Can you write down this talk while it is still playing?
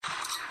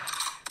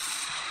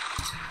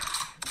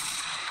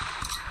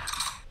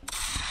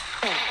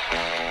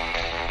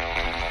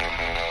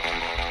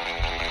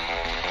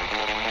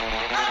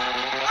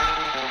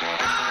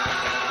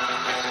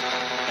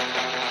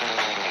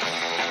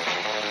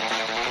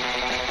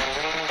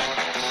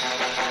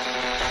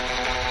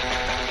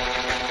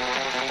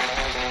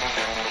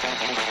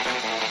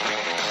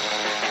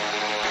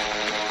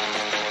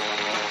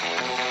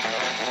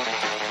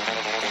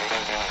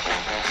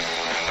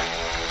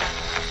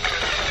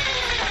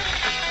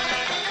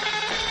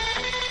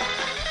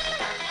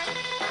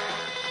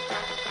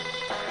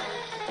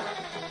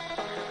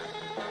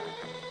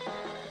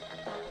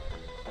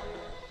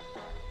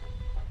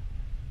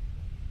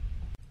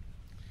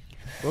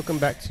Welcome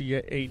back to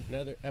yet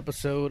another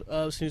episode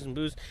of Snooze and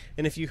Booze.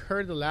 And if you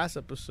heard the last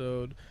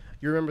episode,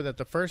 you remember that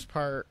the first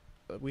part,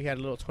 we had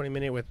a little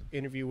 20-minute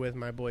interview with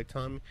my boy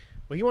Tom.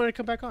 Well, he wanted to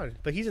come back on,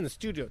 but he's in the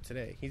studio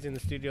today. He's in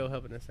the studio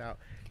helping us out.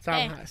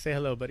 Tom, Hey. say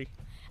hello, buddy.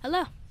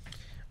 Hello.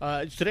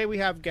 Today we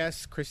have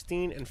guests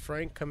Christine and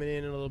Frank coming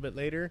in a little bit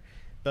later.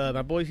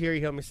 My boy's here.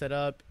 He helped me set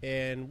up.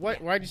 And why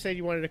did you say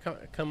you wanted to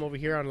come over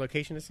here on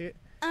location to see it?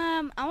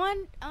 I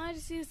want to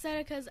see the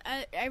setup because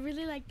I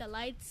really like the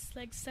lights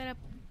set up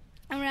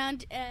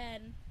around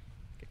and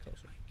Get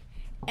closer.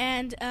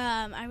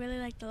 I really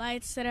like the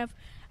lights set up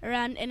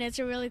around, and it's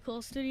a really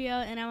cool studio,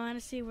 and I want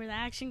to see where the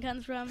action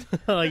comes from.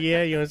 Oh,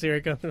 yeah? You want to see where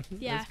it comes from?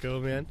 Yeah. That's cool,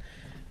 man.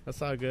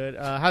 That's all good.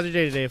 How's your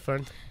day today,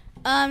 fun?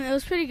 It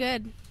was pretty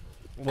good.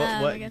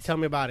 I What? guess. Tell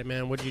me about it,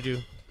 man. What'd you do?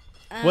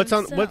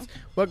 So-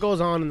 What goes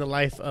on in the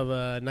life of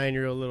a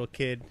 9-year-old little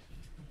kid?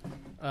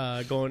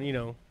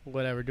 Going,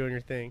 whatever, doing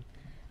your thing.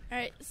 All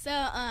right,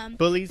 so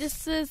Bullies,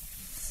 this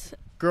is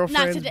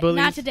girlfriends, not bullies.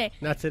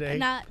 not today,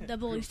 not the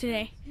bullies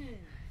today,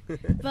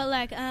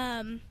 but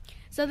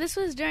so this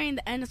was during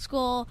the end of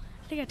school.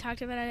 I think I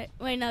talked about it.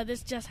 Wait, no,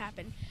 this just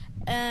happened.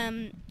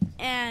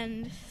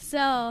 And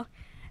so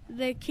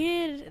the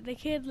kid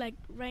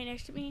right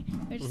next to me,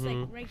 or just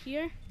right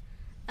here,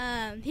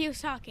 he was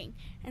talking,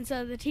 and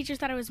so the teacher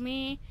thought it was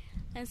me,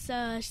 and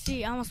so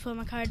she almost pulled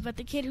my card. But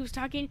the kid who was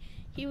talking,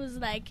 he was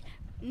like,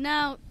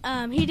 "No,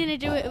 he didn't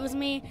do it. It was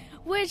me,"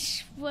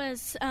 which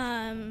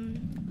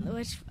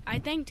I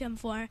thanked him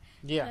for.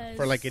 Yeah,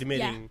 for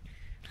admitting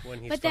when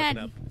he's But fucking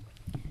then,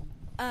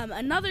 up.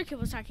 Another kid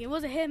was talking. It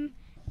wasn't him,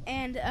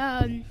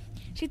 and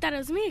she thought it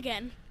was me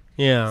again.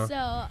 Yeah. So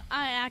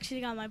I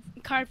actually got my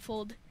card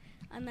pulled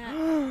on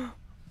that.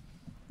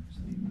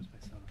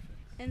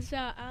 And so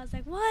I was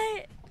like,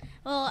 "What?"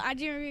 Well, I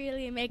didn't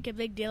really make a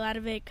big deal out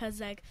of it because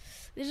there's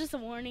just a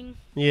warning.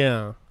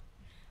 Yeah.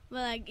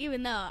 But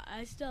even though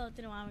I still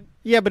didn't want to.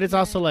 Yeah, but it's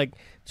also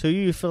so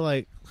you feel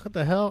like, what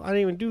the hell? I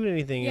didn't even do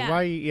anything. Yeah.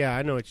 Why? Yeah,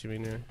 I know what you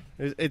mean.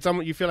 Yeah. It's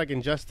almost, you feel like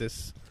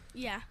injustice,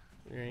 Yeah.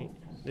 right?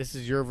 This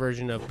is your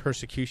version of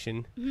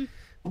persecution. Mhm.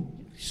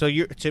 So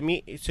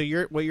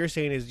what you're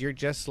saying is you're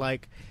just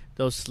like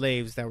those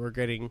slaves that were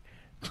getting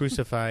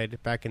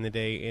crucified back in the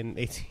day in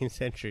 18th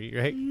century,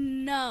 right?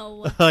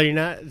 No. Oh, you're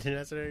not?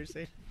 That's what you're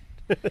saying?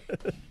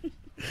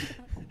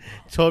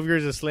 12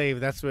 years a slave,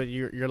 that's what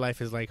your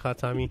life is like, huh,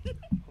 Tommy?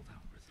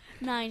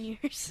 9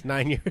 years.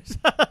 9 years.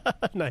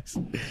 Nice.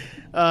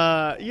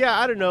 Yeah,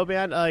 I don't know,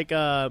 man.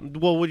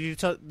 Well, would you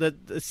tell that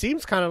it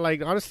seems kind of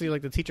like, honestly,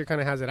 like the teacher kind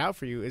of has it out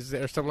for you. Is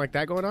there something like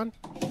that going on?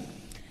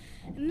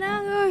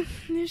 No,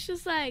 it's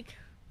just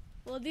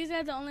well, these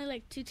are the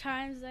only 2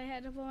 times I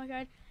had to pull my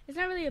card. It's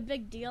not really a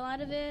big deal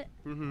out of it,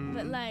 Mm-hmm.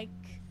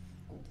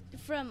 but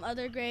from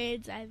other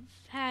grades I've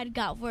had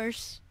got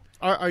worse.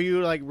 Are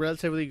you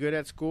relatively good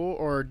at school,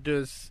 or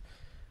do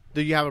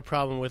you have a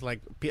problem with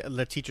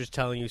the teachers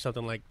telling you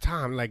something like,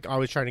 Tom,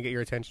 always trying to get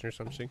your attention or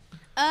something?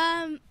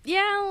 Yeah,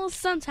 well,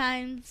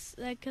 sometimes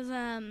because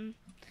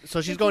So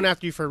she's going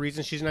after you for a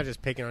reason. She's not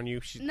just picking on you.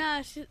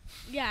 no,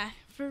 yeah,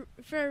 for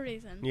a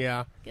reason.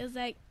 Yeah. Because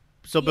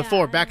So yeah,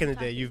 before, I back in the know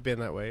day, talking. you've been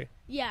that way.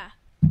 yeah,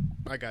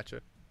 I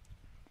gotcha.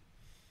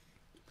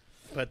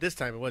 But this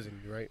time it wasn't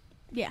you, right?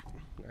 yeah.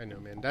 I know,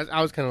 man.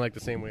 I was kind of the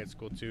same way at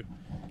school too.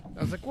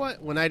 I was like,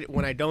 what? When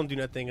I don't do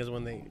nothing is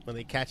when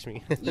they catch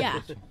me.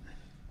 Yeah.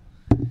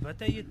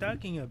 What are you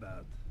talking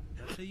about?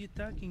 What are you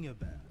talking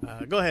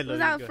about? Go ahead, Was Logan.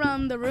 that Go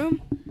from The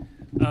Room?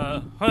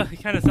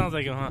 It kind of sounds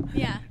like him, huh?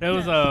 Yeah. That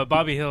was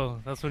Bobby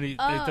Hill. That's when he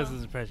Oh. does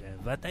his impression.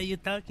 What are you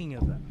talking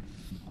about? ahead.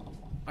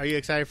 Are you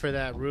excited for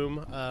that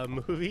Room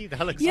movie?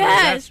 That looks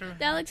Yes, Disaster?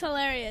 that looks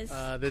hilarious.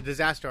 the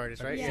Disaster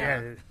Artist, right?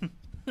 Yeah.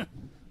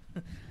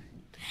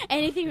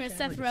 Anything with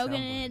Seth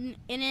Rogen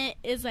in it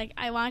is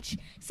I watch.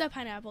 Except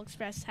Pineapple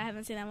Express. I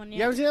haven't seen that one yet.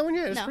 You haven't seen that one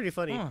yet? It's No. pretty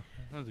funny. Oh,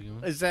 that was a good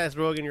one. Is Seth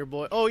Rogen your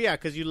boy? Oh yeah,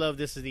 because you love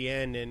This Is the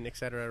End and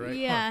etc. Right?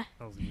 Yeah.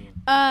 That was a good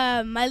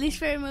one. My least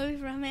favorite movie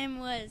from him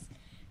was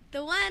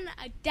the one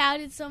I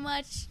doubted so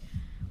much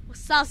was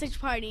Sausage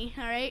Party.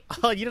 All right.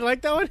 Oh, you didn't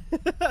like that one?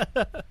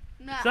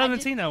 No, So I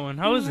haven't seen that one.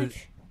 How was it?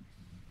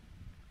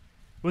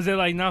 Was it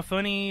not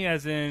funny?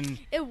 As in,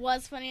 It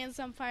was funny in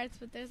some parts,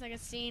 but there's a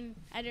scene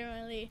I didn't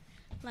really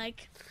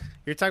like.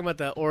 You're talking about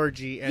the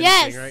orgy ending,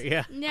 Yes. right?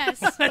 Yeah.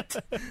 Yes.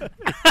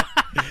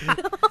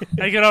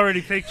 I could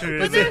already picture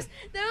But it.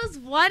 there was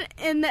one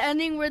in the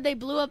ending where they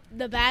blew up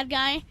the bad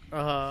guy.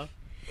 Uh huh.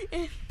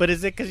 But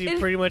is it because you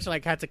pretty much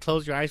had to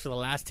close your eyes for the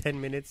last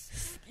 10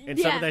 minutes, and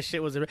some Yeah. of that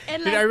shit was? And,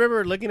 Dude, I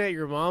remember looking at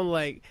your mom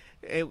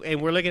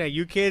and we're looking at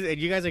you kids, and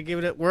you guys are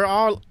giving it. We're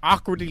all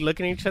awkwardly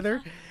looking at each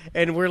other,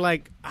 and we're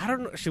like, I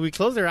don't know. Should we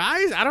close our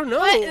eyes? I don't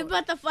know.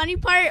 But the funny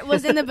part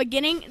was in the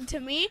beginning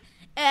to me,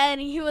 and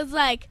he was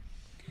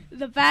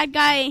the bad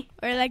guy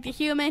or the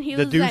human. He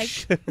The was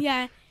douche.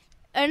 yeah,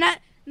 or not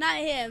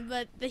him,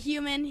 but the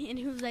human, and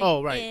he was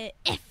Oh, right.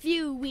 F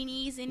you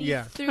weenies, and he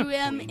Yeah. threw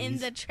him in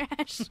the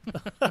trash.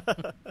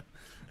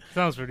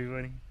 Sounds pretty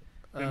funny.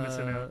 Been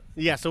missing out.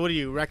 Yeah. So, what do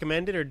you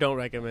recommend it or don't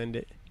recommend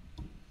it?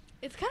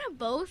 It's kind of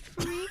both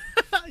for me.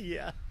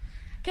 Yeah.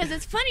 because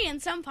it's funny in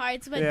some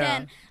parts, but Yeah.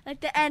 then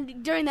like the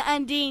end during the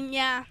ending,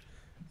 yeah.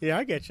 Yeah,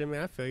 I get you,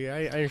 man. I feel you.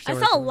 I I understand.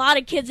 saw a lot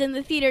of kids in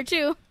the theater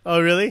too. Oh,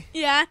 really?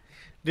 Yeah.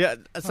 Yeah.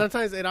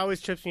 Sometimes it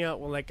always trips me out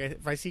when, like,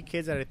 if I see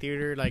kids at a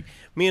theater, like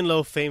me and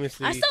Lo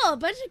famously. I saw a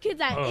bunch of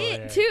kids at Oh,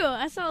 it yeah. too.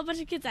 I saw a bunch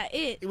of kids at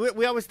it.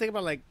 We always think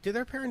about, like, do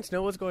their parents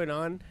know what's going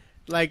on?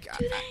 Like,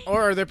 Do they?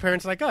 or are their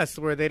parents like us,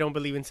 where they don't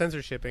believe in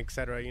censorship,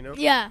 etc. You know?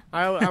 Yeah.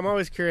 I'm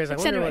always curious. I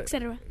wonder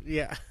Etc. what. Etc.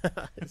 Yeah.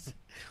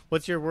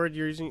 What's your word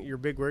you're using? Your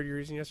big word you're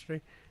using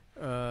yesterday?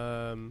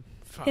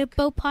 Fuck.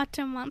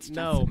 Hippopotamonstrous.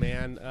 No,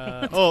 man.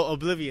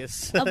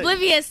 Oblivious.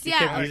 Oblivious. You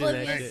kept Yeah. using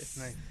that Oblivious.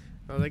 shit.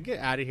 I was like, get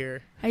out of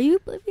here. Are you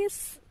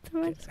oblivious? to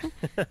what's going-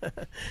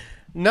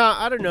 No,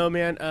 I don't know,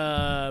 man.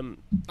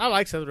 I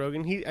like Seth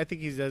Rogen. I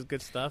think he does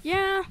good stuff.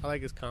 Yeah. I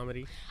like his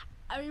comedy.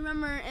 I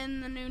remember in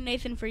the new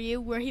Nathan For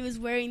You where he was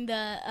wearing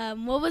the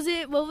what was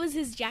it? What was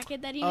his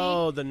jacket that he made?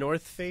 Oh, the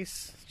North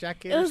Face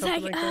jacket It or was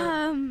something like, like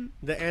that.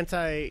 The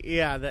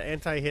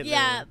anti-Hitler.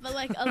 yeah, but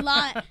like a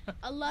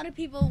lot of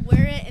people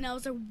wear it, and I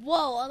was like,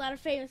 whoa, a lot of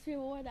famous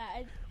people wore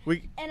that.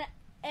 We,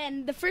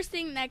 And the first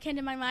thing that came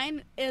to my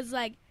mind is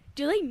like,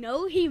 do they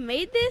know he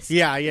made this?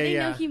 yeah, Do they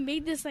know yeah. he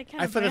made this like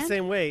kind I of feel the brand?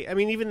 same way. I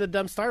mean, even the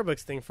dumb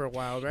Starbucks thing for a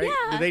while, right?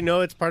 Yeah. Do they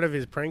know it's part of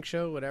his prank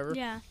show, whatever?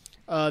 Yeah.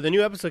 The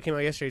new episode came out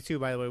yesterday too.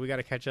 By the way, we got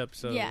to catch up,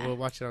 so Yeah. we'll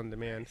watch it on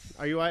demand.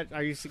 Are you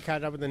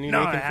caught up with the new?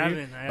 No, Nathan I For You?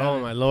 haven't. I Oh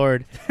haven't. my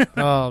lord!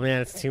 Oh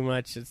man, it's too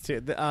much. It's too.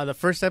 The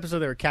first episode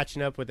they were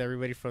catching up with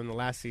everybody from the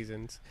last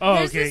seasons. Oh,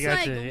 There's okay, this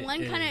gotcha. like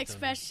one kind of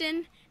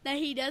expression that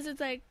he does. It's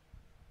like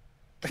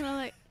kind of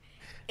like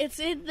it's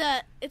in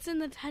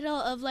the title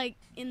of like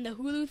in the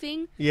Hulu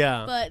thing,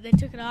 Yeah, but they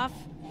took it off.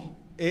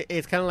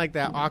 it's kind of like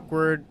that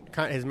awkward.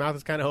 His mouth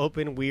is kind of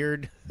open,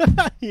 weird.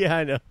 Yeah,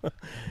 I know.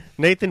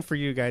 Nathan For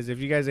You, guys. If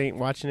you guys ain't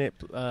watching it,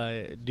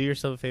 do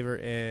yourself a favor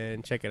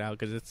and check it out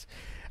because it's,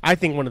 I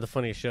think, one of the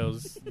funniest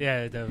shows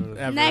Yeah, definitely.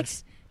 ever.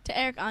 Next to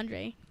Eric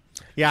Andre.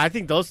 Yeah, I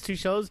think those two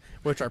shows,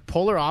 which are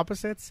polar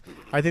opposites,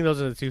 I think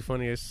those are the two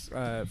funniest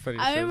I shows.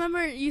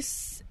 remember you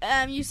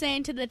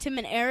saying to the Tim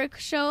and Eric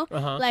show,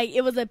 Uh-huh. like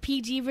it was a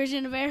PG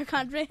version of Eric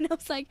Andre, and I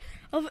was like,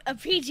 oh, a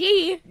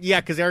PG. Yeah,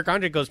 because Eric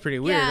Andre goes pretty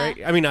weird, Yeah. right?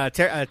 I mean,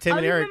 Tim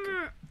and Eric.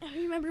 I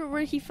remember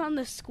where he found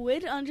the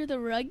squid under the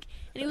rug,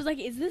 and he was like,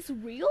 "Is this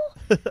real?"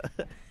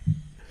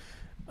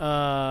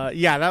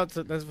 Yeah, that's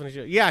a funny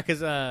show. Yeah, because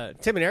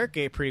Tim and Eric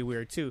get pretty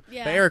weird too.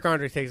 Yeah. But Eric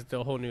Andre takes it to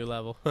a whole new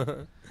level.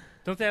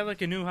 Don't they have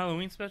like a new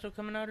Halloween special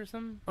coming out or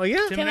something? Oh yeah.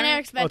 Tim Tim and and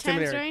Eric's Oh, Tim bedtime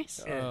and Eric.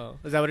 stories. Oh,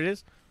 is that what it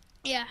is?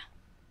 Yeah.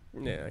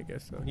 Yeah, I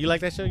guess so. You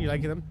like that show? You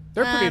like them?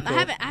 They're pretty cool.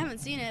 I haven't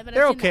seen it, but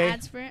They're I've seen okay. the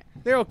ads for it.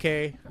 They're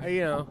okay.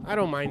 I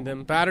don't mind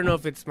them, but I don't know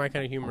if it's my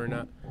kind of humor or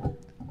not.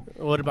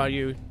 What about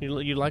you?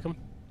 You like them?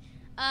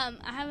 I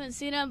haven't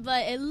seen it,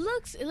 but it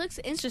looks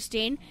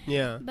interesting.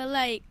 Yeah. But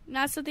like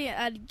not something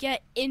I'd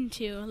get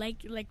into, like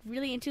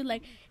really into.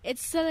 Like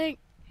it's like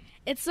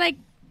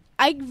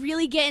I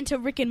really get into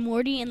Rick and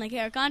Morty and like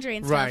Eric Andre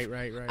and stuff.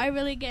 Right. I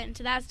really get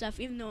into that stuff,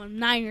 even though I'm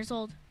 9 years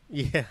old.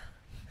 Yeah.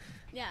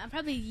 Yeah, I'm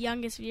probably the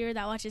youngest viewer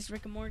that watches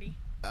Rick and Morty.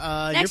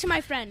 Your, Next to my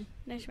friend.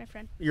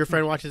 your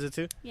friend watches it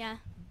too? Yeah.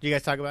 Do you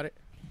guys talk about it?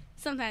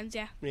 Sometimes,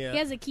 yeah. Yeah. He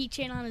has a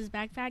keychain on his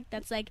backpack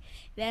that's like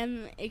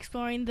them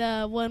exploring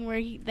the one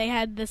where they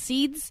had the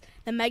seeds,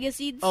 the mega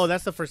seeds. Oh,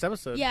 that's the first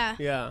episode. Yeah.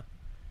 Yeah.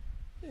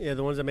 Yeah,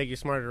 the ones that make you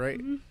smarter, right?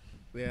 Mhm.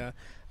 Yeah.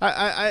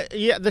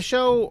 Yeah, the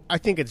show, I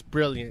think it's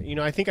brilliant.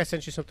 I think I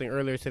sent you something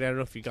earlier today. I don't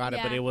know if you got it,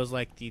 but Yeah. it was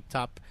like the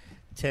top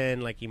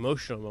 10 like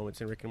emotional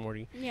moments in Rick and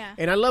Morty. Yeah.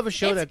 And I love a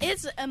show that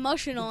It's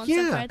emotional in some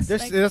yeah, parts.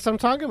 that's Like, what I'm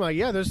talking about.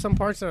 Yeah, there's some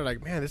parts that are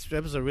like, man, this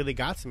episode really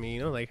got to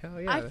me. Like hell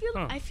yeah.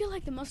 I feel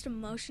like the most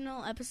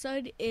emotional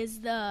episode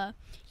is the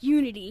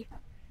Unity.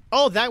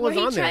 Oh, that was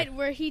on there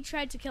Where he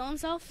tried to kill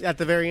himself. at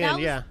the very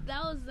end. That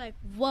was like,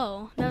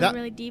 whoa. That was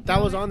really deep.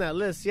 That was on that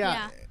list.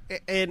 Yeah.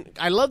 And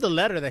I love the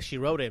letter that she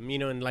wrote him.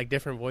 In like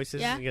different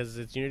voices Yeah. because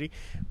it's Unity.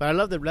 But I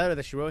love the letter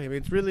that she wrote him.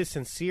 It's really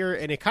sincere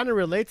and it kind of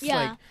relates. Yeah.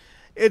 Like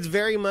it's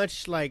very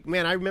much like,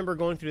 man, I remember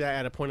going through that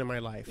at a point in my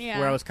life Yeah.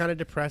 where I was kind of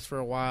depressed for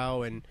a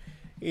while and.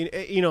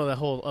 The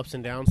whole ups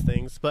and downs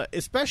things, but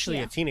especially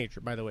Yeah. a teenager,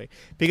 by the way,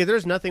 because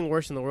there's nothing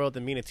worse in the world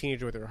than being a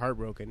teenager with your heart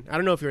broken. I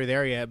don't know if you're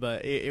there yet,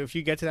 but if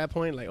you get to that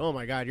point, like, oh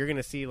my God, you're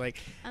gonna see like,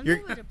 I'm you're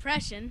there with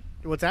depression.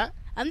 what's that?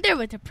 I'm there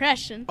with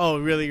depression. Oh,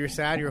 really? You're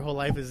sad? Your whole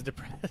life is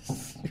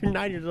depressed? You're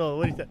 9 years old.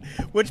 What is that?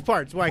 Which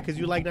parts? Why? Because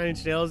you like 9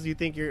 Inch Nails? You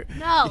think you're...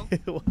 No.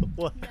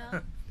 what?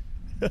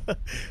 No.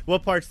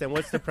 What parts then?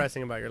 What's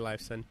depressing about your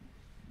life, son?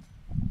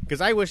 Because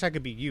I wish I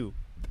could be you.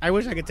 I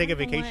wish I could take a I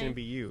don't know vacation why. and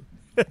be you.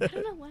 I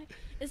don't know why.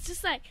 It's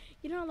just like,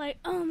 like,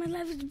 oh, my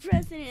life is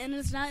depressing, and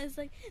it's not. It's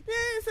like,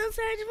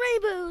 sunshine and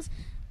rainbows.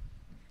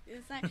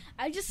 It's like,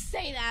 I just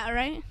say that,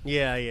 right?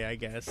 Yeah, I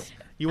guess.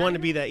 You want to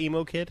be that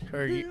emo kid?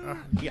 Or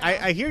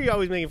I hear you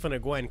always making fun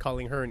of Gwen,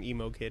 calling her an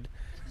emo kid.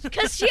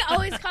 Because she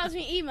always calls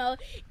me emo,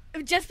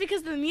 just because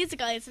of the music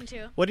I listen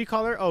to. What do you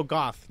call her? Oh,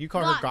 goth. You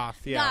call her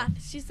goth, yeah.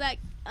 Goth. She's like,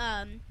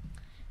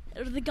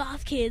 the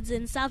goth kids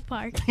in South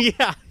Park.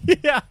 Yeah.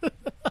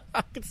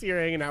 I can see her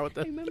hanging out with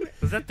I them. remember.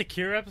 Was that the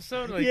Cure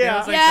episode? Like, Yeah. that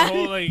was like Yeah. the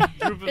whole like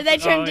group of They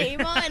turned oh,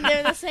 emo and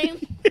they're the same.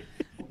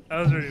 That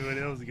was really funny.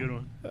 That was a good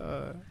one.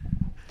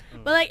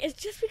 But like,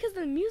 it's just because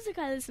of the music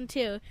I listen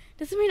to.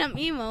 Doesn't mean I'm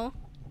emo.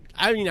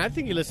 I mean, I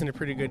think you listen to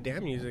pretty good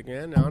damn music,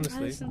 man. I Honestly,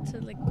 listen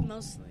to like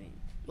mostly.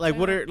 like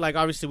what are like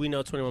obviously we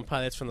know 21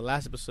 Pilots from the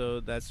last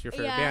episode. That's your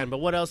favorite Yeah. band. But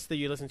what else do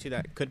you listen to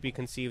that could be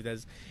conceived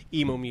as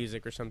emo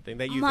music or something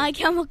that you? My think?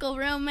 Chemical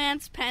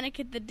Romance, Panic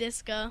at the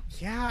Disco.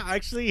 Yeah,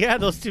 actually, yeah,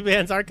 those two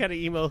bands are kind of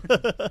emo.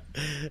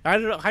 I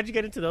don't know. How'd you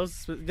get into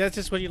those? That's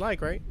just what you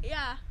like, right?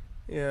 Yeah.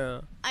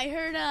 Yeah. I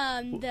heard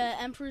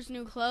the Emperor's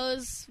New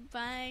Clothes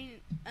by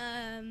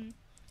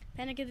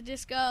Panic at the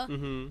Disco,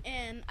 hmm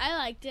and I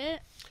liked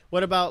it.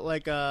 What about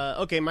like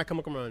okay, My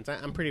Chemical Romance?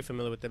 I'm pretty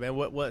familiar with them. And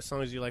what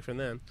songs do you like from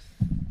them?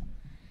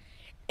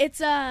 It's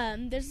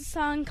there's a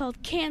song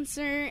called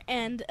Cancer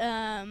and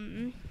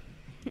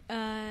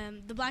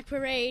The Black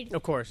Parade,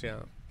 Of course, yeah.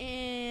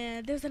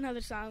 and there's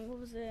another song. What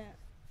was it?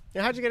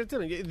 Yeah, how'd you get into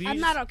them? Do you I'm just-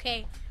 Not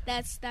Okay.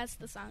 That's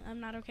the song.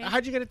 I'm Not Okay.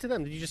 How'd you get into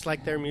them? Did you just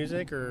like their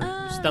music, or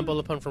you stumble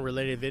upon from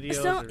related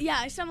videos? So or- yeah,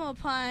 I stumbled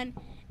upon,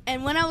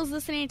 and when I was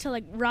listening to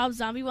like Rob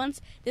Zombie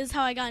once, this is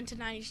how I got into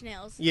Nine Inch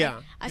Nails. Yeah.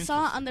 Like, I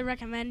saw it on the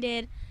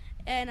recommended,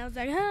 and I was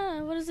like,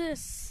 what is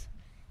this?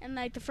 And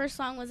like the first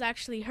song was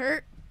actually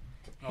Hurt.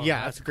 Oh,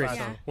 Yeah, that's a great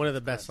classic. song. One of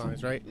the best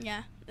songs, right?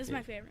 Yeah, this is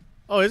my favorite.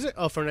 Oh, is it?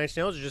 Oh, for Nine Inch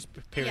Nails, or just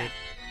period?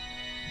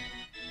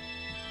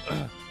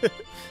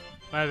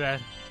 My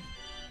bad.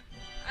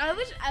 I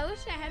wish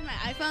I had my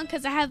iPhone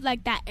because I have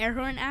like that air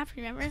horn app.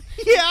 Remember?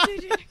 Yeah. I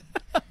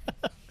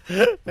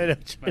know what you're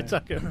Right.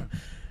 talking about.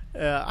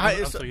 I'm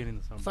so, still getting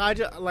the song. so I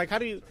just, like, how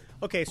do you?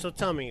 Okay, so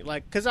tell me,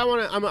 like, because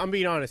I'm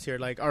being honest here,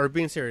 like, or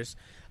being serious.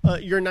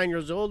 You're 9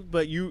 years old,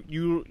 but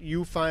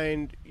you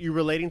find you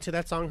relating to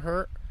that song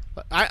 "Hurt."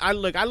 I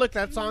looked at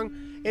that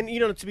song, and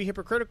to be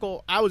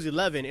hypocritical, I was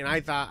 11, and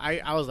I thought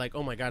I was like,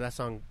 oh my god, that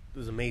song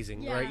is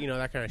amazing, Yeah. right?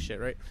 That kind of shit,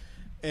 right?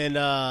 And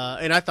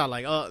I thought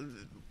like, oh,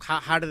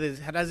 how do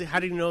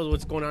you know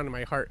what's going on in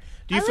my heart?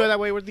 Do you I feel like- that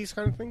way with these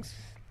kind of things?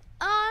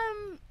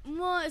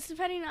 Well, it's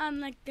depending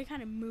on like the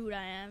kind of mood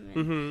I am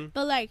in. Mm-hmm.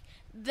 But like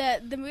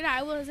the mood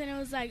I was in, it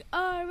was like,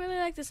 oh, I really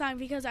like the song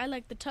because I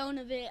like the tone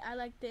of it. I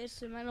like the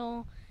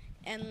instrumental,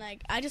 and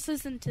like I just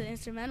listened to the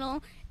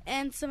instrumental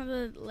and some of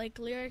the like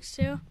lyrics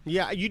too.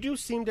 Yeah, you do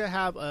seem to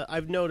have.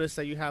 I've noticed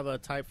that you have a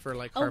type for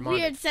like A harmonic.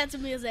 weird sense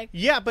of music.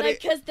 Yeah, but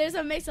Because there's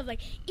a mix of like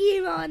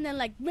emo and then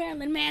like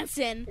Marilyn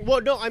Manson.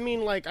 well, no, I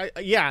mean like,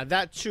 yeah,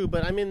 that's true.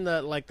 But I mean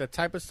the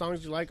type of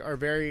songs you like are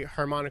very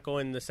harmonical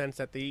in the sense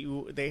that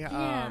they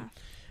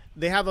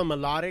have a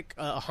melodic,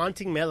 a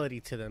haunting melody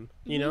to them.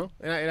 You know,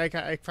 and I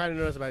kind of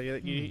noticed about you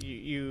that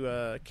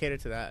you cater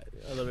to that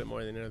a little bit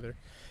more than another.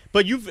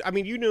 But you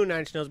knew Nine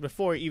Inch Nails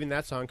before even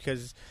that song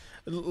because.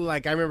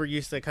 Like I remember you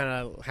used to kind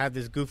of have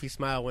this goofy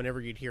smile whenever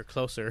you'd hear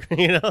Closer,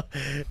 the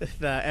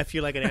 "F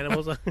You Like an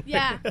Animal" song.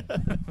 Yeah.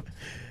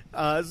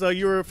 So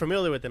you were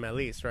familiar with them at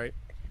least, right?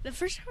 The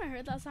first time I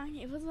heard that song,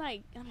 it was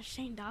like on a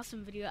Shane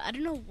Dawson video. I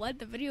don't know what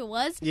the video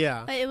was.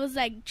 Yeah. But it was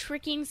like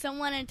tricking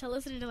someone into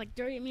listening to like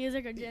dirty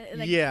music or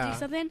like Yeah. do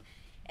something.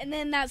 And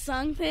then that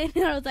song played,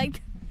 and I was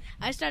like,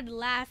 I started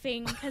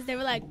laughing because they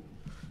were like,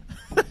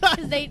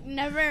 because they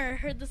never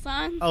heard the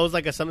song. Oh, it was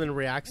like a something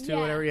reacts to or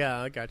Yeah. whatever. Yeah,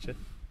 I gotcha.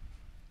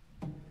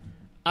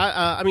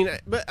 I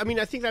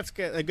think that's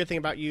a good thing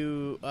about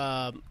you.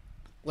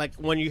 Like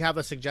when you have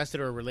a suggested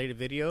or a related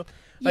video,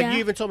 like Yeah. you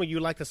even told me you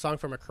liked a song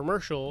from a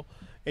commercial,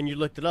 and you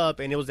looked it up,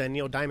 and it was that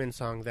Neil Diamond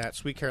song, that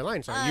 "Sweet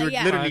Caroline" song. You were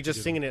yeah. literally Oh, that's a just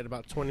good singing it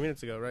about 20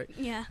 minutes ago, right?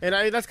 Yeah. And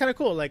that's kind of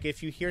cool. Like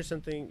if you hear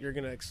something, you're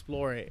gonna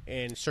explore it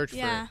and search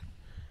Yeah. for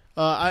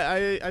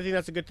it. I think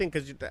that's a good thing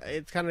because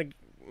it's kind of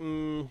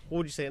what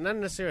would you say? Not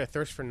necessarily a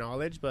thirst for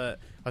knowledge, but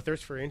a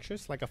thirst for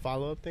interest, like a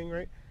follow up thing,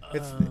 right?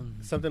 It's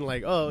something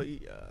like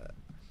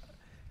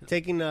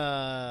taking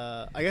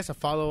I guess a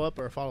follow up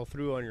or a follow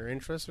through on your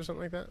interest or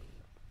something like that.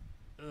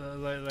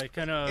 Like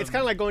kind of. It's kind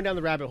of like going down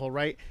the rabbit hole,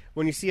 right?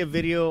 When you see a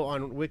video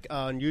on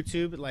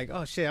YouTube, like,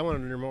 oh shit, I want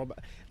to learn more about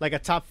like a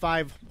top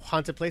 5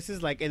 haunted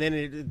places, like, and then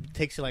it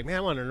takes you like, man,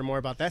 I want to learn more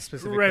about that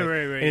specific. Right, place.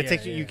 right, right, And it yeah,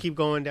 takes you yeah. keep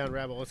going down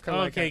rabbit hole. It's kind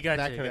of Okay, like that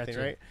gotcha, kind of thing,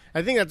 gotcha. right?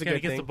 I think that's a kind good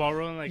of gets thing. the ball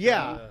rolling. Like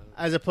Yeah,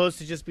 as opposed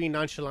to just being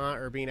nonchalant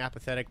or being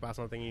apathetic about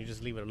something, and you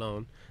just leave it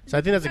alone. So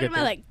I think that's a Talking good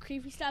thing. about like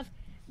creepy stuff.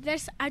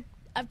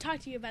 I've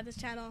talked to you about this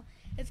channel.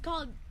 It's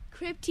called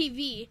Crypt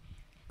TV.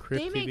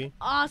 Crypt They TV. make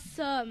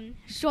awesome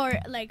short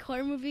like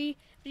horror movie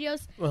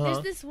videos. Uh-huh.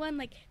 There's this one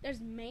like there's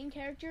main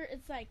character.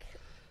 It's like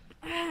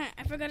I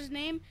forgot his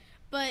name,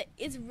 but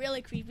it's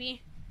really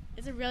creepy.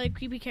 It's a really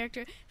creepy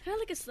character. It's kind of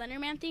like a Slender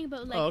Man thing,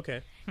 but like Oh,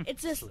 okay.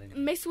 it's a Slender.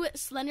 mixed with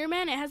Slender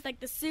Man. It has like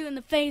the suit and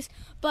the face,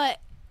 but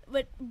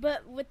with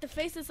the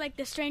face is like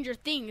the Stranger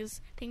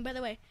Things thing. By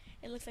the way,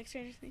 it looks like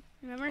Stranger Things.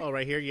 Remember? Oh,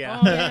 right here, yeah.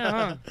 Oh, yeah,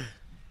 huh?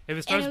 If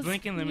it starts was-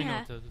 blinking, let me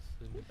know.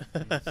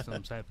 yeah.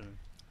 Something's happening.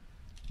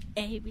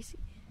 ABC.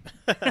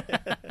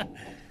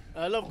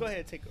 Love, go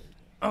ahead, take over.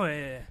 Oh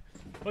yeah.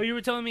 Oh, you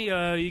were telling me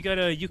you got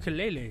a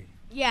ukulele.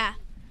 Yeah.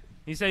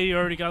 You say you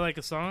already got like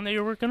a song that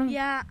you're working on?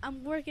 Yeah,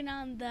 I'm working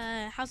on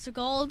the House of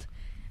Gold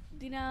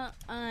you know,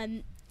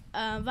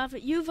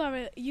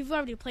 you've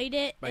already played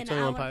it, By and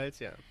 21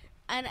 Pilots, yeah.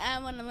 and I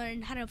want to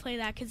learn how to play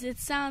that because it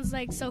sounds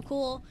like so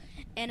cool.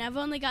 And I've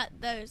only got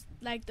those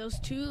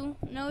 2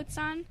 notes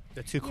on.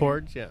 The 2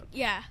 chords, yeah.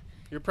 Yeah,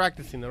 You're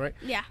practicing though, right?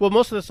 yeah, Well,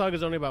 most of the song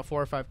is only about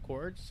 4 or 5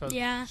 chords. So,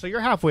 Yeah. So you're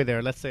halfway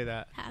there. Let's say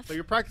that. Half. So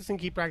you're practicing.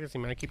 Keep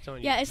practicing, man. I keep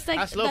telling you. yeah. It's like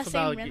Ask the Loaf same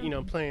about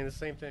rhythm. playing the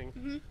same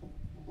thing.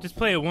 Just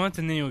play it once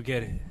and then you'll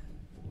get it.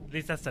 At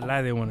least that's the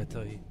lie they want to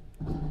tell you.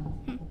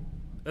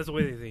 That's the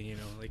way they think, you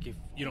know. Like if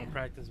you don't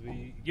practice,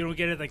 you don't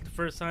get it like the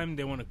first time,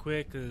 they want to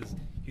quit because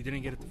you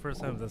didn't get it the first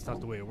time. That's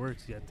not the way it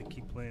works. You have to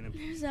keep playing it.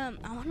 There's I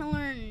want to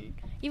learn,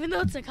 even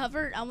though it's a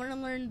cover, I want to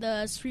learn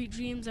the "Sweet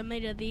Dreams Are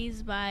Made of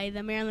These" by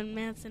the Marilyn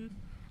Manson.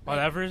 Oh,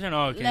 that version?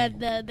 Oh, okay.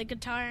 The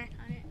guitar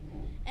on it.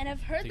 And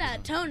I've heard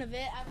that tone of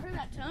it. I've heard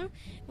that tone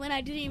when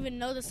I didn't even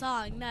know the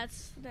song.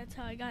 That's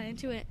how I got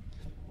into it.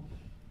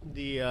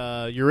 The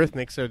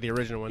Eurythmics are the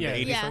original one. Yeah, the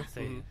 80s yeah.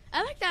 song. Mhm.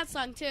 I like that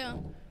song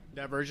too.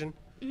 That version.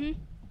 Mhm.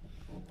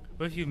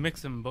 What if you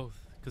mix them both?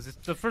 Because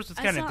the first was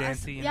I kind of saw-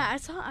 dancey. you know? Yeah,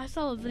 I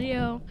saw a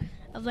video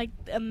of like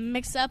a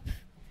mix up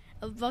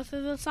of both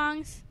of those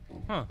songs,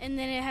 Huh. and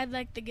then it had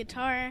like the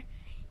guitar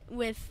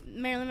with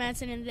Marilyn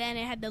Manson, and then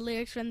it had the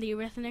lyrics from the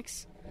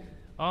Eurythmics.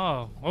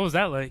 Oh, what was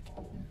that like?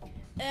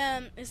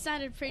 It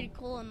sounded pretty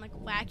cool and like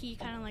wacky,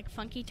 kind of like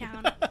Funky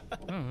Town. I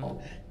don't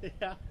know.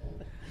 Yeah.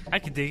 I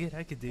could dig it.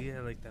 I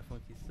like that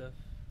funky stuff.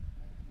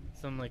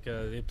 Some like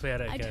they play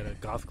at at a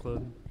goth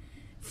club.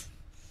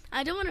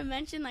 I don't want to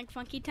mention like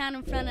Funky Town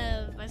in front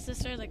of my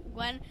sister, like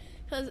Gwen,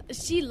 because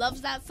she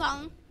loves that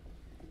song.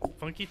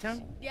 Funky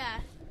Town? Yeah.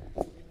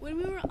 When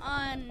we were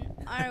on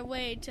our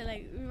way to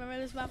like, remember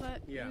this, Papa?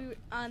 Yeah. We were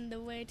on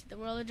the way to the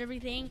world and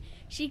everything.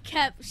 She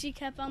kept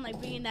on like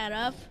bringing that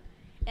up,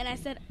 and I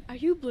said, "Are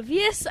you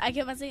oblivious?" I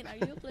kept on saying, "Are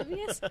you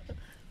oblivious?"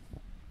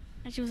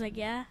 And she was like,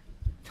 "Yeah."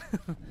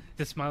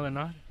 Just smile and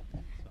nod.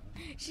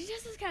 She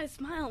just this kind of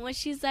smile when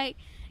she's like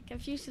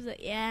confused. She's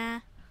like, "Yeah."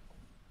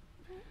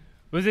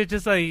 Was it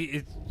just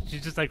like she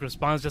just like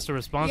responds just a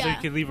response, so you Yeah.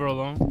 could leave her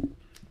alone?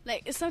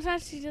 Like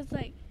sometimes she just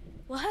like,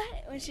 "What?"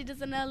 when she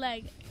doesn't know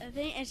like a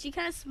thing, and she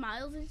kind of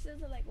smiles and she says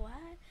like, "What?"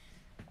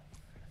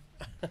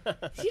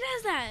 She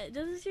does that,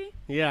 doesn't she?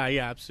 Yeah,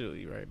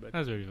 absolutely right. But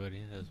That's very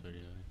funny.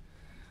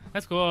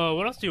 That's cool.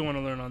 What else do you want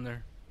to learn on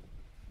there?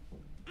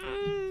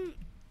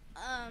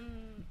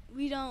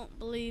 We don't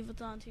believe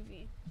it's on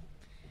TV.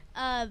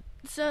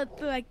 So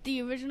like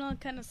the original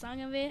kind of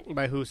song of it,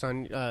 by who,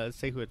 son?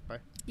 Say who it's by.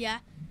 yeah,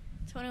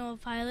 21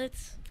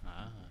 Pilots.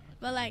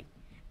 But like,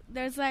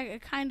 there's like a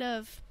kind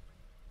of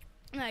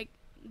like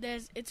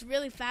it's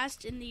really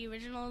fast in the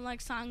original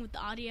like song with the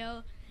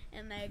audio,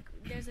 and like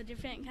there's a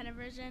different kind of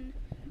version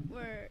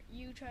where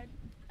you taught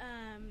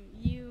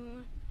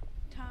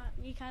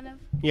me kind of.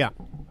 Yeah.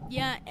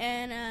 Yeah,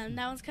 and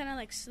that one's kind of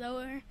like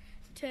slower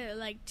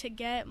to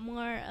get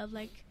more of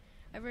like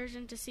a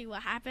version to see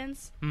what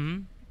happens.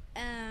 Mm-hmm.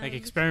 Like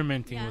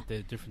experimenting yeah. with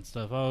the different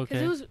stuff. Oh,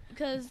 okay.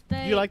 Because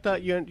they. You like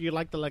that? You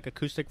like the like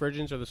acoustic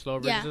versions or the slower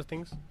versions Yeah. of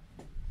things?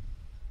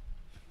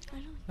 I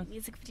don't like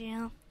music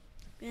video.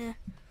 Yeah.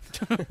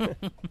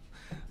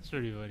 It's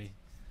pretty funny.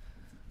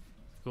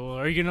 Cool.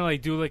 Are you gonna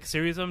like do like a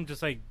series of them?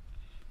 Just like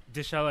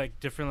dish out like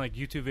different like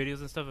YouTube videos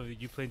and stuff of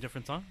you playing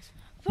different songs?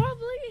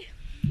 Probably.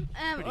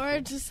 Pretty Or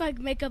cool. just like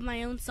make up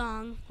my own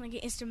song, like an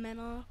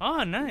instrumental.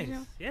 Oh, nice. You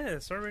know? Yeah,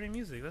 start writing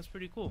music. That's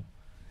pretty cool.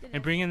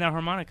 And bring in that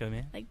harmonica,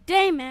 man. Like,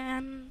 day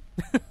man.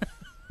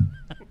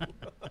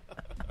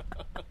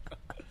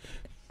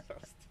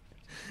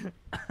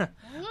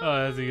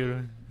 Oh, that's a good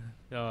one.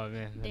 Oh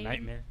man, the Damn.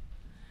 Nightmare.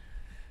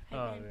 Oh,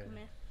 I've been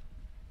man.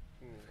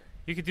 coming.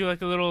 You could do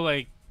like a little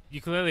like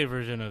ukulele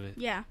version of it.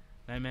 Yeah.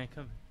 Nightman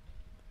coming.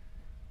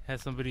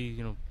 Have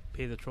somebody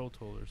pay the troll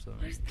toll or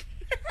something.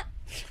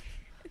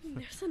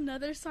 There's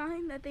another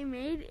song that they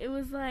made. It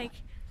was like,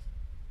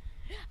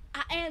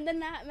 I am the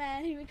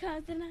Nightman. He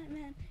becomes the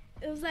Nightman.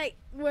 It was like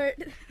where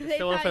they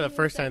Still one thought for the he was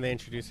first the- time they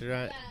introduced it,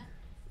 right?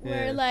 Yeah.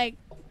 Where Yeah. like,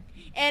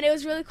 and it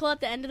was really cool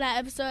at the end of that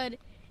episode.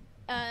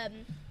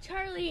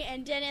 Charlie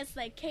and Dennis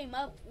like came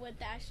up with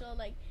the actual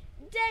like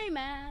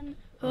Dayman.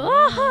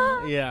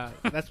 Yeah,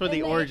 that's where the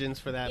And they- origins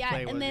for that Yeah,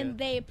 play and was. then Yeah.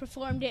 they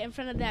performed it in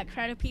front of that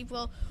crowd of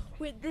people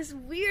with this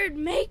weird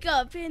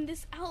makeup and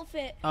this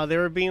outfit. Oh, they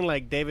were being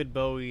like David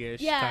Bowie-ish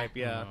Yeah. type,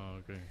 yeah. Oh,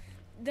 okay.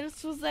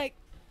 This was like,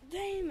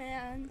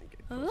 Dayman.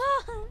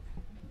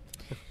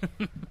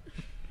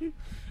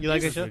 You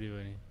like that That's show? pretty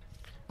funny.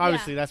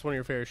 Obviously, that's one of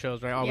your favorite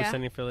shows, right? Always Yeah.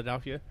 Sunny in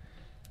Philadelphia.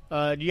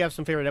 Do you have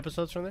some favorite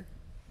episodes from there?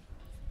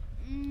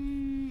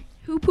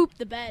 Who pooped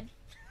the bed?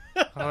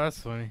 Oh, that's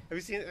funny. Have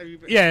you seen?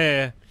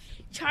 Yeah.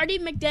 Charlie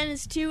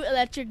McDennis 2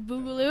 Electric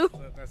Boogaloo.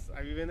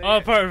 Have you been there? Oh,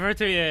 yet? part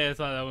 2. Yeah, I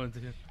saw that one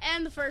too.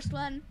 And the first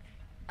one.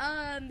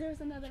 There's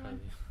another one.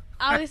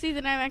 Obviously,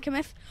 the Nightmare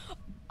Cometh.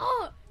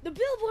 Oh, the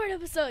billboard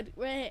episode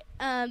where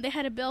they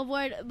had a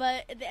billboard,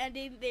 but at the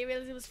ending they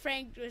realized it was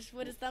Frank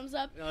with his thumbs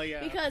up. Oh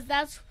yeah. Because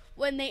that's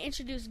when they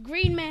introduced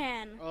Green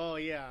Man. Oh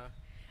yeah.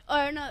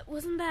 Or no,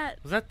 wasn't that?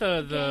 Was that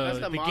the That's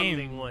the modeling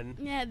game one.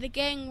 Yeah, the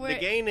gang where.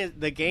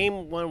 The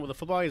game one with the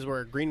football is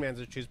where Green Man's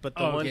choose, but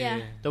the Oh, one okay.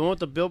 Yeah. the one with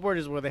the billboard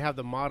is where they have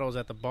the models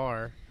at the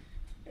bar,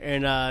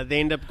 and they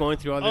end up going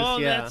through all this. Oh,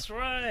 yeah, that's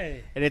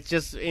right. and it's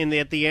just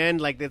at the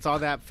end, like it's all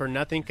that for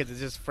nothing because it's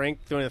just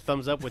Frank throwing a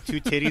thumbs up with two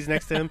titties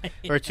next to him,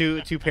 or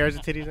two pairs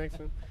of titties next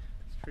to him.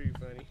 It's pretty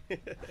funny.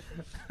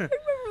 I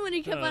remember when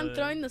he kept on Uh,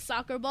 throwing the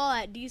soccer ball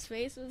at Dee's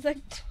face. It was like,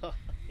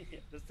 Yeah,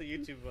 that's the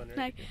YouTube one, right?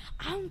 like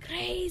I'm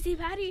crazy,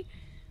 Patty.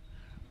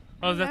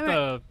 Oh, is that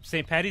Remember- the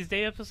St. Patty's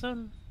Day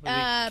episode? Where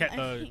I they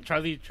think-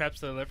 Charlie traps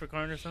the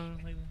leprechaun or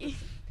something like that?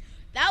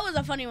 That was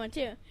a funny one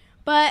too.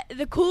 But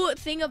the cool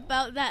thing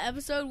about that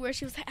episode where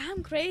she was like,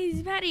 "I'm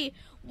crazy, Patty,"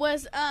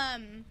 was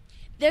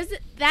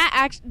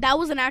that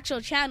was an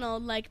actual channel,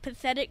 like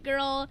Pathetic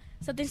Girl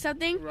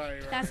something.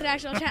 Right. That's an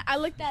actual channel. I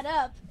looked that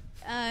up,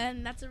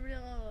 and that's a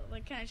real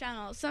like kind of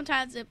channel.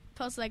 Sometimes it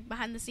posts like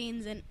behind the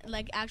scenes and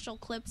like actual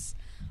clips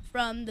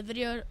from the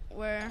video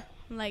where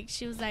like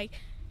she was like,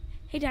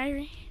 "Hey,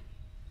 diary."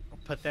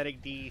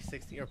 Pathetic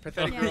D60 or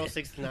Pathetic Yeah. Girl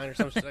 69 or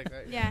something like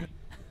that. Yeah.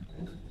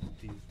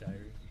 Dee's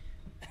diary.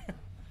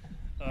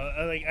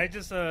 I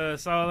just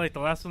saw like the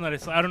last one that I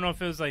saw. I don't know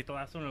if it was like the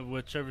last one of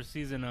whichever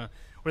season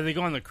where they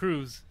go on the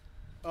cruise.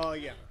 Oh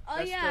yeah. Oh,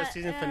 That's yeah, the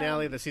season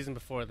finale of the season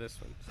before this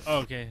one. Oh,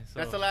 okay. So.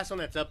 That's the last one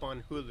that's up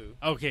on Hulu.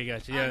 Okay,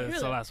 gotcha. Yeah, that's the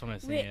Really? last one I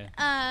seen. Wait,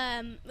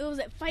 Yeah. what was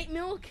it? Fight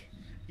Milk.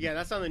 Yeah,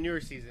 that's on the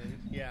newer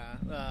season. Yeah.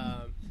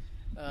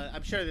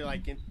 I'm sure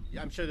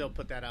I'm sure they'll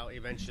put that out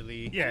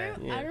eventually. Yeah.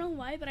 I don't know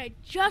why, but I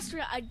just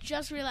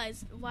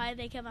realized why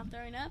they kept on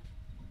throwing up.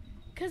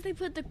 Because they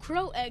put the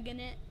crow egg in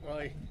it.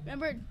 Well,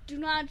 Remember, do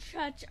not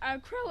touch our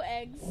crow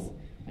eggs.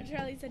 And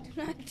Charlie said,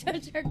 do not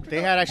touch our crow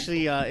they had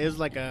actually it was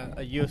like a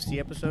UFC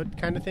episode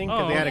kind of thing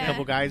because Oh, they had a yeah.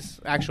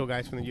 couple actual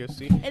guys from the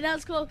UFC. And that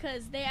was cool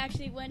because they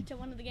actually went to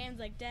one of the games,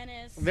 like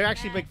Dennis. They're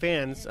actually Mac, big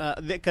fans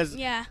because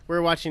Yeah.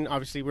 we're watching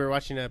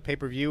a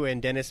pay-per-view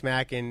and Dennis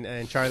Mack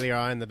and Charlie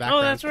are in the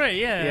background. Oh, that's right.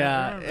 Yeah.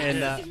 Yeah, I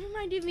remember. and It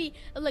reminded me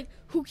of, like,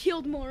 who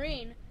killed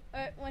Maureen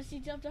when she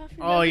jumped off.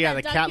 Oh Remember yeah,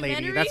 that the cat lady.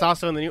 documentary? That's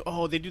also in the new.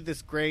 Oh, they do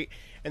this great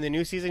in the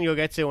new season. You'll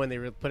get to when they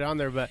put it on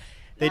there, but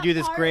they That do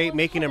this part great was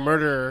making a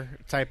hilarious. murderer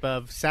type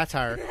of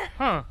satire,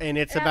 Huh. and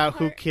it's That about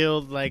who part-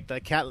 killed like the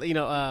cat.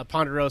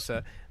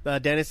 Ponderosa,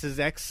 Dennis's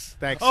ex.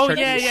 That Oh,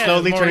 yeah.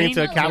 slowly turning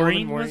into a Maureen? cat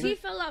Maureen, woman. was She it?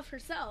 fell off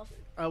herself.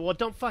 Well,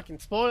 don't fucking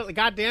spoil it.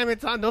 God damn it,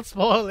 Tom! Don't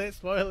spoil it.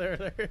 Spoiler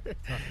alert.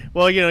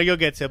 Well, you'll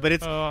get to it, but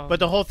but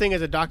the whole thing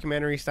is a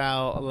documentary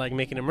style, like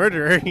making a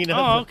murderer.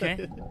 Oh,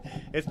 okay.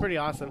 It's pretty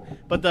awesome.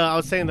 But I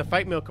was saying the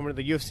Fight Meal commercial,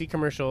 the UFC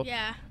commercial.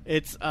 Yeah.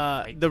 It's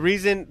the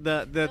reason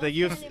the Don't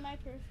UFC say my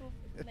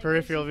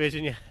peripheral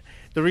vision. Yeah.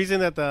 The reason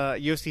that the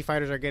UFC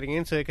fighters are getting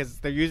into it because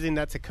they're using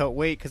that to cut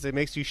weight because it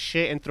makes you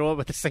shit and throw up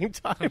at the same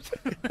time.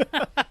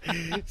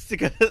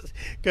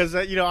 Because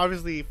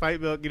obviously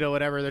Fight Milk,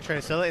 whatever, they're trying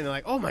to sell it and they're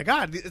like, oh my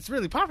god, it's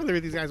really popular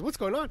with these guys. What's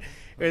going on?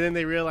 And then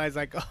they realize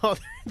like, oh,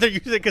 they're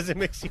using it because it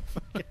makes you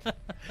fucking.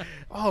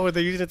 Oh,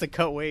 they're using it to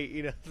cut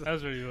weight. That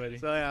was really funny.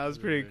 So yeah, it was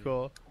pretty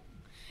cool.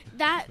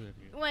 That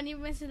when you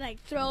mentioned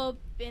like throw up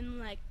in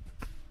like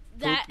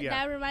that yeah.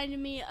 that reminded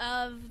me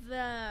of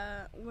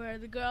where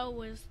the girl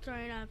was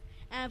throwing up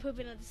and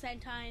pooping at the same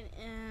time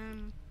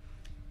and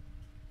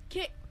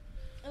kick.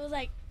 It was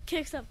like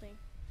kick something.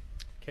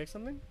 Kick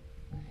something?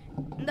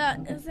 No,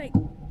 it was like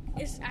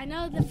I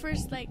know the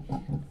first like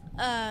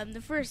oh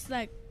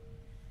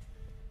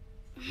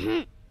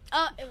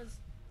it was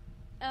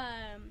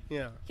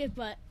Yeah. kick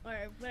butt or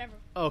whatever.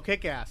 Oh,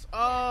 Kick-Ass.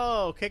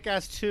 Oh,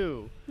 Kick-Ass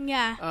 2.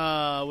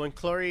 Yeah. When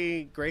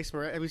Chloe Grace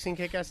Moretz... Have you seen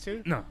Kick-Ass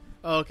 2? No.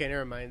 Oh, okay,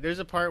 never mind. There's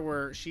a part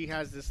where she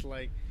has this,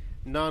 like,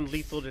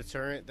 non-lethal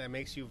deterrent that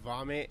makes you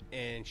vomit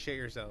and shit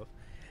yourself.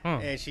 Huh.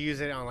 And she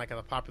uses it on, like,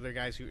 the popular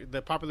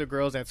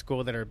girls at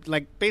school that are,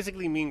 like,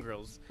 basically mean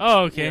girls.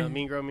 Oh, okay.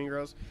 Mean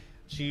girls.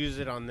 She uses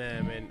it on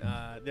them, and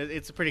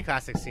it's a pretty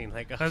classic scene.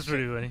 Like, oh, That's shit.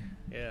 pretty funny.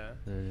 Yeah.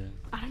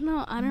 I don't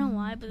know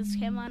why, but this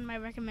came on my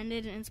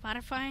recommended in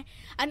Spotify.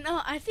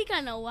 I think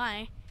I know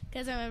why.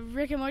 Because I'm a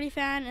Rick and Morty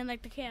fan and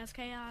like the Chaos.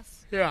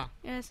 Yeah.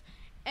 Yes.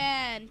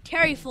 And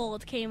Terry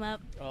Fold came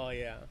up. Oh,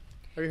 yeah.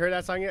 Have you heard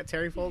that song yet?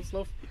 Terry Folds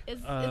Loaf?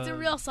 It's a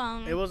real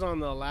song. It was on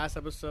the last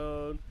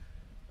episode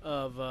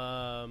of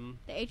the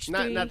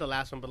H3. not the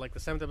last one, but like the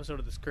 7th episode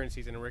of this current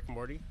season of Rick and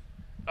Morty.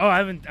 Oh, I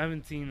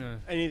haven't seen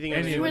Anything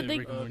any else? of they- the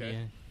Rick and Morty.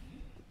 Okay.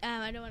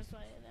 I don't want to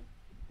spoil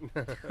it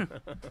then.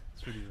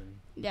 It's pretty funny.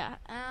 Yeah.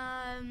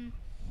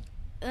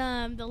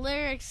 The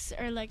lyrics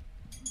are like,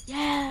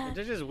 yeah,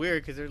 They're just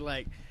weird because they're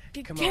like,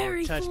 come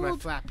Terry on, touch my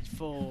Fold, flappy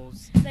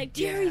folds. like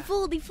Terry Yeah.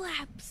 Foldy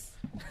flaps.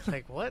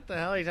 Like, what the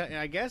hell are you talking?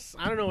 I guess,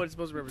 I don't know what it's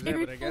supposed to represent,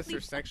 Terry but I guess they're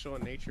Foldy sexual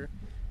in nature.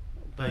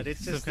 But Like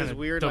it's some just kind this of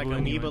weird, like, double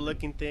innuendo.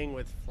 amoeba-looking thing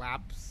with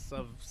flaps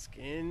of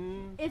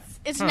skin.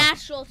 It's Huh.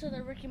 natural to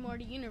the Rick and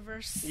Morty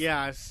universe. Yeah,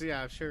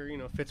 I'm sure,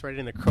 fits right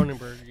in the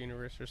Cronenberg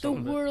universe or The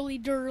something. but- whirly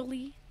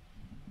durly.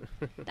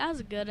 That was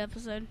a good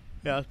episode.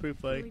 Yeah, it's pretty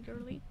funny. Whirly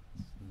durly.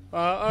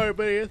 All right,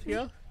 buddy, anything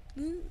else?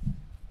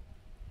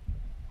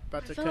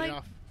 About to I feel cut it like-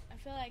 off. I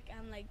feel like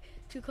I'm like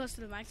too close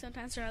to the mic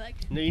sometimes, so I like.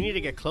 No, you need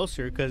to get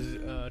closer because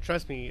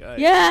trust me.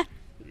 Yeah,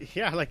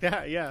 like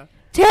that. Yeah.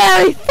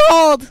 Terry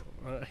Fold.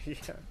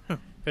 Yeah.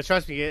 Because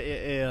trust me,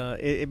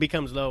 it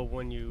becomes low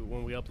when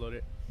we upload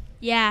it.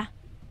 Yeah.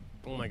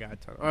 Oh my God,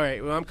 Tom. All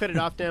right, well I'm cutting it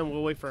off. Then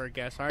we'll wait for our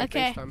guest. All right,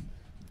 Okay. thanks, Tom.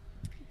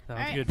 Sounds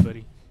Alright. good,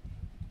 buddy.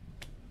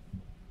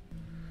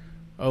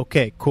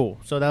 Okay, cool.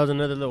 So that was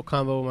another little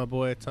convo with my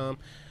boy Tom.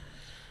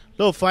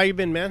 Little fly, you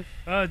been, man?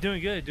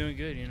 Doing good.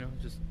 You know,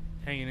 just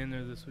hanging in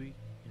there this week.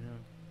 You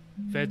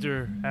know, feds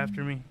are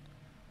after me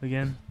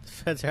again.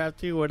 Feds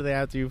after you? What do they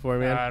after you for,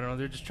 man? I don't know.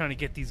 They're just trying to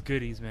get these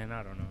goodies, man.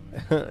 I don't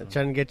know.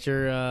 Trying to get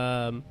your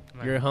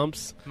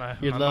humps,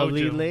 your my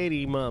lovely mojo.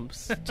 lady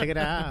mumps. Check it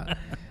out.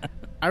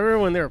 I remember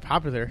when they were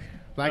popular.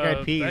 Black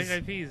Eyed Peas. Black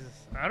Eyed Peas.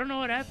 I don't know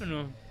what happened to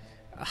them.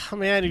 Oh,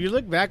 man, if you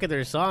look back at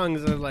their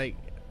songs, they're like,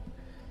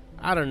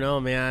 I don't know,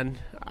 man.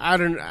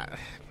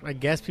 I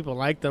guess people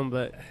like them,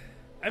 but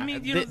I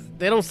mean,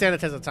 they don't stand the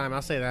test of time.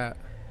 I'll say that.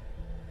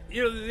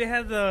 You know, they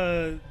have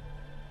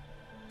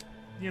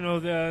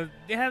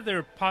they have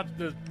their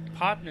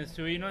popness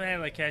to it. You know, they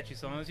have like catchy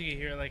songs you can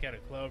hear like at a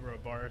club or a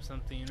bar or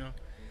something. You know.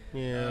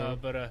 Yeah.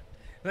 But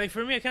like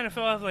for me, I kind of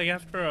fell off like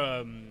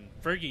after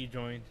Fergie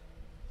joined,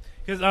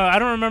 because I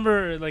don't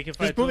remember like if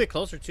Just move it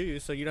closer to you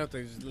so you don't have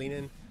to just lean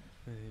in.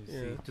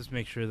 See, just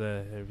make sure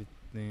that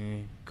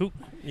everything cool.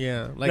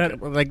 Yeah,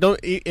 like don't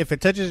if it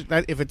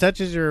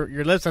touches your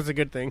lips, that's a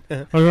good thing.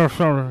 You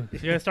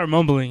gotta start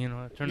mumbling, you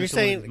know. You're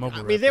saying,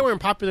 I mean, they weren't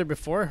popular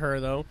before her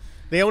though.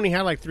 They only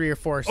had like 3 or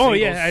 4 Oh singles.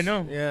 yeah, I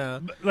know. Yeah,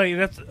 But, like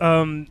that's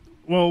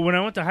well, when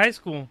I went to high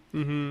school,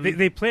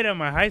 they played at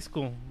my high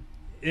school,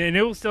 and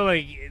it was still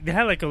like they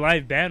had like a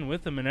live band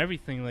with them and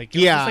everything. Like it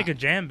was just like a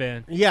jam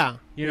band. Yeah,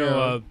 You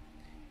know.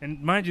 And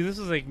mind you, this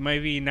was like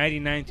maybe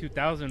 99,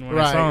 2000 when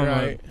I saw them.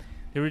 Right.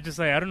 They were just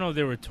like, I don't know if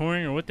they were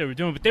touring or what they were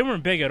doing, but they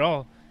weren't big at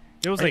all.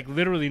 There was like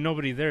literally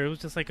nobody there. It was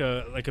just like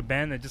a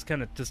band that just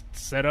kind of just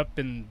set up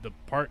in the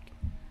park.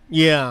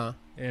 Yeah,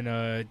 And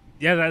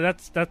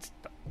that's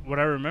what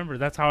I remember.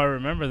 That's how I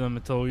remember them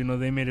until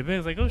they made it big.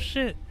 It's like, oh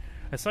shit,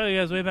 I saw you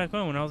guys way back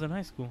when I was in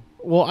high school.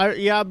 Well,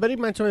 Buddy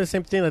might told me the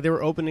same thing, that they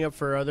were opening up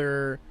for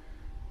other,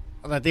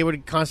 that they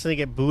would constantly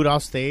get booed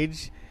off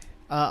stage.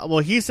 Well,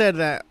 he said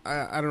that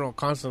I don't know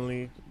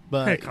constantly,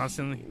 but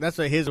Constantly. that's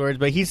what his words.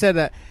 But he said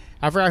that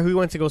I forgot who he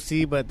went to go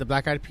see, but the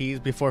Black Eyed Peas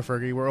before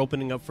Fergie were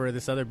opening up for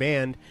this other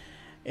band,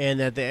 and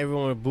that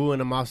everyone was booing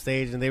them off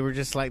stage, and they were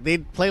just like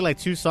they'd play like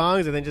 2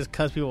 songs and then just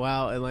cuss people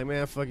out and like,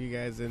 man, fuck you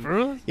guys, and For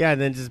real? yeah,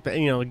 and then just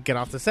get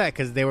off the set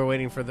because they were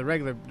waiting for the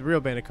real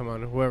band to come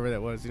on, whoever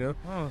that was,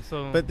 Oh,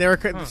 so. But they were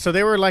so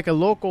they were like a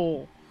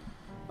local,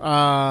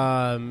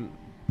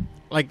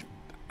 like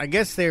I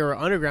guess they were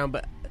underground,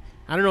 but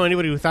I don't know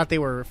anybody who thought they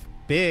were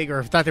big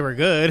or thought they were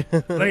good.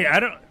 like I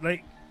don't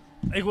like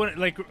when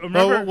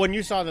remember when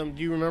you saw them?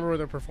 Do you remember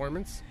their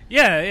performance?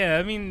 Yeah.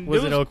 I mean,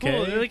 Was it cool.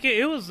 okay? Like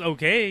it was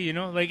okay.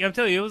 Like I'm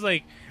telling you, it was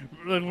like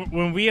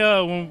when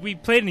we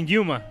played in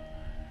Yuma.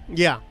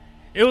 Yeah,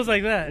 It was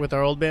like that. with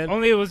our old band.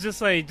 Only it was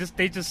just like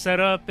they just set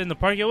up in the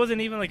park. It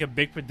wasn't even like a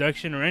big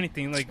production or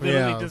anything. Like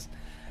literally Yeah. just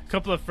a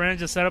couple of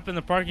friends just set up in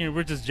the park and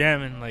we're just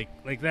jamming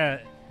like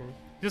that.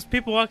 Just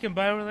people walking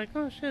by were like,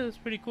 oh shit, that's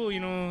pretty cool.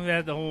 They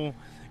had the whole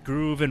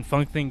groove and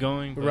funk thing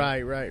going. But,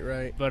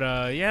 Right.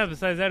 But yeah,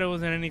 besides that, it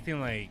wasn't anything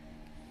like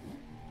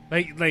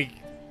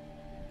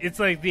it's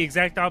like the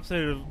exact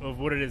opposite of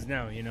what it is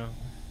now.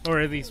 Or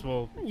at least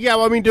Yeah,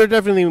 well, I mean, they're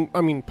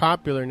definitely,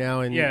 popular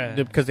now, and Yeah.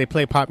 because they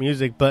play pop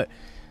music. But,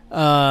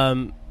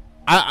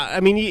 I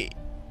mean,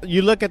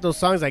 you look at those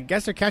songs. I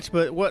guess they're catchy,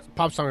 but what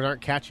pop songs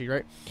aren't catchy,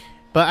 right?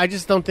 But I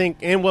just don't think,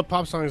 and what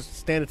pop songs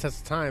stand the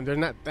test of time. They're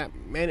not that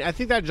many. I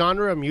think that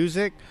genre of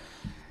music,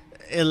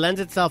 it lends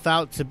itself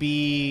out to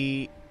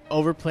be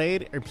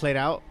overplayed or played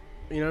out.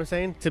 You know what I'm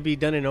saying? To be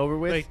done and over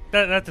with, like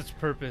that's its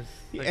purpose.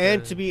 Like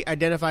and to be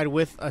identified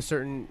with a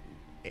certain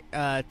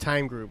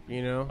time group.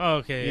 Oh,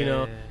 okay.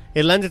 Yeah.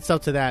 It lends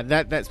itself to that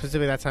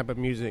specifically that type of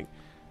music.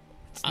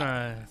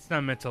 It's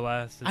not meant to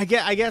last. I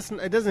guess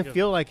it doesn't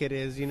feel like it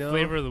is,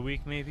 Flavor of the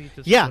week, maybe.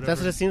 Just Yeah, whatever. that's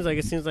what it seems like.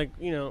 It seems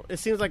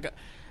like,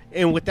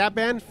 and with that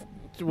band,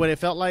 what it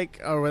felt like,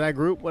 or with that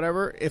group,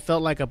 whatever, it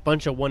felt like a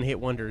bunch of one-hit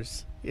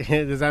wonders.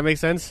 Does that make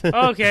sense?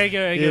 Oh, okay, I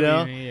get what you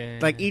mean. Yeah,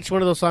 Like yeah. each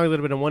one of those songs would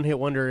have been a one-hit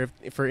wonder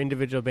for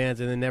individual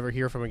bands, and then never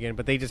hear from again.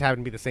 But they just happen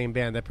to be the same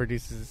band that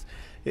produces.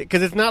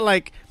 Because it's not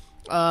like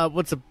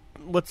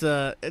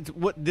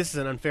this is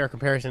an unfair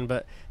comparison,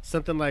 but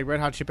something like Red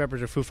Hot Chili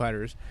Peppers or Foo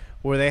Fighters,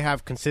 where they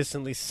have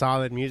consistently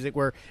solid music.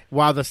 Where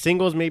while the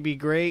singles may be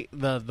great,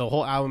 the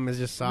whole album is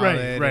just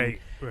solid, right,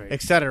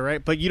 etc.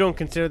 Right, but you don't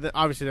consider that.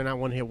 Obviously, they're not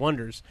one-hit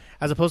wonders,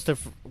 as opposed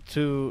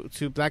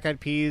to Black Eyed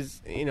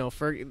Peas.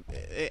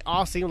 It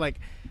all seemed like,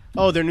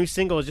 oh, their new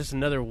single is just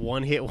another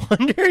one-hit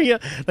wonder. Yeah,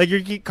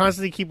 like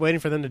constantly keep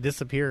waiting for them to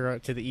disappear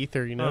to the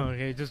ether. Oh,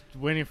 okay, just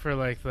waiting for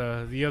like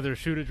the other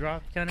shoe to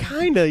drop, kind of.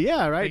 Kinda,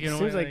 yeah, right. Like, in It a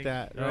seems way, like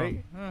that, oh,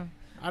 right? huh.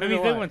 I I don't mean,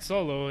 know they why. went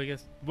solo, I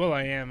guess. Well,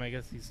 I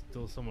guess he's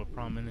still somewhat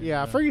prominent.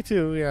 Yeah, Fergie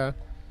too. Yeah,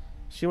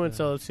 She went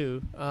solo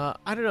too.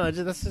 I don't know.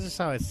 That's just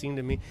how it seemed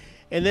to me.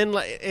 And then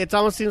like, it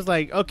almost seems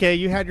like, okay,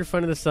 you had your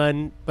fun in the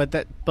sun,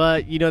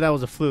 but you know that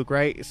was a fluke,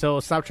 right? So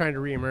stop trying to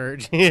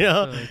reemerge. You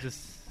know.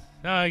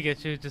 No, I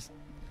get you. Just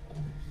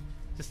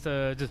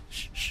shh,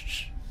 shh,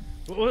 shh.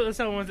 What's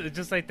that one?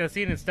 Just like that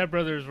scene in Step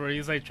Brothers where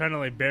he's like trying to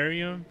like bury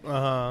him. He's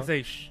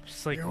like, shh,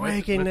 just like you're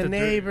waking the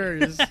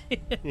neighbors.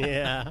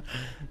 Yeah,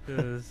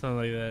 something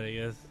like that, I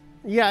guess.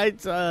 Yeah,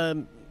 it's. I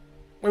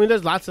mean,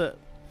 there's lots of.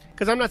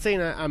 Because I'm not saying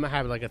that I'm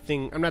have like a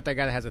thing. I'm not that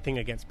guy that has a thing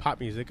against pop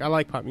music. I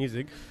like pop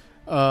music.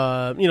 You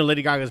know,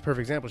 Lady Gaga is a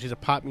perfect example. She's a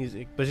pop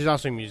music, but she's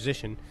also a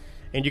musician,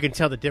 and you can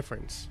tell the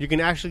difference. You can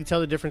actually tell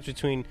the difference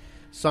between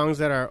songs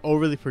that are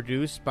overly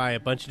produced by a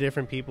bunch of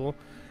different people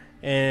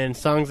and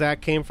songs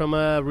that came from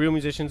a real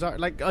musician's art,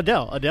 like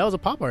Adele. Adele's a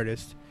pop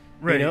artist,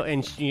 right? You know,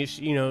 and she,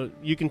 you know,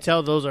 you can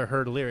tell those are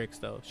her lyrics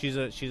though. She's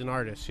an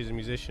artist. She's a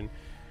musician.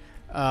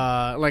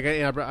 Like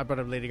I brought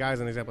up Lady Gaga as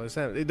an example.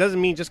 It doesn't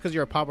mean just because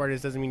you're a pop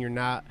artist doesn't mean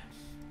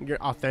you're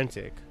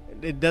authentic.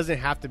 It doesn't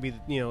have to be,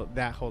 you know,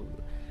 that whole.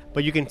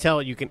 But you can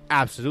tell. You can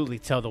absolutely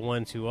tell the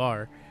ones who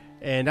are,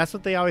 and that's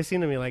what they always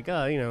seem to me like.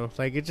 You know,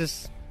 like it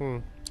just.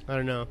 I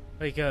don't know.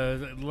 Like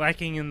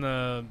lacking in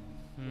the.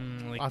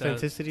 Like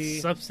authenticity,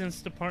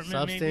 substance department,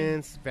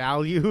 substance,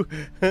 value,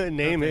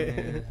 name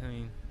it. I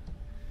mean,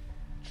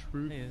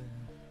 truth.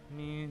 I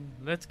mean,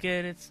 let's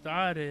get it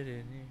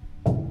started.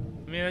 I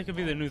mean, that could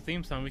be the new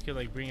theme song. We could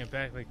like bring it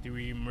back, like the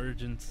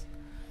reemergence.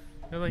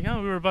 They're like,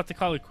 oh, we were about to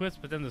call it quits,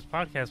 but then this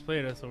podcast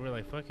played us, so we're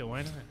like, fuck it,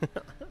 why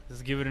not?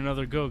 Just give it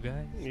another go,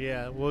 guys.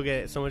 Yeah, we'll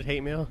get so much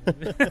hate mail.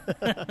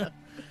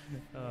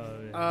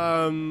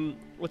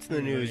 What's in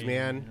the news,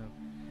 man?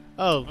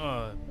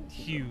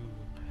 Hugh.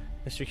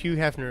 Mr. Hugh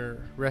Hefner,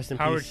 rest in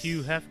peace. Howard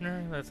Hugh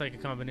Hefner? That's like a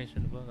combination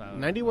of both.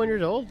 91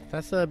 years old.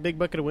 That's a big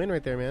bucket of win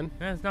right there, man.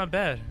 Yeah, it's not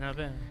bad. Not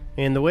bad.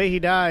 And the way he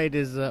died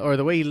is, or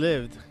the way he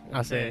lived,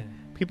 I'll say.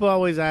 People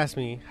always ask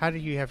me, how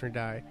did Hugh Hefner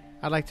die?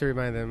 I'd like to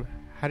remind them,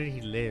 how did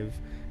he live?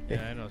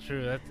 Yeah, I know.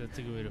 True. That's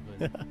a good way to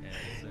put it.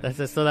 Yeah,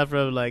 that's still that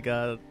from, like,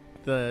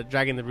 the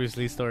Dragging the Bruce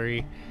Lee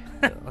story.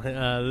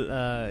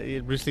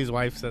 Bruce Lee's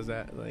wife says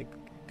that, like,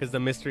 because the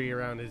mystery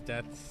around his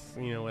deaths,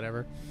 you know,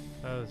 whatever.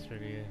 That was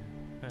pretty good.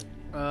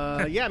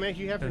 Yeah, man,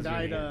 Hugh Hefner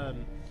died.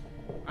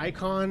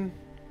 Icon.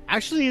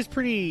 Actually, is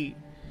pretty.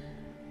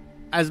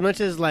 As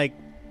much as like,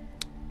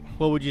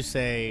 what would you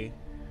say?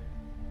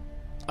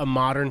 A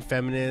modern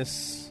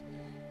feminist,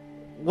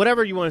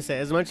 whatever you want to say.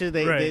 As much as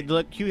they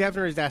look, Hugh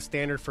Hefner is that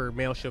standard for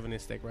male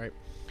chauvinistic, right?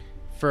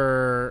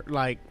 For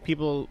like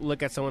people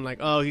look at someone like,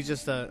 oh, he's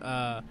just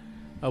a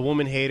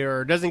woman hater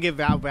or doesn't give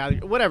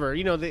value, whatever.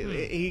 You know,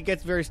 he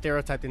gets very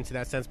stereotyped into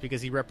that sense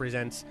because he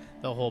represents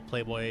the whole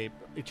playboy,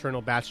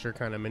 eternal bachelor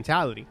kind of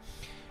mentality.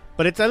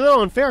 But it's a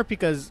little unfair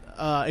because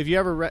if you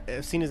ever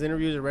seen his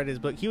interviews or read his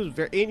book, he was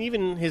very, and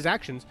even his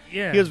actions,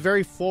 he was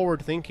very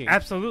forward thinking.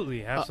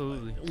 Absolutely.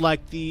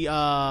 Like the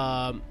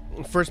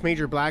first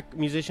major black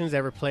musicians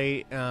ever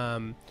play,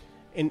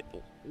 in.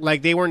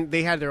 Like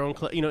they had their own,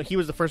 you know. He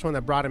was the first one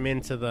that brought him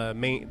into the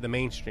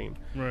mainstream,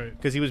 right?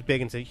 Because he was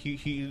big into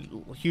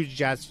huge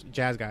jazz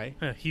guy.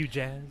 Huge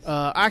jazz.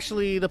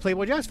 Actually, the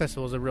Playboy Jazz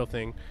Festival is a real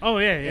thing. Oh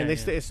yeah, and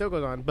it still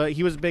goes on. But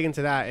he was big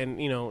into that, and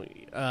you know,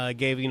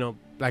 gave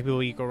black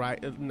people equal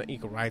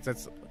rights.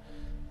 That's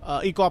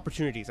equal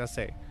opportunities. I'd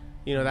say,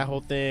 you know, that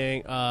whole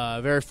thing.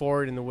 Very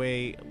forward in the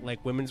way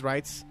like women's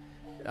rights.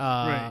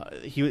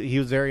 He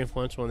was very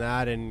influential in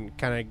that and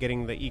kind of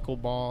getting the equal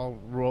ball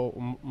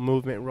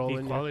movement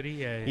rolling. Equality,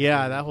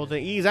 yeah, that whole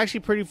thing. He's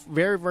actually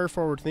very, very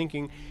forward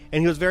thinking,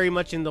 and he was very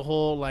much in the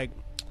whole like,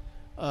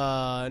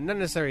 not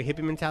necessarily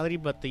hippie mentality,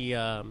 but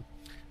the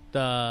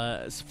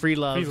free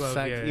love,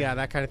 sex,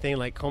 that kind of thing.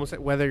 Like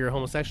whether you're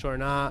homosexual or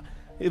not,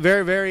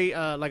 very, very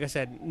like I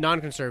said,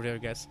 non-conservative, I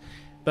guess.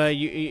 But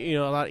you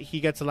know,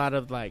 he gets a lot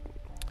of like.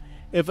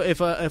 If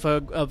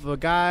a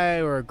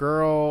guy or a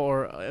girl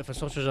or if a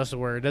social justice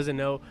warrior doesn't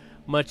know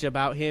much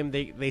about him,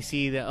 they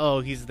see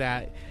that he's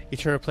that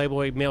eternal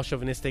playboy, male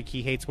chauvinistic,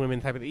 he hates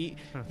women type of.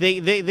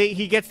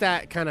 He gets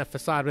that kind of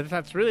facade, but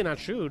that's really not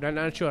true.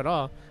 Not true at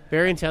all.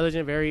 Very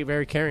intelligent, very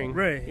very caring.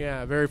 Right.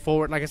 Yeah. Very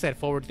forward. Like I said,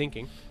 forward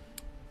thinking.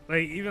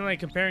 Like even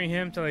like comparing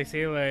him to like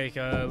say like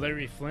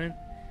Larry Flint.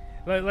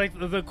 Like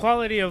the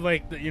quality of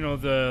like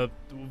the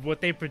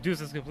what they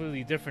produce is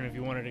completely different if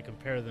you wanted to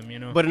compare them, you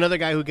know. But another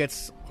guy who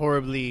gets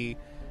horribly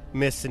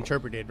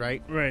misinterpreted,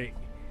 right? Right.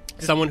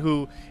 Someone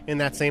who in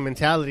that same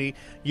mentality,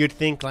 you'd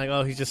think like,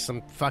 oh, he's just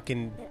some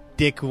fucking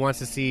dick who wants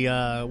to see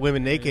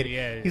women naked.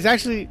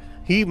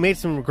 He made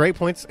some great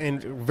points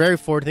and very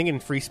forward thinking,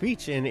 free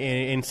speech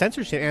and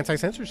censorship,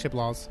 anti-censorship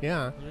laws.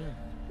 Yeah.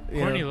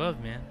 Courtney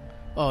Love, man.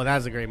 Oh,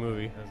 that's a great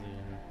movie.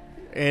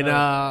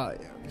 And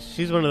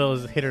she's one of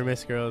those hit or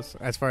miss girls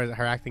as far as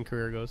her acting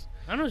career goes.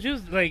 I don't know. She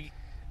was like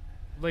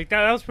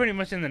that was pretty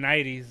much in the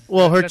 90s.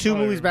 Well, her two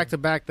movies back to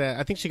back that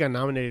I think she got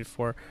nominated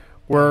for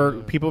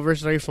were People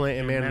vs. Larry Flint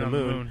and Man on the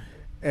Moon.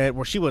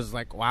 Where she was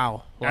like,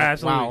 wow. Like,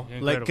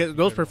 absolutely. Wow. Like,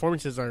 those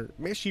performances are,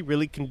 man, she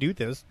really can do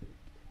this.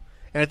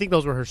 And I think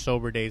those were her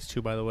sober days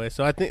too, by the way.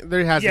 So I think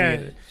there has to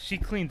be. She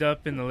cleaned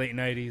up in the late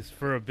 90s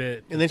for a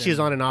bit. And then she's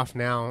on and off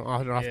now,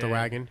 off the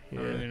wagon. I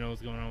don't really know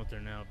what's going on with her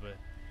now, but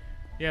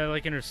yeah,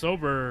 like in her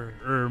sober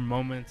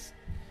moments,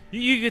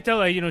 you could tell,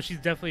 like, she's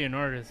definitely an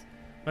artist.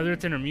 Whether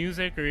it's in her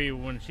music or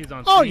when she's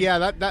on. Oh yeah,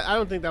 that I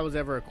don't think that was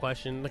ever a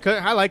question. Like,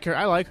 I like her.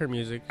 I like her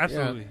music.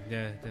 Absolutely,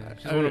 yeah.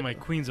 She's one of my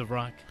queens of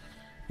rock.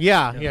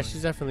 Yeah, Definitely. yeah,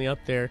 she's definitely up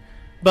there.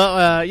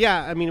 But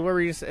yeah, I mean, what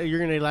were you're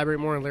going to elaborate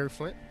more on Larry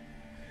Flint?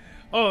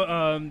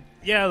 Oh,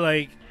 yeah,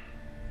 like,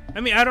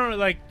 I mean, I don't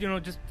like,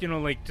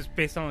 just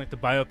based on like the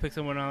biopics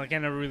and whatnot. Like, I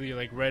never really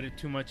like read it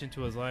too much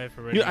into his life.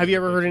 Or Have you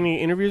ever heard any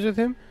interviews with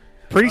him?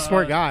 Pretty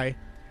smart guy.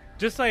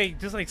 Just like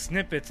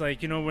snippets,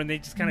 like when they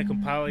just kind of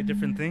compile like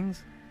different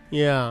things.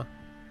 Yeah.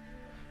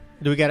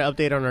 Do we got an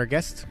update on our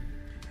guest?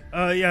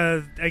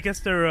 Yeah, I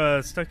guess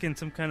they're stuck in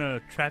some kind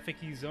of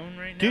trafficky zone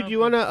right now. Dude, you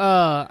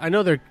wanna? I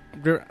know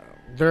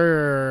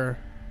they're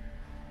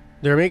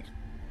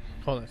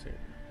Hold on a second.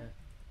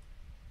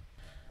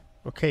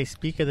 Okay,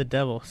 speak of the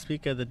devil.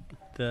 Speak of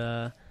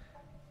the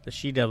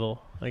she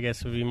devil. I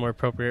guess would be more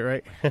appropriate,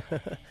 right?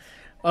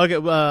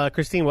 Okay,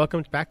 Christine,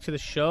 welcome back to the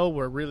show.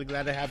 We're really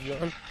glad to have you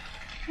on.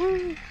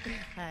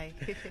 Hi.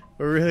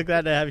 We're really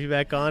glad to have you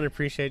back on.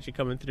 Appreciate you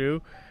coming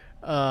through.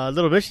 A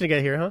little mission to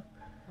get here, huh?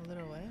 A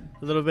little what?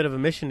 A little bit of a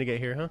mission to get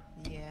here, huh?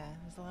 Yeah,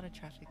 there's a lot of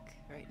traffic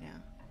right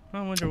now.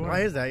 I wonder why. Why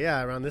is that?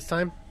 Yeah, around this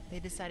time. They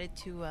decided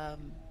to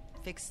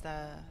fix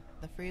the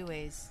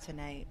freeways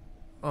tonight.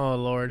 Oh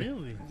Lord.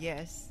 Really?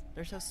 Yes,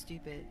 they're so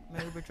stupid.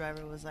 My Uber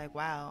driver was like,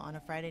 "Wow, on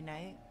a Friday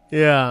night,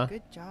 Yeah.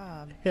 good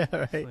job." Yeah.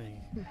 It's Right.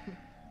 like,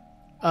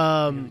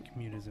 Um. the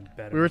commute isn't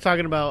better. We were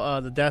talking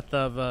about the death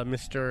of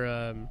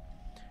Mr.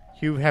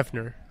 Hugh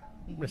Hefner,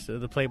 Mr.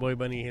 the Playboy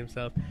Bunny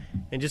himself,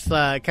 and just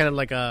kind of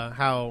like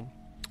how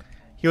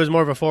he was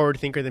more of a forward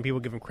thinker than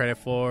people give him credit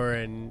for,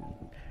 and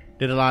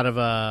did a lot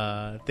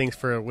of things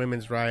for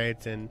women's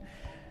rights and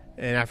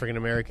African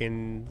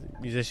American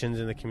musicians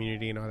in the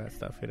community and all that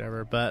stuff,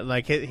 whatever. But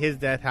like his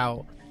death,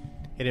 how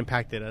it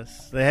impacted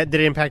us. Did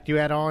it impact you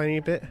at all, any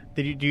bit?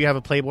 Do you have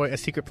a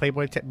secret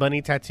Playboy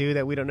bunny tattoo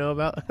that we don't know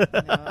about? No,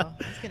 I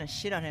was gonna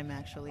shit on him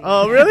actually.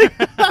 Oh, really?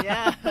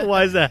 Yeah.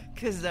 Why is that?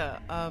 Because I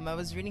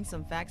was reading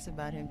some facts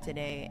about him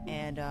today,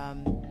 and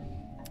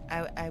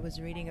I was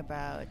reading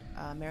about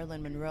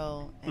Marilyn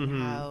Monroe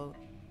and how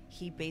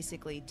he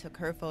basically took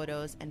her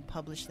photos and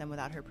published them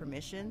without her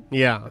permission.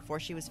 Yeah. Before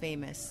she was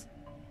famous,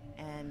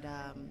 and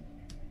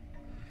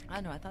I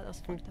don't know. I thought that was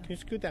fucked up. Can you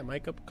scoot that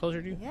mic up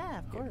closer to you? Yeah,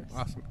 of course.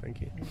 Awesome,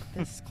 thank you.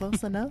 This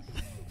close enough?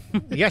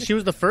 Yeah, she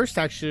was the first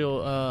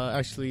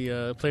actually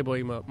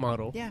Playboy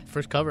model. Yeah.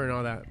 First cover and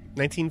all that.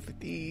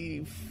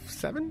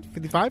 1957,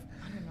 55,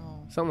 I don't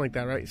know. something like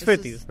that, right? It's This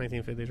 50s, is-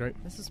 1950s, right?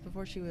 This was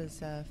before she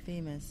was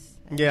famous.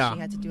 And Yeah. She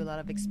had to do a lot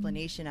of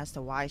explanation as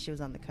to why she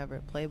was on the cover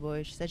of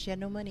Playboy. She said she had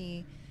no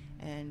money,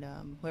 and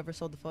whoever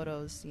sold the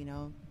photos,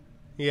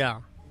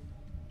 Yeah.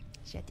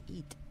 she had to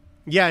eat.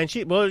 Yeah, and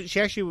she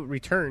actually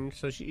returned,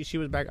 so she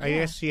was back. I Yeah.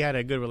 guess she had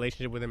a good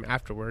relationship with him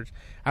afterwards.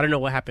 I don't know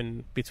what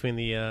happened between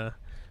the,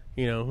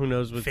 who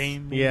knows what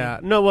Fame, Yeah,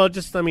 no, well,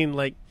 just I mean,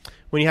 like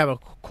when you have a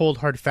cold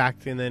hard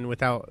fact and then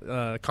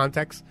without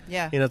context,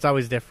 Yeah. it's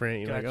always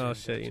different. You're like, Gotcha, oh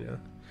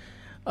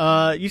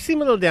shit, You seem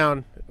a little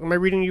down. Am I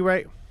reading you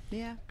right?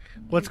 Yeah.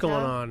 What's You can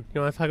going tell. on?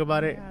 You want to talk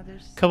about it? Yeah,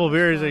 there's so Couple much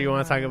beers, or you going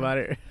want to talk on. about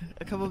it?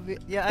 A couple of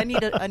yeah, I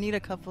need a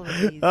couple of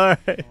these. All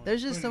right.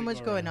 There's just so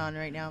much going on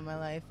right now in my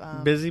life.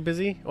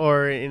 Busy,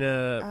 or in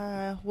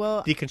a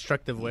Well,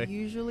 deconstructive way?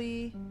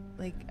 usually,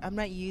 like, I'm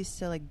not used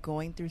to like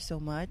going through so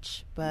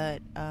much,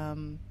 but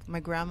my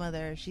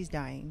grandmother, she's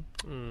dying.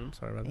 I'm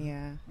sorry about that.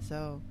 Yeah,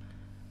 so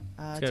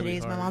gotta be today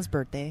is my hard. mom's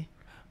birthday.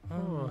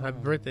 Oh, happy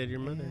birthday to your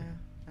mother. Yeah.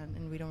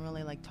 And we don't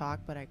really like talk,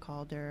 but I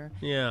called her.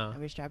 Yeah. I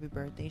wished her happy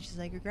birthday. She's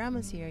like, "Your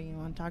grandma's here. You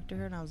want to talk to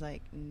her?" And I was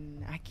like,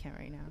 "I can't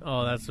right now."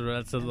 Oh, that's a And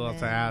lot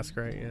to then- ask,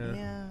 right? Yeah.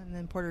 Yeah, and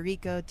then Puerto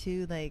Rico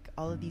too. Like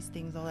all of these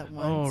things all at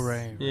once. Oh,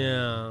 right.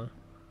 Yeah.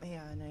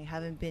 Yeah, and I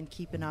haven't been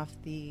keeping off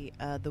the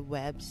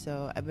web,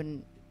 so I've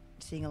been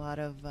seeing a lot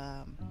of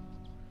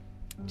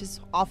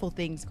just awful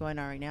things going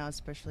on right now,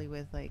 especially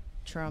with like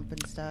Trump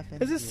and stuff. And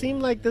Does it seem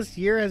like this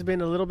year has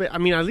been a little bit? I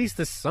mean, at least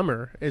this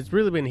summer, it's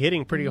really been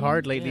hitting pretty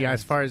hard lately Yeah,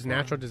 as far as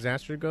natural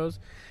disaster goes.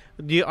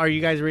 Are you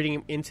guys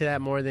reading into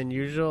that more than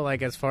usual,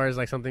 like as far as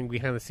like something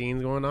behind the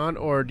scenes going on,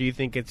 or do you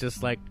think it's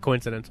just like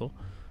coincidental?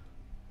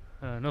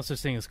 No such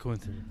thing as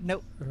coincidence.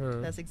 Nope,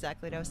 Uh-huh. that's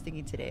exactly what I was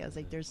thinking today. I was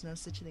like, "There's no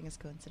such thing as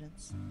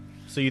coincidence."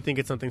 So you think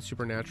it's something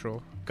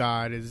supernatural?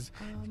 God is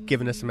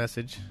giving us a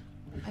message,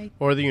 I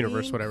or the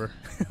universe, think- whatever.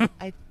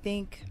 I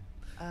think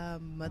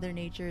Mother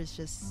Nature is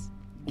just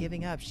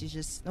giving up. She's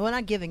just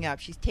not giving up.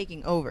 She's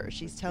taking over.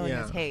 She's telling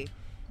Yeah. us, "Hey,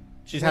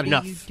 She's what had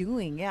enough. are you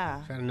doing?" Yeah,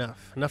 She's had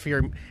enough. Enough of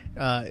your.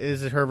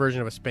 Is it her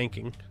version of a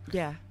spanking?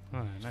 yeah.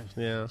 Oh, nice.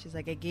 Yeah. She's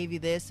like, "I gave you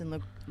this, and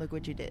look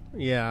what you did."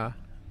 Yeah.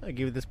 I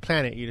gave you this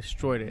planet, you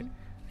destroyed it.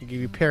 I gave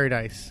you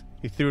paradise,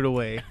 you threw it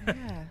away.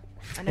 Yeah,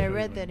 and I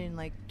read that in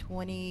like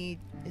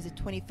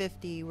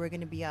 2050, we're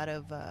going to be out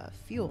of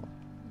fuel.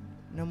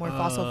 No more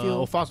fossil fuel.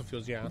 Oh, fossil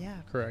fuels, yeah. Yeah.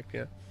 Correct,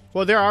 yeah.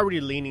 Well, they're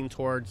already leaning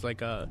towards,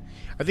 like, I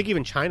think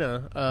even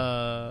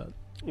China,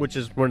 which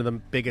is one of the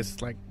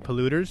biggest, like,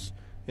 polluters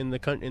in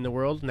the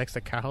world, next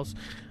to cows,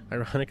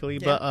 ironically.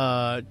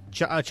 Yeah.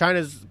 But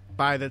China's,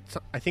 I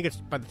think it's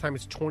by the time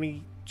it's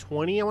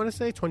 2020, I want to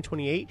say,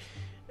 2028,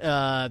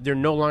 they're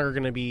no longer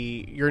going to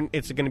be,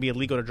 it's going to be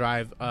illegal to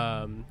drive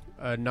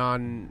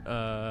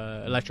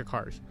non-electric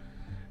cars.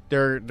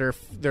 They're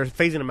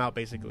phasing them out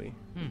basically.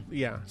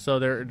 Yeah, so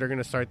they're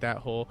gonna start that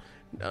whole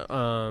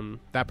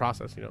that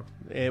process,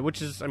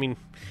 which is, I mean,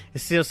 it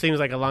still seems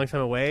like a long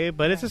time away,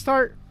 but it's a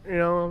start.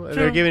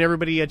 They're giving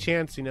everybody a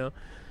chance, to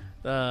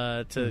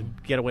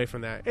get away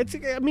from that.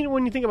 I mean,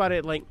 when you think about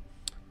it, like,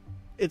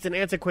 it's an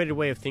antiquated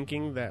way of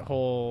thinking. That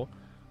whole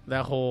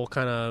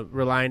kind of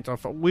reliance on.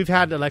 We've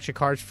had electric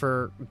cars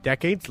for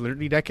decades,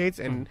 literally decades,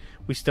 and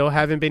we still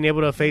haven't been able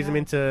to phase them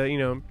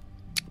into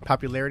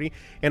popularity.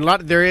 And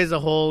there is a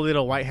whole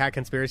little white hat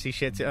conspiracy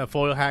shit,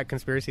 foil hat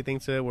conspiracy thing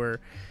to it, where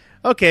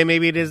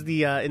maybe it is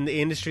the in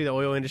the industry, the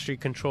oil industry,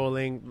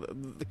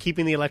 controlling,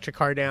 keeping the electric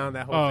car down,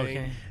 that whole thing.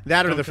 Okay.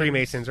 That or the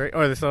Freemasons, right?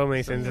 Or the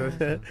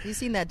Stonemasons. You've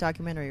seen that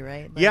documentary,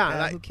 right?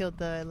 Who killed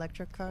the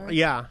electric car?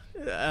 Yeah,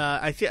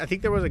 I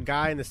think there was a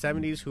guy in the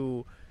 70s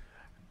who.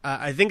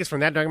 I think it's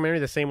from that documentary,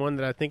 the same one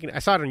that I'm thinking. I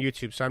saw it on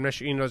YouTube, so I'm not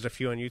sure. There's a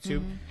few on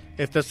YouTube.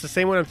 If that's the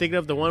same one I'm thinking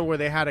of, the one where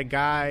they had a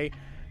guy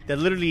that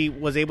literally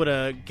was able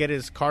to get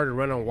his car to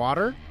run on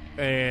water,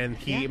 and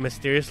he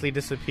mysteriously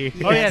disappeared.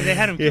 Oh yeah, they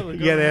had him killed.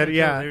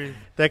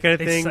 That kind of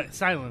thing.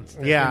 Silence.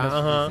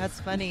 Yeah, That's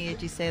funny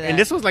that you say that. And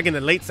this was like in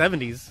the late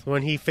 70s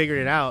when he figured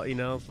it out.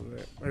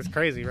 It's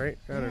crazy, right?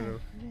 I don't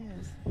know. It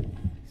is.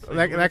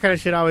 That kind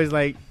of shit. Always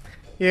like,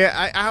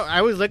 I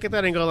always look at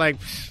that and go like,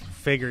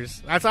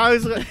 figures. That's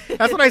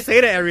what I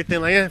say to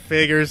everything. Like,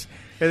 figures.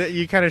 And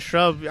you kind of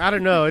shrug. I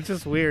don't know. It's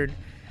just weird.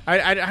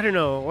 I don't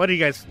know. What do you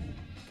guys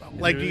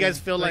like? Do you guys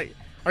feel like?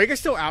 Are you guys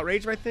still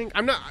outraged by things?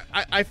 I'm not.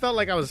 I felt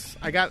like I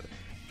got.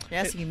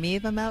 You're asking me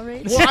if I'm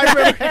outraged? Well,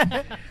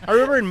 I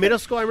remember in middle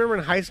school. I remember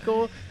in high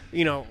school.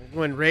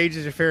 When Rage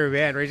is your favorite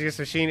band, Rage Against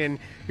the Machine, and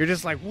you're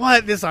just like,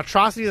 what? This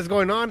atrocity that's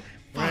going on.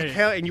 Fuck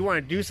hell, and you want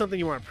to do something,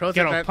 you want to protest.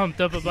 Get all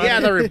pumped up about it. Yeah,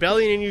 the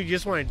rebellion in you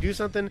just want to do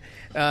something.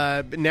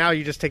 But now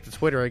you just take to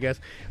Twitter, I guess.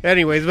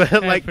 Anyways,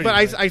 but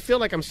I feel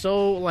like I'm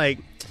so like,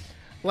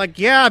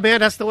 yeah, man,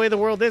 that's the way the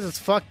world is. It's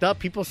fucked up.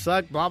 People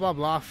suck. Blah blah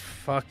blah.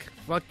 Fuck.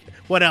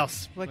 What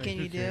else? What can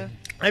you do?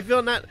 I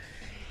feel not.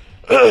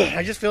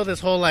 I just feel this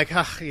whole like,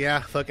 yeah,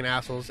 fucking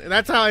assholes, and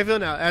that's how I feel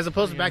now. As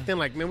opposed to back then,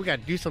 like, man, we got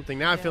to do something.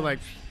 Now I feel like,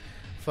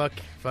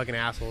 fucking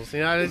assholes.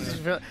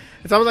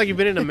 It's almost like you've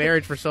been in a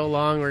marriage for so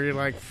long where you're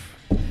like,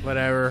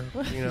 whatever,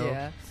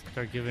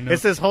 Start giving up.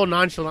 It's this whole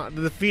nonchalant,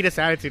 the defeatist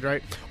attitude,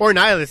 right? Or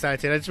nihilist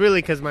attitude. It's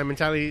really because my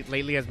mentality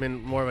lately has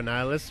been more of a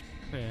nihilist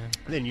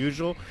than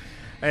usual.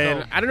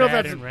 And I don't know if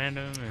that's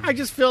random. I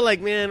just feel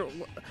like, man,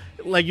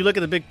 like you look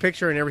at the big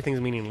picture and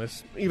everything's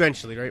meaningless.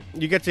 Eventually, right?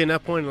 You get to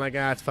enough point and like,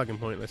 it's fucking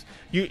pointless.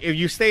 If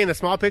you stay in the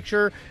small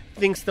picture,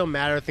 things still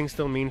matter. Things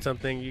still mean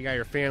something. You got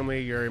your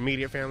family, your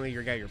immediate family.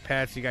 You got your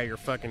pets. You got your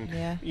fucking,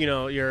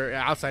 your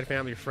outside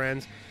family, your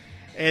friends.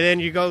 And then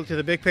you go to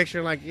the big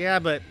picture, like, yeah,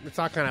 but it's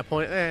all kind of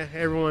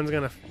everyone's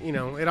gonna,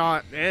 it all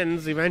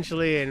ends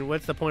eventually, and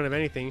what's the point of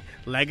anything?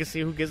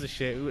 Legacy? Who gives a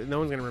shit? No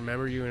one's gonna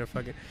remember you in a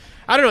fucking.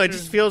 I don't know. It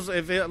just feels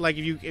if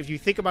you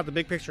think about the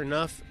big picture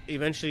enough,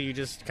 eventually you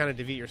just kind of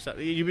defeat yourself.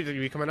 You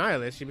become a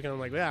nihilist. You become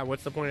like, yeah,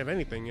 what's the point of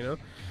anything?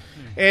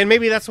 And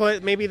maybe that's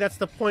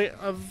the point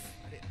of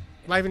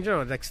life in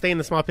general. Like, stay in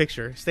the small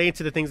picture. Stay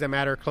into the things that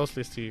matter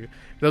closest to you.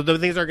 The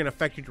things that are gonna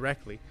affect you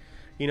directly.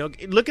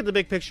 Look at the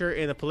big picture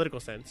in a political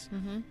sense.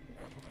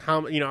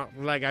 How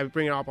like I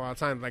bring it up all the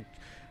time. Like,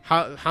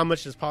 how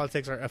much does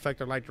politics affect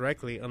our life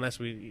directly? Unless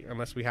we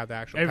have the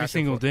actual every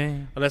single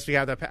day. Unless we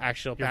have the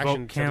actual your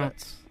passion. Vote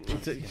counts.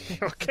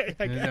 Okay,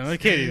 I guess. No,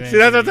 kidding, see,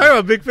 that's what I'm talking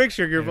about. Big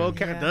picture. Your vote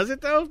count. Does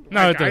it though?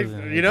 No, like,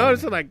 it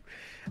doesn't. So like,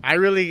 I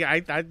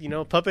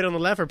puppet on the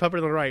left or puppet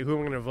on the right. Who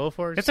am I going to vote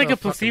for? It's like a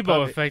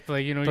placebo effect.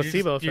 Like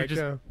placebo effect.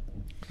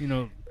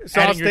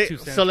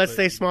 So let's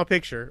stay small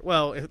picture.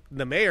 Well,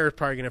 the mayor is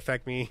probably going to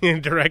affect me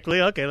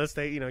directly. Okay, let's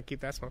stay.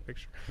 Keep that small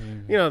picture.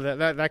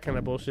 That kind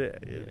of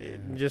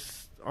bullshit.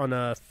 Just on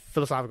a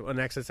philosophical, an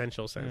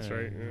existential sense,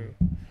 right?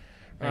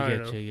 I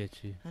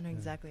get you. I know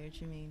exactly what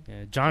you mean.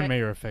 Yeah, John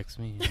Mayer affects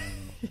me.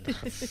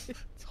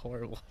 It's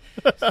horrible.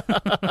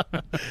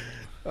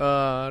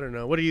 I don't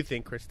know. What do you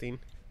think, Christine?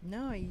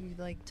 No, you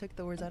took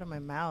the words out of my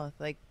mouth.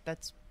 Like,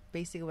 that's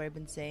basically what I've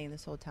been saying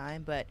this whole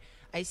time, but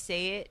I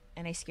say it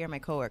and I scare my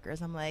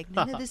coworkers. I'm like,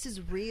 none of this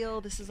is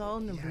real. This is all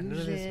an illusion. None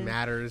of this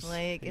matters.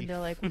 And they're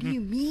like, what do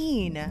you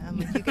mean? I'm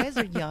like, you guys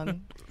are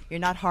young. You're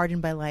not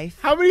hardened by life.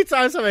 How many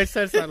times have I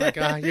said something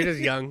like, you're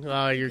just young.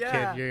 Oh, you're a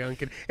kid. You're a young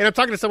kid. And I'm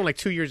talking to someone like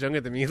 2 years younger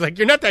than me. He's like,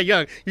 you're not that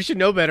young. You should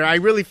know better. I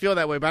really feel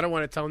that way, but I don't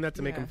want to tell him that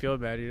to make him feel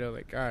bad.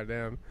 Like, God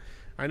damn.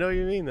 I know what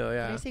you mean, though,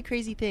 yeah. I say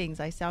crazy things.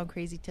 I sound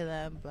crazy to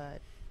them,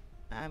 but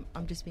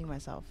I'm just being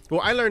myself.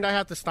 Well, I learned I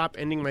have to stop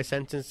ending my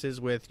sentences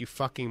with "you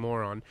fucking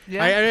moron."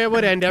 Yeah. I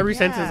would end every Yeah.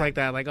 sentence like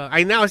that. Like,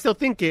 I still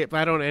think it, but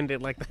I don't end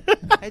it like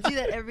that. I do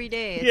that every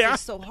day. It's Yeah.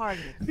 just so hard.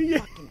 Like, Yeah.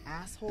 fucking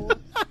asshole.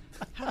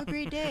 Have a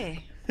great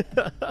day.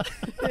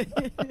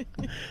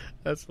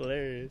 That's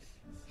hilarious.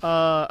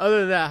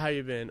 Other than that, how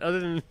you been? Other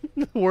than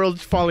the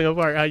world's falling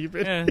apart, how you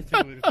been? Yeah, that's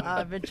a good one.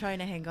 I've been trying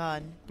to hang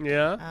on.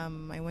 Yeah.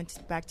 I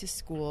went back to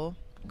school,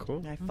 Cool.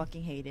 and I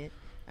fucking hate it.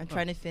 I'm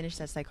trying to finish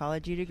that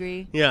psychology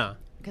degree Yeah.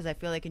 because I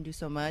feel I can do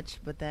so much,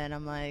 but then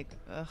I'm like,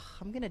 ugh,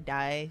 I'm gonna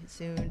die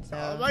soon. So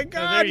Oh my Oh,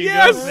 God! there you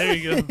Yes. go. There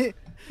you go.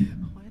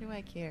 why do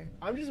I care?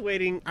 I'm just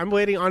waiting. I'm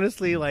waiting.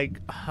 Honestly, like,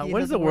 end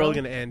when's of the the world world?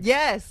 gonna end?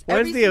 Yes, When's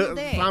every the single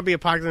day. zombie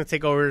apocalypse gonna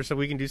take over so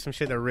we can do some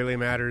shit that really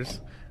matters?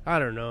 I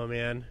don't know,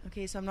 man.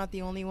 Okay, so I'm not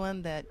the only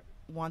one that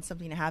wants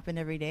something to happen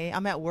every day.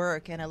 I'm at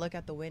work and I look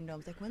out the window.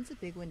 I'm like, when's the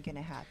big one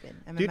gonna happen?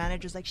 And my Dude.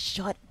 manager's like,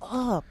 shut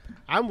up.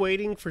 I'm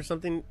waiting for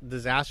something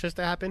disastrous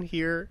to happen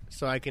here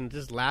so I can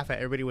just laugh at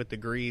everybody with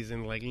degrees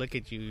and like, look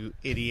at you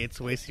idiots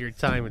wasting your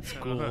time at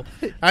school.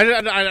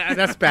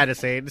 That's bad to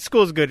say. The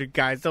school's good,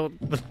 guys. Don't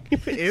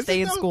is Stay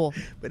it in though? school.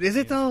 But is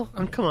it though?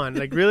 Come on,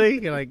 like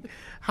really? You're like,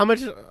 how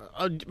much?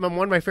 One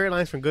of my favorite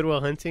lines from Good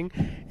Will Hunting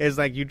is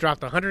like, you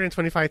dropped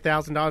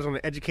 $125,000 on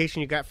the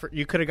education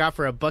you could have got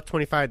for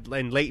 $1.25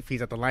 in late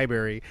fees at the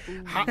library.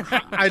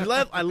 I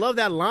love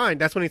that line.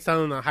 That's when he's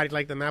telling them how do you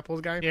like them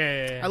apples guy.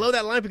 Yeah. I love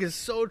that line because it's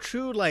so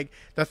true. Like,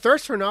 the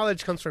thirst for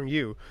knowledge comes from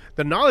you.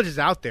 The knowledge is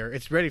out there.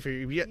 It's ready for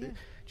you.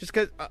 Just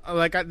because,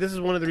 this is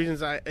one of the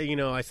reasons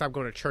I stopped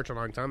going to church a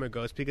long time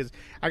ago. It's because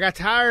I got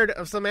tired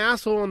of some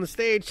asshole on the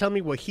stage telling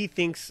me what he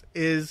thinks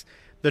is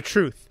the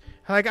truth.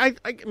 Like, I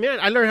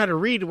learned how to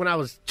read when I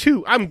was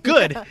 2. I'm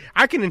good.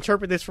 I can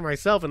interpret this for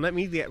myself and let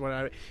me get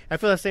what I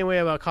feel the same way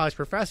about college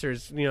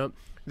professors. You know,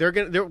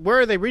 where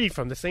are they reading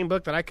from? The same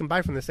book that I can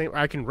buy from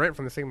I can rent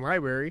from the same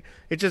library.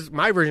 It's just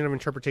my version of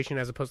interpretation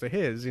as opposed to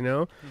his, you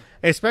know?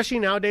 Especially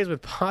nowadays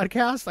with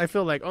podcasts, I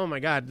feel like, oh my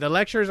God, the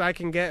lectures I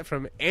can get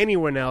from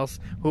anyone else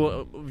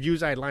who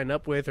views I line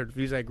up with or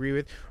views I agree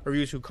with or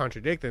views who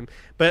contradict them.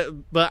 But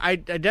I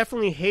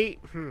definitely hate,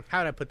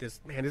 how did I put this?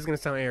 Man, this is going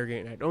to sound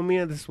arrogant. I don't mean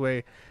it this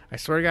way. I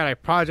swear to God, I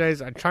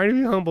apologize. I'm trying to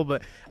be humble,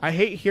 but I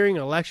hate hearing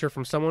a lecture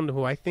from someone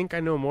who I think I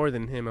know more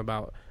than him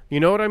about. You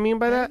know what I mean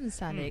by that? Doesn't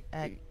sound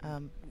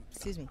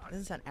excuse me.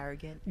 Doesn't sound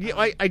arrogant. Yeah,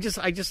 I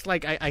just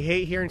like I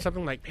hate hearing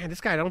something like, man,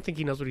 this guy, I don't think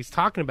he knows what he's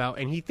talking about,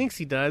 and he thinks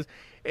he does,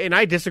 and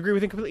I disagree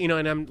with him completely. You know,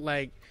 and I'm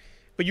like,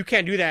 but you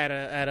can't do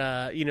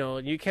that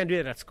you can't do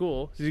that at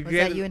school. Was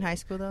that you in high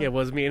school though? Yeah, it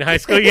was me in high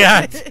school.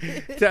 Yeah,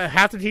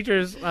 half the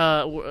teachers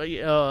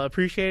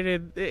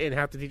appreciated it, and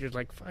half the teachers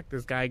like, fuck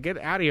this guy, get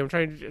out of here. I'm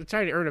trying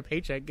to earn a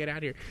paycheck, get out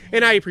of here.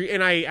 And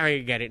I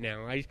get it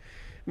now.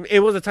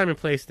 It was a time and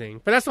place thing,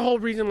 but that's the whole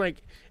reason.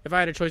 Like, if I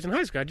had a choice in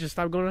high school, I'd just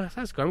stop going to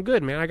high school. I'm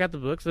good, man. I got the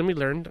books. Let me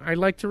learn. I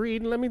like to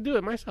read, and let me do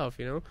it myself.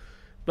 You know,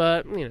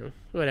 but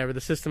whatever. The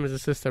system is a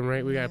system,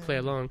 right? We gotta play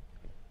along.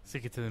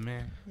 Stick it to the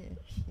man.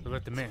 Or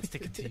let the man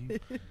stick it to you.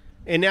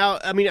 And now,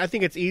 I mean, I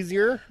think it's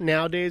easier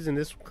nowadays in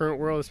this current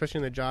world, especially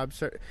in the job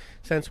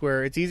sense,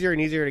 where it's easier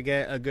and easier to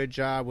get a good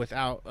job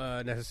without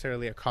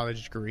necessarily a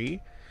college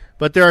degree.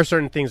 But there are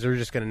certain things that you're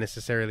just going to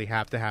necessarily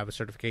have to have a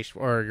certification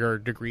or your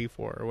degree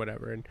for or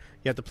whatever. And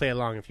you have to play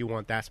along if you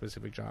want that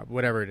specific job,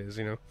 whatever it is,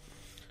 you know.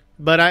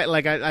 But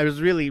I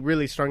was really,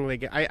 really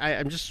strongly,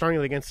 I'm just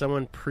strongly against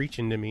someone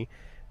preaching to me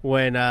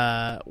when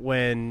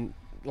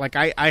like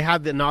I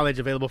have the knowledge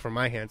available from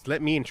my hands.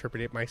 Let me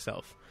interpret it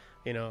myself.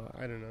 You know,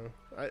 I don't know.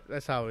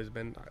 That's how it's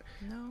been.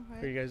 No,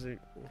 Are you guys, I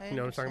you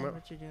know what I'm talking about?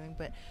 what you're doing,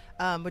 but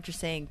what you're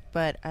saying.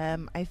 But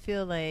I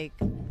feel like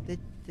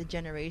the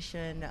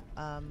generation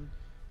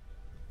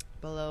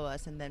below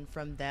us, and then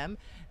from them,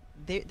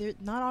 they're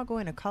not all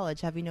going to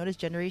college. Have you noticed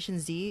Generation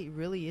Z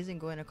really isn't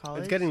going to college?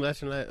 It's getting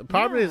less and less.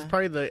 Probably is Yeah.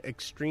 probably the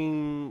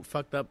extreme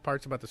fucked up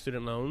parts about the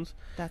student loans.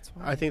 That's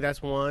why. I think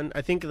that's one.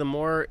 I think the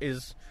more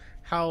is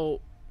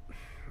how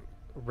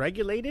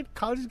regulated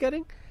college is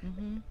getting.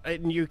 Mm-hmm.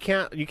 And you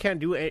can't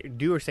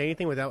do or say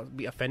anything without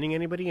offending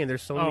anybody. And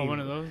there's so many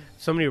one of those.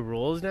 so many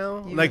rules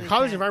now. You Like, really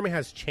college can't. environment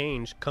has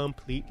changed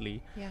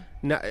completely. Yeah.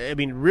 Not, I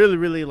mean, really,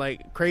 really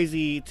like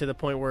crazy to the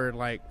point where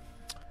like,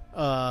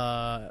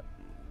 Milo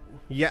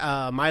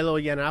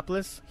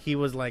Yiannopoulos, he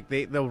was like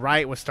the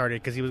riot was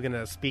started because he was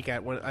gonna speak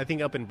at one, I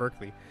think up in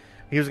Berkeley.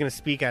 He was gonna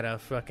speak at a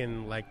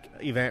fucking like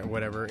event or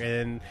whatever,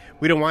 and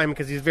we don't want him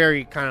because he's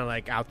very kind of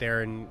like out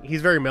there and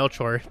he's very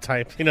Melchor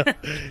type, you know.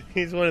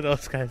 He's one of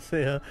those guys,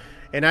 you know.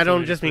 And I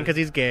don't just mean because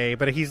he's gay,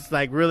 but he's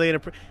like really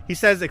he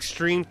says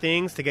extreme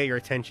things to get your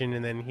attention,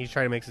 and then he's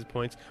trying to make his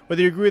points.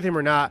 Whether you agree with him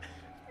or not,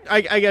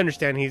 I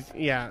understand.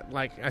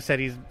 Like I said,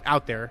 he's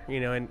out there, you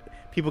know, and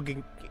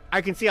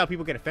I can see how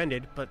people get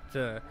offended, but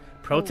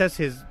protest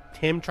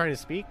him trying to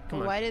speak. Come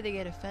But on. why do they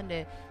get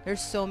offended?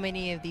 There's so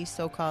many of these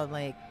so-called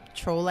like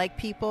troll-like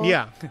people who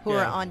Yeah.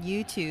 are on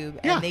YouTube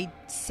Yeah. and they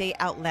say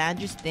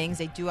outlandish things.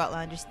 They do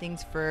outlandish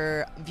things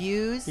for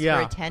views, Yeah.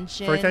 for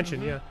attention. For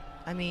attention, yeah.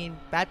 I mean,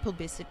 bad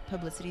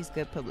publicity is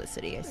good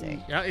publicity, I say.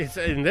 Yeah, it's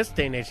in this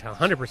day and age,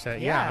 100%. Yeah,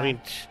 Yeah. I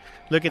mean,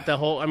 look at the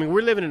whole. I mean,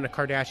 we're living in a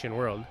Kardashian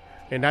world,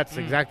 and that's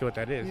exactly what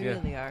that is. We Yeah.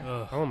 really are.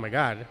 Ugh. Oh my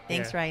God.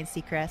 Thanks, yeah. Ryan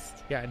Seacrest.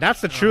 Yeah,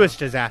 that's the truest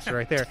disaster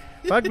right there.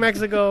 Fuck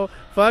Mexico.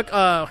 Fuck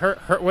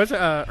what's it?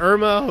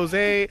 Irma,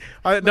 Jose.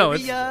 No,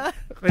 Maria.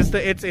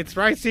 it's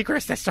Ryan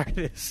Seacrest that started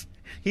this.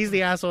 He's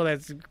the asshole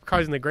that's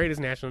causing the greatest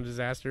national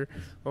disaster.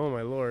 Oh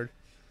my Lord.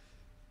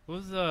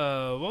 What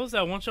was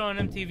that one show on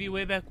MTV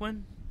way back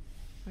when?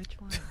 Which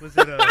one? Was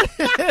it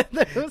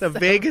The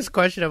vaguest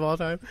question of all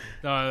time.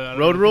 no, I don't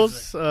Road know,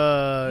 Rules,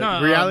 no,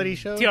 reality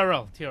show.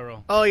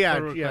 TRL. Oh yeah,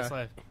 Total yeah, Request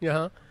Live.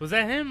 yeah. Was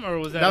that him or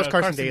was that, That was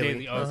Carson Carson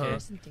Daly. Oh, okay.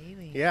 Carson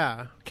Daly.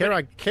 Yeah,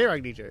 K-Rock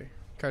DJ,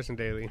 Carson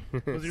Daly.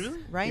 Was he really?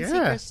 Ryan Yeah.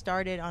 Seacrest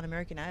started on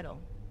American Idol.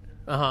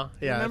 Yeah,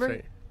 Remember? that's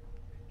right.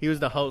 He was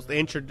the host,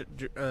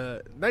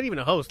 not even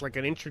a host, like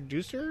an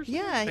introducer.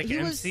 Yeah, Like he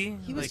MC,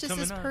 was like, just coming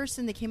this up.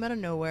 person that came out of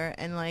nowhere,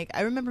 and like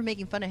I remember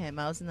making fun of him.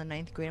 I was in the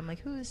 9th grade. I'm like,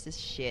 who is this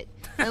shit?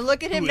 And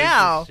look at him Who is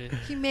now. this shit?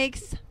 He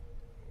makes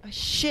a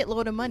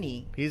shitload of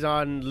money. He's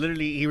on.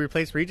 Literally, he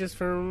replaced Regis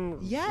from.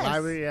 Yes,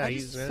 Yeah, I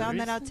he's just found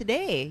that out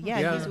today. Yeah,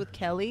 Yeah. he's with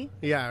Kelly.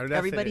 Yeah, that's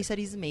Everybody it. said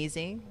he's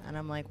amazing, and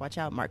I'm like, watch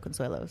out, Mark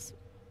Consuelos.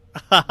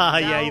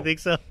 Yeah, you No. think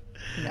so?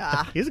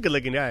 Nah, He's a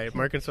good-looking guy,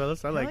 Mark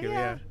Consuelos. I like him.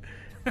 yeah.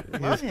 Yeah.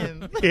 love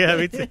him. Yeah,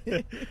 me too.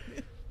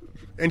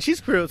 And she's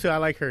cool too. I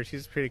like her.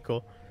 She's pretty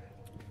cool.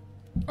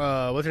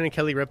 What's her name?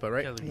 Kelly Ripa,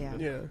 right? Kelly. Yeah.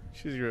 Yeah,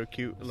 she's real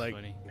cute. That's Like,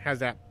 funny. has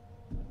that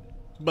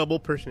bubble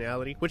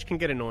personality, which can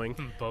get annoying.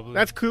 Bubbly.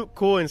 That's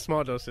cool in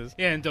small doses.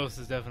 yeah, in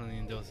doses, definitely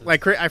in doses.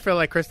 Like, I feel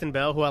like Kristen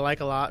Bell, who I like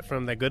a lot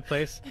from The Good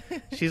Place.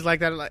 She's like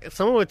that. Like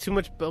someone with too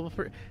much bubble.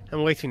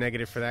 I'm way too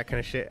negative for that kind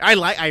of shit.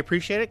 I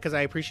appreciate it because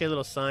I appreciate a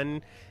little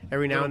sun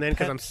every now Little and then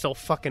because pep. I'm so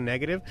fucking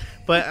negative.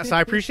 But so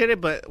I appreciate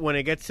it. But when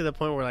it gets to the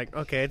point where like,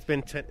 okay, it's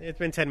been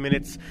 10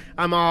 minutes.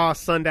 I'm all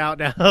sunned out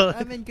now.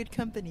 I'm in good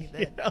company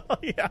then. Oh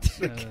yeah.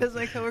 Because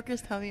my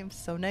coworkers tell me I'm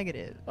so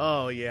negative.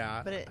 Oh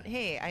yeah. But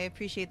hey, I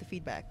appreciate the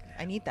feedback.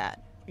 I need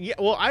that. Yeah,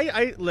 well,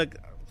 I look.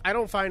 I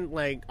don't find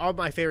like all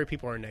my favorite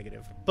people are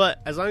negative, but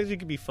as long as you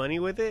can be funny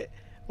with it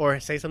or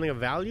say something of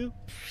value,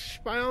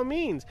 by all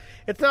means.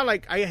 It's not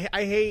like I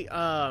hate.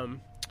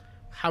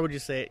 How would you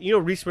say it? You know,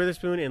 Reese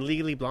Witherspoon in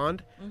Legally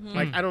Blonde.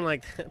 Like I don't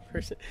like that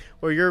person.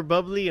 Where you're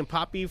bubbly and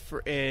poppy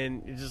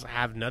and you just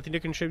have nothing to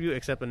contribute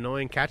except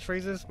annoying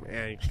catchphrases.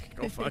 Man,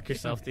 go fuck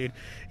yourself, dude.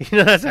 You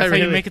know that's how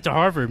really, you make it to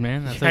Harvard,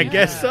 man. That's how I you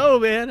guess Yeah. so,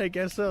 man. I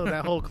guess so.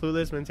 That whole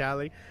clueless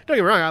mentality. Don't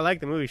get me wrong. I like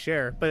the movie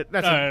Cher, but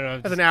that's No,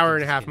 that's just- an hour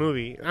and a just half kidding.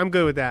 movie. I'm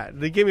good with that.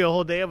 They give me a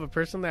whole day of a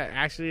person that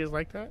actually is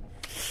like that.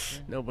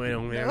 No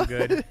bueno, man. I'm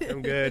good.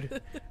 I'm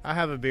good. I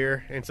have a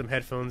beer and some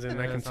headphones, and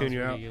I That can sounds tune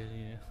you out. pretty good,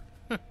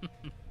 yeah.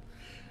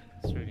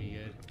 It's pretty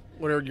good.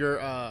 What are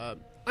your? I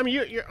mean,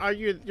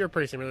 you're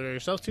pretty similar to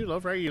yourself too,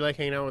 Love, right? You like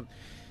hanging out with.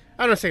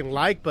 I don't say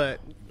like, but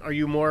are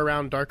you more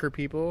around darker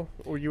people,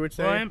 or you would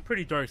say? Well, I'm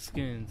pretty dark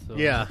skinned, so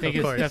Yeah, I think of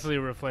it's course. definitely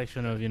a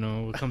reflection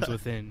of what comes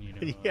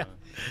within. Yeah.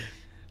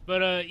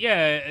 But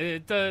yeah,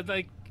 it's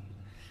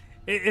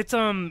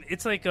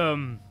like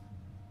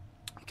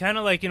kind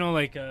of like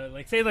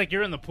like say like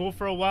you're in the pool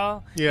for a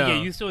while, Yeah. you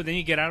get used to it, then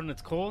you get out and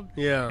it's cold.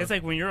 Yeah. It's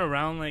like when you're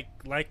around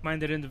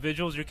like-minded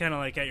individuals, you're kind of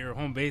like at your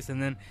home base,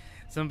 and then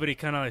somebody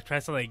kind of like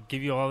tries to like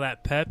give you all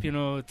that pep.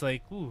 It's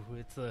like ooh,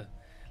 it's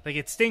like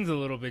it stings a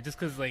little bit just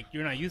because like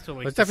you're not used to like.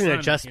 Well, it's the definitely an sun,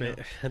 adjustment.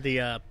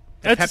 The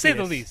to say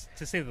the peppiness. least.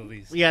 To say the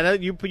least. Yeah,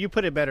 that, you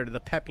put it better. The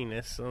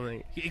peppiness. So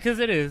like, Because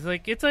it is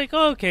like it's like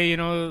oh, okay,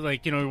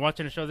 you're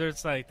watching a show.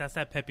 There's like that's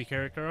that peppy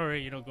character. All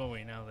right, go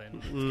away now.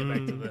 Then let's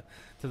get back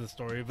to the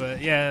story.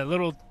 But yeah, a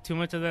little too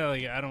much of that.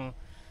 Like I don't.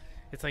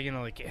 It's like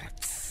like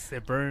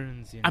it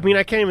burns. I mean,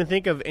 I can't even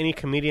think of any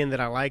comedian that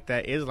I like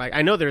that is like.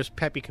 I know there's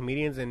peppy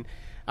comedians, and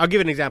I'll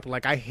give an example.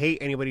 Like I hate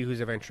anybody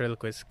who's a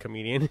ventriloquist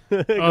comedian.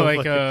 oh Go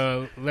like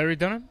fuck Larry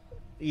Dunham.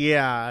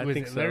 yeah, I was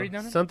think it so. Larry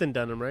Dunham? Something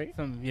Dunham, right?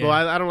 Yeah. Well,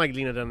 I don't like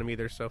Lena Dunham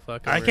either. So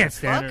fuck. I her. can't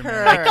stand Fuck her.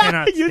 her. Man. I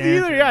cannot you stand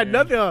either, her, yeah, man.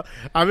 nothing.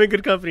 I'm in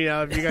good company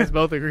now. If you guys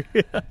both agree.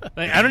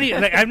 Like I don't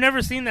even like I've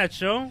never seen that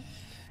show.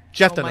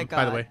 Jeff Oh Dunham, my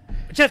by the God. way.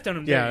 Jeff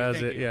Dunham. Yeah, there, that was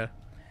thank it. you. Yeah.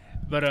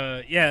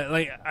 But yeah,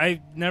 like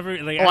I never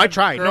like. Oh, I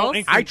tried. Girls?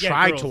 I Yeah,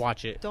 tried girls. to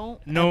watch it.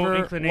 Don't No ever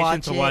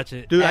inclination to watch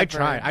it. Dude, I ever,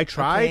 tried. I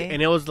tried, okay?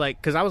 and it was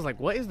like, because I was like,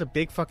 what is the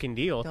big fucking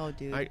deal? No,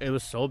 dude. It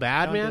was so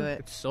bad, Don't man. do it.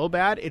 It's so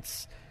bad.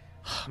 It's,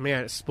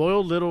 man,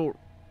 spoiled little.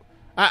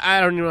 I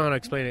don't even know how to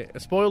explain it. A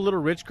spoiled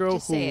little rich girl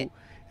Just say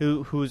it.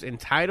 who's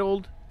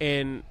entitled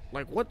and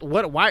like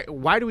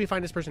why do we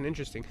find this person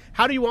interesting?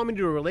 How do you want me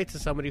to relate to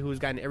somebody who's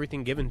gotten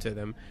everything given to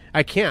them?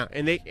 I can't.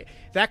 And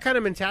that kind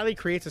of mentality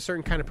creates a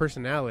certain kind of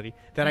personality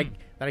that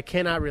I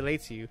cannot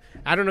relate to you.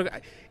 I don't know,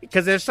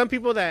 because there's some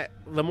people that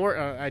the more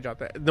I drop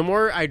that, the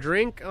more I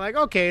drink, like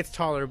okay, it's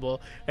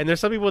tolerable, and there's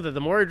some people that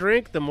the more I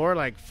drink, the more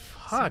like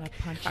fuck, Soda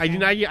punch I do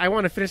them. not. I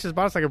want to finish this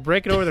bottle so I can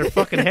break it over their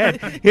fucking head,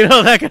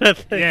 that kind of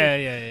thing.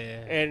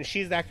 Yeah. And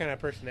she's that kind of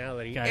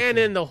personality. Gotcha. And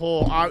then the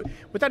whole,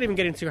 without even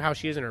getting to how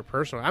she is in her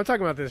personal about. I'm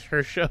talking about this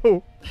her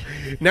show.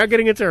 Not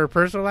getting into her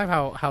personal life,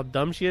 how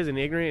dumb she is and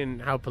ignorant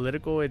and how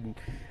political in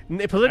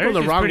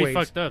the wrong pretty ways.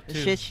 fucked up The too.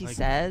 shit she Like,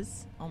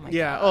 says. Oh my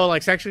Yeah. god. Oh,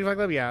 like sexually fucked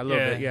up. Yeah, a little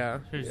bit. Yeah.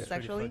 She's pretty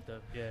Sexually? fucked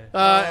up,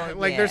 yeah.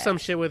 Like there's yeah. some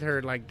shit with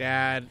her like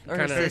dad, Or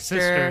her kind of sister.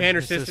 and her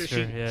Her sister. sister,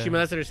 She yeah. she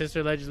molested her sister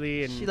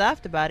allegedly, and She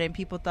laughed about it, and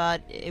people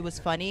thought it was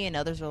funny, and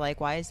others were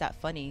like, "Why is that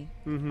funny?"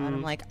 Mhm. And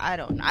I'm like, I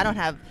don't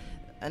have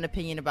an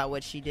opinion about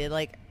what she did.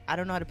 Like, I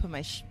don't know how to put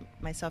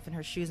myself in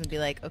her shoes and be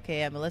like,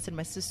 okay, I molested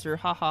my sister,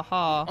 ha ha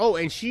ha. Oh,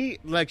 and she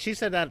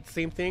said that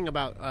same thing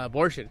about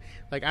abortion.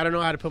 Like, I don't know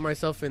how to put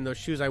myself in those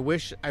shoes. I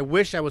wish I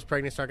was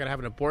pregnant so I could have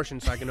an abortion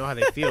so I can know how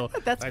they feel.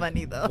 That's Like,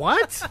 funny though.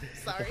 What?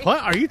 Sorry.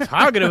 What are you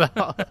talking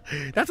about?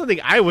 That's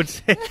something I would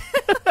say.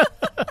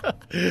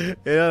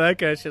 That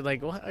kind of shit.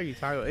 Like, what are you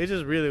talking about? It's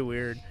just really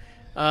weird.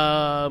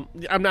 I'm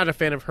not a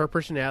fan of her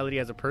personality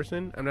as a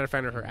person. I'm not a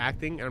fan of her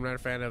acting. I'm not a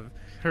fan of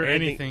Her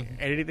anything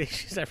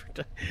she's ever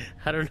done.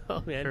 I don't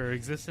know, man. Her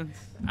existence.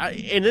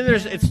 And then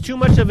it's too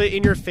much of it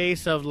in your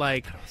face of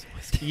like,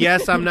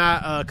 yes, I'm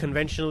not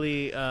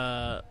conventionally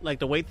like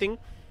the weight thing.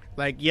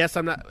 Like, yes,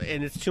 I'm not,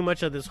 and it's too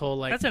much of this whole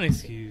like. That's an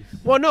excuse.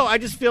 Well, no, I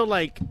just feel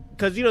like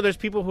because there's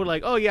people who are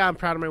like, oh yeah, I'm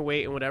proud of my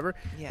weight and whatever.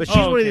 Yeah. But she's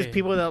one of these Okay.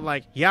 people that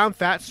like, yeah, I'm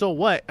fat, so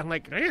what? I'm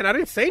like, man, I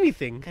didn't say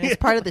anything. And it's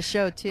part of the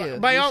show too.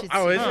 By You all- should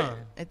oh, see is it? it.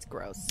 It's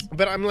gross.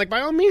 But I'm like,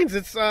 by all means,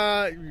 it's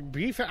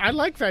be fat. I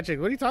like fat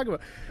chicks. What are you talking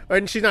about?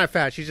 And she's not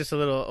fat. She's just a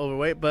little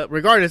overweight. But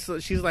regardless,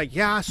 she's like,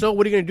 yeah. So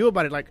what are you gonna do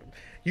about it? Like,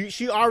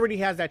 she already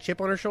has that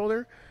chip on her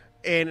shoulder,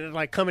 and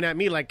like coming at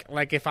me like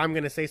if I'm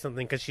gonna say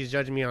something because she's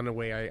judging me on the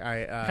way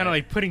I Kind of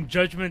like putting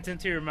judgment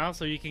into your mouth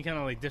so you can kind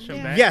of like dish them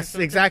Yeah. back. or Yes,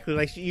 something. exactly.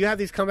 Like you have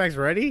these comebacks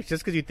ready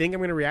just because you think I'm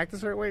going to react a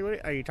certain way.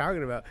 What are you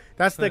talking about?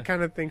 That's the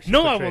kind of thing. She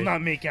No, I will portrays.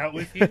 not make out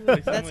with you.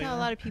 Like, That's how a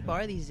lot of people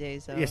are these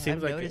days. Though. Yeah, seems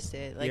I've like noticed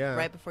it. Like yeah.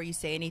 right before you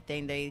say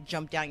anything, they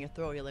jump down your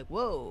throat. You're like,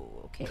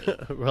 whoa, okay.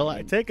 Well,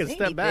 I take a Say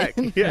step back.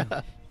 anything.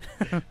 Yeah,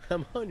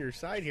 I'm on your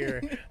side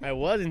here. I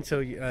was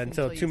until you 2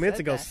 minutes said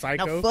ago, that.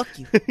 psycho. Now fuck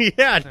you.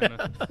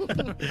 Yeah.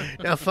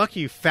 Now fuck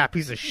you, fat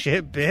piece of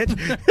shit, bitch.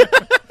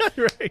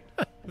 Right.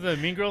 The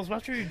Mean Girls,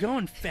 watch where you're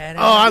going, fat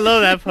ass. Oh, I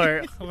love that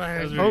part.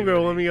 That was really Homegirl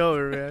funny. won me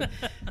over, man.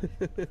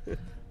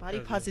 Body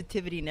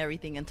positivity and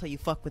everything until you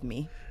fuck with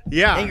me.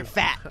 Yeah. Then you're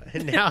fat.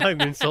 And now I'm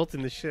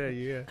insulting the shit out of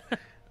you. Yeah.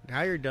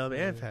 Now you're dumb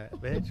and fat,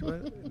 bitch.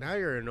 What? Now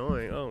you're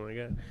annoying. Oh my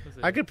god.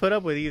 I could put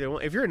up with either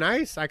one. If you're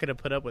nice, I could have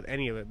put up with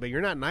any of it. But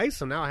you're not nice,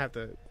 so now I have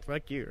to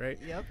fuck you, right?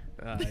 Yep.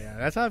 Yeah,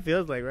 that's how it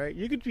feels like, right?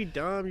 You could be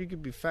dumb, you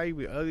could be fat, you could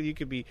be ugly, you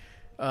could be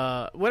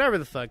whatever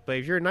the fuck. But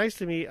if you're nice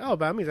to me, oh,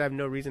 that means I have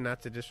no reason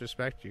not to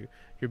disrespect you.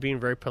 You're being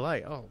very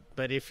polite. Oh,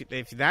 but if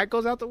that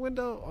goes out the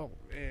window, oh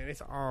man,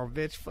 it's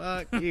bitch,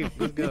 fuck you.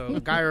 Let's go,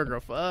 guy or girl,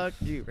 fuck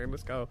you, man.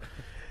 Let's go.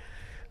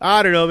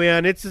 I don't know,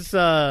 man. It's just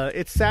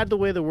it's sad the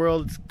way the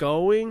world's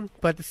going,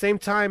 but at the same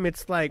time,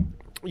 it's like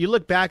you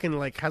look back and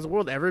like, has the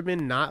world ever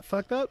been not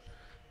fucked up?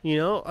 You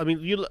know, I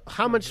mean,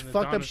 how much in the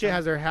fucked dawn up of shit time.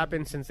 has there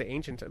happened since the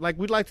ancient time? Like,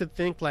 we'd like to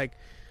think like,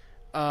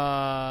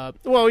 well,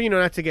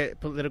 not to get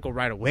political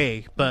right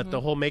away, but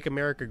the whole "Make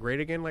America Great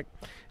Again," like,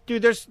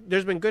 dude, there's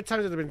been good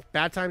times, there's been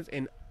bad times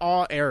in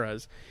all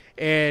eras,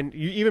 and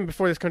even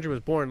before this country was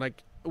born,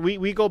 like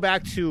we go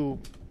back to.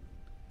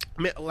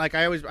 Like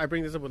I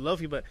bring this up with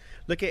Lofi, but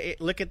look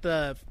at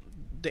the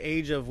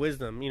age of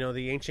wisdom.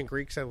 The ancient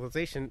Greek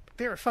civilization.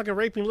 They were fucking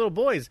raping little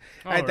boys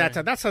at that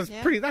right. time.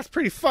 Yeah. That's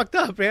pretty fucked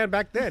up, man.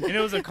 Back then. And it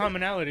was a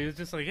commonality. It was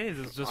just like, hey,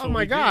 this is just Oh what my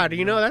we god,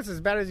 did, that's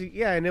as bad as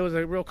and it was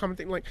a real common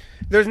thing. Like,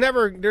 there's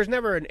never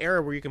an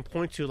era where you can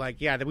point to like,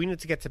 that we need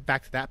to get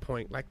back to that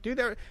point. Like, dude,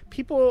 there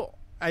people.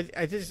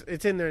 I just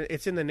it's in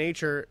the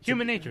nature.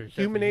 Human nature.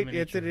 Human Definitely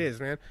nature. It is,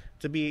 man.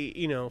 To be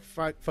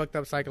fucked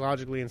up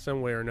psychologically in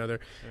some way or another,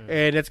 Yeah.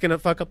 and it's gonna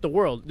fuck up the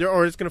world,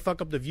 or it's gonna fuck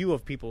up the view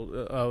of people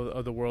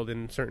of the world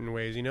in certain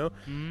ways,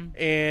 Mhm.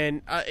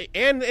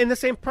 And in the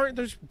same part,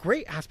 there's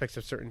great aspects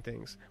of certain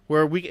things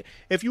where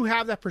if you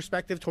have that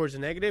perspective towards the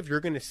negative,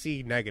 you're gonna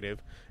see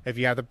negative. If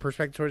you have the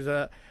perspective towards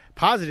the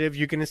positive,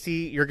 you're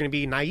gonna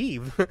be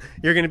naive.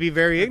 You're gonna be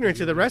very ignorant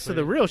to the rest of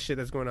the real shit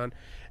that's going on.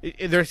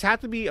 There's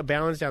have to be a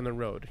balance down the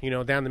road,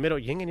 down the middle.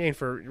 Yin and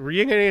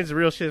yang is the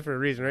real shit for a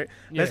reason, right?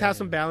 Let's Yeah, have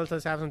some balance.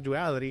 Let's have some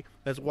duality.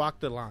 Let's walk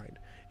the line,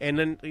 and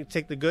then you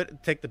take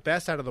the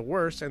best out of the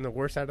worst, and the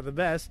worst out of the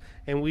best,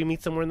 and we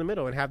meet somewhere in the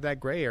middle and have that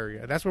gray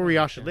area. That's where we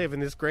all should live, in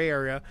this gray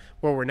area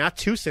where we're not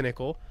too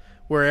cynical,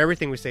 where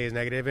everything we say is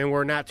negative, and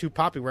we're not too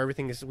poppy, where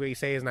everything we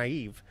say is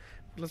naive.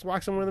 Let's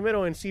walk somewhere in the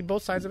middle and see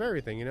both sides of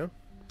everything.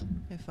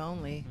 If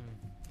only.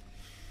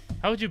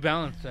 How would you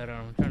balance that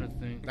out? I'm trying to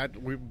think.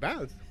 That we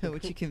balance.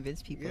 Would you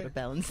convince people Yeah. to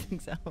balance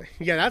things out?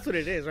 Yeah, that's what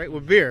it is, right?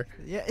 With beer,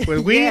 Yeah. with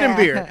weed and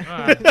beer.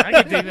 I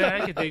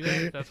can dig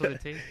that. That's what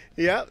it takes.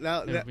 Yeah.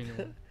 Never been able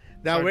to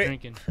Now start wait.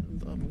 drinking.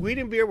 Weed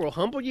and beer will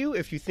humble you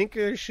if you think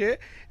you're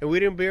shit, and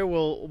weed and beer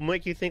will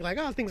make you think like,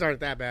 oh, things aren't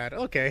that bad.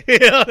 Okay,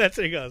 that's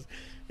how it goes.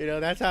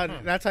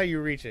 That's how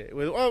you reach it.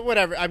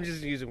 Whatever. I'm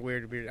just using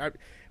weird beer.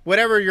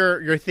 Whatever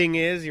your thing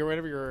is,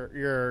 whatever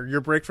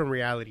your break from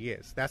reality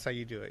is. That's how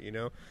you do it.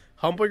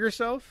 Humble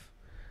yourself.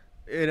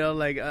 You know,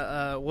 like,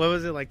 what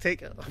was it? Like,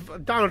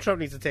 Donald Trump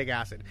needs to take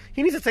acid.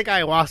 He needs to take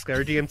ayahuasca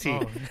or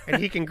DMT,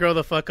 and he can grow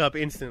the fuck up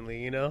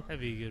instantly, you know?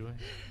 That'd be a good one.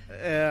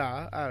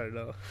 Yeah, I don't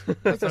know.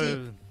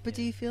 But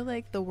do you feel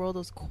like the world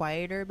was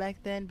quieter back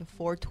then,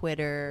 before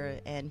Twitter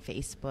and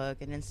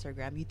Facebook and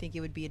Instagram? You think it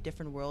would be a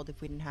different world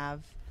if we didn't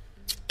have...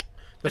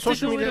 The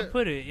social way media, to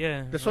put it,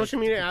 yeah. the social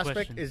media Good aspect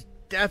question. is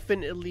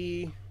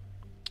definitely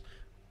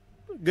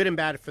good and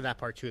bad for that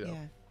part, too, though.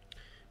 Yeah.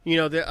 You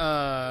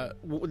know,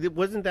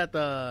 wasn't that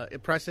the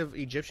oppressive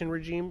Egyptian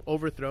regime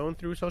overthrown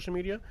through social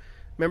media?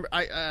 Remember,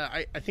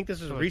 I think this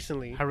was So, like,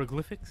 recently.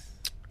 Hieroglyphics?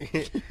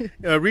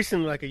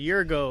 Recently, like a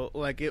year ago,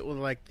 like it was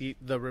like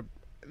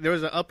there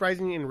was an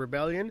uprising in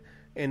rebellion,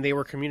 and they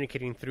were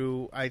communicating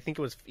through, I think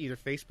it was either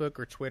Facebook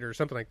or Twitter or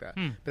something like that.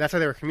 But that's how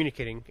they were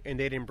communicating, and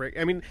they didn't break.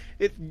 I mean,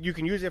 you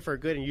can use it for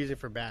good and use it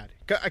for bad,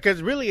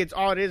 because really, it's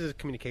all it is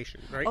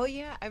communication, right? Oh,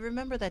 yeah. I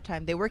remember that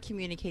time. They were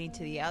communicating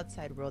to the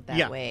outside world that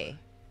Yeah. way.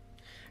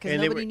 Because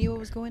And they nobody were- knew what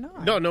was going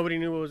on. No, nobody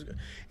knew what was,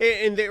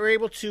 and they were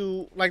able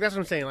to, like, that's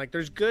what I'm saying. Like,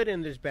 there's good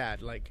and there's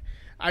bad. Like,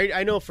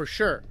 I know for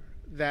sure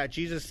that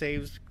Jesus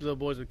saves little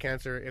boys with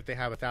cancer if they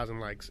have 1,000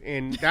 likes,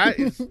 and that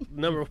is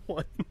number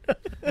one.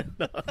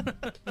 No.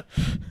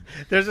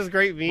 There's this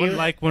great meme. One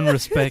like, one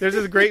respect. There's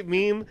this great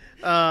meme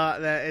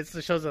that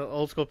it shows an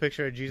old school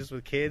picture of Jesus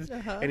with kids,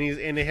 and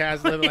it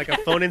has like a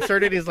phone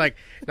inserted. He's like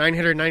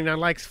 999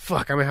 likes.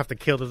 Fuck, I'm gonna have to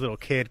kill this little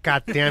kid.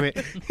 God damn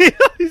it.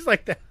 He's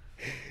like that.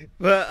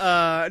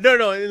 But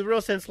no, in the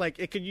real sense, like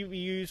it could be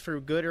used for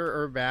good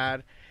or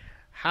bad.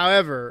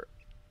 However,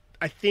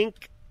 I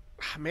think,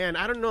 man,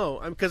 I don't know,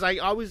 because I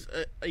always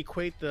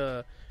equate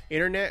the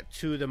internet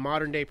to the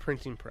modern day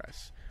printing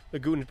press, the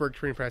Gutenberg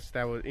printing press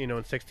that was, in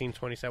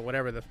 1627,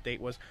 whatever the date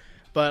was.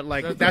 But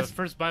like that's the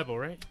first Bible,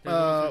 right?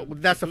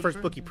 that's the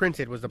first book he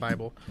printed was the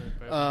Bible.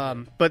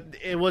 But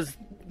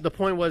the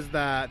point was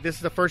that this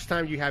is the first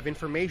time you have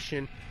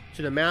information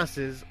to the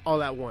masses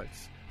all at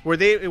once,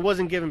 where it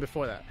wasn't given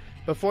before that.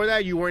 Before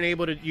that, you weren't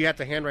able to. You had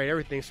to handwrite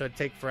everything, so it'd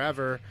take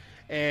forever.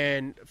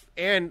 And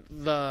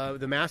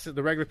the masses,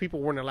 the regular people,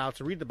 weren't allowed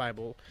to read the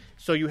Bible,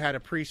 so you had a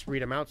priest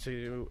read them out to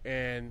you,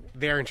 and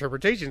their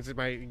interpretations.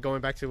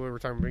 Going back to what we were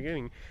talking about in the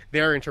beginning,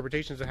 their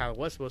interpretations of how it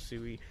was supposed to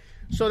be.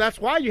 So that's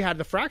why you had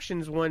the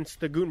fractions once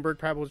the Gutenberg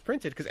Bible was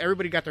printed, because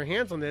everybody got their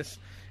hands on this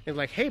and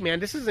like, hey man,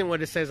 this isn't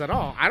what it says at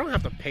all. I don't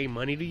have to pay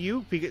money to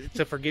you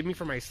to forgive me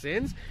for my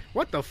sins.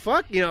 What the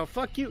fuck?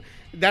 Fuck you.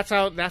 That's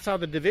how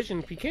the division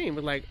became.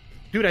 But like,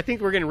 dude, I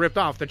think we're getting ripped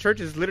off. The church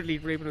is literally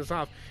ripping us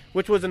off,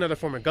 which was another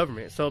form of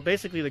government. So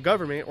basically, the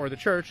government or the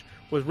church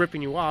was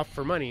ripping you off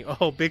for money.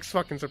 Oh, big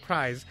fucking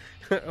surprise!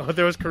 Oh,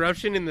 there was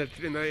corruption in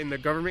the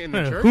government in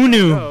the church. Who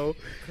knew? No.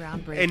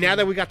 Groundbreaking. And now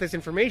that we got this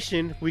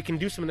information, we can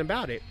do something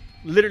about it.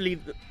 Literally,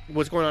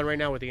 what's going on right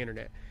now with the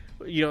internet?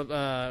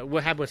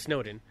 What happened with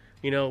Snowden?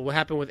 What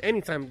happened with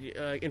any time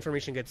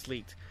information gets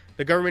leaked?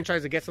 The government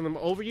tries to get something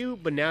over you,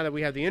 but now that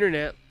we have the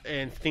internet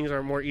and things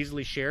are more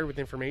easily shared with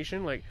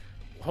information, like.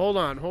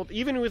 Hold.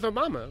 Even with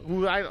Obama,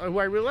 who I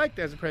really liked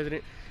as a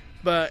president,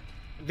 but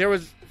there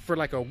was for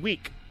like a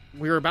week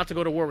we were about to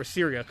go to war with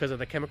Syria because of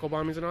the chemical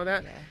bombings and all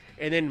that,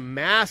 and then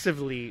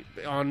massively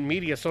on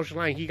media, social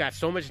line, he got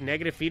so much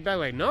negative feedback.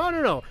 Like,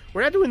 no,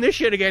 we're not doing this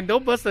shit again.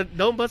 Don't bust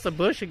a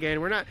bush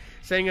again. We're not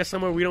sending us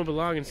somewhere we don't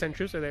belong and send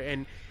troops there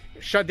and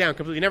shut down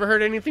completely. Never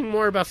heard anything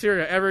more about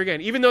Syria ever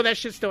again, even though that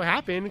shit still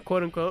happened,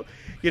 quote unquote.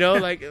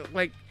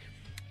 like.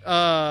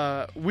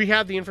 We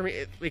have the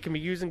information. It can be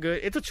used in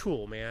good. It's a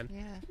tool, man.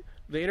 Yeah.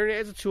 The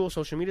internet is a tool.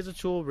 Social media is a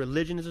tool.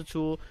 Religion is a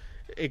tool.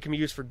 It can be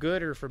used for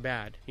good or for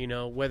bad.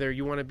 Whether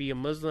you want to be a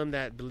Muslim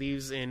that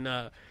believes in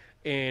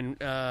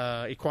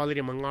equality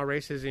among all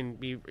races,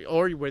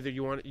 or whether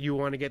you want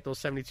to get those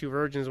 72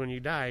 virgins when you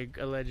die,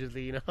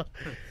 allegedly,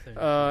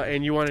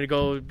 and you wanted to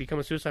go become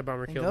a suicide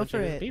bomber, kill a bunch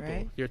of people.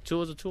 Right? Your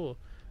tool is a tool.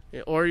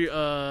 Or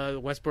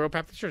Westboro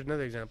Baptist Church,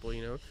 another example.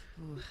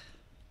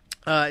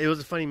 It was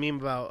a funny meme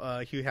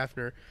about Hugh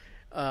Hefner.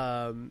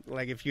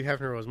 Like if Hugh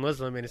Hefner was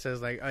Muslim and it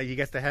says like, he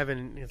gets to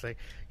heaven, it's like,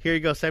 here you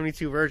go,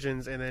 72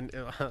 virgins, and then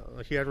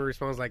Hugh Hefner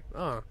responds like,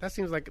 oh, that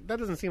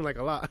doesn't seem like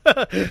a lot.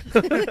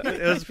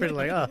 It was pretty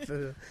like, oh,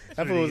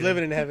 that fool was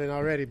living in heaven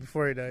already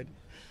before he died.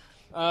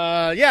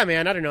 Yeah,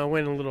 man, I don't know. I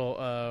went a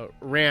little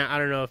rant. I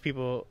don't know if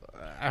people.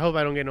 I hope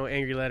I don't get no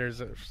angry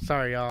letters.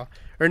 Sorry, y'all,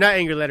 or not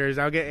angry letters.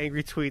 I'll get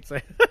angry tweets.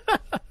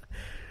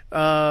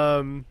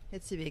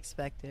 It's to be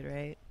expected,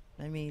 right?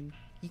 I mean,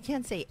 you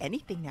can't say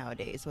anything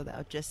nowadays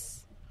without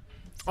just...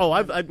 Oh,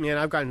 I've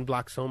gotten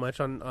blocked so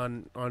much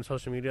on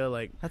social media.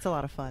 Like, that's a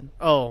lot of fun.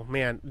 Oh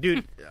man,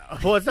 dude.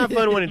 Well, it's not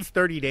fun when it's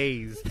 30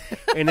 days,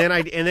 and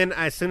then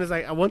as soon as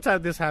one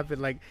time this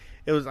happened, like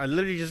I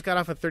literally just got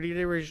off a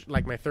 30-day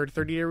my third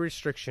 30-day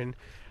restriction.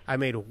 I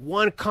made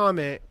one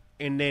comment,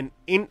 and then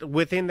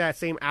within that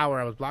same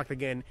hour, I was blocked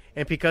again.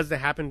 And because that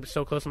happened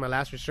so close to my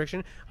last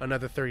restriction,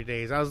 another 30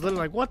 days. I was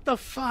literally like, what the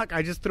fuck?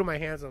 I just threw my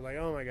hands up like,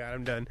 oh my god,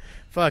 I'm done.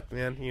 Fuck,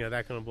 man.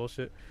 That kind of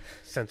bullshit.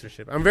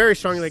 Censorship. I'm very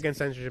strongly against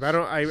censorship.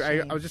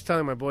 I was just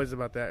telling my boys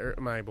about that. Or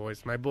my boy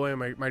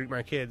and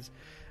my kids.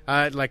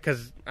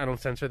 Because I don't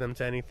censor them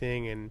to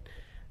anything. And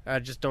I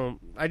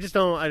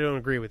don't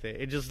agree with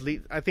it. It just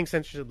I think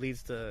censorship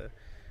leads to.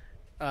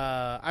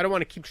 I don't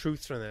want to keep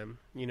truths from them.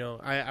 You know,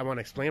 I want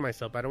to explain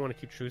myself, but I don't want to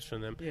keep truths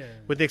from them. Yeah.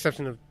 With the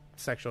exception of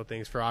sexual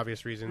things for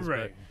obvious reasons.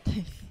 Right.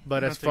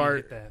 But as Until you far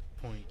hit that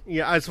point.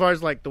 yeah, as far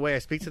as like the way I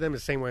speak to them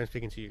is the same way I'm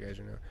speaking to you guys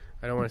right now.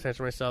 I don't want to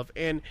censor myself,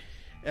 and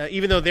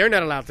even though they're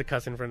not allowed to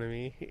cuss in front of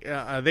me,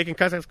 they can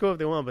cuss at school if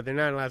they want, but they're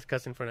not allowed to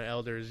cuss in front of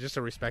elders. It's just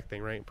a respect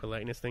thing, right?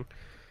 Politeness thing.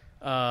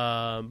 But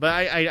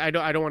I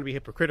don't want to be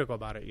hypocritical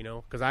about it, you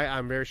know, because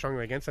I'm very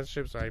strongly against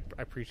censorship, so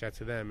I preach that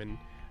to them and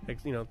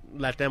you know,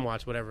 let them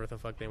watch whatever the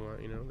fuck they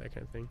want, you know, that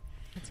kind of thing.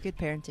 That's good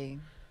parenting.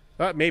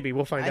 Maybe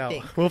we'll find I out.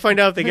 think. We'll find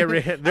out if they get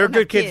rid. They're don't good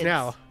have kids kids.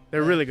 now.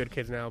 They're really good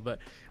kids now, but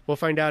we'll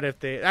find out if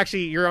they.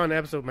 Actually, you're on the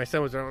episode. My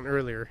son was on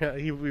earlier.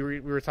 We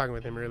were talking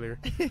with him earlier.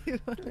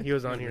 He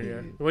was on here.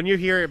 Yeah. When you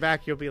hear it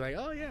back, you'll be like,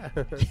 oh yeah.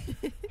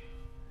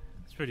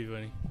 It's pretty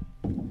funny.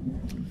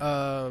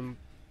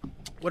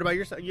 What about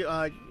yourself? You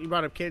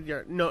brought up kids.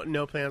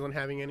 No plans on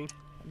having any.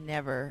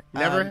 Never.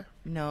 Never?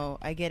 No,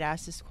 I get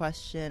asked this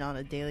question on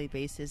a daily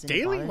basis. And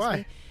Daily? it bothers Why?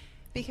 me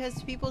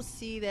because people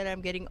see that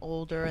I'm getting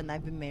older and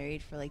I've been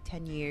married for like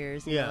 10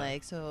 years. And Yeah. they're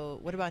like, so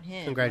what about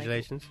him?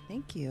 Congratulations. Like,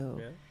 thank you.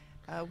 Yeah.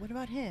 What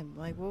about him?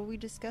 Like, well, we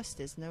discussed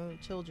this. No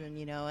children,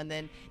 you know. And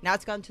then now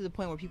it's gotten to the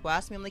point where people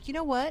ask me, I'm like, you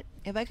know what?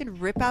 If I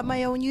could rip out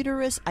my own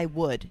uterus, I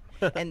would.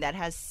 And that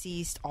has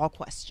ceased all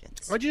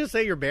questions. Why'd you just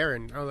say you're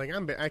barren? I was like,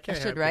 I I can't.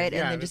 should, have right? kids.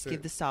 Yeah, and then just that's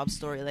give the sob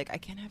story. Like, I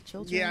can't have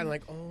children. Yeah, I'm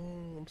like,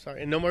 oh, I'm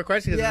sorry. And no more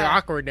questions because Yeah. it's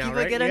awkward now,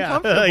 People right? get yeah.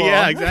 uncomfortable.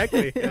 Yeah,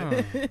 exactly.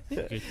 Oh,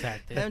 good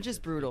tactic. I'm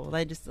just brutal.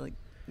 I just like,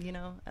 you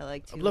know, I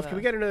like to. Love, can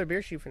we get another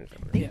beer sheet finish?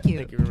 Thank you.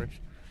 Thank you very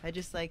much. I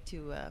just like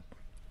to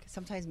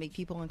sometimes make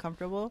people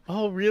uncomfortable.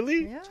 Oh,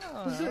 really?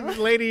 Yeah.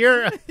 Lady,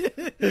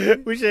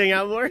 we should hang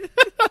out more.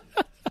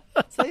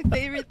 It's my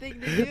favorite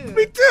thing to do.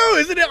 Me too.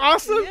 Isn't it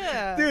awesome?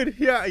 Yeah. Dude,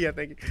 yeah,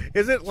 thank you.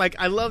 Is it like,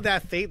 I love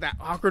that that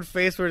awkward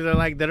face where they're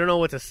like, they don't know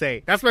what to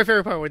say. That's my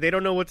favorite part, where they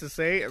don't know what to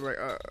say. I'm like,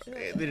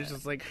 they're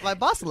just like, My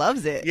boss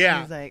loves it.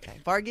 Yeah. He's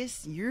like,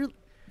 Vargas,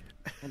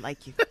 I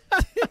like you.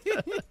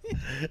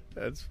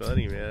 that's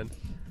funny, man.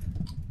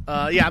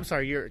 Yeah, I'm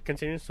sorry. You're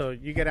continuing. So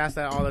you get asked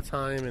that all the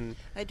time, and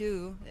I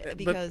do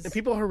because but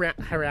people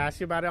harass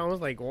you about it.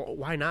 Almost like, well,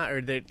 why not?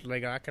 Or they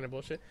like that kind of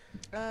bullshit.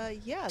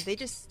 yeah, they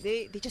just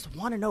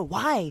want to know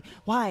why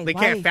They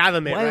can't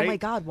fathom it, why, right? Oh my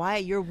God, why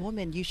you're a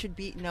woman? You should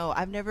be. No,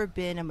 I've never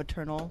been a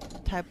maternal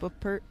type of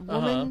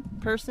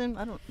person.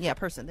 I don't. Yeah,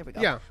 person. There we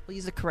go. Yeah. We'll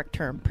use the correct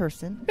term,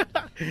 person.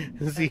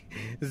 Z,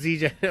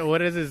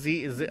 what is it?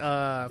 Z,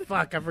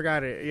 fuck, I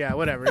forgot it. Yeah,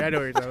 whatever. I know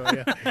what you're talking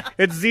about. Yeah.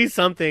 It's Z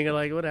something.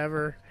 Like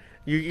whatever.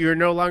 You're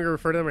no longer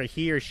referring to them as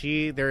he or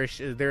she. They're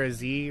a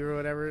Z or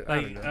whatever.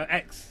 I don't Like know.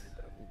 X.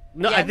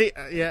 No, Yeah. I think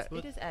yeah.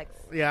 It is X.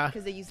 Yeah.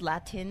 Because they use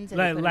Latins and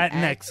Like they put an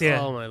Latinx, X,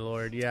 yeah. Oh my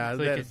lord. Yeah, It's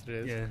like that's what it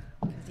is.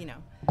 yeah. you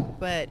know.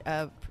 But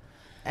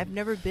I've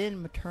never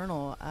been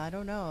maternal. I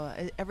don't know.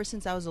 Ever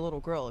since I was a little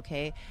girl,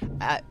 okay?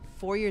 At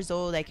 4 years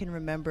old, I can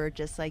remember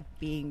just like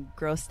being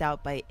grossed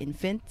out by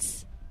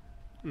infants.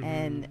 Mm-hmm.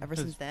 And ever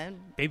since then,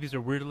 Babies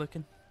are weird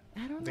looking.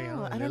 I don't They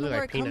know. are. I They don't know look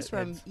where like it comes peanut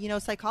from. heads. You know,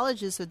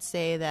 psychologists would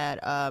say that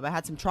I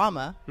had some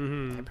trauma.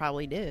 Mm-hmm. I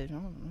probably did. I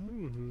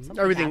don't know.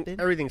 Something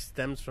happened. Everything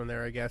stems from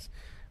there, I guess.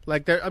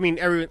 Like there, I mean,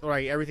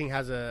 everything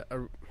has a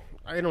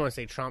I don't want to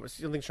say trauma.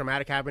 Something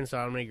traumatic happens, so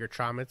I don't make you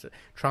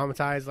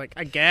traumatized. Like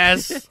I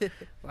guess,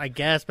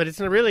 but it's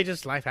really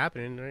just life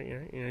happening. Right?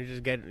 You know, you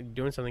just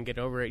doing something, get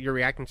over it. You're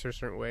reacting to a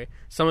certain way.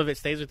 Some of it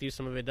stays with you,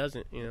 some of it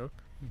doesn't. You know,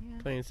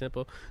 plain and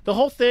simple. The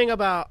whole thing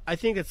about, I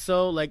think it's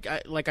so like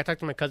I talked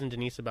to my cousin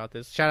Denise about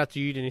this. Shout out to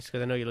you, Denise,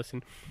 because I know you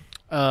listen.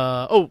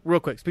 Real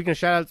quick. Speaking of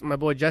shout outs, my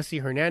boy Jesse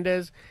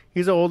Hernandez.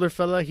 He's an older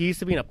fella. He used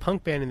to be in a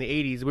punk band in the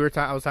 '80s.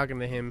 I was talking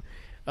to him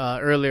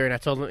earlier, and I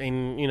told him,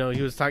 and you know,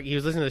 he was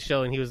listening to the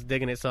show and he was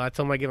digging it. So I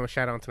told him I'd give him a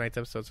shout out on tonight's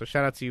episode. So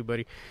shout out to you,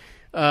 buddy.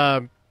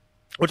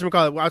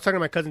 Whatchamacallit? I was talking to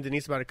my cousin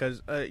Denise about it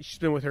because she's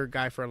been with her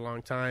guy for a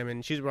long time,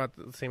 and she's about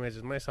the same age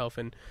as myself,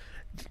 and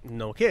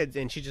no kids,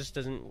 and she just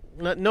doesn't.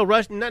 No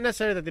rush. Not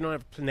necessarily that they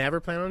don't never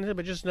plan on it,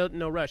 but just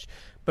no rush.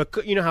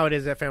 But you know how it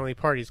is at family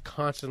parties,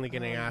 constantly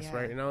getting asked, yeah.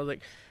 right? And I was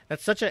like,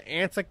 that's such an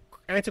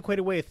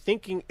antiquated way of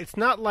thinking. It's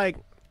not like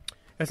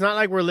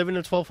we're living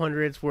in the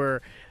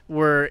 1200s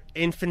where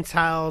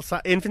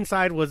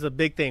infanticide was a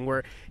big thing,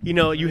 where, you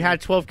know, you had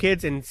 12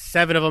 kids and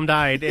 7 of them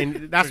died,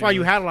 and that's why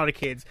you had a lot of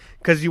kids,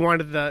 because you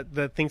wanted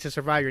the things to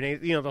survive.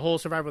 You know, the whole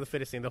survival of the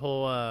fittest thing, the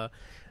whole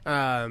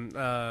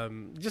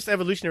just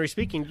evolutionary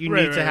speaking, you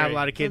need to have a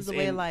lot of kids. It's the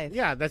way of life.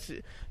 Yeah, that's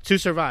to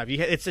survive.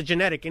 It's a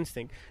genetic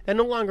instinct that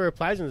no longer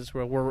applies in this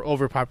world where we're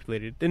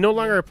overpopulated. It no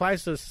longer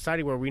applies to a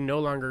society where we no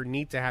longer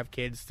need to have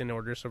kids in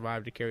order to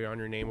survive, to carry on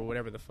your name or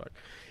whatever the fuck.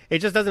 It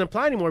just doesn't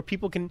apply anymore.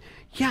 People can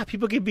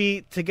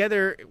be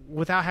together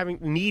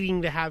without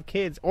needing to have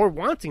kids or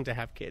wanting to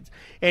have kids,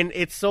 and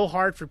it's so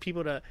hard for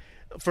people to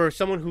for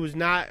someone who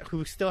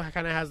still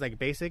kind of has like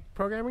basic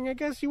programming, I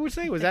guess you would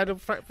say. Was that a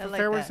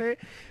fair way to say it?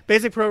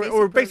 Basic program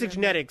or basic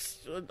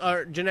genetics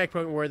or genetic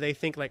program where they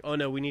think like, oh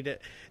no, we need to.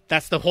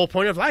 That's the whole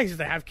point of life is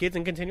to have kids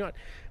and continue on.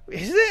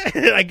 Is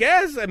it? I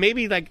guess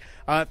maybe like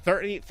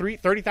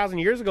 30,000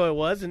 years ago it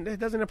was, and it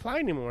doesn't apply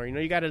anymore.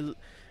 You got to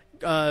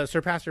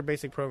surpass your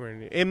basic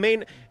programming. It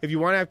may, if you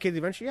want to have kids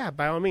eventually, yeah,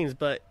 by all means.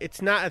 But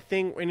it's not a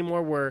thing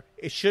anymore where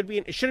it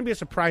shouldn't be a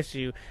surprise to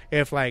you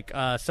if like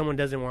someone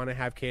doesn't want to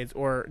have kids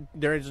or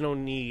there's no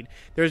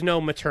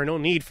maternal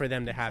need for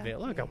them to have it.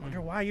 Look, I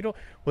wonder why you don't.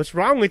 What's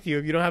wrong with you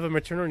if you don't have a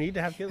maternal need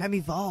to have kids? I'm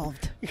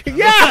evolved.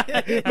 Yeah,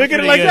 look at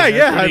it like that.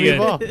 Yeah, I'm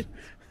evolved.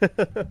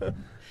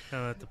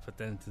 I'll have to put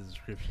that into the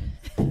description.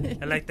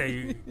 I like that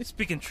you're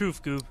speaking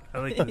truth, Goob. I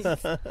like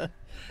this.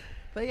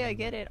 But yeah, I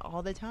get it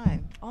all the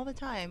time.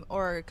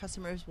 Or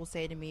customers will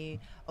say to me,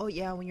 oh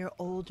yeah, when you're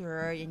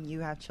older and you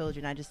have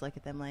children, I just look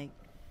at them like,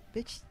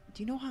 bitch,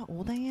 do you know how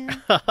old I am?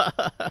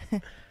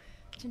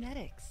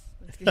 Genetics.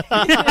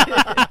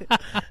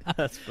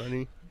 That's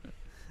funny.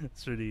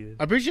 That's really good.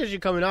 I appreciate you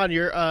coming on.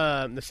 You're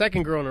the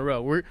second girl in a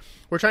row. We're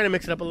trying to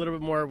mix it up a little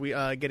bit more. We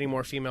getting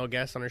more female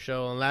guests on our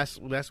show. And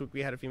last week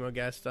we had a female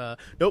guest.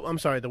 Nope, I'm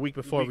sorry. The week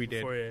before we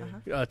did.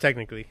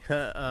 Technically.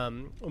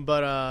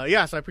 But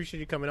yeah. So I appreciate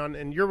you coming on.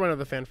 And you're one of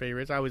the fan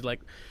favorites. I always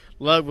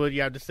love what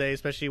you have to say,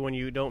 especially when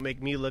you don't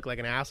make me look like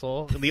an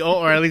asshole.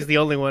 Or at least the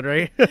only one,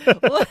 right?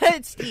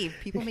 What, Steve?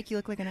 People make you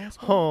look like an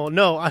asshole? Oh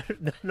no,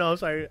 no,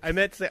 sorry. I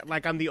meant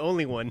like I'm the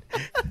only one.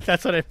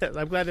 That's what I meant.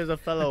 I'm glad there's a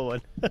fellow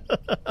one.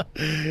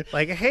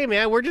 Like, hey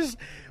man, we're just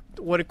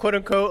what quote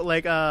unquote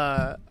like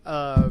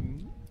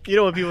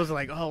when people's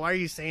like, oh, why are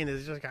you saying this?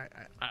 It's just like,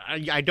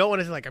 I don't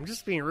want to say like I'm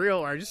just being real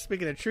or I'm just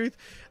speaking the truth.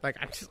 Like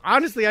I'm just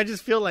honestly, I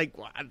just feel like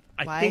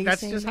I think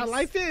that's just how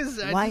life is.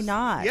 Why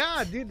not?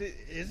 Yeah, dude,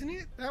 isn't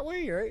it that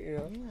way? Right?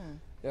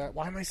 Yeah.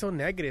 Why am I so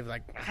negative?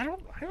 Like I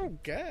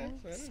don't guess.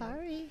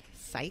 Sorry,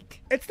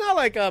 psych. It's not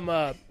like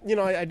I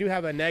do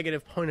have a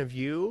negative point of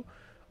view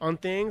on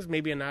things,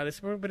 maybe not as,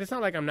 but it's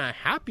not like I'm not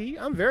happy.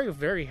 I'm very,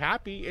 very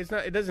happy.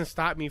 It doesn't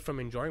stop me from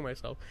enjoying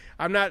myself.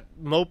 I'm not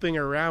moping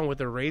around with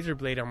a razor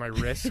blade on my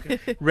wrist,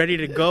 ready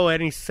to go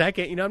any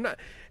second.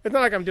 It's not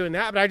like I'm doing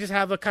that, but I just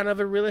have a kind of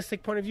a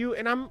realistic point of view,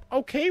 and I'm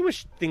okay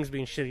with things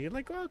being shitty.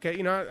 Like, well,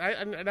 okay,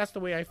 I that's the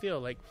way I feel.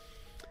 Like,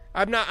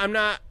 I'm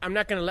not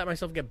gonna let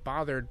myself get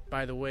bothered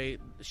by the way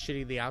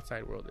shitty the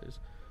outside world is.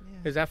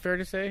 Yeah. Is that fair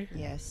to say?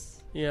 Yes.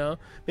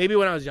 Maybe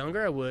when I was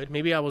younger, I would.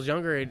 Maybe I was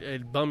younger,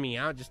 it'd bum me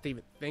out just to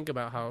even think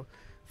about how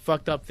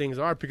fucked up things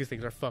are because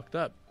things are fucked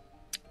up.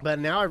 But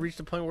now I've reached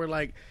a point where,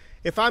 like,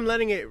 if I'm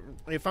letting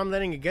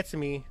it get to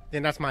me,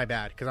 then that's my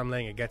bad because I'm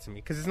letting it get to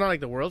me. Because it's not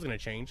like the world's gonna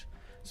change,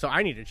 so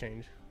I need to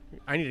change.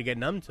 I need to get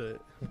numb to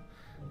it.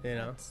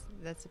 That's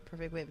a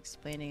perfect way of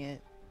explaining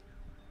it.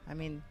 I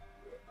mean,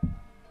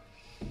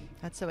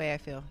 that's the way I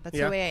feel. That's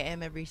the way I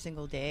am every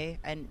single day.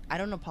 And I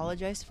don't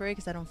apologize for it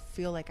because I don't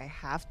feel like I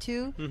have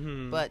to.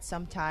 Mm-hmm. But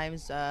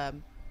sometimes a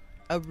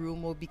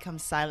room will become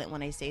silent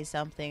when I say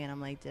something. And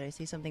I'm like, did I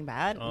say something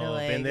bad? Oh, and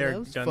like, been there,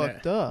 done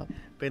fucked that. Up.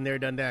 Been there,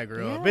 done that,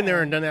 girl. Yeah. Been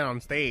there and done that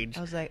on stage.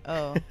 I was like,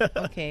 oh,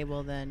 okay,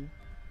 well then,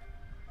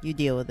 you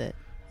deal with it.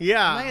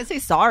 Yeah. I'm not going to say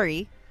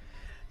sorry.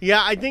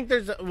 Yeah, I think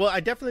I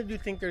definitely do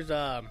think there's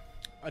a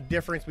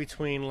difference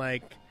between,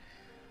 like,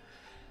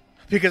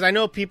 because I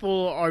know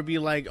people are be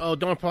like, oh,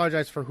 don't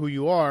apologize for who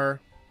you are.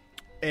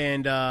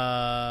 And,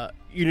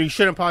 you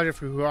shouldn't apologize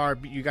for who you are.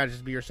 You got to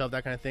just be yourself,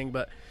 that kind of thing.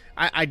 But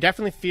I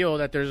definitely feel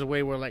that there's a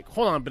way where, like,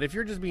 hold on. But if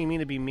you're just being mean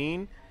to be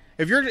mean,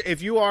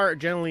 if you are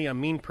generally a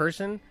mean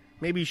person,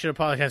 maybe you should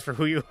apologize for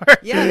who you are.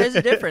 Yeah, there's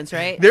a difference,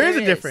 right? there is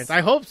a difference.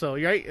 I hope so,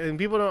 right?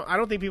 And I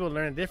don't think people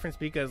learn the difference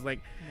because, like,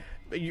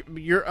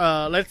 you're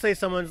let's say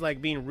someone's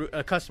like being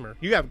a customer.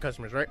 You have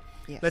customers, right?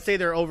 Yes. Let's say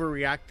they're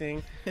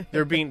overreacting.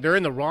 They're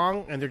in the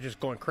wrong and they're just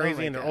going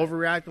crazy and they're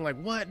overreacting.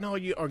 Like, what? No,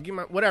 give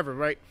my whatever,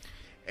 right?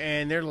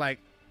 And they're like,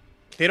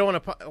 they don't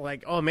want to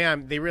like, oh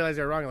man, they realize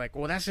they're wrong. Like,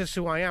 well, that's just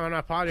who I am. I'm not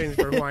apologizing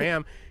for who I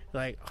am.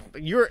 Like,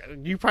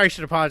 you probably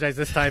should apologize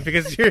this time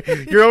because you're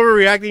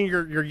overreacting.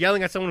 You're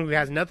yelling at someone who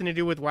has nothing to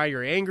do with why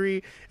you're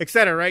angry,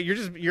 etc. Right?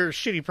 You're a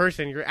shitty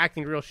person. You're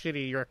acting real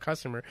shitty. You're a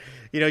customer.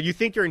 You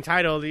think you're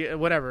entitled,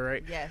 whatever,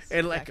 right? Yes.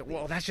 And exactly. like,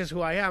 well, that's just who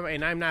I am,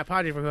 and I'm not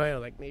apologizing for who I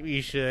am. Like, maybe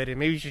you should, and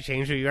maybe you should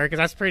change who you are because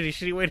that's a pretty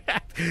shitty way to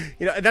act.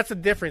 That's the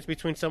difference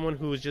between someone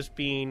who is just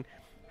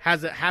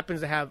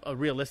happens to have a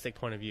realistic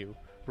point of view.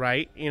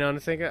 Right? You know what I'm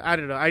saying? I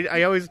don't know.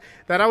 I always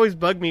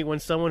bugged me when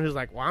someone who's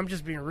like, well, I'm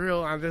just being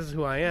real. This is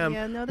who I am.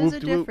 Yeah, no, there's a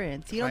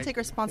difference. You don't take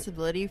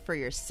responsibility for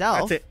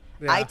yourself. That's it.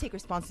 Yeah. I take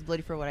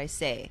responsibility for what I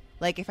say.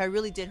 Like, if I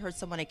really did hurt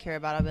someone I care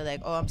about, I'll be like,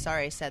 oh, I'm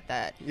sorry I said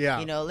that. Yeah.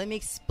 Let me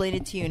explain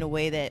it to you in a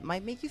way that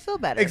might make you feel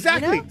better.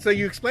 Exactly. So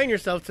you explain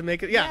yourself to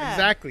make it. Yeah,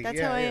 exactly.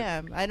 That's how I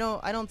am. I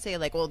don't say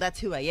like, well, that's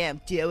who I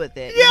am. Deal with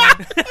it.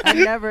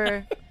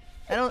 Yeah.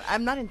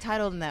 I'm not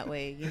entitled in that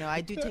way.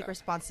 I do take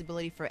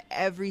responsibility for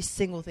every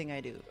single thing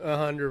I do.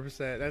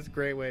 100%. That's a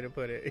great way to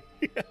put it.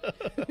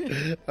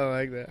 I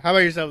like that. How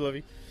about yourself,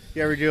 Lovey?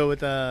 You ever deal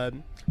with, I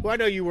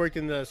know you worked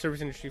in the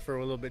service industry for a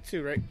little bit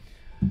too, right?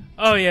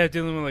 Oh yeah,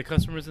 dealing with like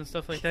customers and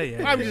stuff like that.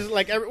 Yeah, I'm yeah. just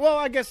like, well,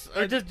 I guess.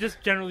 Or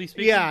just generally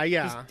speaking. Yeah,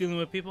 yeah. Just dealing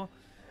with people.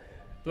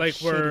 Like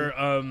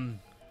Shitty.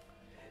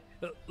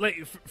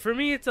 like for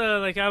me, it's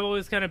like I've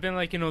always kind of been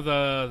like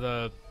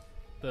the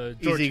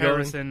George Easygoing.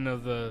 Harrison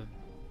of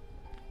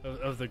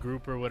the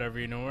group or whatever,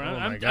 you know. Where Oh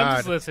my I'm God.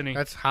 just listening.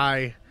 That's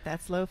high.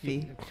 That's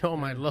Lofi. Oh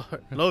my lord,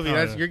 Lovey, Oh,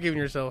 that's yeah. you're giving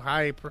yourself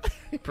high.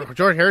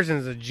 George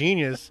Harrison's a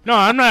genius. No,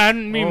 I'm not. I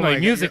didn't mean Oh my like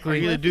God. musically.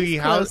 Are you the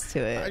Doogie Close Howser? to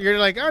it. You're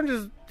like, I'm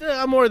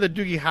more the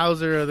Doogie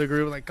Howser of the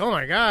group. Like, oh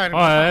my God. Oh,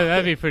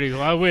 that'd be pretty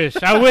cool. I wish I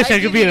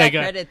could give be you that that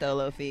guy. credit though,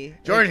 Lofi.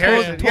 George Like,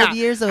 Harrison. 12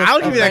 years of I'll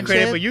give of you that credit,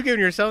 friendship, but you giving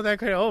yourself that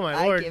credit? Oh my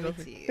I lord. give it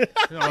to you.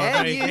 No,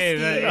 And hey, you, hey,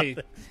 Steve.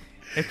 hey.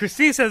 If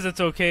Christine says it's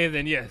okay,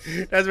 then yes.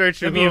 That's very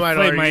true. Let me Who am I to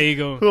inflate my argue?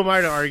 ego. Who am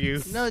I to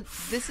argue? No,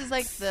 this is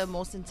like the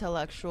most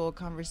intellectual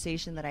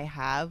conversation that I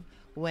have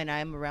when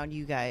I'm around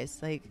you guys.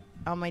 Like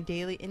in my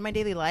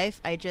daily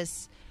life,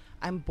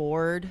 I'm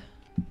bored.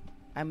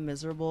 I'm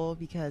miserable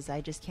because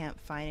I just can't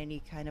find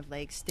any kind of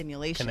like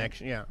stimulation.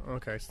 Connection. Yeah.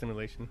 Okay.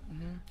 Stimulation.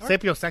 Mhm.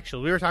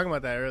 Sapiosexual. We were talking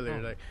about that earlier.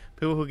 Oh. Like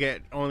people who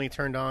get only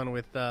turned on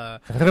with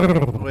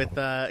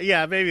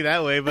yeah, maybe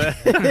that way, but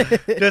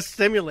just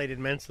stimulated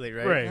mentally,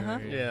 right? Right. Uh-huh.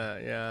 Yeah,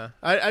 yeah.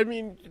 I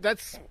mean,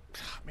 that's,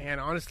 man,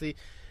 honestly,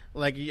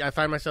 like, I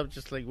find myself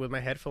just, like, with my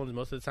headphones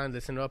most of the time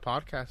listening to a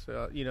podcast,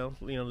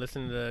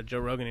 listening to Joe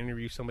Rogan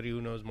interview somebody who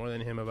knows more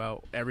than him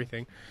about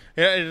everything.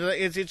 Yeah,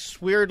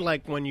 it's weird,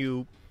 like, when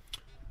you,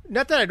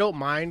 not that I don't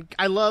mind,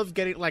 I love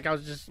getting, like,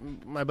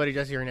 my buddy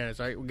Jesse Hernandez,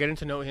 right? Getting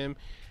to know him,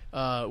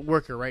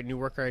 worker, right? New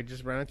worker I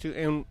just ran into,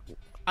 and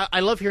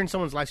I love hearing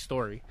someone's life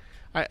story.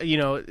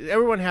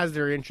 Everyone has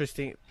their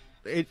interesting,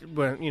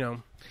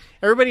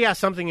 everybody has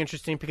something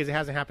interesting because it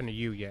hasn't happened to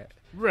you yet.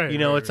 Right.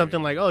 It's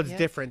something like, oh, it's Yeah.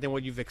 different than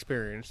what you've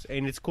experienced,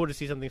 and it's cool to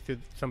see something through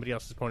somebody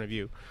else's point of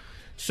view.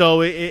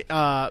 So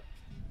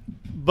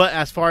but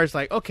as far as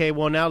like, okay,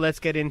 well, now let's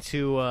get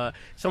into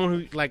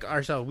someone who, like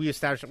ourselves,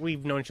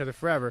 we've known each other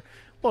forever.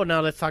 Well,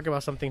 now let's talk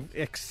about something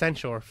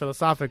essential or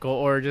philosophical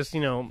or just,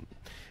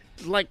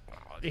 like,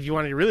 if you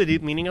wanted to really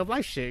deep meaning of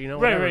life shit,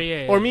 whatever. right,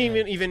 yeah, or yeah, me,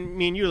 yeah. even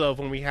me and you, Love,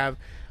 when we have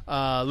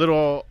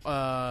little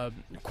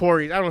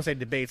quarries. I don't want to say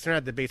debates. They're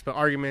not debates, but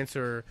arguments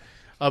or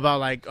about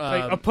like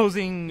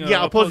opposing.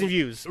 opposing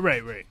views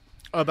Right.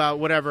 about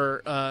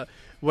whatever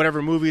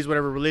movies,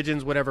 whatever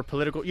religions, whatever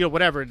political,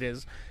 whatever it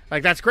is.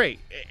 Like, that's great.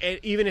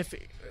 Even if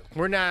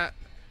we're not,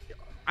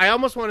 I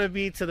almost want to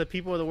be to the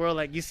people of the world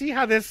like, you see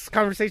how this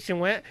conversation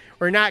went?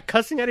 We're not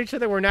cussing at each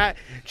other. We're not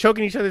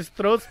choking each other's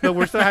throats, but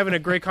we're still having a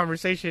great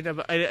conversation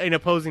in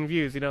opposing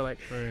views. Like,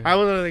 Right. I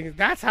want to think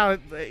that's how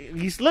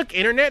look,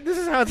 internet, this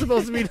is how it's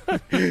supposed to be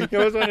done. You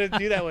always want to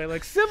do that way.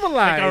 Like,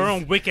 civilized. Like our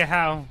own wicked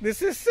how.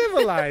 This is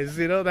civilized,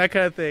 that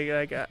kind of thing.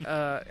 Like,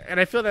 and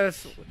I feel that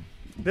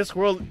this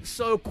world is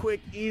so quick,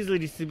 easily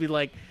just to be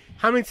like,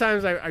 how many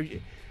times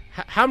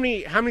how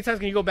many times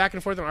can you go back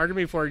and forth on an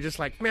argument before you're just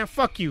like, man,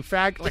 fuck you,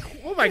 fag? Like,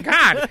 oh my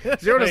God,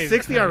 0 to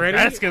 60 already?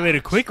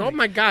 Escalated quickly. Oh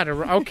my God,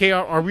 okay,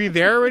 are we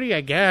there already?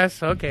 I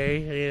guess,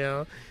 okay,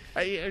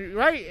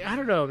 right? I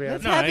don't know, man.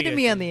 That's No, I happened to get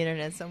me you. on the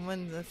internet.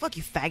 Someone's like, "Fuck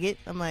you, faggot."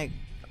 I'm like,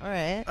 "All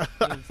right,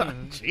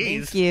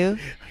 Jeez, thank you."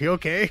 you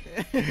okay?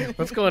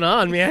 What's going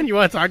on, man? You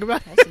want to talk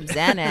about I have some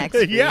Xanax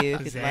for Yeah. you.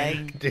 If you'd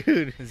like.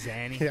 dude?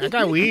 Zanny. I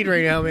got weed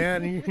right now,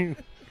 man. You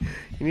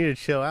need to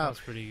chill That out. was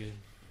pretty good.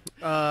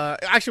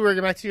 Actually, we're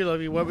getting back to you,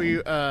 Lovey. What were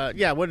you?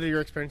 What are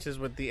your experiences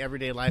with the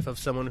everyday life of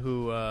someone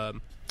who,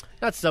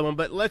 not someone,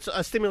 but let's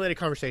stimulate a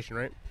conversation,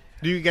 right?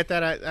 Do you get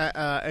that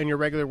at in your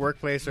regular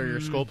workplace or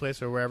your school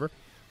place or wherever?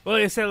 Well,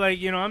 like I said,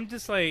 like, I'm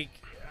just like,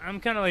 I'm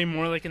kind of like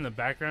more like in the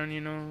background,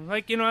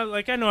 like,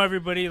 I know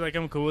everybody, like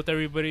I'm cool with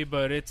everybody,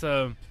 but it's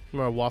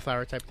More a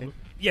wallflower type thing.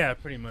 yeah,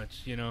 pretty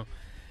much,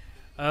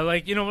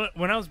 like,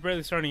 when I was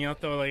barely starting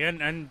out though, like I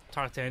didn't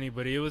talk to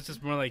anybody. It was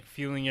just more like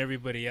feeling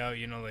everybody out,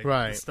 like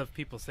Right. the stuff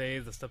people say,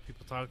 the stuff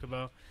people talk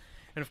about,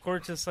 and of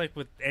course, just like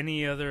with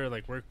any other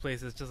like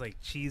workplace, it's just like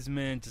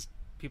cheesemen, just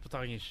people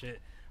talking shit.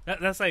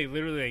 That's like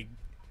literally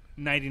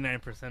like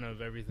 99%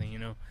 of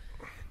everything,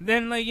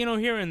 Then like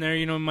here and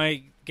there,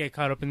 might get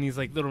caught up in these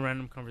like little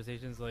random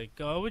conversations, like,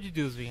 oh, what'd you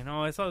do this weekend?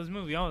 Oh, I saw this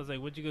movie. I was like,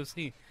 what'd you go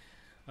see?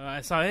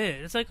 I saw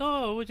it. It's like,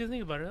 oh, what'd you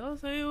think about it? I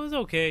was like, it was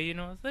okay.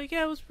 It's like,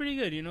 yeah, it was pretty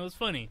good. It was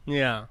funny.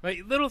 Yeah,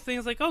 Like little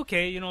things, like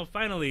okay,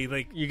 finally,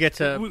 like you get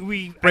to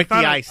we break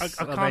I found the a- ice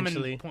a common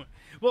eventually. point.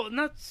 Well,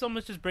 not so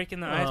much just breaking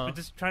the ice, Uh-huh. but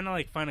just trying to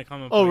like find a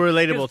common. oh, point.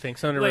 relatable Because, thing,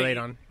 something to like, relate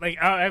on.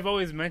 Like I've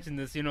always mentioned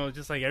this,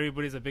 just like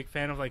everybody's a big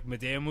fan of like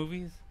Medea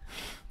movies,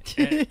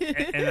 and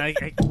I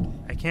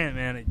can't,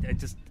 man.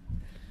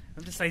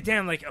 I'm just like,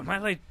 damn, like am I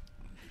like,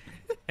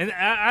 and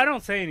I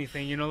don't say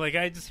anything, like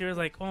I just hear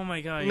like, oh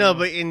my God. No,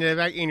 but in the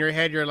back in your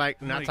head, you're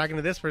like, not Like- talking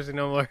to this person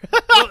no more.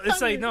 well,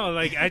 it's like no,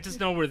 like I just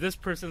know where this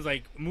person's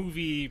like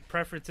movie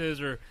preferences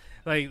or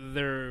like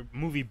their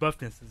movie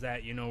buffness is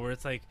at, where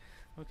it's like,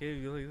 okay,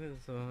 you like this,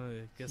 so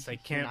I guess I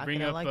can't Not bring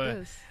gonna up like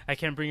this. I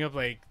can't bring up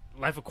like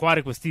Life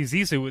Aquatic with Steve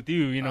Zissou with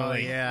you, Oh,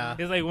 like yeah.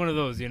 it's like one of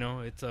those,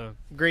 it's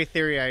Great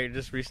theory. I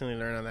just recently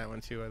learned on that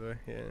one too. By the way,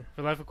 yeah,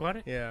 for Life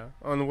Aquatic. yeah,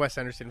 on the Wes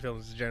Anderson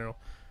films in general.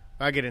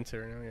 I'll get into it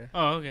right now. Yeah.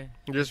 Oh, okay.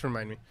 Just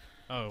remind me.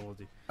 Oh, we'll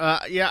do.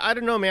 Yeah, I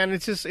don't know, man.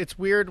 It's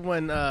weird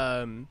when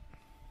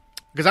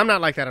because I'm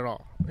not like that at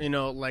all. You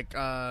know, like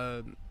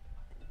I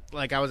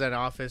was at an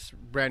office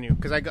brand new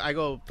because I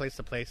go place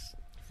to place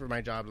for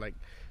my job. Like,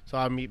 so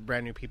I'll meet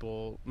brand new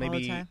people. Maybe All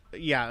the time?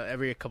 Yeah,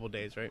 every couple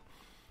days, right?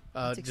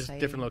 That's Just exciting.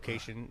 different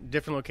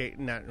location.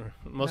 Not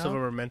most of No?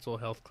 them are mental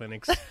health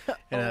clinics. Oh,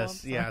 And, I'm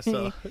yeah,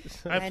 sorry.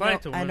 so I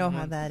applied to one. I know how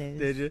once. that is.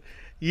 did you?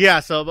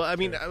 Yeah, so but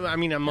I'm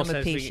I'm mostly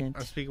a patient.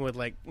 I'm speaking with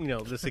like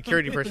the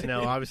security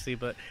personnel, obviously,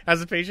 but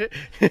as a patient,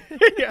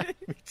 yeah,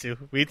 me too.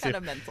 Kind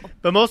of mental.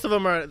 But most of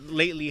them are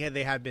lately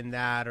they have been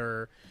that,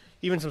 or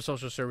even some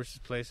social services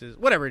places,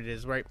 whatever it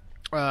is, right?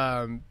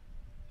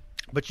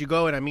 But you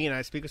go and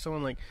I speak with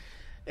someone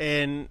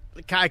and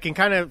I can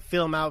kind of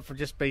feel them out for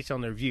just based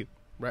on their view,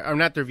 right? Or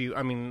not their view,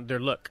 I mean their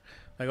look.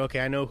 Like, okay,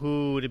 I know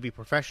who to be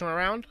professional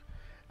around.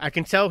 I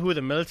can tell who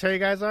the military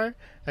guys are.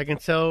 I can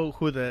tell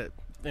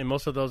and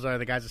most of those are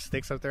the guys with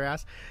sticks up their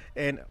ass.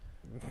 And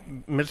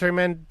military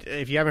men,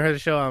 if you haven't heard the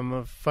show, I'm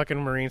a fucking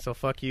Marine, so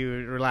fuck you.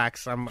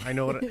 Relax. I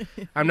know what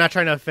I'm not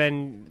trying to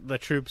offend the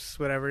troops,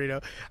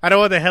 whatever. I don't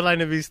want the headline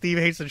to be Steve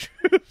hates the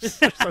troops.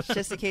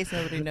 Just in case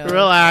nobody knows.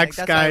 Relax,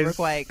 that's guys. Why we're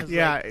quiet, 'cause,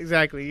 yeah, like,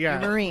 exactly.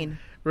 Yeah, you're Marine.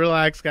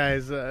 Relax,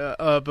 guys.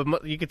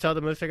 But you can tell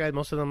the military guys,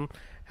 most of them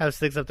have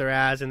sticks up their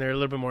ass, and they're a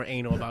little bit more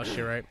anal about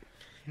shit, right?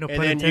 No And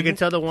pun then intended? you can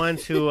tell the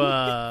ones who,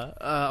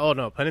 oh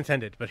no, pun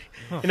intended, but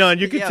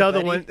and you can Yeah, tell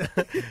buddy.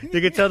 you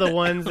can tell the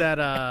ones that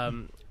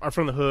are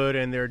from the hood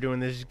and they're doing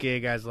this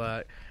gig as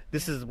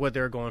this is what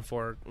they're going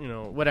for,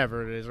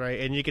 whatever it is, right?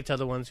 And you can tell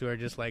the ones who are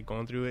just like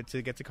going through it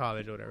to get to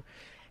college or whatever.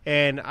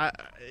 And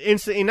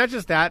and not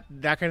just that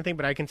kind of thing,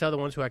 but I can tell the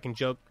ones who I can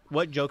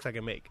what jokes I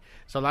can make.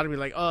 So a lot of people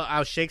like, oh,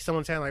 I'll shake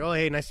someone's hand like, oh,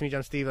 hey, nice to meet you,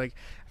 I'm Steve. Like,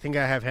 I think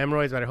I have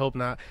hemorrhoids, but I hope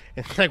not.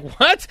 And like,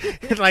 what?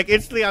 And like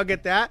instantly I'll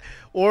get that,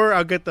 or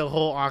I'll get the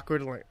whole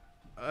awkward like,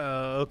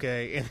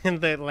 okay, and then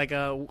the like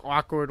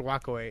awkward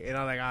walk away, and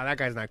I'm like, oh, that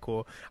guy's not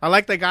cool. I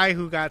like the guy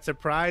who got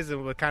surprised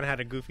and kind of had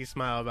a goofy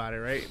smile about it,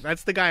 right?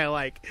 That's the guy I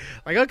like.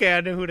 Like, okay,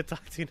 I know who to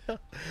talk to now.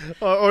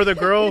 Or the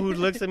girl who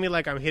looks at me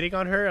like I'm hitting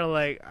on her. I'm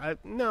like,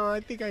 no, I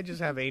think I just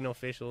have anal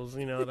officials.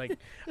 Like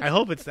I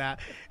hope it's that.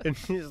 And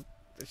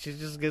she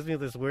just gives me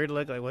this weird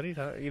look, like, what are you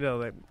talking?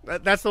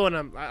 Like that's the one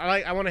I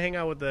like. I want to hang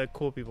out with the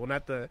cool people,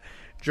 not the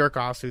jerk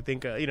offs who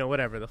think,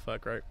 whatever the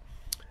fuck, right?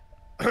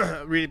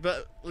 Really,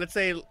 but let's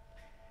say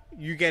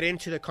you get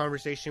into the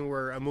conversation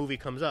where a movie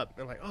comes up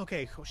and like,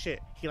 okay, cool, shit,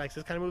 he likes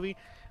this kind of movie.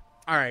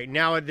 All right,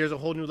 now there's a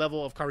whole new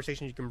level of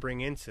conversation you can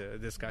bring into a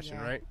discussion,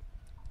 Yeah. right?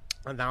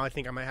 And now I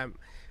think I might have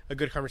a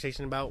good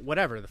conversation about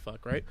whatever the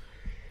fuck, right?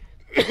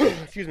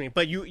 Excuse me,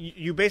 but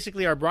you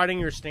basically are broadening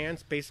your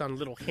stance based on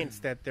little hints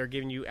that they're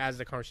giving you as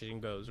the conversation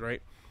goes,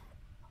 right?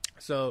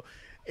 So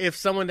if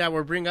someone that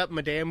would bring up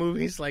Medea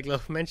movies, like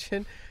Love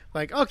mentioned,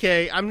 like,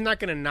 okay, I'm not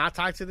going to not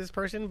talk to this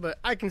person, but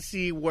I can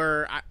see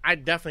where I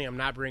definitely am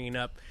not bringing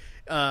up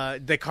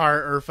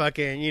Descartes or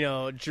fucking,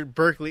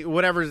 Berkeley,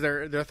 whatever's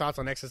their thoughts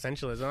on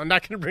existentialism. I'm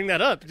not going to bring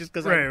that up just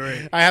because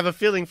Right. I have a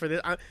feeling for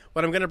this.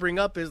 What I'm going to bring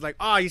up is like,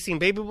 oh, you seen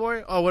Baby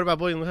Boy? Oh, what about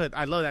Boy in the Hood?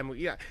 I love that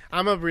movie. Yeah,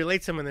 I'm going to relate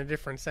to them in a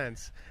different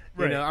sense.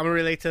 Right. I'm going to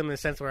relate to them in a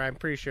sense where I'm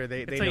pretty sure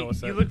they It's know like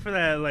what's you up. look for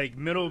that like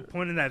middle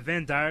point in that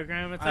Venn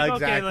diagram. It's like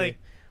Exactly. okay,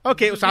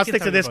 Okay, so I'll can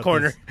stick to talk this about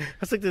corner. this.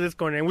 I'll stick to this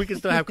corner, and we can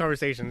still have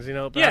conversations, but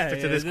I'll yeah,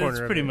 stick to this corner. that's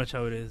of pretty it. much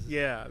how it is.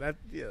 Yeah,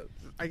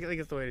 I think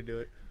it's the way to do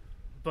it.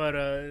 But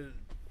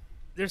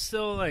there's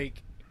still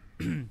like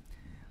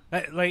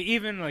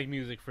even like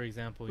music, for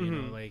example, you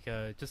know, like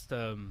just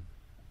I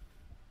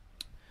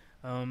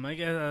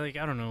guess like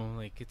I don't know,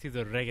 like it's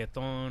either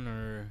reggaeton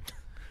or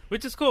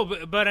which is cool,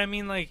 but I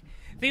mean like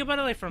think about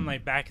it like from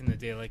like back in the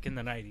day, like in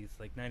the 90s,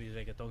 like 90s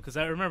reggaeton, because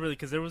I remember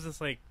because there was this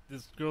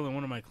girl in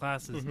one of my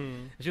classes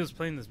and she was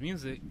playing this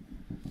music,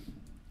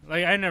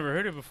 like I never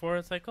heard it before.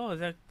 It's like, oh, is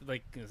that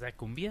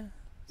cumbia?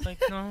 It's like,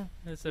 no,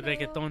 it's a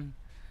reggaeton.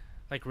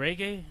 Like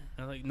reggae?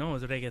 I was like, no,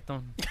 it's a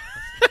reggaeton.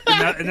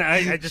 and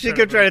I just She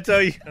kept trying to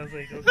tell you. I was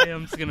like, okay,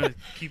 I'm just gonna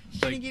keep She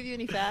didn't like, give you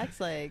any facts,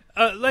 like.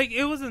 like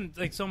it wasn't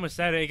like so much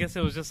that. I guess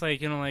it was just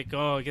like like,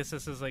 oh, I guess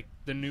this is like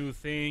the new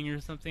thing or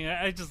something.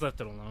 I just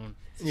left it alone.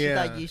 She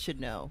thought you should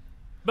know.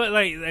 But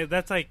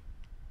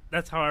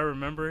that's how I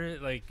remember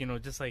it. Like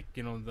just like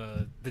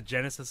the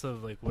genesis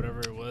of like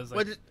whatever it was.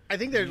 Like, Well, I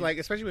think there's like,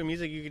 especially with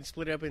music, you can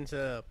split it up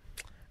into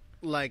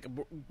like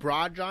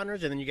broad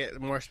genres, and then you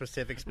get more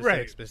specific. Yeah,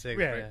 right?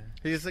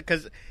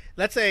 Because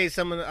let's say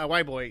a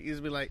white boy, he's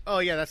be like, oh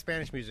yeah, that's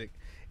Spanish music,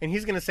 and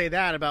he's gonna say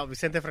that about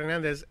Vicente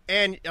Fernandez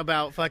and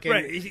about fucking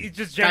right. He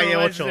just Calle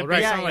generalizes Ocho, it right?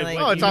 based Yeah, on, you're like, like,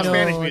 what oh, it's you all know.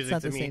 Spanish No, music it's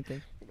not to the me. same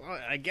thing. Well,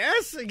 I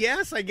guess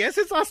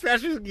it's all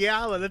Spanish music.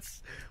 Yeah,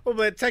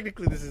 but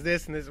technically this is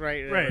this and this,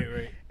 right?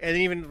 Right. And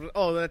even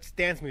that's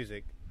dance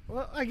music.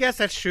 Well, I guess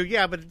that's true.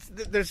 Yeah, but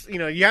there's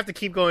you have to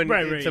keep going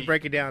Right. to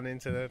break it down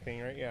into the thing,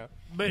 right? Yeah.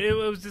 But it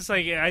was just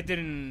like I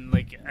didn't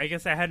like. I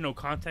guess I had no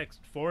context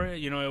for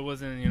it. It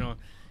wasn't.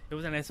 It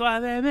wasn't like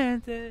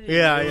suavemente.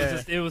 Yeah, It was yeah.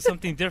 just, it was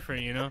something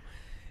different.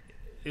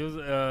 It was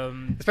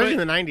especially in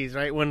the '90s,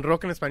 right? When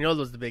rock en español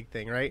was the big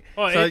thing, right?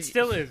 Oh, So- it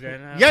still is,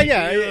 man. Yeah,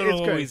 yeah, It'll it's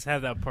great. always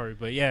have that part,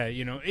 but yeah,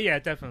 yeah,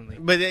 definitely.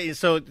 But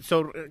so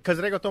because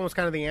reggaeton was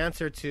kind of the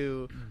answer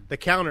to the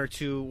counter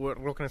to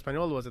what rock en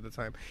español was at the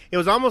time. It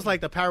was almost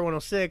like the Power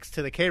 106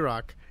 to the K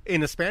Rock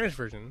in the Spanish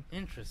version.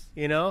 Interesting.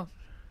 You know,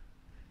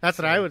 that's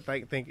what I would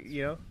think.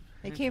 You know,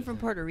 It came from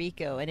Puerto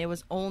Rico, and it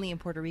was only in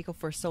Puerto Rico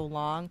for so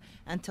long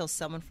until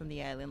someone from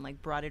the island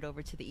like brought it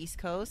over to the East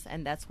Coast,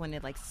 and that's when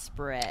it like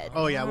spread.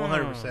 oh yeah,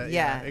 100%.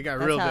 yeah, it got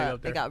that's real how big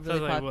up there. It got So really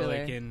like popular. what,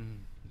 like in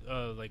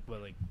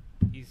like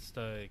East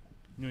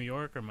New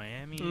York or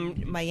Miami?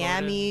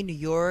 Miami, New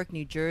York,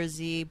 New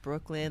Jersey,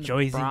 Brooklyn, the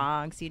Jersey.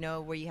 Bronx. You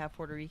know where you have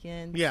Puerto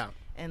Ricans. Yeah,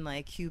 And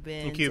like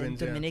Cubans and,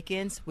 Cubans, yeah.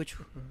 Dominicans, which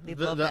they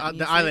the love that the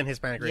music. island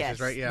Hispanic races, Yes,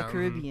 right? Yeah, the mhm.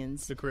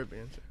 Caribbeans, The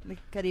Caribbeans. the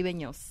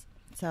Caribeños.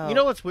 So You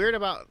know what's weird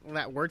about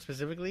that word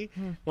specifically?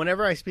 Hmm.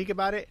 Whenever I speak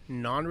about it,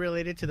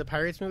 non-related to the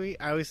Pirates movie,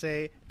 I always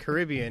say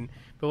Caribbean.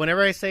 But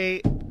whenever I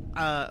say,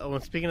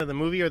 when speaking of the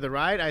movie or the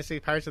ride, I say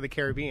Pirates of the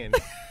Caribbean.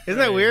 Isn't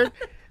that Right. weird?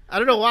 I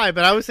don't know why,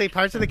 but I always say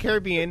Pirates of the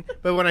Caribbean.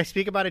 But when I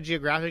speak about it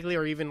geographically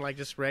or even like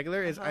just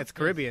regular, it's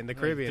Caribbean. The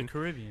Caribbean. The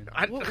Caribbean.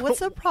 What's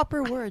the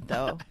proper word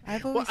though?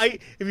 I've Well, always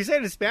if you say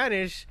it in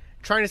Spanish,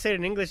 trying to say it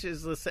in English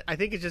I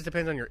think it just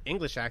depends on your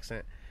English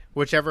accent,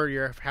 whichever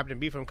you happen to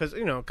be from. Because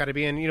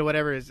Caribbean,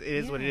 whatever it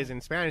is what it is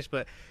in Spanish.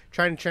 But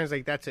trying to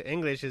translate that to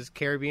English is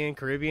Caribbean.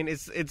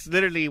 It's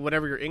literally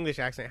whatever your English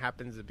accent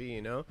happens to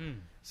be.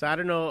 So I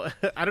don't know.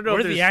 I don't know. What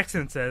if are the there's-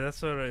 accents at? That's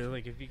what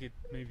like if you could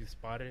maybe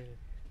spot it.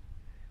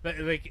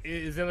 Like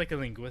is that like a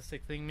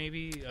linguistic thing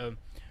maybe?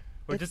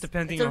 Or just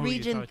depending it's a on who you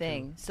region talk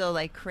thing. So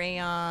like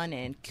crayon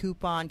and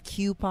coupon,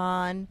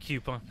 to.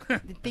 Coupon.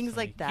 things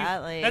like that.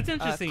 Like That's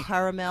interesting.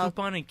 caramel,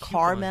 Coupon and coupon.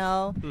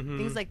 caramel, Mhm.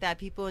 things like that.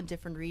 People in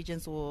different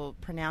regions will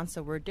pronounce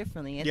the word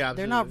differently, and Yeah,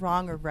 they're not absolutely.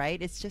 wrong or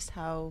right. It's just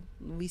how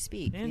we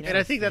speak. You know? And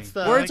I think that's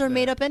the Words I are like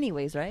made that. up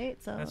anyways,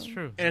 right? So That's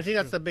true. And I think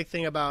that's the big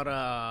thing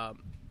about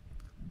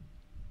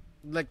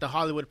like the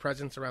Hollywood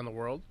presence around the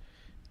world.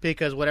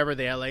 Because whatever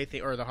the LA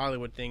thing or the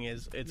Hollywood thing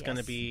is, it's going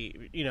to Yes.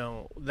 be,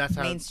 that's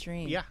how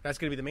Mainstream. Yeah, that's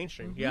going to be the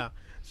mainstream. Mhm. Yeah.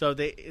 So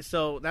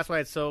that's why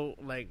it's so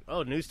like,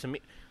 oh, news to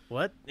me.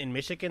 What in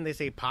Michigan they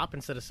say pop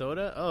instead of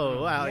soda?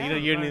 Oh wow, Yeah.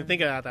 you didn't even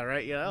think about that,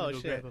 right? Yeah. Oh Go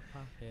shit. grab a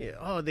pop, yeah. Yeah.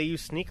 Oh, they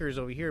use sneakers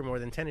over here more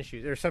than tennis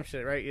shoes or some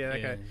shit, right? Yeah.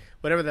 Yeah.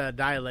 Whatever the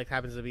dialect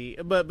happens to be,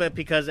 but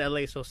because LA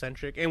is so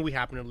centric and we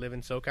happen to live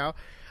in SoCal,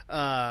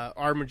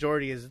 our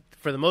majority is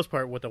for the most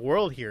part what the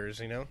world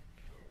hears.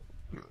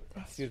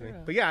 Excuse me.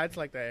 true. But yeah, it's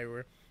like that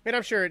everywhere. And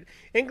I'm sure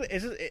English.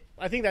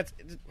 I think that's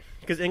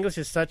because English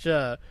is such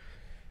a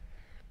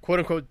quote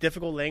unquote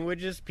difficult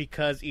languages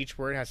because each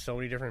word has so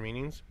many different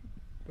meanings.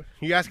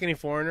 You ask any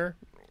foreigner,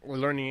 or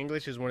learning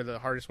English is one of the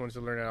hardest ones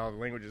to learn out of all the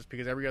languages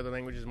because every other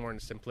language is more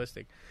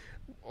simplistic.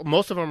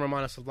 Most of them are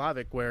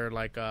monosyllabic, where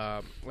like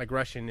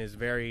Russian is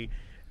very.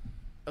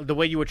 The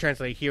way you would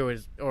translate here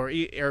is, or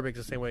Arabic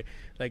is the same way.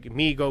 Like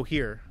me go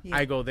here, Yeah.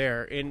 I go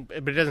there,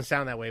 but it doesn't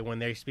sound that way when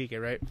they speak it,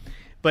 right?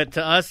 But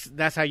to us,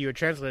 that's how you would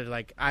translate it.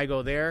 Like I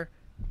go there,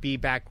 be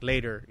back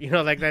later.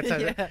 Like that's how.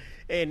 Yeah.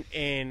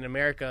 In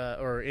America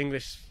or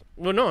English.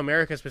 Well, no,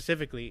 America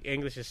specifically,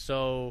 English is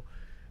so.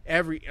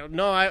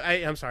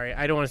 I'm sorry.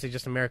 I don't want to say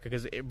just America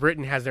because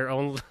Britain has their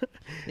own.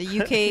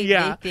 the UK,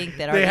 Yeah. they think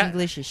that our They ha-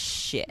 English is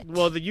shit.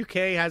 Well, the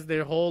UK has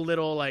their whole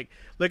little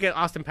look at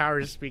Austin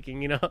Powers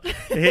speaking,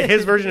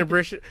 his version of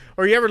British.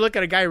 Or you ever look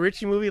at a Guy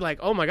Ritchie movie like,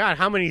 oh my god,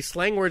 how many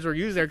slang words were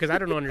used there? Because I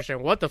don't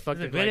understand what the fuck.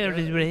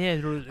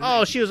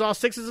 Oh, she was all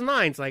sixes and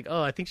nines. Like,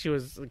 oh, I think she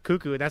was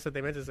cuckoo. That's what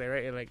they meant to say,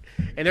 right?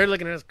 And they're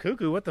looking at us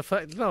cuckoo. What the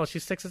fuck? No,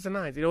 she's sixes and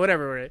nines.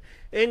 Whatever.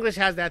 English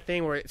has that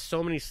thing where it's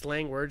so many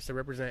slang words to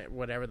represent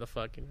whatever the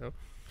fuck.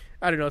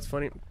 I don't know. It's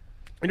funny.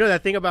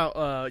 That thing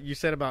about you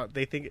said about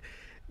they think.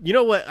 You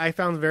know what I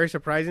found very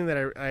surprising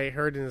that I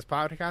heard in this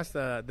podcast?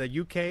 The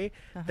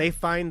UK, they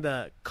find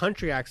the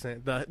country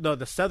accent,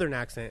 the southern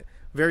accent,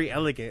 very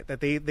elegant.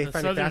 That they The find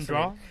southern it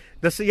fascinating.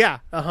 drawl?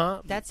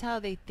 Yeah, That's how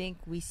they think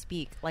we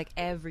speak, like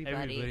everybody.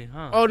 Everybody,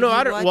 huh? Oh no, If you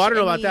I don't. watch Well, I don't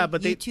know about any that,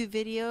 but they. YouTube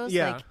videos,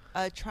 Yeah.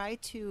 try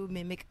to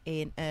mimic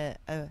an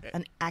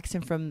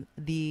accent from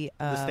the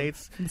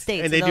States? From the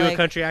States, And they they're do a like-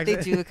 country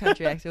accent? They do a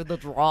country accent with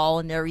the drawl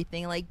and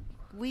everything. Like,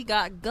 we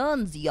got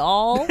guns,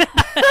 y'all.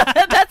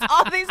 That's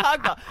all they talk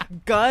about.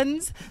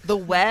 Guns, the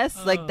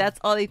West. Like,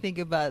 that's all they think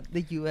about the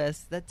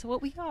U.S. That's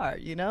what we are.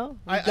 We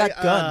got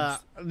guns.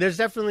 There's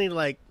definitely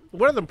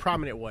one of the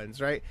prominent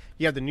ones, right?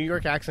 You have the New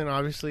York accent,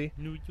 obviously.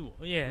 New York.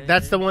 Yeah.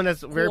 That's the one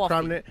that's very Coffee.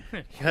 prominent.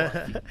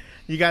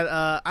 You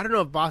got. I don't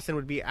know if Boston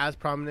would be as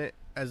prominent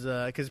as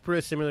because it's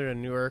pretty similar to the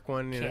New York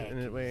one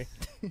in a way.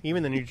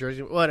 Even the New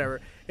Jersey, whatever.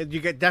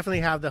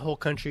 Definitely have the whole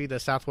country, the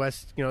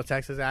Southwest,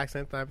 Texas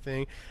accent type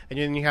thing, and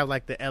then you have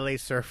the LA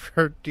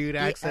surfer dude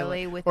accent,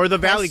 LA with or the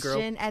Valley Girl,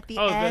 question at the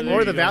Oh, end. there or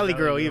you the go, Valley Valley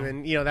Girl. Girl.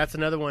 Even that's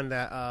another one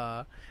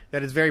that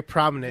is very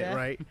prominent, Yeah.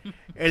 right?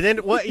 And then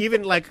what?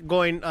 Even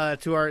going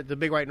to the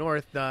Big White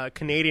North, the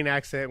Canadian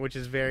accent, which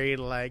is very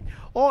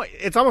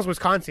it's almost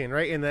Wisconsin,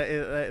 right? In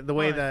the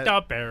way that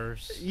the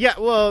Bears. yeah,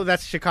 well,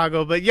 that's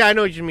Chicago, but yeah, I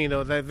know what you mean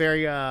though. That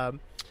very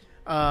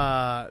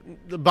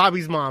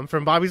Bobby's mom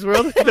from Bobby's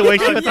World. The way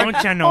she was Don't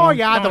like, ya know? oh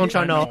yeah, don't Don't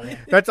ya ya know? know?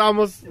 That's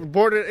almost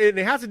border. It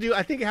has to do.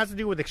 I think it has to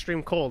do with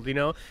extreme cold. You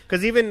know,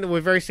 because even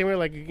we're very similar.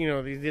 Like they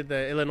did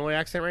the Illinois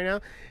accent right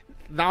now.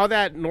 All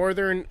that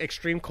northern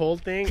extreme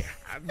cold thing,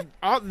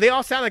 they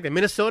all sound like the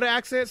Minnesota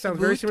accent. Sounds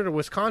very similar to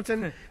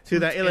Wisconsin, to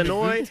the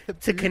Illinois,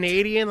 to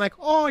Canadian. Like,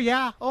 oh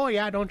yeah,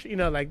 don't you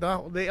know? Like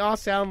they all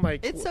sound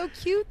like It's so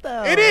cute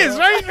though. it is,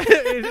 right?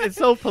 It's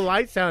so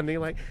polite sounding.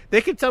 Like they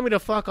could tell me to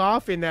fuck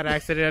off in that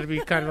accent. It'd be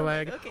kind of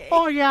like, Okay.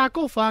 oh yeah,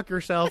 go fuck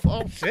yourself.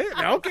 Oh shit,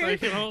 okay,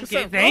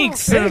 Okay,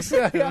 thanks. thanks.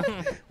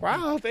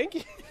 Wow, thank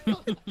you.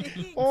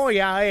 Oh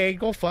yeah, hey,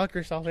 go fuck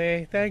yourself.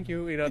 Hey, thank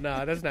you. No,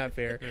 that's not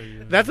fair.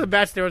 That's a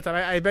bad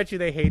stereotype. I bet you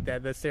they hate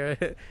that.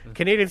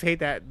 Canadians hate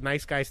that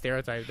nice guy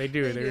stereotype. They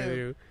do. They really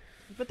do.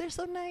 But they're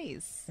so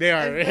nice. They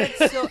are.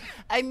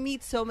 I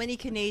meet so many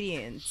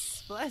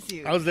Canadians. Bless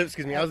you. I was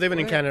living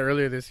in Canada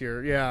earlier this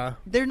year. Yeah.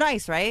 They're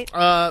nice, right?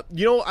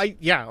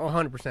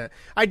 100%.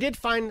 I did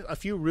find a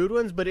few rude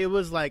ones, but it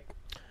was like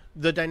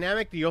the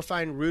dynamic that you'll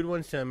find rude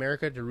ones to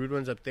America to rude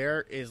ones up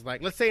there is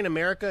like, let's say in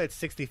America it's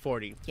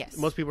 60-40. Yes.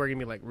 Most people are gonna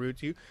be like rude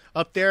to you.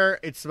 Up there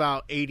it's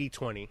about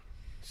 80-20.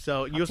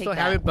 So you'll still take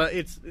have that.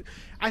 it, but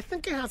I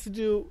think it has to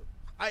do.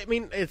 I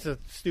mean, it's a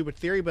stupid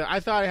theory, but I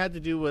thought it had to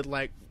do with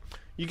like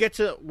you get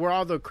to where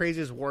all the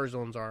craziest war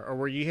zones are, or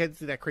where you hit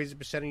to that crazy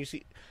percentage.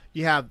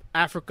 You have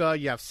Africa,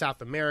 you have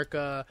South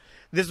America.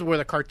 This is where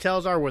the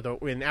cartels are,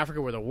 in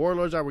Africa where the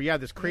warlords are, where you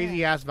have this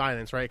crazy ass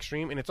violence, right?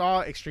 Extreme, and it's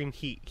all extreme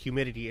heat,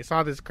 humidity. It's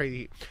all this crazy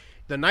heat.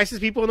 The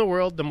nicest people in the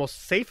world, the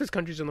most safest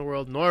countries in the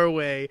world,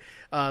 Norway.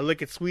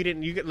 Look at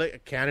Sweden. You look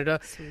at Canada.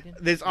 Sweden.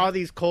 There's all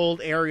these cold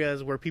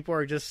areas where people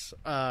are just.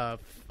 I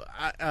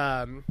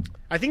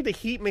think the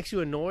heat makes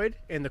you annoyed,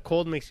 and the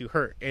cold makes you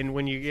hurt. And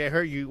when you get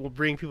hurt, you will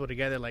bring people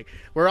together. Like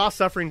we're all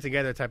suffering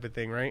together, type of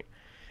thing, right?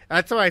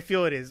 That's how I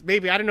feel it is.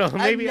 Maybe I don't know.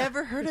 Maybe I've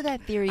never heard of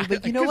that theory,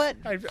 but you know what?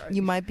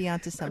 You might be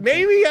onto something.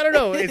 Maybe I don't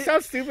know. It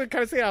sounds stupid,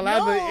 kind of say it out loud,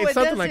 No, but it's it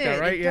something like that,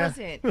 doesn't. right? It Yeah.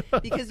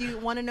 doesn't. Because you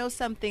want to know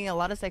something. A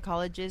lot of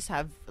psychologists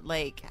have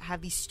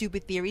these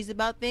stupid theories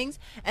about things,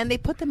 and they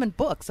put them in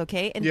books.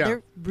 Okay, and Yeah.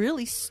 they're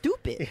really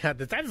stupid. Yeah,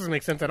 that doesn't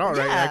make sense at all,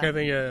 right? That kind of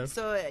thing. Yeah.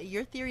 So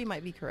your theory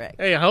might be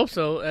correct. Hey, I hope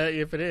so.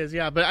 If it is,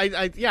 yeah.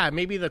 But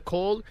maybe the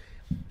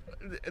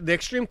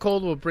extreme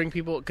cold will bring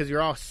people because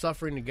you're all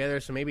suffering together.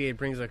 So maybe it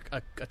brings a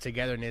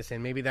togetherness,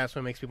 and maybe that's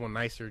what makes people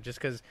nicer. Just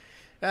because,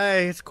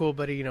 it's cool,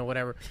 buddy.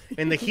 Whatever.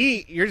 And the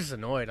heat, you're just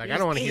annoyed. Like You're I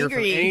don't want to just hear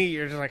from angry. any.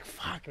 You're just like,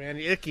 fuck, man,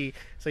 icky.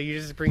 So you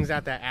just brings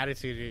out that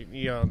attitude.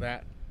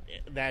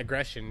 That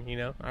aggression.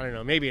 I don't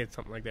know. Maybe it's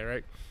something like that,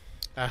 right?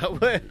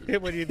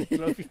 What do you think,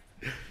 Lofi?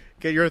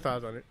 Get your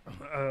thoughts on it.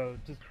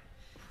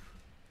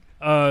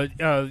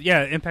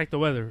 Impact the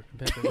weather.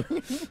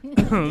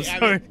 I'm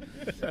sorry.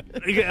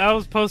 I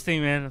was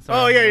posting, man. Sorry.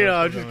 Oh yeah,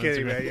 I'm just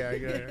kidding, man.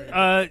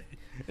 Yeah.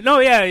 No,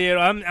 yeah,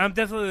 I'm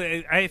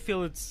definitely. I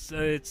feel it's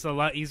a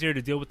lot easier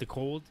to deal with the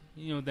cold,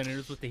 than it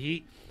is with the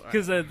heat,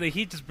 because the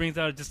heat just brings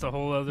out just a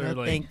whole other No,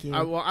 like. thank you.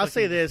 I'll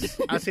say this.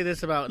 I'll say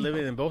this about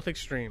living in both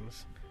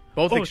extremes.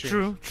 Both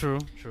extremes. True.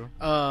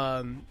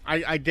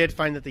 I did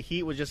find that the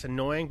heat was just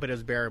annoying, but it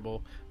was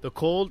bearable. The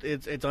cold,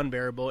 it's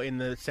unbearable in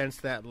the sense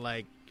that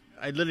like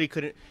I literally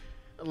couldn't.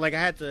 Like I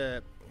had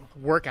to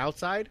work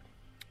outside,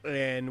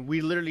 and we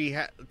literally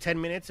had 10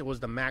 minutes. It was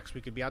the max we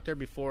could be out there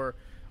before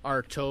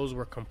our toes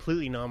were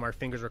completely numb, our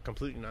fingers were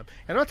completely numb.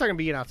 And I'm not talking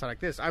being outside like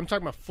this. I'm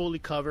talking about fully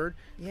covered,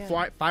 Yeah.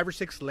 5 or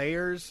 6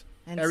 layers,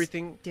 And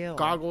everything, still.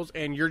 goggles,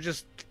 and you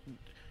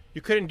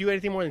couldn't do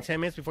anything more than 10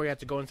 minutes before you had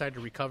to go inside to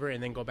recover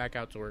and then go back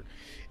out to work.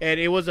 And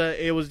it was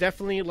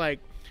definitely like,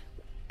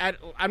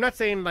 I'm not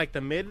saying like the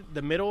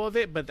middle of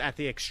it, but at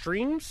the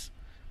extremes,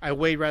 I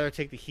way rather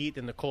take the heat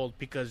than the cold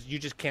because you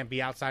just can't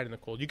be outside in the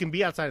cold. You can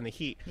be outside in the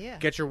heat. Yeah.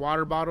 Get your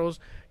water bottles.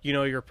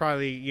 You're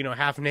probably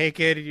half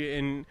naked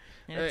and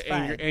it's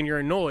fine. you're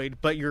annoyed,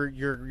 but you're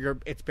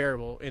it's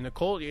bearable. In the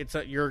cold,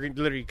 you're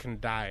literally can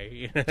die.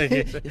 You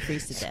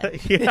freeze to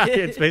death. Yeah,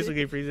 it's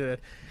basically freezing to death.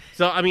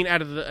 So I mean,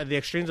 out of the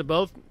extremes of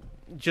both,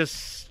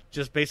 just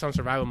based on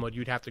survival mode,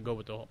 you'd have to go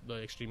with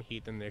the extreme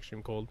heat than the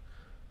extreme cold.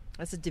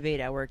 That's a debate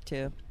at work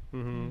too.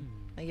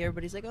 Mm-hmm. Like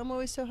everybody's like, I'm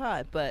always so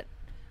hot, but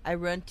I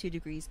run 2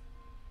 degrees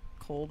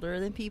colder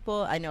than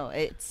people. I know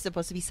it's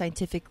supposed to be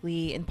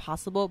scientifically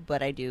impossible,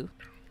 but I do.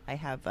 I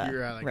have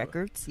You're at, like,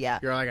 records. Yeah,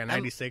 You're like a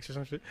 96 or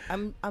some shit.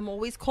 I'm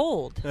always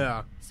cold.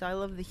 Yeah. So I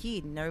love the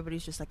heat, and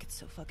everybody's just like, it's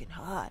so fucking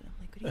hot. I'm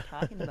like, what are you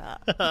talking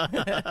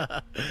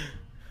about?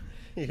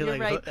 You're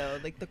like, right though.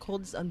 Like the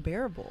cold is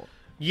unbearable.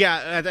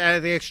 Yeah,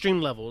 at the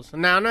extreme levels.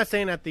 Now, I'm not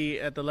saying at the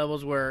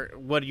levels where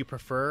what do you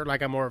prefer?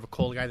 Like I'm more of a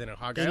cold guy than a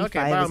hot guy. 85 Okay,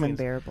 by all is means.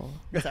 unbearable.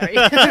 Sorry.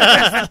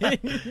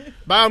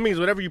 By all means,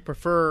 whatever you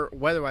prefer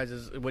weather-wise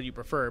is what you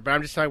prefer. But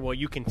I'm just saying, well,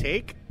 you can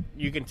take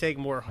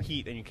more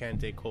heat than you can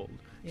take cold.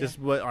 Yeah. Just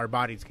what our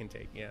bodies can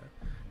take. Yeah.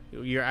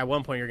 you're at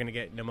one point you're gonna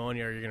get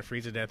pneumonia, or you're gonna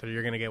freeze to death, or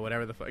you're gonna get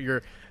whatever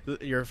your functions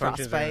are gonna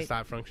Frostbite.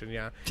 stop function.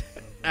 Yeah.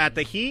 At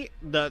the heat,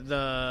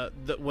 the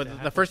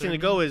first thing to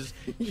go is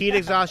heat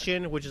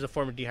exhaustion, which is a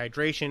form of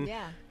dehydration.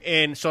 Yeah.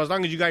 And so as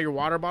long as you got your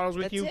water bottles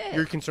with That's you, it.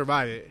 you can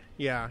survive it.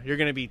 Yeah, you're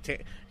gonna be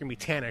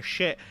tan as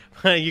shit.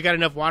 You got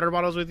enough water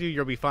bottles with you,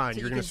 you'll be fine. So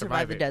You're you gonna can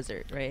survive the it.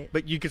 desert, right?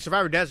 But you can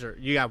survive a desert.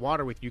 You got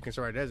water with you. You can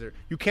survive a desert.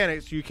 You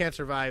can't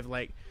survive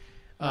like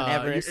Mount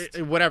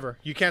Everest. whatever.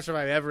 You can't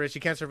survive Everest.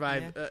 You can't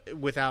survive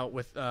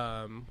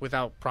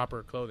without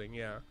proper clothing.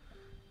 Yeah,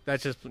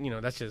 that's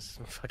just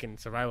fucking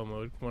survival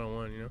mode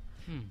 101. You know.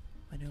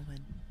 101.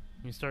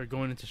 You start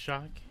going into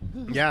shock.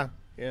 Yeah,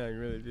 you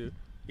really do.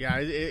 Yeah,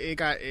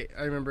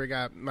 I remember it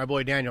got my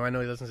boy Daniel. I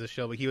know he listens to the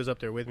show, but he was up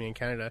there with me in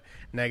Canada,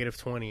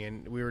 -20,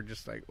 and we were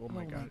just like, oh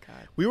my god.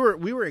 We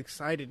were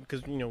excited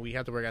because we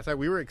have to work outside.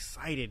 We were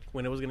excited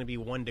when it was going to be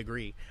 1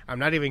 degree. I'm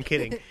not even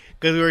kidding,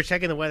 because we were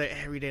checking the weather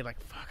every day,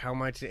 like fuck, how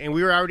much? And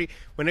we were already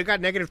when it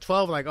got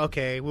 -12, like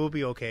okay, we'll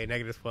be okay,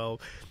 -12.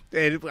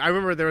 And I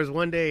remember there was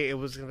one day it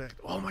was like,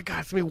 oh my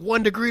god, it's gonna be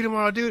 1 degree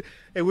tomorrow, dude.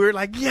 And we were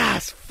like,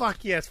 yes,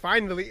 fuck yes,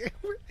 finally.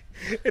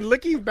 And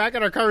looking back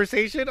at our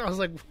conversation, I was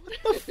like,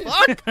 "What the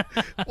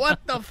fuck?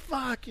 What the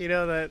fuck?"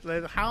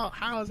 That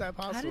how is that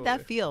possible? How did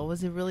that feel?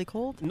 Was it really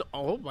cold? No,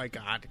 oh my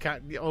god!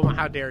 Oh,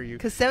 how dare you?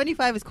 Because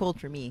 75 is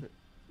cold for me.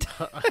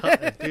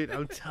 Dude,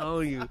 I'm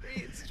telling you.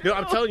 No,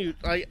 I'm telling you.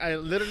 I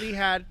literally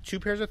had 2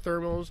 pairs of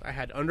thermals. I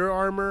had Under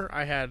Armour.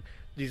 I had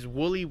these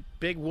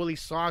big woolly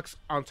socks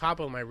on top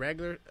of my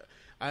regular.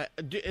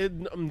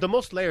 The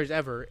most layers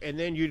ever. And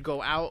then you'd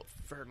go out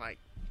for like,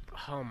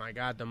 oh my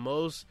god, the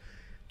most.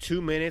 2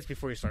 minutes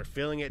before you start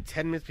feeling it,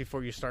 10 minutes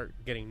before you start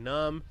getting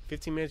numb,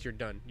 15 minutes you're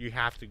done. You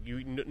have to.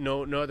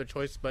 No other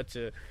choice but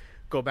to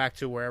go back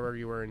to wherever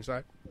you were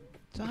inside.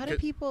 So how do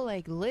people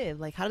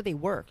live? How do they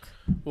work?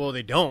 Well,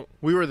 they don't.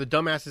 We were the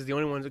dumbasses, the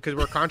only ones, because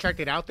we're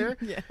contracted out there.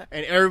 Yeah.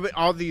 And everybody,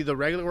 all the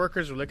regular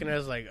workers were looking at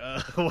us like,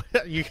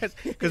 what, you guys,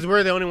 because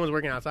we're the only ones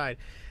working outside.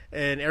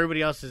 And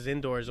everybody else is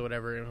indoors or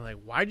whatever. And we're like,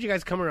 why did you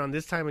guys come around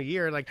this time of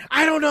year? Like,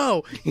 I don't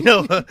know.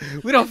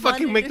 We don't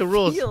fucking make the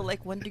rules. Feel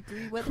like 1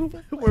 degree weather.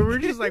 We're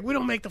just like, we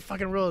don't make the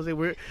fucking rules.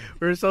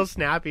 We're so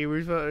snappy.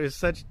 We're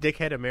such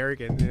dickhead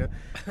Americans.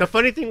 The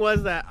funny thing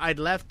was that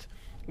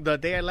the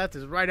day I left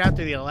is right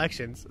after the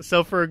elections.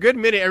 So for a good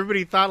minute,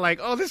 everybody thought like,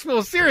 oh, this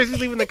feels serious. He's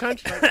leaving the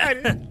country. Like, I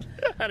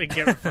didn't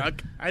give a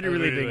fuck. I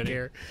didn't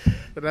care.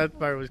 But that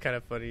part was kind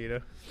of funny,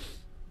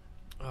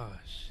 Oh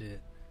shit.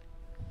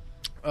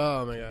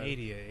 Oh my god.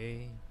 Canada,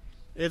 eh?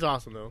 It's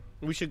awesome though.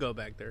 We should go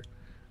back there.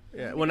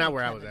 Yeah, well, not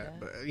where I was at,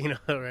 but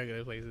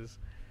regular places.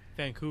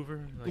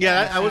 Vancouver.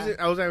 I was at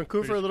Vancouver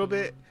British a little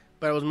Columbia. bit,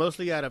 but I was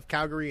mostly out of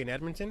Calgary and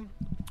Edmonton.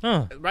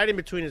 Huh. Right in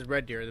between is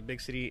Red Deer, the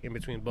big city in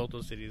between both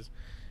those cities,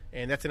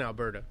 and that's in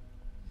Alberta.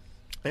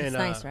 And, It's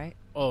nice, right?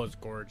 Oh, it's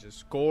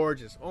gorgeous,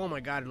 gorgeous. Oh my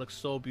god, it looks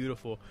so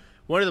beautiful.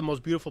 One of the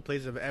most beautiful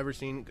places I've ever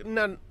seen.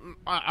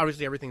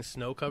 Obviously, everything's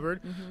snow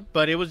covered,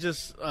 but it was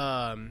just.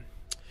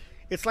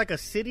 It's like a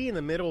city in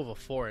the middle of a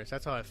forest.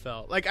 That's how I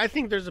felt. Like, I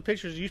think there's the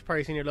pictures you've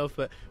probably seen it, Loaf,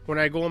 but when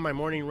I go on my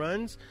morning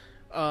runs,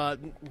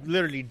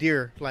 literally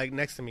deer like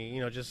next to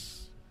me,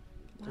 just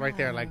right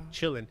there, like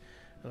chilling.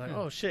 I'm like,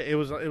 oh shit, it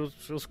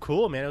was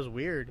cool, man. It was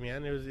weird,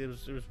 man. It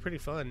was pretty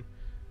fun.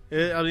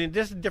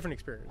 Just a different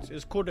experience. It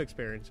was cool to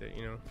experience it,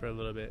 for a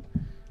little bit.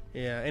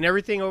 Yeah, and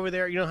everything over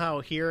there, how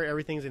here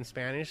everything's in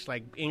Spanish,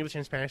 like English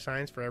and Spanish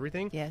signs for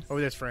everything? Yes.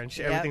 Over there's French.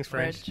 Yep, Everything's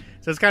French. French.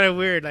 So it's kind of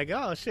weird, like,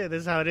 oh shit, this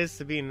is how it is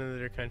to be in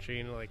another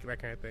country, like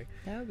that kind of thing.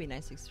 That would be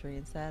nice to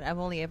experience that. I've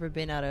only ever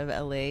been out of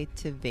LA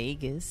to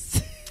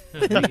Vegas.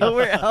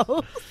 Nowhere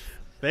else.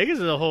 Vegas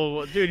is a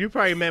whole... Dude, you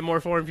probably met more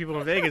foreign people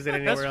in Vegas than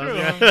anywhere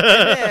else.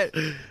 That's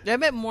Yeah. I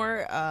met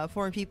more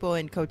foreign people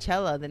in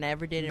Coachella than I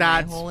ever did in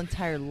my whole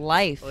entire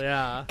life.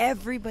 Yeah.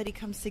 Everybody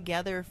comes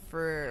together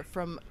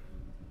from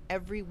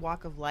every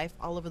walk of life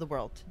all over the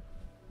world.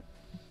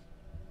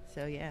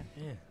 So, yeah.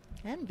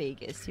 And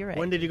Vegas, you're right.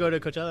 When did you go to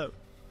Coachella?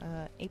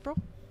 April?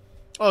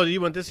 Oh, you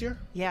went this year?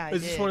 Yeah, I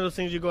Is did. this one of those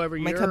things you go every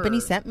My year? company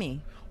or- sent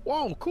me.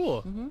 Whoa,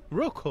 cool.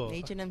 Real cool.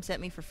 H&M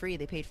sent me for free.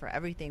 They paid for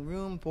everything.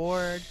 Room,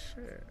 board,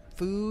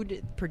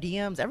 food, per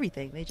diems,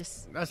 everything. They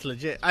just... That's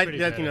legit. Pretty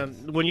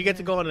When you get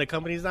to go on the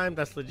company's dime,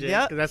 that's legit.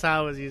 Yep. 'Cause that's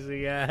how I was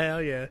usually. Yeah,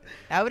 hell yeah.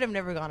 I would have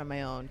never gone on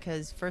my own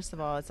because, first of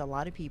all, it's a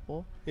lot of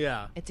people.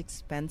 Yeah. It's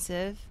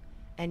expensive.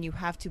 And you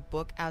have to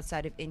book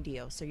outside of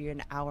Indio. So you're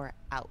an hour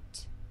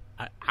out.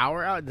 An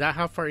hour out? Is that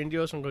how far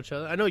Indio is from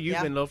Coachella? I know you've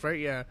Yeah. been, Loaf, right?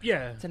 Yeah.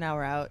 Yeah. It's an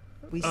hour out.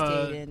 We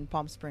stayed in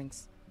Palm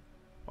Springs.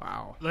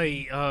 Wow.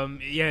 Like,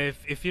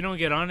 if you don't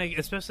get on it,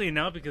 especially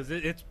now because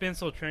it's been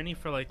so trendy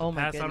for like the Oh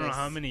my past I don't know goodness.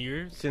 how many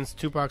years. Since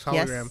Tupac's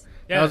Yes. hologram.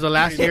 Yeah. That was the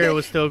last year. It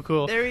was still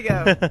cool. There we go.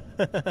 And,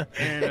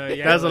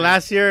 That was the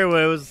last year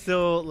where it was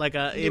still like You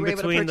in were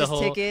able to between the purchase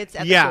whole tickets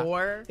at yeah. the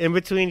door. In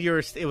between,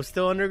 it was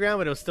still underground,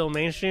 but it was still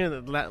mainstream.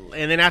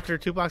 And then after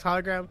Tupac's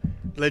hologram,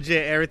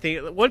 legit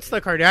everything. Once the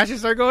Kardashians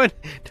start going,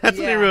 that's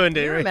when they ruined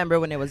it. You Right? remember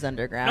when it was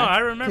underground? No, I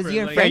remember. Because you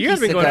and Like, Frank Yeah, you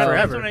used have been to going go.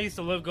 forever. That's when I used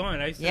to love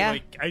going.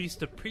 I used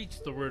to preach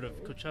the word of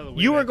Coachella.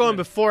 way You were back going then.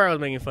 before I was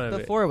making fun of it.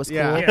 Before it was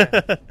Yeah.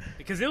 cool. Yeah,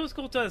 because it was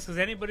cool to us. Because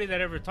anybody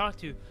that I ever talked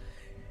to,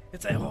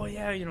 it's like, oh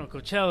yeah,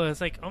 Coachella.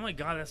 It's like, oh my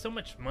god, that's so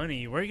much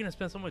money. Where are you gonna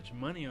spend so much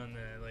money on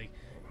that? Like,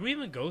 who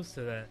even goes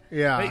to that?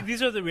 Yeah. Like,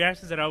 these are the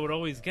reactions that I would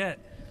always get.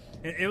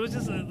 It was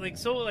just like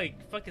so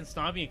like fucking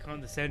snobby and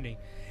condescending.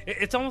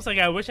 It's almost like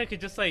I wish I could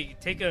just like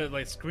take a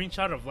like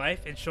screenshot of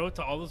life and show it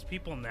to all those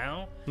people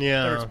now that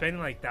are Yeah. spending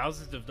like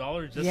thousands of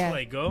dollars just Yeah. to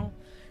like go.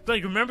 But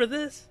like, remember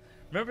this?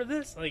 Remember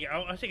this? Like, I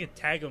wish I could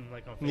tag them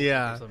like on Facebook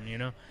Yeah. or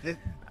something.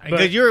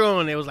 Because you were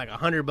going, it was like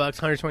 $100,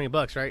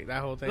 $120, right?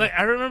 That whole thing. Like,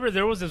 I remember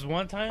there was this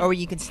one time. Or where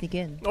you can sneak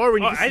in. Or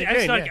when you Oh, sneak I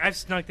in, snuck. yeah. I've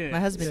snuck in. My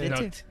husband did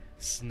too.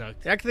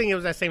 Snucked. I think it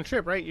was that same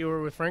trip, right? You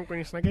were with Frank when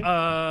you snuck in?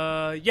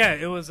 Yeah,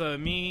 it was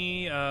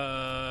me.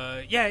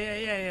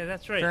 Yeah.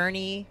 That's right.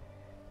 Fernie.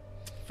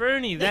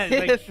 That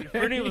like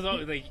Fernie was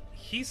always like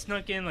he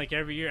snuck in like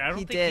every year. I don't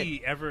He think did.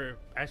 he ever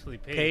actually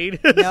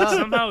paid. Paid? No.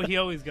 Somehow he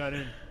always got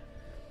in.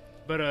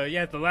 But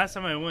yeah, the last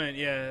time I went,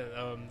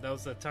 that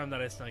was the time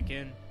that I snuck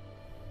in.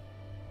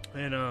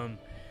 And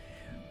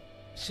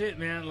shit,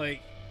 man,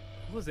 like,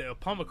 what was it?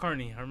 Paul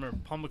McCartney. I remember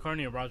Paul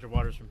McCartney and Roger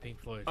Waters from Pink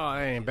Floyd. Oh,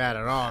 that ain't bad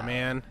at all,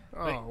 man.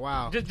 Oh, Like,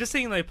 wow. Just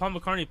seeing like Paul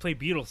McCartney play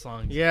Beatles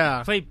songs.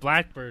 Yeah. Play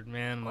Blackbird,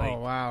 man. Like, Oh,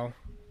 wow.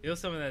 it was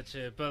some of that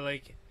shit. But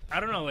like, I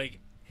don't know, like,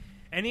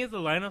 any of the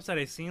lineups that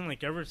I've seen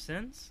like ever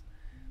since,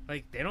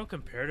 like, they don't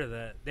compare to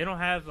that. They don't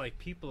have like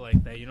people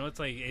like that. It's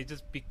like it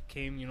just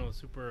became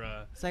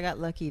super. So I got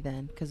lucky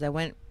then because I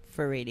went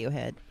for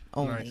Radiohead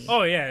only. Nice.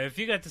 Oh yeah, if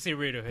you got to see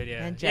Radiohead,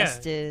 yeah, And yeah.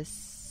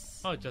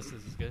 Justice. Oh,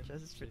 Justice is good.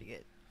 Justice is pretty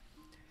good.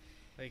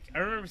 Like, I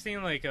remember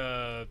seeing like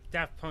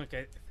Daft Punk.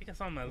 I think I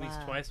saw them at least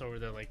Wow. twice over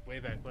there, like way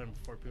back when,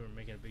 before people were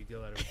making a big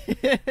deal out of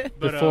it.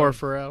 But, Before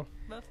Pharrell.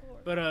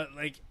 But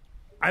like,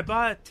 I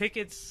bought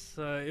tickets.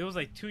 It was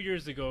like 2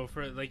 years ago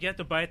for like you have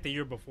to buy it the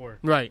year before,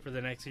 Right. For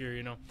the next year,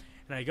 And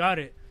I got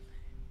it.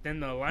 Then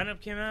the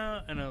lineup came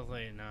out, and I was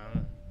like, nah,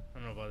 I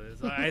don't know about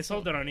this. I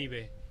sold it on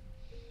eBay,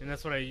 and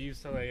that's what I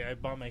used to like. I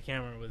bought my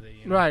camera with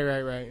it. Right.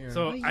 Yeah.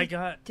 So Oh, you I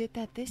got did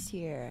that this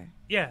year.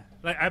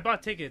 like I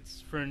bought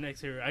tickets for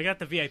next year. I got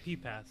the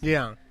VIP pass.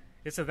 Yeah.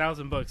 It's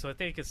 $1,000, so I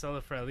think I could sell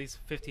it for at least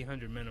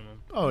 $1,500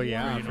 minimum. Oh,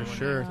 yeah, You know, for when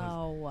sure.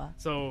 Wow.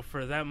 So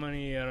for that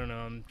money, I don't know.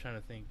 I'm trying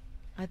to think.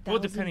 Well,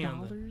 depending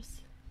on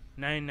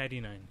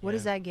 $9.99. What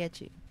does that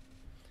get you?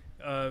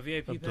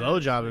 VIP A pass,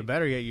 blowjob. like- It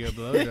better get you a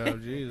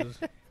blowjob. Jesus.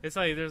 It's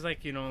like there's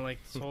like like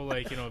this whole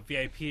like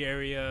VIP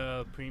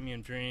area,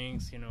 premium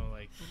drinks,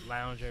 like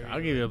lounge area. I'll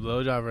give you a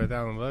blowjob for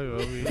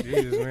 $1,000.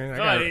 Jesus, man.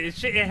 God,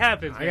 it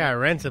happens. I got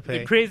rent to pay.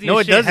 The craziest No,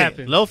 it shit doesn't.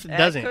 happens. Loaf At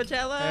doesn't.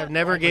 Coachella? I've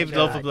never Oh my gave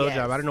Loaf a God, blowjob.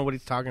 yes. I don't know what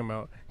he's talking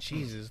about.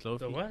 Jesus, Loaf.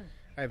 The what?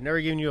 I've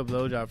never given you a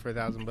blowjob for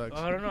 $1,000.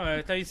 Oh, I don't know.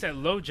 I thought you said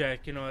low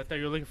jack. I thought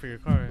you were looking for your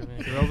car. I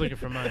mean, 'cause I was looking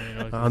for mine.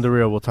 On the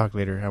real, we'll talk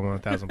later. I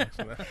want $1,000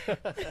 on that.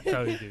 That's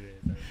how we do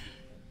it.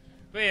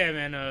 But yeah,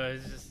 man,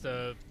 it's just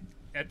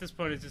at this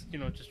point, it's just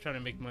just trying to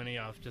make money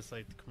off just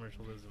like the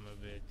commercialism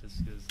of it,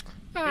 just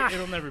because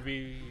it'll never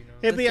be.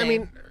 I The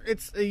mean,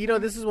 it's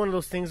this is one of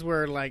those things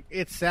where like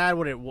it's sad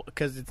what it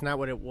because it's not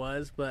what it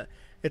was, but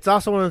it's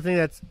also one of the things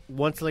that's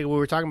once like we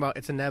were talking about,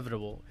 it's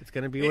inevitable. It's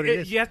gonna be what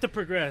it is. You have to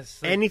progress.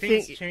 Like,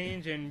 Anything- things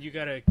change, and you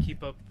gotta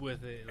keep up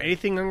with it. Like,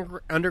 Anything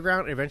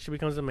underground eventually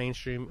becomes the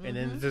mainstream, and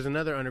Mm-hmm. then there's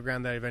another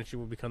underground that eventually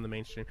will become the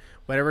mainstream.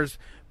 Whatever's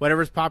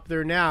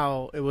popular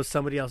now, it was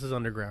somebody else's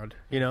underground.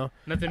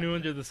 nothing new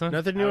under the sun.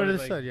 Nothing new I under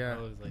always the sun, yeah. I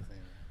always like saying that.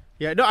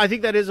 Yeah, no, I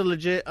think that is a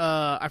legit.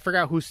 I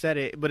forgot who said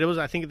it, but it was.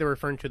 I think they were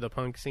referring to the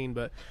punk scene,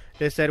 but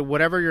they said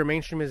whatever your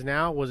mainstream is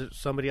now was it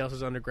somebody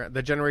else's underground.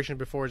 The generation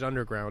before is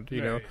underground.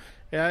 You know, Right.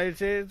 yeah,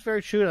 it's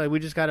very true. Like we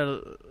just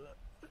gotta.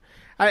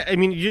 I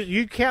mean,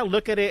 you can't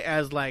look at it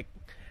as like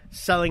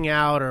selling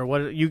out or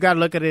what. You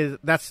gotta look at it.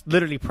 That's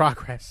literally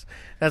progress.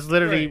 That's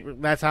literally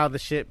that's how the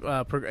shit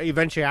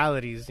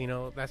eventualities.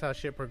 That's how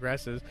shit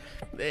progresses.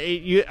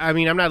 I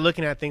mean, I'm not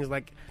looking at things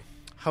like.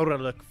 How do I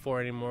look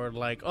for anymore?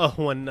 Like,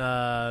 when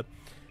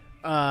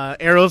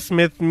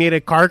Aerosmith made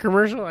a car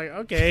commercial, like,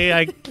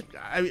 okay,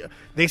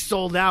 they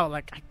sold out.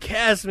 Like, I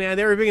guess, man,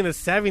 they were making the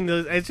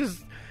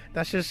 70s.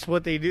 That's just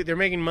what they do. They're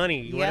making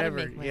money, You gotta whatever.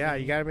 make money Yeah,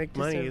 you gotta make to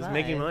money. It's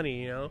making survive.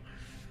 money,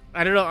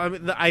 I don't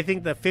know. I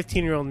think the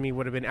 15-year-old me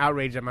would have been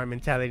outraged at my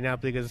mentality now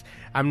because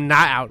I'm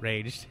not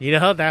outraged. That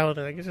whole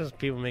thing. Like, it's just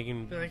people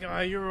making. They're like, oh,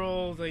 you're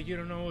old. Like, you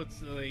don't know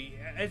what's like.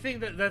 I think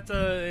that's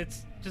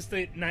it's just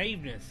a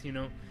naiveness,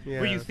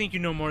 where you think you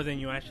know more than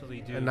you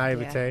actually do. A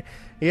naivete.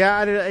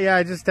 Yeah,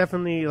 I just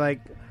definitely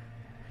like.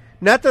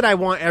 Not that I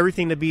want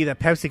everything to be the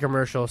Pepsi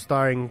commercial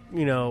starring,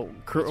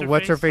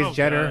 what's her face Oh,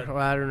 Jenner. God. Well,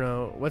 I don't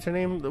know what's her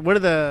name. What are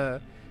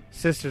the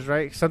sisters?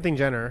 Right, something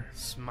Jenner.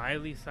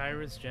 Smiley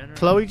Cyrus Jenner.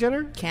 Chloe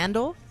Jenner,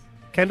 Candle?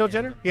 Kendall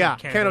Jenner. Yeah,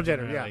 Kendall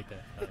Jenner. I Yeah, like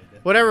that. I like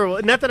that.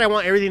 whatever. Not that I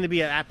want everything to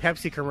be a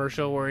Pepsi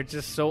commercial where it's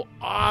just so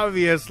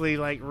obviously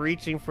like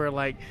reaching for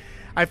like.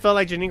 I felt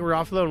like Janeane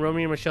Garofalo and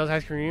Romeo and Michelle's High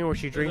School Reunion, where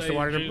she drinks the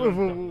water,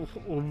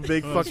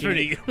 big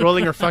fucking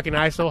rolling her fucking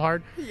eyes so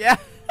hard. Yeah.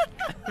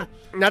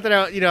 Not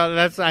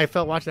that I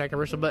felt watching that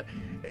commercial, but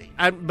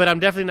I'm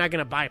definitely not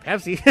gonna buy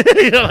Pepsi.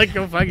 Like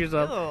go fuck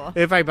yourself.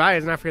 Ew. If I buy,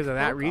 it's not because of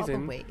that All the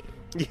reason. way.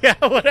 Yeah,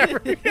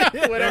 whatever. Yeah,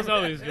 Let's whatever.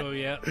 always go,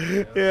 yeah.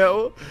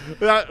 Yeah,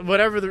 well,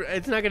 whatever.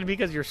 It's not going to be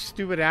because your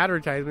stupid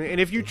advertisement. And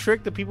if you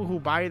trick the people who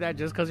buy that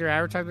just because your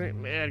advertisement,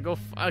 man, go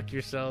fuck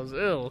yourselves.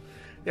 Ew.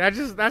 Yeah,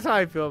 that's how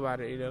I feel about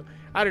it.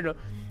 I don't know.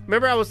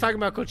 Remember, I was talking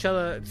about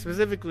Coachella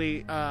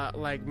specifically,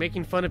 like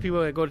making fun of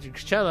people that go to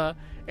Coachella,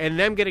 and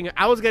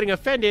I was getting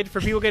offended for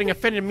people getting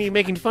offended at me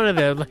making fun of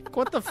them. Like,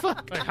 what the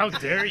fuck? Like, how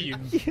dare you?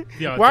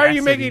 Why are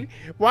you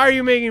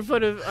making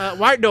fun of?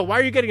 Why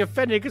are you getting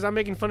offended because I'm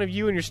making fun of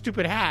you and your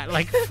stupid hat?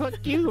 Like,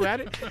 fuck you,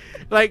 man.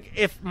 Like,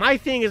 if my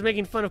thing is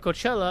making fun of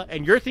Coachella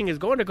and your thing is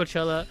going to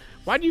Coachella,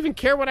 why do you even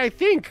care what I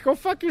think? Go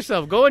fuck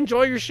yourself. Go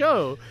enjoy your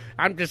show.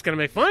 I'm just gonna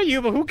make fun of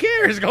you, but who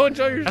cares? Go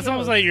enjoy your show. That's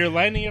almost like you're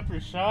lining up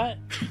your shot,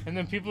 and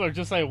then people are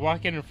just like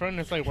walking in front. And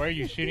it's like, why are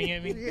you shooting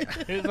at me? Yeah.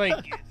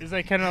 It's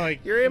like kind of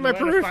like You're in my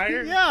periphery.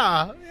 periphery.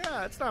 Yeah,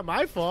 it's not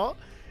my fault.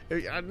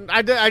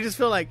 I just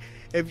feel like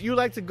if you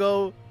like to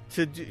go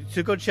to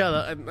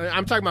Coachella, and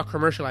I'm talking about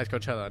commercialized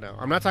Coachella now.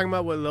 I'm not talking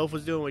about what Loaf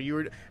was doing.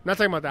 I'm not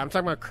talking about that. I'm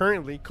talking about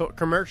currently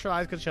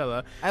commercialized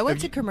Coachella. I went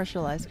to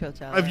commercialized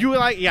Coachella. If you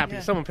like,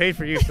 because someone paid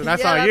for you, so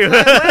that's Yeah, all you.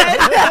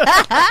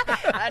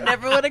 I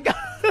never would have gone.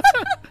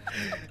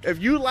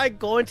 If you like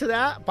going to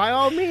that, by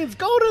all means,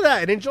 go to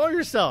that and enjoy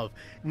yourself.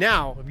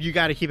 Now, you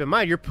got to keep in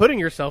mind, you're putting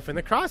yourself in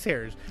the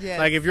crosshairs. Yes.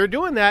 Like, if you're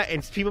doing that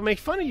and people make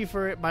fun of you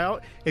for it,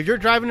 if you're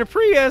driving a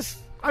Prius,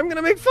 I'm going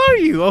to make fun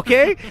of you,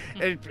 okay?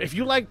 And if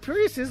you like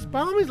Priuses, by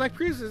all means, like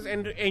Priuses.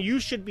 And you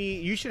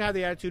should have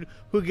the attitude,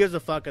 who gives a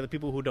fuck of the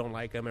people who don't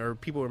like them or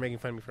people who are making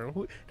fun of me for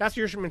them. That's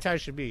what your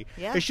mentality should be.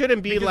 Yeah. It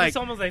shouldn't be Because like... it's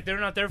almost like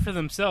they're not there for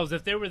themselves.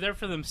 If they were there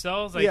for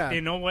themselves, like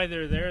they know why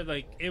they're there.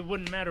 Like it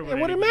wouldn't matter. What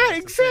It wouldn't anybody matter,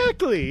 else is saying.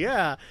 exactly.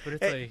 Yeah, But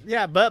it's like-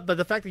 yeah, but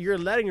the fact that you're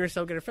letting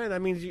yourself get offended,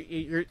 that means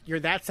you're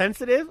that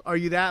sensitive. Are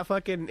you that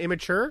fucking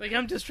immature? Like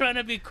I'm just trying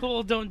to be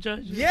cool. Don't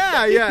judge me.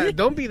 Yeah.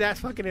 Don't be that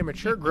fucking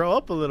immature. Grow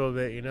up a little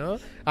bit.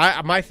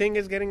 My thing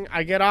is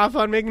I get off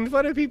on making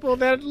fun of people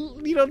that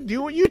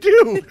do what you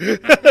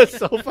do.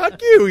 So fuck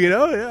you.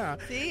 Yeah.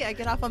 See, I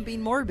get off on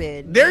being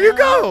morbid. There you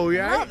go.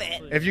 Yeah. Love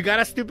it. If you got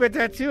a stupid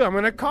tattoo, I'm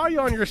gonna call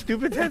you on your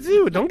stupid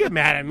tattoo. Don't get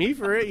mad at me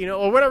for it.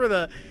 Or whatever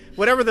the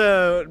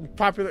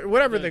popular,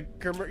 whatever the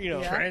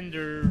Trend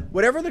or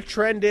whatever the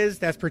trend is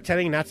that's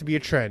pretending not to be a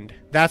trend.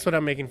 That's what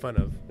I'm making fun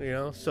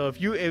of. So if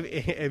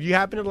you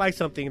happen to like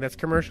something that's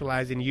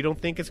commercialized and you don't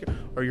think it's,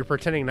 or you're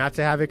pretending not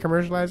to have it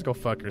commercialized, go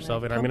fuck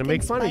yourself, and I'm gonna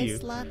make fun of you.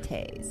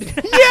 Lattes.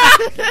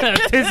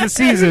 tis the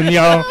season,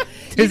 y'all.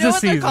 You Tis know the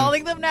what they're season.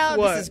 calling them now?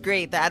 What? This is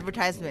great. The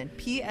advertisement.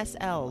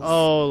 PSLs.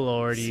 Oh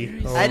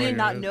lordy! Oh, I my did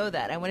not God. know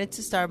that. I went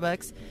into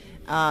Starbucks,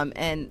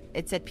 and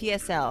it said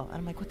PSL. And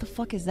I'm like, what the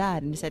fuck is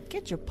that? And it said,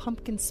 get your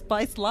pumpkin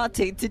spice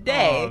latte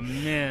today. Oh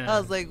man. I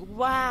was like,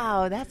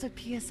 wow, that's what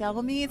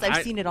PSL means? I've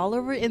I- seen it all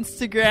over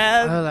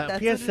Instagram. Like,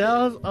 That's what it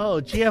PSLs?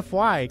 Oh,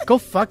 GFY. Go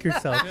fuck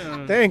yourself.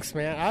 Yeah. Thanks,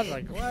 man. I was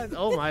like, what?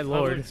 Oh my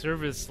lord. Public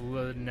service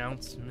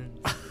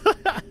announcement.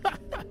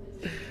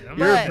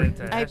 You're a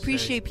But I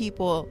appreciate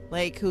people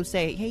who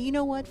say, hey, you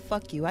know what?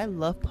 Fuck you. I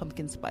love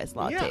pumpkin spice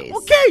lattes. Yeah,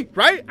 okay,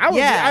 right?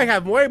 Yeah. I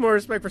have way more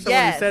respect for someone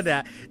who Yes. said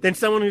that than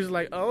someone who's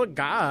like, oh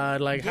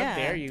god, like Yeah. how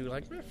dare you?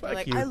 Like, man, fuck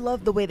Like, you. I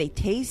love the way they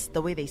taste,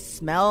 the way they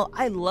smell.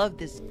 I love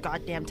this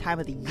goddamn time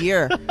of the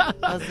year.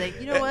 I was like,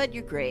 you know what?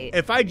 You're great.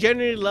 If I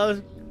genuinely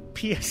love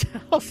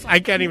PSLs,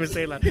 I can't even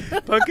say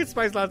that. Pumpkin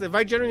spice lattes. If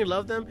I genuinely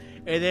love them,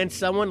 and then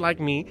someone like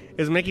me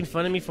is making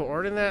fun of me for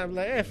ordering that, I'm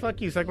like, hey,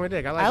 fuck you, suck my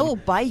dick. I like I them. will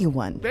buy you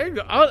one. There you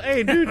go. Oh,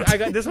 hey, dude, I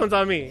got this one's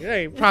on me.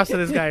 Hey, props to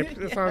this guy.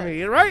 It's on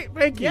me. Right?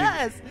 Thank you.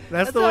 Yes.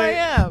 That's the how way.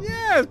 I am.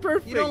 Yeah, it's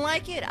perfect. You don't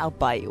like it? I'll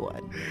buy you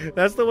one.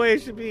 That's the way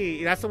it should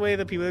be. That's the way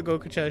the people that go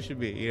Coachella should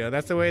be.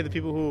 That's the way the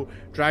people who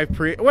drive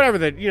whatever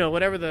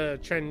the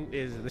trend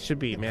is, it should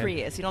be, man.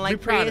 Prius. You don't Be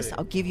like proud of Prius? it.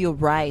 I'll give you a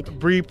ride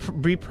Be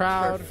for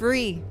proud.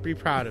 free. Be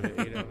proud of it.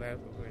 That's the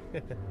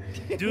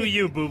way. Do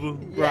you, boo boo?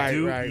 Right,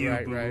 Do right, you,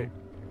 right, boo-boo.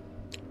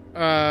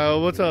 right.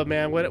 What's up,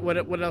 man?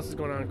 What else is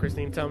going on,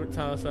 Christine? Tell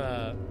us.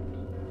 How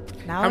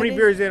many Nowadays,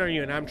 beers in are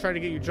you? And I'm trying to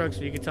get you drunk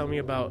so you can tell me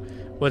about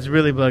what's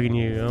really bugging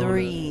you. I wanna-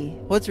 3.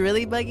 What's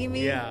really bugging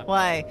me? Yeah.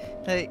 Why?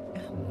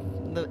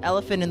 The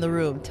elephant in the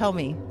room. Tell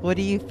me, what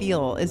do you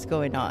feel is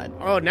going on?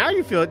 Oh, now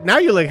you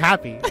look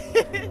happy.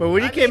 But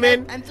when you came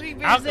in, I'm 3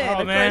 beers Alcohol,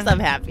 in. Of man. course, I'm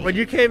happy. when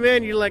you came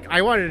in, you're like,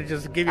 I wanted to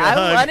just give you a I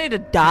hug. wanted to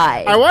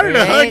die. I wanted to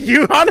right? hug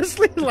you,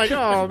 honestly. Like,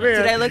 oh man,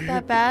 Did I look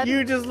that bad?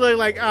 You just look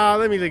like, oh,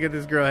 let me look at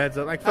this girl heads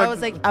up. Like, fuck I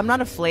was like, I'm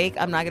not a flake.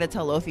 I'm not gonna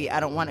tell Lofi I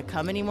don't want to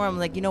come anymore. I'm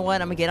like, you know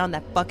what? I'm gonna get on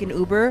that fucking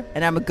Uber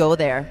and I'm gonna go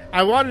there.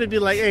 I wanted to be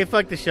like, hey,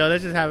 fuck the show.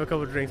 Let's just have a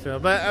couple drinks, Phil.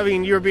 But I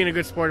mean, you were being a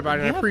good sport about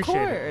it. And I appreciate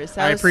of it. course.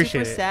 I I was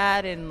appreciate super it.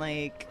 sad and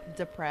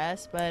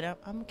depressed, but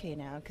I'm okay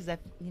now because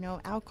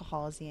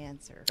alcohol is the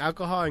answer.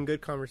 Alcohol and good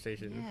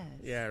conversations. Yes.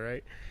 Yeah,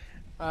 right.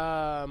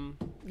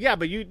 Yeah,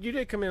 but you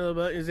did come in a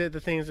little bit. Is it the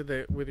things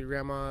with your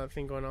grandma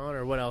thing going on,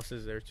 or what else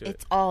is there to it?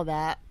 It's all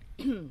that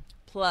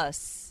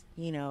plus,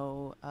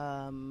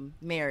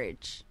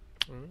 marriage.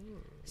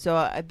 So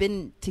I've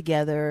been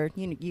together.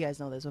 You guys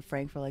know this with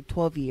Frank for like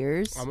 12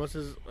 years. Almost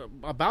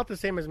about the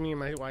same as me and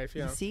my wife.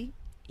 Yeah. You see,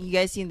 you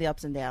guys seen the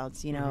ups and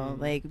downs.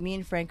 Like me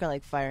and Frank are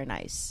like fire and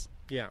ice.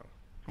 Yeah.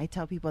 I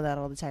tell people that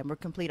all the time. We're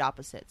complete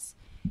opposites.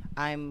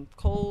 I'm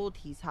cold.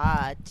 He's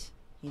hot.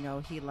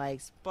 He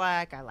likes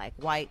black. I like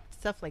white.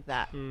 Stuff like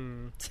that.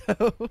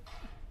 So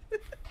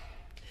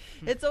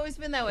it's always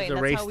been that way. It's a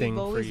and race that's how thing we've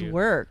for always you.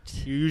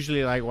 work't. You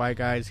usually like white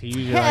guys. He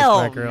usually Hell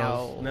likes black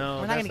girls. no.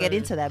 We're not that's gonna get it.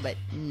 into that, but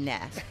nah.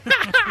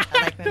 I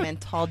like my men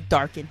tall,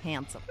 dark, and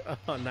handsome.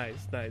 Oh,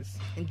 nice.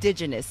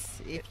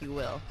 Indigenous, if you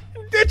will.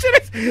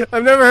 Indigenous.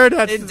 I've never heard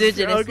that.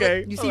 Indigenous.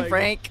 Okay. You see Like,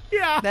 Frank?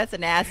 yeah. That's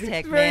an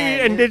Aztec Very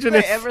man.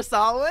 indigenous. If I ever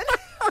saw one.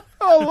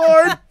 Oh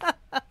Lord.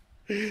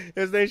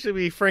 His name should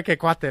be Frank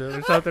Equatel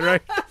or something,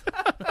 right?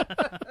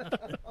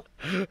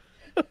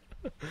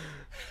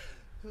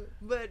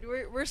 But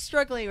we're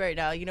struggling right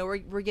now.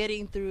 We're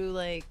getting through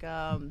like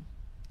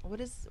what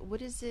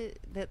is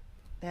it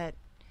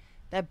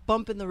that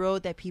bump in the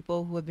road that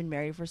people who have been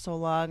married for so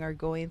long are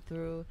going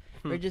through.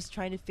 We're just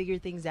trying to figure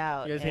things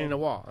out. You guys hitting a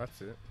wall.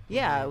 That's it.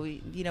 Yeah,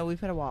 we've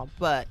hit a wall,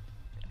 but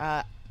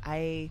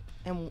I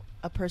am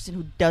a person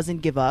who doesn't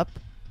give up,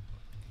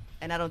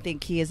 and I don't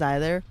think he is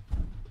either.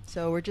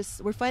 So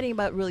we're fighting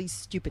about really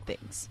stupid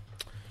things.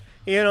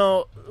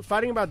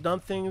 Fighting about dumb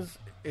things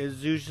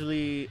is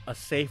usually a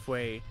safe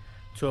way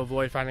to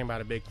avoid fighting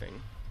about a big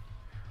thing.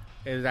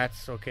 If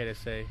that's okay to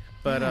say.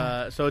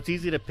 But so it's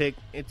easy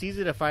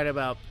to fight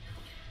about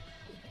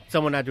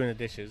someone not doing the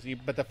dishes,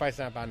 but the fight's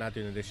not about not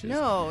doing the dishes.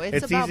 No,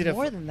 it's about easy to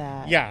more than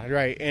that. Yeah,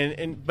 right.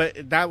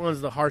 But that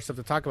one's the hard stuff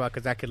to talk about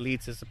because that could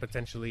lead to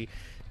potentially,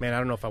 man, I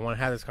don't know if I want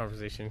to have this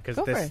conversation because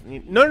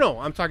no,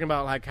 I'm talking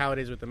about like how it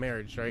is with the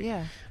marriage, right?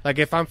 Yeah. Like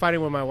if I'm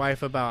fighting with my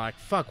wife about like,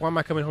 fuck, why am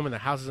I coming home and the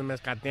house is a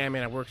mess? God damn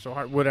it, I work so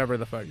hard, whatever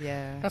the fuck.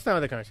 Yeah. That's not what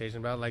the conversation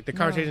about. Like the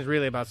conversation is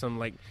really about some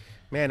like,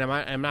 man,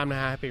 I'm not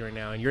happy right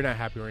now, and you're not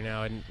happy right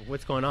now, and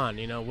what's going on?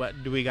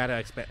 What do we gotta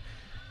expect?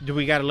 Do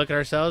we got to look at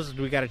ourselves?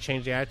 Do we got to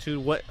change the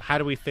attitude? How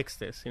do we fix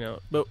this?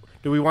 But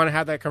do we want to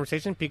have that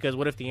conversation? Because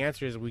what if the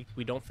answer is we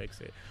don't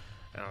fix it?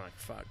 And I'm like,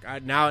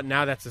 fuck.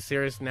 Now that's a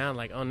serious. Now,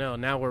 like, oh no,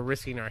 now we're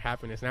risking our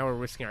happiness. Now we're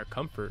risking our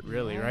comfort.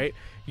 Really, right?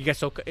 You get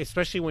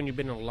especially when you've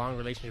been in a long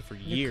relationship for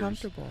years,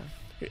 Comfortable.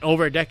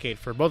 over a decade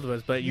for both of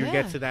us. But you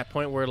get to that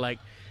point where like,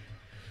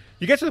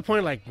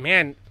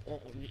 man,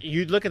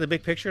 you look at the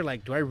big picture.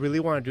 Like, do I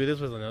really want to do this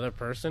with another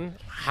person?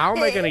 How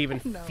am I going to even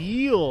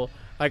feel?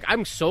 Like,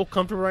 I'm so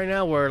comfortable right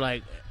now where,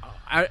 like,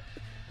 do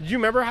you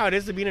remember how it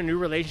is to be in a new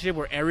relationship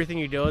where everything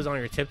you do is on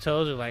your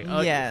tiptoes? Or like,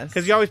 yes.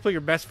 Because you always put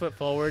your best foot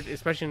forward,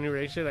 especially in a new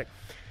relationship. Like,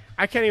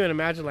 I can't even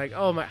imagine, like,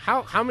 oh,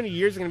 how many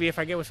years is it going to be if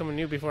I get with someone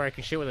new before I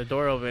can shit with the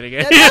door open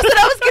again? That's what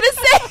I was going to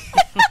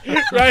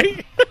say.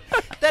 Right?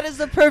 That is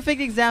the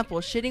perfect example.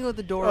 Shitting with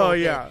the door open. Oh,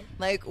 yeah.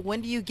 Like, when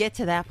do you get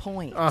to that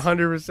point?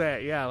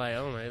 100%. Yeah, like,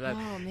 oh my God.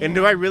 Oh, and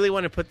do I really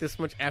want to put this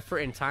much effort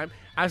and time?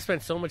 I've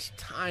spent so much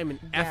time and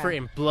effort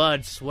and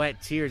blood,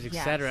 sweat, tears,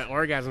 etc.,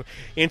 orgasm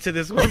into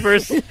this one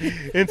person,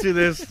 into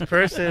this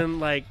person.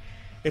 Like,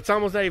 it's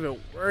almost not even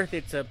worth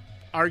it to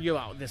argue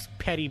about this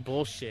petty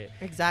bullshit.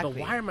 Exactly.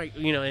 But why am I,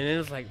 and then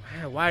it's like,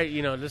 man, why,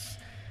 this.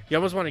 You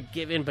almost want to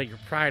give in, but your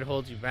pride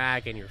holds you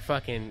back, and your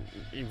fucking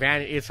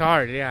vanity. It's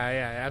hard. Yeah,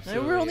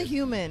 absolutely. We're only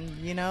human,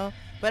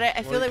 But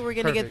I feel like we're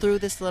gonna get through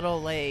this little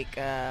like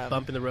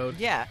bump in the road.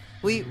 Yeah,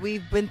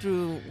 we've been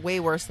through way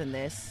worse than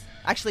this.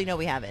 Actually, no,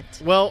 we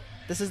haven't. Well,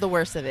 this is the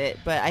worst of it,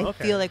 but I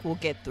feel like we'll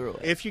get through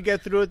it. If you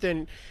get through it,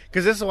 then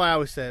because this is why I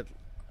always said,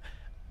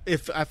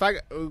 if I've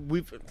had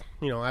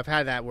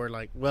that where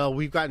like, well,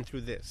 we've gotten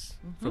through this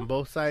from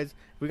both sides.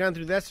 We've gotten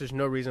through this. There's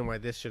no reason why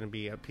this shouldn't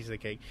be a piece of the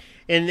cake.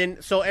 And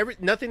then so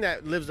nothing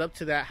that lives up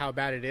to that, how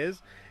bad it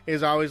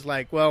is always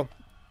like, well,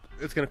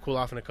 it's gonna cool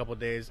off in a couple of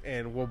days,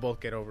 and we'll both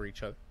get over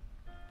each other.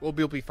 We'll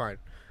be fine.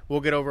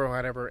 We'll get over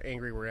whatever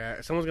angry we're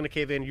at. Someone's gonna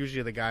cave in.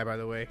 Usually the guy, by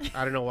the way.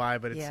 I don't know why,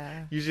 but it's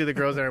usually the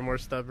girls that are more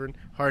stubborn,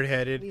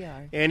 hard-headed, We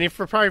are. and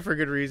probably for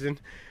good reason.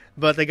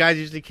 But the guys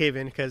usually cave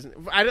in because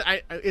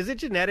is it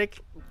genetic?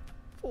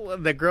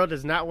 The girl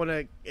does not want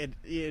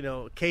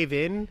to, cave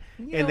in,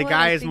 and the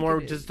guy is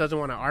more just doesn't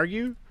want to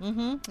argue.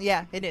 Mm-hmm.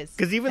 Yeah, it is.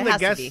 Because even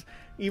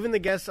the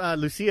guest,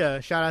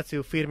 Lucia, shout out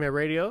to Firme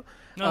Radio.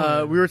 We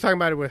were talking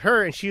about it with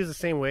her, and she was the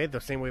same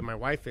way my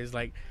wife is.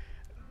 Like,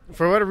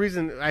 for whatever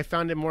reason, I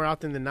found it more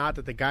often than not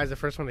that the guy's the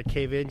first one to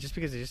cave in just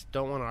because they just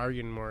don't want to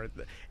argue anymore,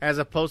 as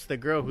opposed to the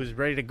girl who's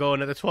ready to go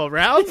another 12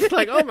 rounds.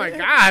 Like, oh my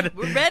God,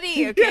 we're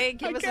ready. Okay,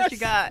 give us what you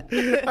got.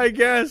 I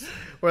guess.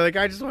 Or the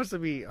guy just wants to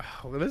be.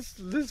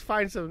 Let's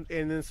find some,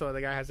 and then so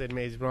the guy has to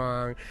admit he's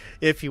wrong.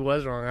 If he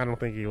was wrong, I don't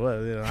think he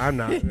was. I'm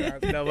not.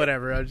 No,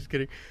 whatever. I'm just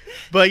kidding.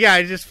 But yeah,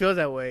 it just feels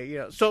that way.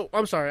 So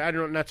I'm sorry. I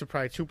don't not to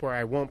pry too far.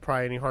 I won't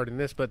pry any harder than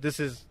this. But this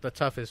is the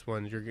toughest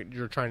ones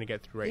you're trying to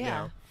get through right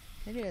now.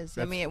 It is.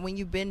 I mean, when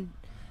you've been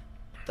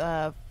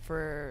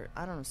for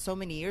I don't know so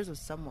many years with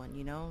someone,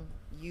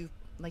 you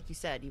like you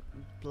said,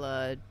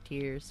 blood,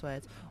 tears,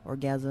 sweats,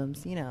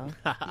 orgasms. You know,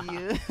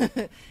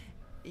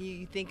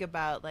 you think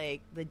about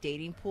like the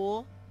dating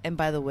pool, and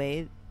by the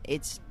way,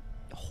 it's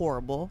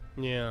horrible.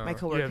 Yeah. My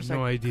coworkers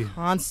no are idea.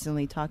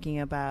 constantly talking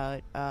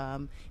about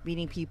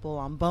meeting people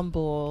on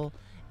Bumble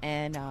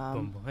and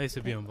Bumble. I used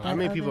to be on I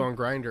Bumble. meet people on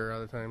Grindr all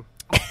the time.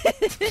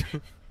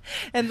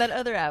 and that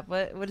other app.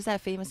 What is that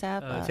famous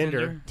app?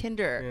 Tinder.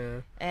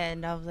 Tinder. Yeah.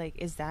 And I was like,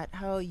 is that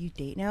how you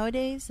date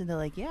nowadays? And they're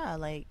like, yeah,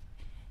 like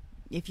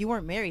if you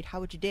weren't married, how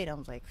would you date? I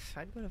was like,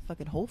 I'd go to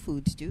fucking Whole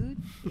Foods, dude.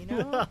 You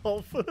know,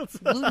 Whole Foods.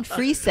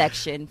 gluten-free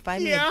section.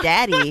 Find me a Yeah.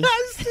 daddy.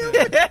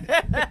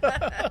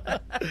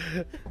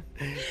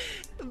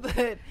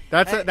 But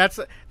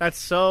That's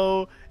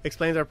so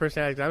explains our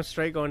personalities. I'm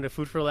straight going to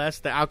Food for Less,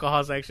 the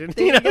alcohol section.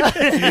 There you go.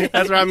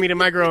 That's where I'm meeting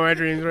my girl in my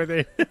dreams right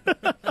there.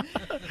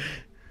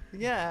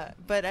 yeah,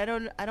 but I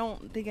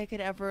don't think I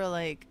could ever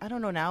like I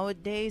don't know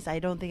nowadays. I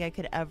don't think I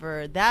could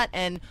ever that,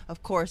 and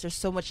of course there's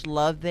so much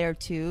love there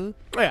too.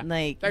 Oh, yeah.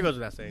 Like That goes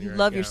without saying. you right?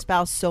 love your Yeah.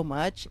 spouse so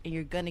much, and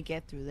you're gonna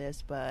get through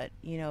this. But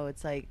you know,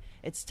 it's like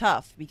it's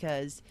tough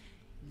because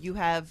you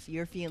have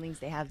your feelings,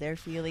 they have their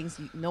feelings.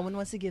 No one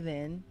wants to give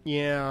in.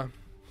 Yeah.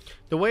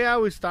 The way I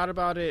always thought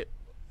about it,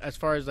 as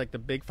far as like the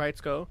big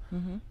fights go,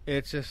 Mm-hmm.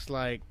 it's just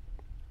like,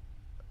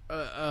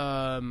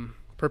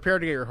 prepare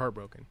to get your heart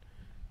broken.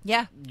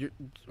 Yeah, You're,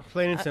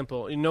 plain and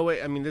simple. You know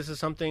what? I mean, this is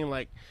something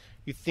like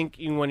you think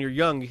even when you're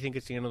young, you think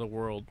it's the end of the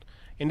world.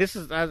 And this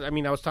is, I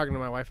was talking to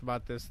my wife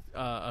about this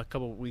a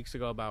couple of weeks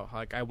ago about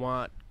like I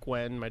want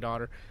Gwen, my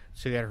daughter,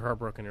 to get her heart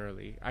broken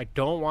early. I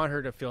don't want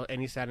her to feel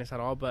any sadness at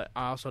all, but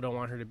I also don't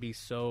want her to be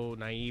so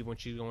naive when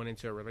she's going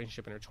into a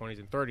relationship in her 20s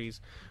and 30s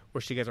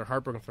where she gets her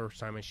heart broken for the first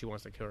time and she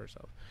wants to kill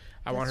herself.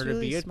 I want her That's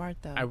to be really a, smart,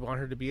 though. I want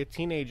her to be a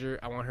teenager.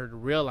 I want her to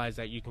realize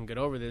that you can get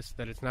over this,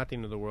 that it's not the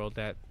end of the world,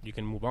 that you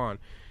can move on.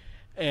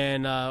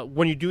 And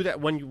when you do that,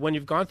 when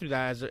you've gone through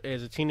that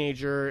as a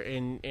teenager,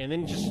 and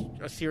then just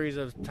a series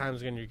of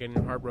times when you're getting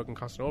your heart broken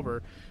constant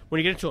over, when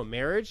you get into a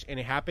marriage and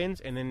it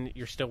happens, and then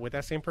you're still with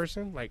that same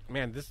person, like,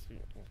 man, this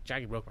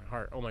Jackie broke my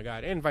heart. Oh my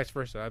god, and vice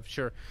versa, I'm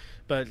sure.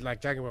 But like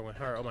Jackie broke my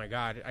heart. Oh my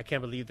god, I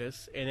can't believe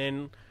this. And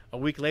then a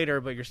week later,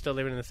 but you're still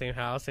living in the same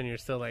house, and you're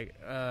still like,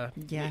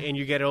 Yeah. and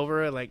you get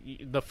over it, like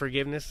the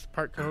forgiveness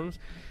part comes.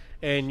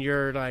 And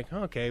you're like,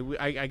 okay,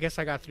 I guess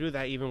I got through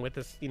that even with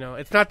this. You know,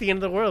 it's not the end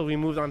of the world. We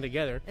moved on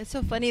together. It's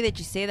so funny that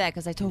you say that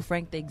because I told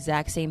Frank the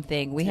exact same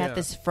thing. We Yeah. had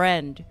this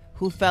friend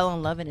who fell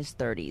in love in his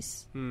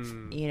 30s.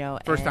 Hmm. You know,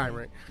 First and- time,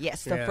 right?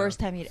 Yes, the Yeah. first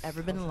time he'd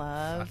ever been in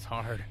love, That's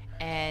hard.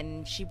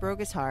 and she broke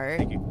his heart,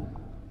 Thank you.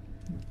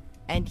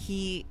 and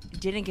he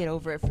didn't get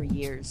over it for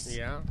years.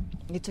 Yeah.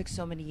 It took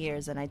so many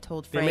years, and I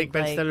told They Frank, make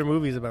Ben like, Stiller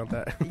movies about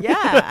that.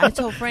 yeah, I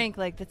told Frank,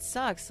 like, that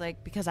sucks,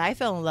 like, because I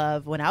fell in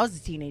love when I was a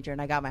teenager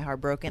and I got my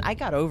heart broken. I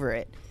got over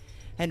it.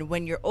 And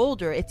when you're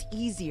older, it's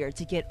easier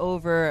to get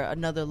over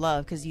another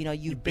love because, you know,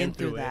 you've been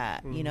through it.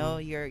 that. Mhm. You know,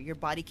 your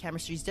body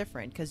chemistry is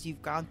different because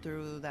you've gone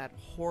through that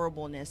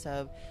horribleness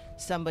of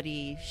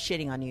somebody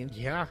shitting on you.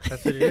 Yeah,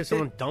 that's what it is.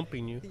 Someone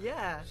dumping you.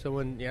 Yeah.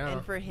 Someone, yeah.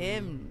 And for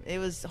him, it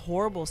was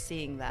horrible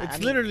seeing that. It's I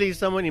mean, literally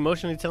someone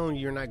emotionally telling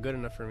you you're not good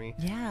enough for me.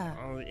 Yeah.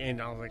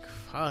 And I was like,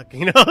 fuck,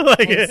 you know?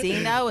 Like, And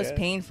seeing that was yeah.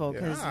 painful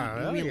because Yeah,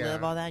 you hell relive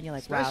yeah. all that and you're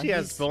like, Especially wow.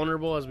 as he's-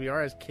 vulnerable as we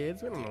are as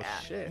kids, we don't know yeah.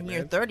 shit. In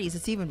your 30s,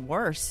 it's even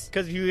worse.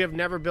 Because you have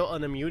never built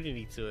an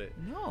immunity to it.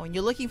 No, and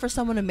you're looking for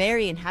someone to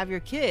marry and have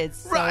your kids.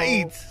 So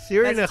Right. So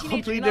you're as in a teenager,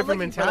 completely you're not different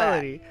looking for that.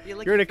 mentality. You're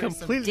looking You're in a for some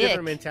completely dick.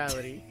 different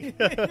mentality.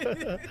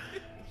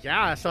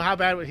 Yeah, so how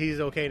bad he's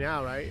okay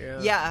now, right?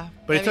 Yeah.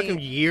 But it I took mean, him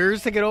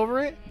years to get over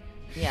it?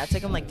 Yeah, it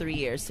took him like 3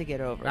 years to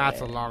get over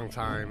That's it. a long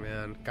time,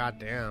 man. God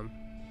damn.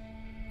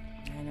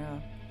 I know.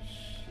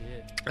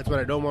 That's what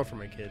I don't want for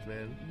my kids,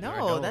 man. I No,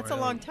 don't, that's I a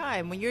long don't.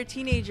 time. When you're a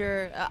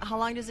teenager, how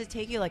long does it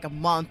take you? Like a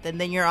month,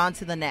 and then you're on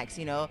to the next,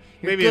 you know?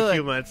 You're Maybe good. a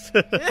few months.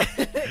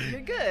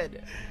 You're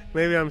good.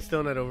 Maybe I'm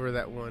still not over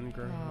that one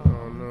girl. Oh,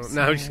 Oh, no.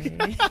 No, I'm just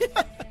kidding.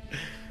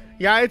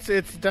 Yeah, it's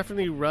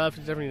definitely rough.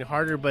 It's definitely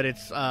harder, but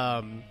it's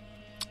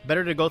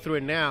better to go through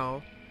it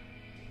now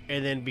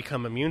and then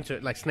become immune to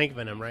it, like snake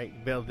venom,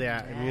 right? Build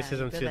that Yeah, immune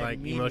system build to that like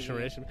immunity. emotional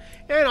relationship.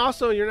 And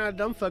also, you're not a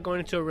dumb fuck going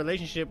into a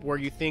relationship where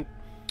you think,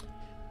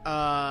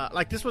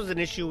 like this was an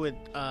issue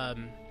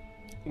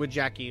with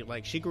Jackie.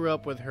 Like she grew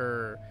up with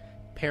her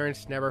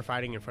parents never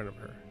fighting in front of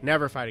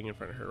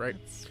her, right?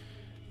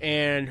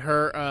 And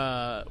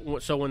her,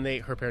 so when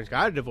her parents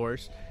got a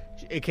divorce,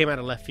 it came out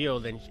of left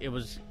field, and it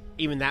was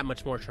even that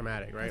much more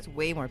traumatic, right? It's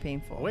way more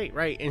painful. Wait,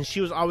 right. And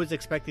she was always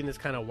expecting this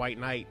kind of white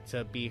knight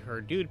to be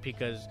her dude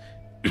because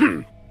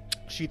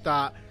she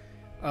thought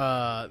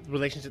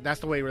relationship, that's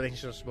the way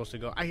relationships are supposed to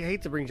go. I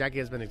hate to bring Jackie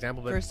as an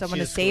example, but For someone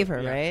she to just save grew-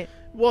 her, yeah. right?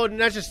 Well,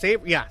 not just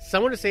save,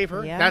 someone to save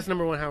her. Yeah. That's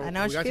number one. How I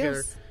know how we she got together.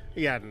 feels.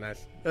 Yeah,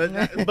 nice.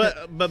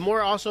 But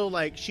more also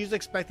like she's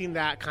expecting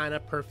that kind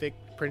of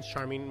perfect Prince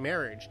Charming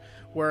marriage,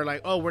 where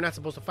like, oh, we're not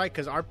supposed to fight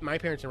because my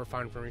parents never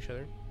fought from each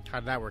other. How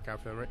did that work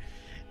out for them, right?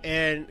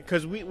 And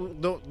because the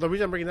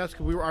reason I'm bringing that up is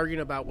because we were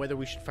arguing about whether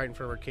we should fight in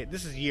front of our kid.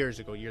 This is years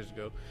ago,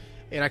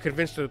 and I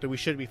convinced her that we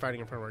should be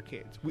fighting in front of our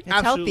kids. It's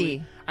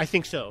healthy. I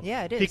think so.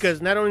 Yeah, it is.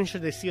 Because not only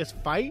should they see us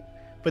fight,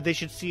 but they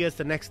should see us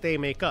the next day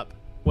make up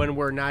when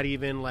we're not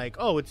even like,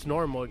 oh, it's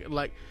normal.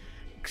 Like,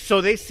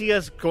 so they see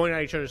us going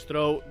at each other's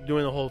throat,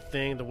 doing the whole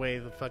thing the way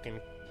the fucking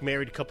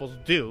married couples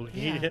do.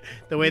 Yeah.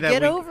 The way that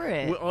Get over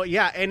it. Oh,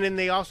 yeah, and then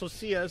they also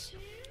see us.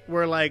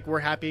 We're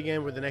happy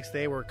again. We're the next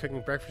day. We're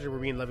cooking breakfast. We're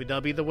being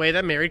lovey-dovey the way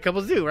that married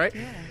couples do, right?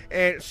 Yeah.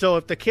 And so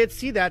if the kids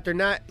see that, they're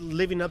not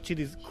living up to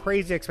these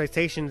crazy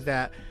expectations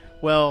that,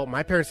 well,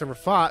 my parents never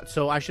fought,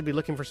 so I should be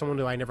looking for someone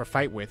who I never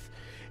fight with.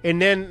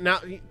 And then now,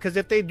 because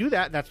if they do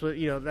that, that's what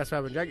that's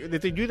what happens.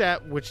 If they do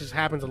that, which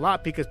happens a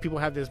lot, because people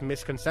have this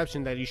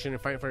misconception that you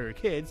shouldn't fight in front of your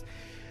kids.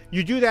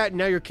 You do that,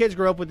 now your kids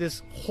grow up with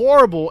this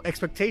horrible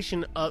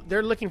expectation of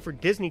they're looking for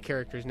Disney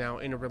characters now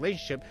in a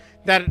relationship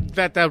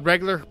that the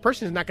regular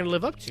person is not going to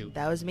live up to.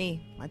 That was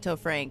me. I told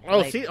Frank.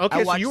 Oh, see? Okay,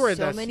 I so watched you were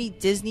so many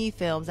Disney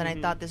films, and I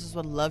thought this is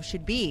what love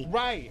should be.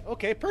 Right.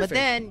 Okay, perfect. But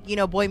then,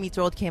 Boy Meets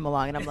World came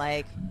along, and I'm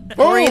like,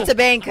 Corey and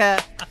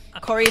Topanga.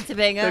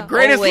 The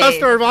greatest love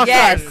story of all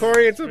time.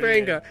 Corey and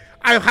Topanga.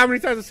 How many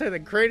times I say the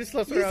greatest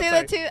love story You of all say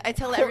time? that too? I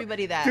tell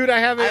everybody that. Dude, I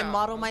have it. I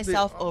model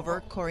myself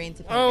over Corey and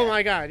Topanga. Oh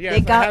my God! Yes, They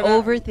got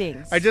over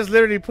things. I just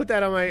literally put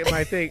that on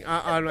my thing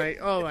on my.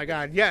 Oh my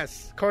God!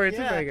 Yes, Corey and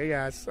Topanga.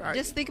 Yes.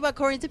 Just think about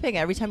Corey and Topanga.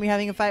 Every time you're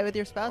having a fight with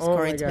your spouse, Oh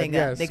Corey my and God, Topanga,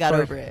 yes. they got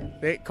over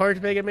it. Corey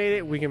and Topanga made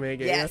it. We can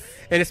make it. Yes.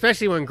 Yeah? And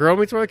especially when Girl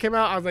Meets World came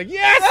out, I was like,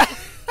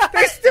 yes,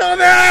 they're still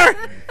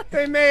there.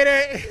 They made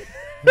it.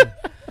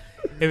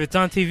 If it's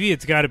on TV,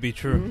 it's got to be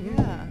true.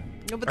 Yeah.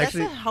 No, but that's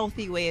Actually- a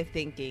healthy way of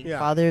thinking. Yeah.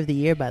 Father of the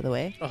Year, by the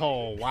way.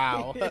 Oh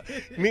wow!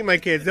 Meet my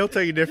kids; they'll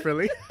tell you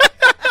differently.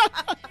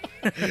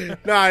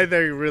 No,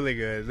 they're really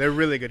good. They're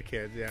really good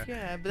kids. Yeah.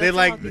 Yeah, but They that's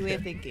like- a healthy way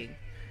of thinking.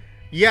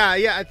 Yeah,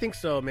 I think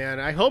so,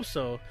 man. I hope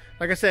so.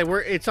 Like I said,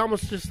 it's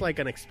almost just like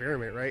an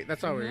experiment, right?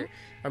 That's all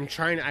I'm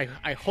trying.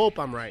 I hope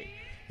I'm right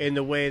in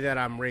the way that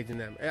I'm raising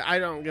them. I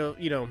don't go,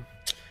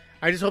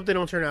 I just hope they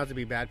don't turn out to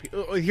be bad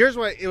people. Here's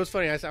what it was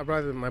funny. I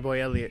brought up my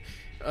boy Elliot,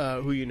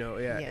 who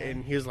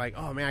and he was like,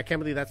 "Oh man, I can't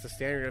believe that's the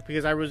standard."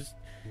 Because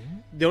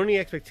the only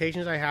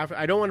expectations I have,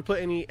 I don't want to put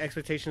any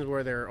expectations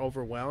where they're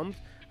overwhelmed.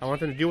 I want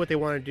them to do what they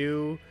want to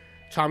do.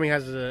 Tommy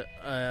has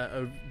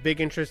a big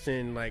interest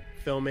in like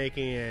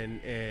filmmaking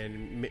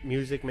and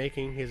music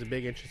making. He has a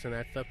big interest in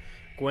that stuff.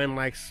 Gwen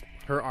likes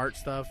her art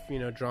stuff,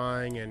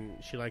 drawing,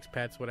 and she likes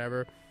pets,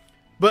 whatever.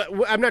 But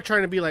I'm not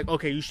trying to be like,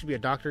 okay, you should be a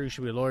doctor, you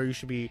should be a lawyer,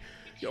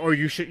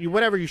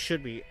 whatever you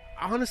should be.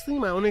 Honestly,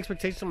 my only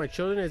expectation of my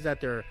children is that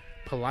they're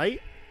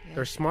polite,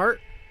 they're smart,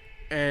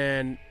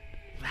 and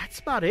that's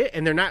about it.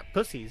 And they're not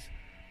pussies.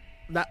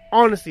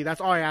 Honestly,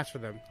 that's all I ask for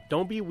them.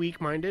 Don't be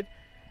weak-minded.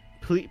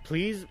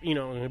 Please,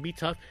 be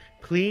tough.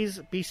 Please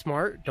be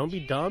smart. Don't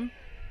be dumb,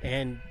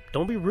 and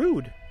don't be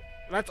rude.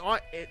 That's all.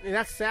 And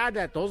that's sad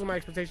that those are my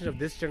expectations of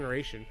this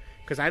generation,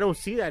 because I don't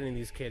see that in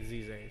these kids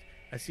these days.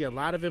 I see a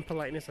lot of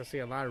impoliteness. I see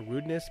a lot of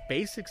rudeness.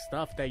 Basic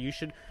stuff that you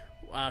should.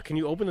 Can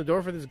you open the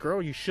door for this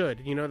girl? You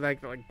should.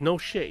 Like no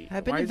shit.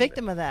 I've been a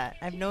victim of that.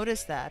 I've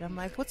noticed that. I'm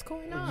like, what's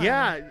going on?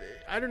 Yeah,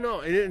 I don't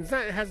know. It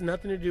has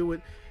nothing to do with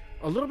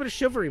a little bit of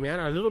chivalry, man.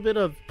 A little bit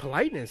of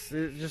politeness.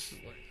 It's just.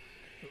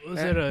 Was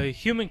it a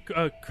human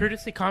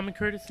courtesy, common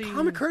courtesy?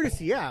 Common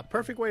courtesy, yeah.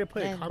 Perfect way to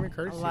put it. And Common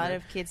courtesy. A lot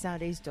of kids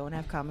nowadays don't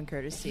have common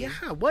courtesy.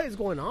 Yeah, what is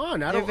going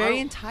on? They're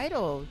very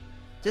entitled.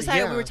 Just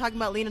like we were talking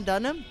about Lena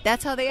Dunham,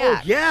 that's how they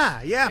act.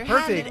 Yeah, They're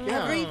perfect. handed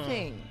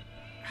everything.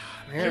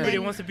 Man. Everybody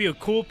wants to be a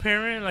cool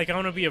parent. Like, I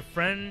want to be a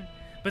friend,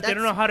 but they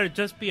don't know how to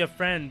just be a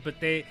friend. But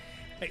they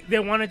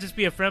want to just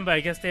be a friend, but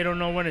I guess they don't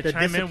know when to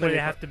chime in where they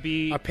have to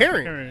be a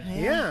parent.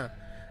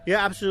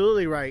 Yeah,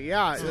 absolutely right.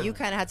 Yeah. So you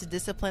kind of have to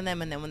discipline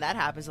them, and then when that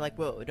happens, like,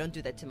 whoa, don't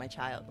do that to my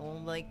child.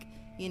 Well, like,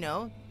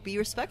 be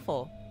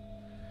respectful.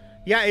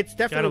 Yeah, it's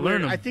definitely Gotta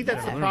learn weird. 'em. I think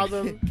that's the Gotta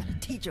problem. Gotta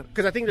teach them.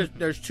 Because I think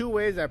there's two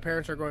ways that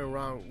parents are going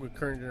wrong with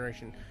current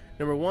generation.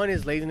 Number one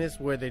is laziness,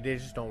 where they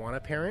just don't want to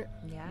parent,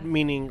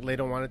 meaning they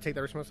don't want to take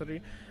that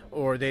responsibility,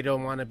 or they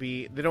don't want to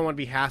be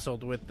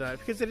hassled with that,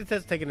 because it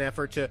does take an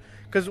effort to.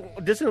 Because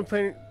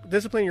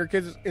disciplining your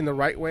kids in the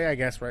right way,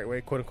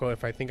 quote unquote,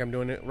 if I think I'm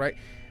doing it right,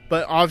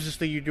 but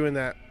obviously you're doing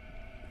that,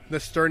 the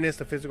sternness,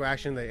 the physical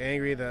action, the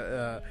angry,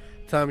 the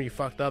telling them you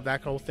fucked up,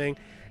 that whole thing,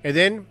 and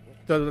then.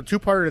 The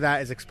two-part of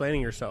that is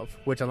explaining yourself,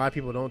 which a lot of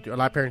people don't do. A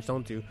lot of parents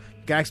don't do. You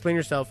gotta explain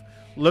yourself.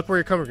 Look where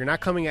you're coming from. You're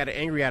not coming at it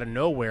angry out of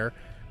nowhere.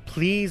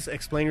 Please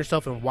explain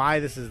yourself and why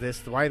this is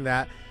this, why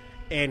that,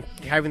 and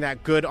having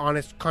that good,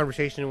 honest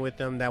conversation with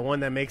them, that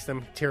one that makes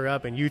them tear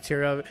up and you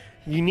tear up.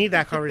 You need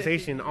that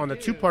conversation on the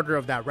two-parter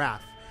of that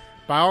wrath.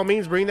 By all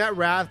means, bring that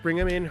wrath, bring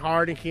them in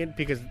hard,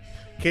 because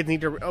kids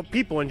need to,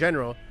 people in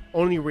general,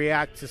 only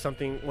react to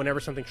something whenever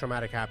something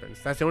traumatic happens.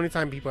 That's the only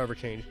time people ever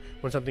change,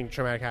 when something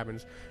traumatic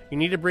happens. You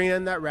need to bring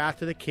in that wrath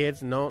to the kids,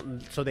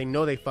 so they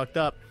know they fucked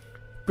up.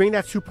 Bring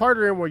that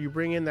two-parter in where you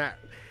bring in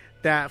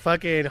that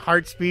fucking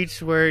heart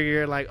speech where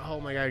you're like, oh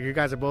my god, you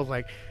guys are both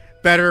like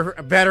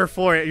better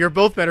for it. You're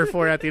both better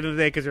for it at the end of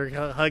the day, because you're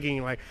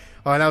hugging like,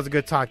 oh, that was a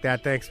good talk,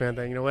 Dad. Thanks, man.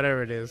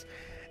 Whatever it is.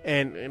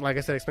 And like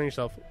I said, explain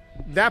yourself.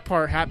 that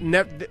part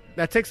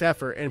that takes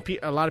effort, and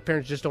a lot of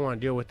parents just don't want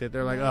to deal with it.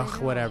 They're like,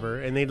 ugh, whatever,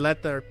 and they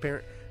let their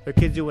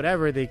kids do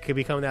whatever. They could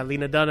become that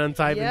Lena Dunham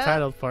type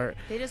entitled part.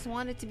 They just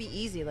want it to be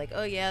easy. Like,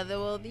 oh yeah,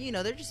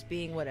 they're just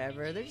being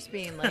whatever. They're just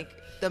being like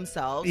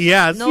themselves.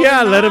 Yes, no,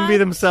 yeah, let them be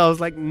themselves.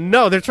 Like,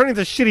 no, they're turning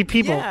to shitty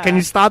people. Yeah. Can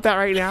you stop that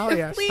right now?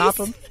 Yeah, Please. stop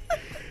them.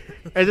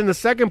 And then the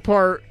second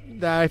part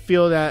that I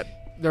feel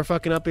that they're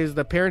fucking up is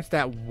the parents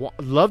that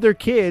love their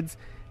kids,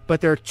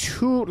 but they're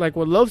too, like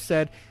what Love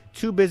said,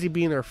 too busy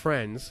being their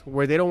friends,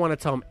 where they don't want to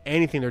tell them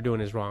anything they're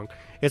doing is wrong.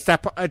 It's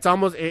that it's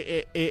almost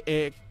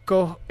it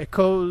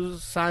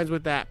coincides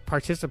with that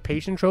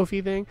participation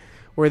trophy thing,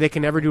 where they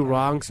can never do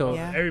wrong. So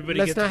everybody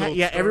gets a gold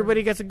star.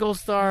 Everybody gets a gold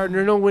star.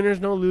 There's no winners,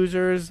 no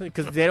losers,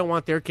 because they don't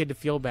want their kid to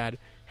feel bad.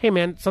 Hey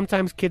man,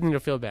 sometimes kids need to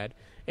feel bad,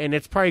 and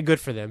it's probably good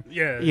for them.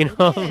 Yeah, you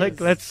know, like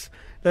let's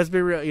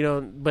be real, you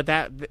know. But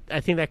that I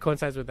think that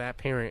coincides with that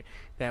parent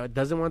that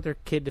doesn't want their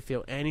kid to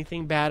feel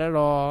anything bad at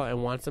all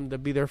and wants them to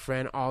be their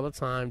friend all the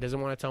time.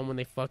 Doesn't want to tell them when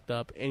they fucked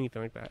up,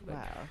 anything like that. Like,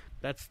 Wow.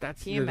 That's Can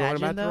you you're going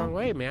imagine, about though? the wrong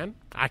way, man.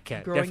 I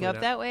can't. Growing up definitely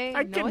not. that way,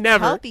 I no, could it's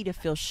never. healthy to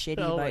feel shitty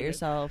Oh, about my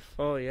yourself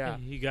Oh yeah.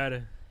 You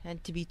gotta.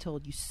 and to be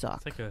told you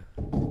suck.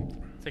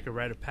 It's like a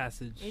rite of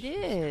passage. It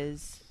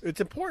is.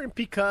 It's important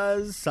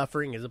because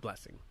suffering is a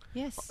blessing.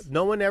 Yes.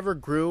 No one ever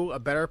grew a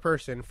better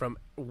person from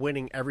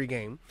winning every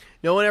game.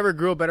 No one ever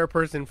grew a better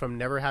person from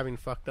never having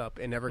fucked up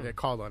and never get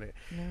called on it.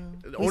 No.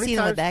 The We've only seen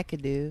times- what that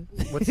could do.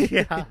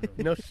 Yeah,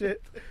 no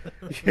shit.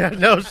 Yeah,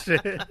 no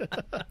shit.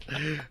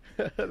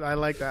 I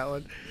like that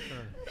one.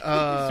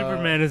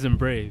 Superman isn't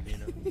brave, you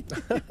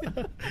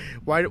know.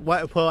 Why?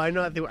 Well, I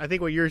know. I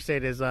think what you're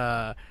saying is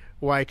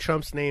why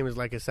Trump's name is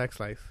like his sex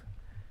life.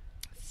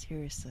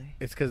 Seriously.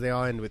 It's because they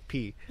all end with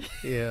P.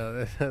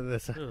 Yeah,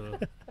 that's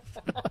Ugh.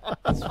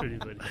 That's pretty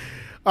funny.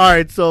 all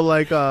right. So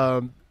like,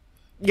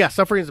 yeah,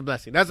 suffering is a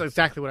blessing. That's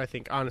exactly what I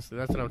think. Honestly,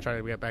 that's what I'm trying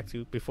to get back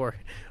to before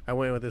I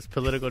went with this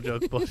political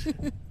joke bullshit.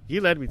 You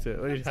led me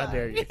to it. How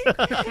dare you?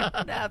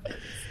 What happened?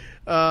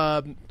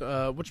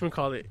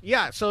 Whatchamacallit?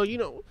 Yeah. So you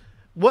know,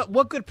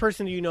 what good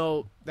person do you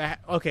know that?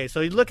 Okay,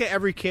 so you look at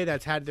every kid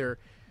that's had their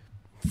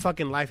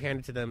fucking life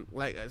handed to them,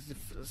 like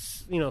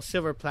you know,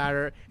 silver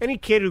platter. Any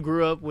kid who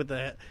grew up with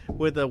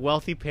a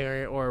wealthy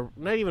parent, or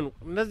not even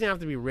doesn't have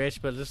to be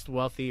rich, but just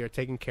wealthy or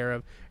taken care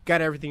of,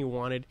 got everything he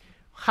wanted.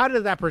 How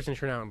does that person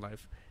turn out in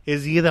life?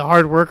 Is he the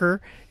hard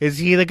worker? Is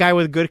he the guy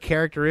with good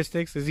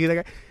characteristics? Is he the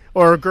guy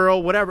or a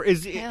girl, whatever?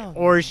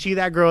 Or is she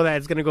that girl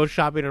that's gonna go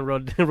shopping in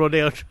Rodeo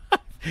Drive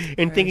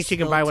and thinking she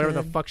can buy whatever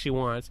the fuck she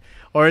wants?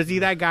 Or is he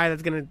that guy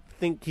that's gonna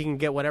think he can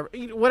get whatever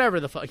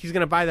the fuck he's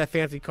gonna buy that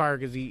fancy car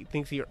because he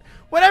thinks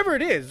whatever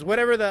it is,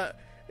 whatever the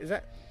is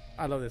that?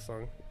 I love this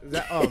song. Is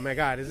that? Oh my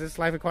god, is this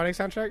Life Aquatic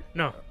soundtrack?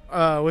 No.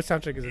 What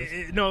soundtrack is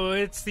this? No,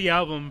 it's the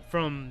album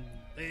from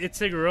It's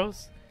Sigur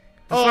Rós.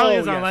 The song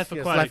is on yes, Life yes,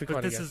 Aquatic, Life but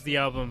Aquatic, this yes. is the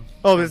album.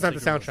 Oh, it's not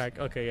from the Sigur Rós. soundtrack.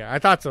 Okay, yeah, I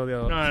thought so.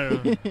 No.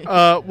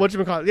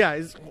 Whatchamacallit? Yeah,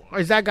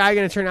 is that guy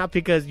going to turn out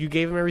because you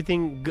gave him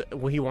everything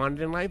what he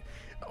wanted in life?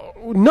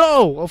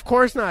 No, of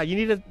course not. You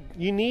need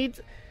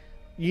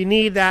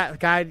that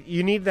guy.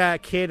 You need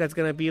that kid that's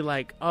going to be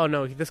like, oh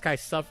no, this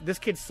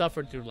kid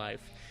suffered through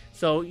life,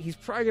 so he's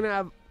probably going to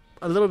have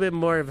a little bit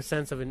more of a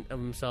sense of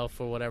himself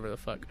or whatever the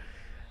fuck.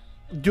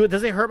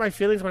 Does it hurt my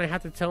feelings when I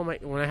have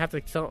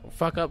to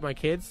fuck up my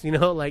kids? You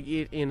know, like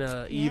in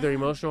a either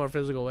emotional or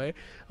physical way.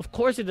 Of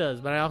course it does,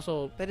 but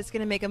But it's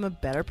gonna make him a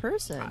better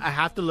person. I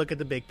have to look at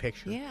the big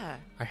picture. Yeah.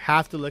 I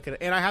have to look at it,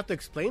 and I have to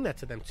explain that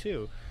to them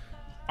too.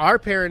 Our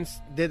parents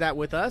did that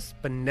with us,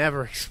 but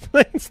never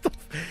explained stuff.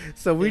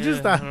 So we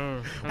just thought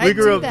I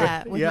grew do up.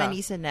 that with yeah. my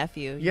niece and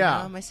nephew. Yeah.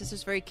 You know? My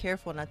sister's very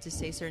careful not to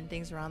say certain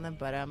things around them,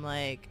 but I'm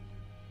like,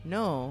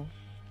 no,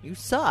 you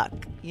suck.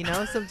 You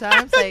know,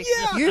 sometimes like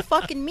you're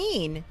fucking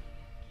mean.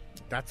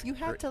 That's You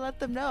have great. to let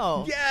them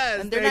know.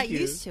 Yes, and they're thank not you.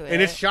 used to it.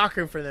 And it's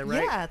shocking for them,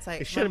 right? Yeah, it's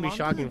like it shouldn't my be mom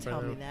shocking didn't for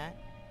tell them. me that.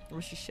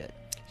 Well, she should.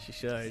 She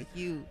should.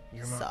 You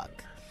Your mom-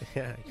 suck.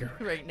 Yeah,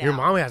 Right now. Your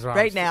mom has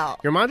problems. Right now.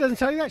 Your mom doesn't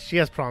tell you that? She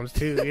has problems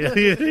too. You know?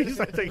 He's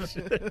like,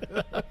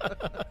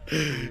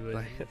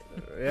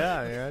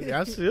 yeah,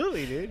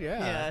 absolutely, dude.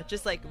 Yeah,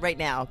 just like right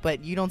now.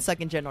 But you don't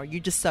suck in general. You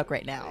just suck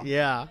right now.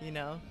 Yeah. You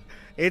know?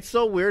 It's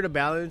so weird to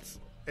balance.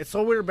 It's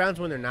so weird to balance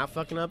when they're not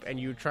fucking up and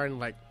you trying to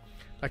like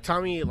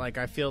Tommy. Like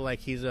I feel like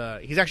he's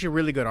actually a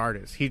really good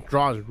artist. He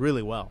draws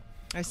really well.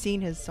 I've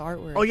seen his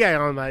artwork. Oh yeah,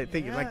 on my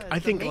thing. Yeah, Like it's I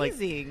think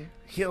amazing. like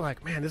he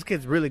like man, this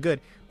kid's really good.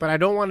 But I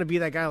don't want to be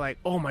that guy. Like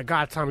oh my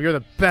god, Tommy, you're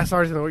the best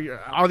artist in the world.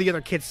 All the other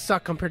kids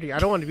suck compared to you. I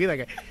don't want to be that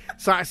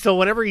guy. So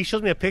whenever he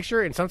shows me a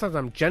picture, and sometimes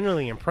I'm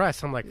genuinely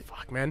impressed. I'm like,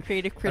 fuck, man.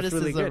 Creative That's criticism,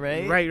 really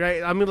good. right?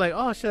 Right. I mean, like,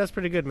 oh shit, that's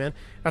pretty good, man.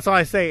 That's all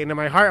I say. And in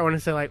my heart, I want to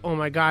say like, oh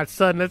my god,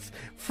 son, let's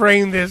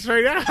frame this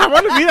right now. I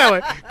want to be that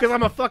way because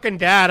I'm a fucking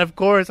dad. Of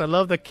course, I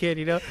love the kid,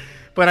 you know.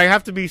 But I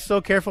have to be so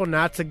careful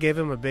not to give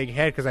him a big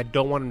head because I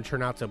don't want him to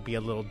turn out to be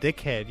a little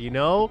dickhead, you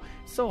know.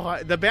 So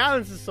hard. The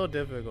balance is so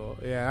difficult.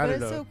 Yeah, I But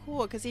don't it's know. so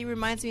cool because he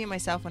reminds me of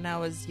myself when I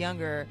was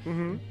younger.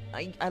 Mm-hmm.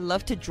 I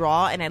love to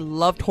draw and I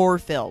loved horror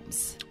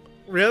films.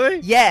 Really?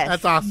 Yes.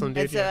 That's awesome,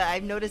 dude. And so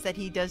I've noticed that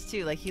he does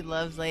too. Like he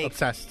loves like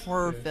Obsessed.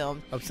 horror Yeah.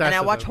 films. Obsessed And I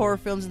with watch them. horror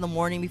films in the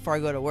morning before I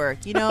go to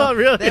work. You know, Oh,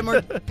 really? that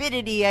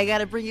morbidity. I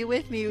gotta bring it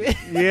with me.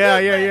 Yeah, I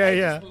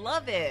yeah. just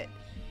love it.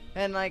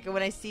 And like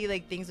when I see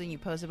like things when you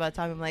post about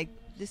Tom, I'm like,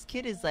 this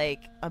kid is like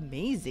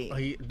amazing.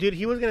 Oh, dude,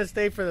 he was gonna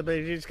stay for the, but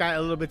he just got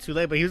a little bit too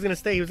late. But he was gonna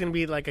stay. He was gonna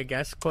be like a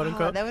guest, quote Oh,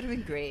 unquote. that would have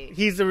been great.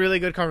 He's a really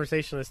good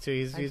conversationalist too.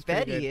 He's I pretty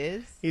bet good. he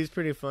is. He's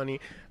pretty funny.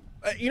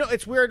 You know,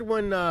 it's weird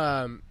when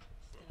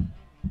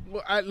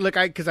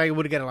because I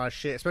would get a lot of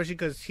shit, especially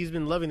because he's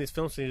been loving these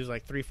films since he was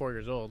like 3-4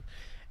 years old,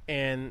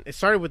 and it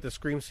started with the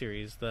Scream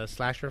series, the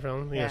slasher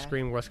film, Yeah.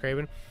 Scream, Wes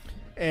Craven,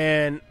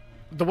 and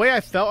the way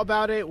I felt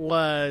about it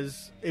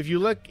was, if you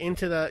look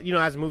into the,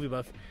 as a movie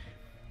buff,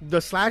 the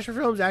slasher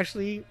films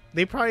actually,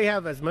 they probably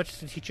have as much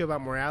to teach you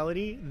about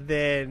morality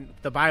than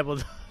the Bible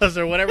does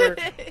or whatever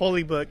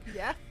holy book.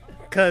 Yeah.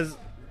 Because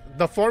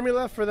the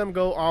formula for them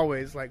go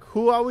always, like,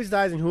 who always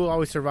dies and who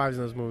always survives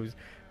in those movies.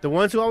 The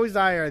ones who always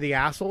die are the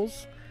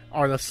assholes,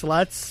 are the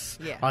sluts,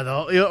 Yeah. are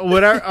the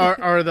whatever,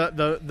 are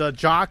the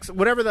jocks,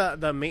 whatever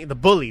the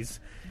bullies.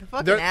 The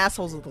fucking They're-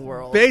 assholes of the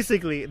world.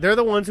 Basically, they're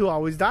the ones who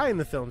always die in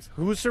the films.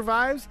 Who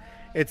survives?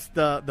 It's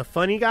the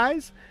funny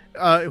guys,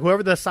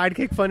 whoever the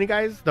sidekick funny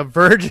guys, the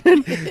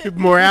virgin,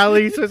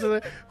 morality.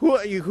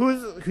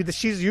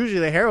 She's usually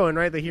the heroine,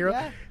 right? The hero.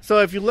 Yeah. So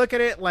if you look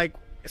at it like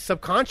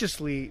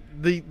subconsciously,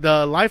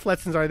 the life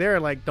lessons are there.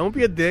 Like, don't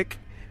be a dick.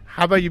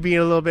 How about you being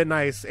a little bit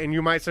nice, and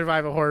you might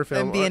survive a horror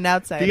film. And be Or an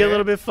outsider. Be a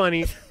little bit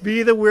funny.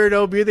 Be the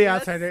weirdo. Be the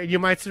Yes. outsider. And you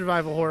might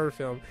survive a horror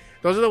film.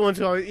 Those are the ones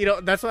who always,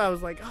 that's why I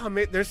was like, oh,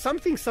 man, there's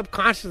something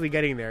subconsciously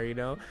getting there,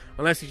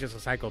 unless he's just a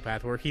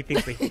psychopath where he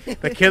thinks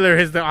the killer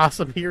is the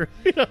awesome hero.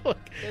 There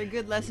are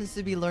good lessons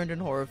to be learned in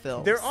horror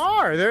films.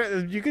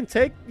 There you can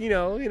take, yeah,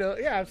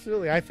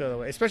 absolutely. I feel that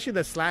way, especially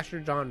the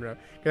slasher genre,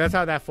 because that's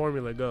how that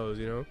formula goes,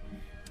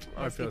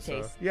 I Has feel good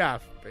so. taste. Yeah.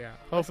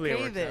 Hopefully it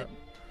works Craven.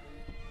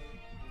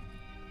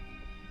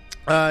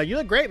 out. You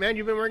look great, man.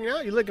 You've been working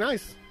out. You look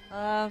nice.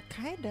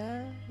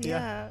 Kinda. Yeah.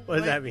 Yeah. What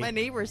does that mean? My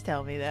neighbors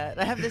tell me that.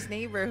 I have this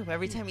neighbor who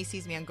every time he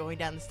sees me, I'm going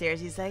down the stairs.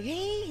 He's like,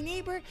 "Hey,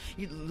 neighbor,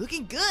 you're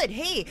looking good.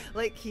 Hey,"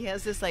 like he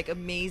has this like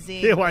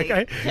amazing. Yeah, white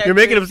like, guy. You're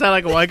making him sound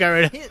like a white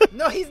guy right now.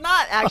 No, he's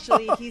not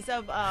actually. He's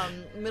of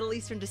Middle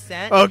Eastern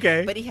descent.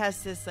 Okay. But he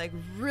has this like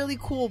really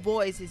cool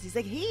voice. He's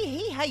like,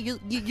 "Hey, how you're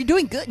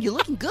doing good. You're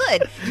looking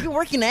good. You've been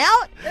working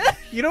out."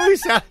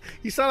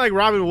 You sound like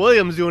Robin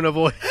Williams doing a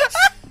voice.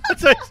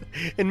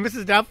 In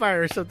Mrs.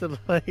 Doubtfire or something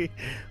like,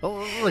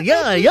 oh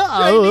yeah, yeah.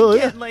 Trying Oh, to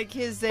yeah. get like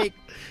his like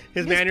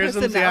His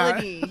mannerisms,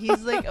 personality.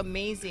 He's like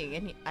amazing,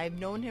 and I've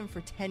known him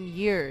for 10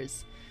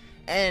 years.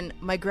 And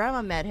my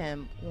grandma met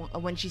him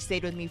when she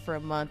stayed with me for a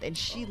month, and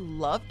she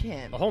loved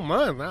him. A whole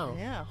month now.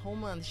 Yeah, a whole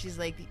month. She's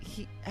like,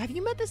 "Have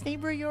you met this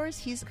neighbor of yours?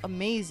 He's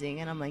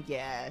amazing." And I'm like,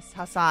 "Yes,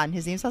 Hassan.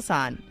 His name's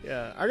Hassan.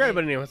 Yeah, I got a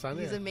better name Hassan.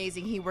 He's Yeah.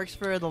 amazing. He works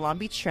for the Long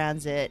Beach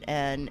Transit,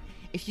 and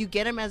if you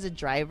get him as a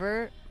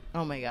driver,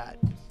 oh my god,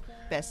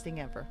 best thing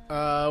ever."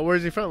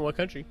 Where's he from? What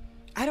country?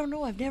 I don't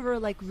know. I've never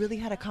like really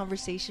had a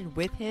conversation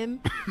with him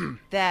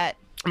that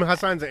I mean,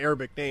 Hassan's an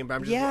Arabic name, but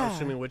I'm just Yeah.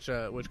 assuming which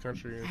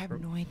country you're I have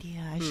from. no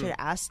idea. I should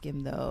ask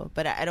him though,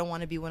 but I don't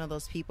want to be one of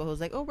those people who's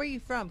like, "Oh, where are you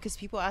from?" Because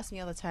people ask me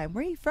all the time,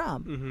 "Where are you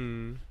from?"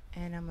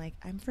 Mm-hmm. And I'm like,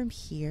 "I'm from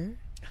here,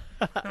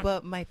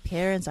 but my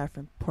parents are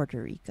from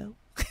Puerto Rico."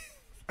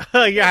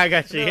 Yeah, I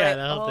got you. They're Yeah, like,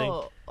 that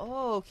whole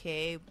oh,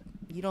 okay.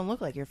 You don't look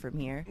like you're from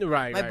here. thing.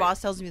 Right. My right.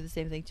 boss tells me the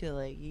same thing too.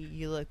 Like,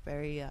 you look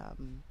very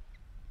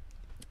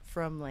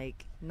from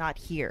like not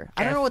here.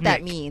 I don't know what that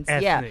Ethnic. means.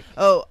 Ethnic. Yeah. That's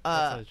what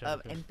I was trying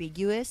to say.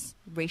 Ambiguous,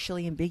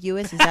 racially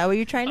ambiguous. Is that what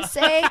you're trying to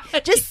say?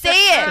 Just say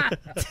it.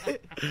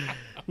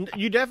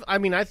 I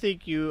mean, I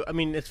think you. I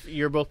mean,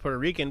 you're both Puerto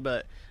Rican,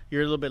 but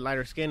you're a little bit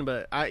lighter skinned.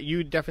 But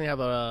you definitely have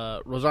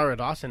a Rosario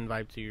Dawson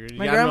vibe to you. My I don't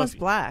know grandma's if-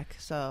 black,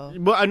 so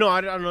Well, I know.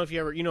 I don't know if you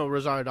ever,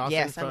 Rosario Dawson.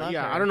 Yes, I from, love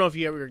yeah, her. I don't know if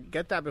you ever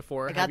get that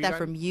before. I got that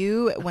from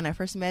you when I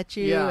first met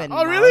you. Yeah. And Oh,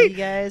 all really? You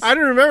guys. I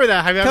didn't remember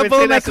that. Have you A ever couple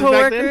said of my that since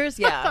back then? coworkers,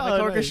 yeah, my Oh,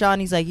 coworker nice. Sean,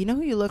 he's like, "You know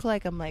who you look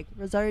like?" I'm like,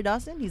 "Rosario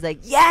Dawson." He's like,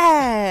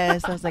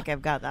 "Yes." I was like,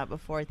 "I've got that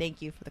before.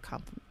 Thank you for the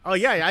compliment." Oh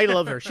yeah, I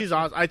love her. She's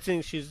awesome. I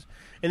think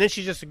and then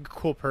she's just a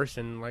cool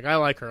person. Like, I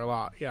like her a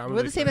lot. Yeah, I'm a We're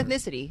the big same fan of her.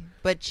 ethnicity,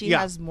 but she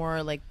Yeah. has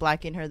more like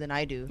black in her than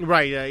I do.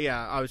 Right?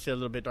 Yeah. Obviously, a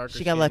little bit darker.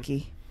 She got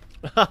lucky.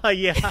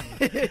 Yeah.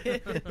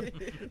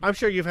 I'm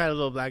sure you've had a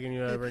little black in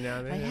you every now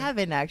and then. I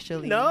haven't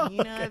actually. No?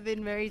 You know, I've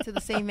been married to the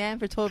same man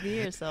for 12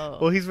 years, so.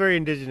 Well, he's very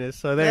indigenous,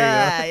 so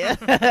there you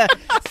go. yeah.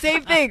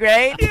 Same thing,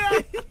 right?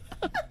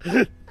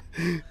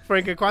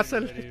 Frank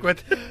Equatel.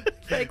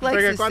 Frank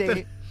likes to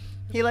say.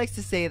 He likes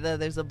to say that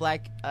there's a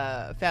black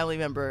family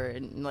member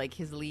in like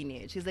his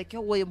lineage. He's like,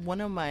 "Yo, wait, one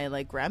of my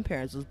like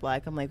grandparents was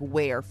black." I'm like,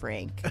 "Where,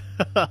 Frank?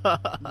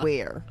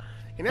 Where?"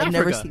 In I've Africa.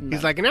 never seen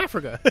He's that. like in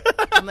Africa.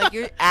 I'm like,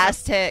 "You're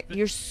Aztec.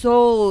 You're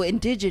so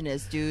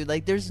indigenous, dude.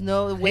 Like, there's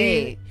no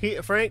way."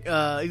 Frank,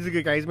 he's a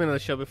good guy. He's been on the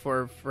show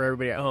before for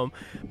everybody at home,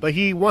 but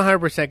he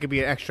 100% could be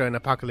an extra in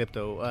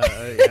Apocalypto.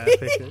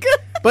 Yeah,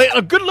 but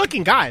a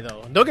good-looking guy,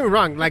 though. Don't get me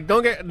wrong. Like,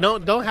 don't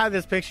have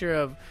this picture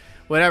of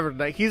whatever.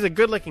 Like, he's a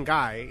good-looking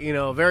guy, you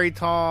know, very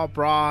tall,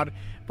 broad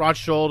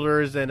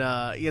shoulders, and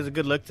he has a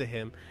good look to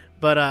him.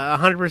 But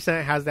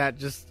 100% has that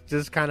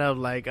just kind of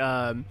like,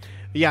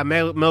 yeah,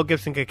 Mel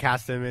Gibson could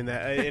cast him in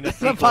a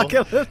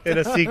sequel. In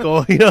a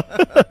sequel, you know.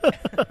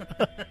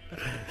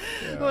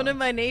 One of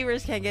my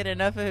neighbors can't get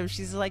enough of him.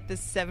 She's like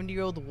this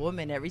 70-year-old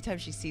woman. Every time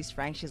she sees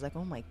Frank, she's like,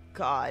 "Oh my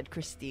God,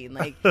 Christine!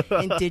 Like,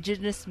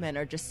 indigenous men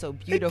are just so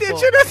beautiful."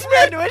 Indigenous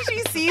men. And when she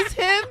sees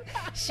him,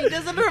 she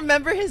doesn't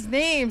remember his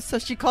name, so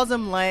she calls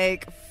him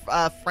like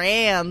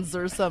Franz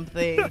or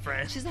something.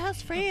 She's like,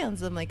 "How's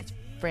Franz?" I'm like, "It's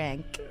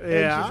Frank." And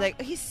Yeah. she's like,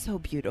 "Oh, he's so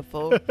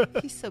beautiful.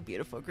 He's so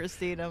beautiful,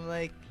 Christine." I'm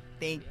like,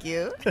 "Thank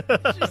you."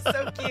 She's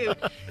so cute.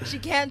 She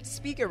can't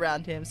speak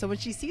around him, so when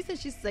she sees him,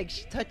 she's like,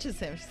 she touches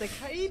him. She's like,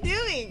 "How are you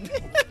doing?"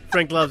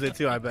 Frank loves it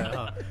too, I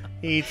bet.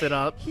 He eats it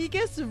up. He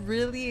gets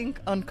really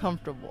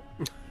uncomfortable.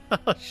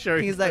 Sure.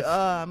 He's like,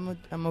 "Oh,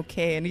 I'm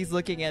okay," and he's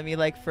looking at me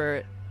like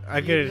for I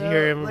could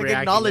hear him like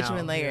reacting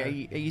acknowledgement. now. Like,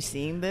 Yeah. are you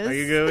seeing this? Are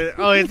you good with it?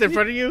 Oh, it's in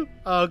front of you?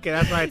 Oh, okay,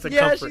 that's why it's a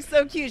Yeah, comfort. she's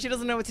so cute. She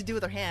doesn't know what to do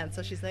with her hands,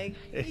 so she's like,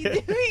 "What are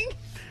you doing?"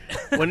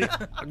 When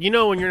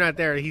when you're not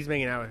there, he's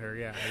making out with her.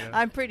 Yeah. I know.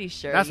 I'm pretty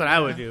sure. That's what I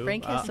would do.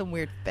 Frank has some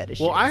weird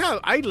fetishes. Well,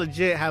 I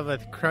legit have a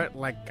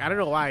like, I don't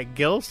know why,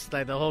 gilfs,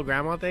 like the whole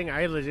grandma thing.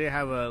 I legit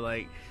have a,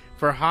 like,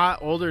 for hot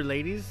older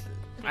ladies,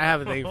 I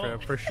have a thing for them,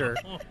 for sure.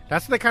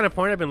 That's the kind of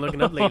porn I've been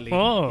looking up lately.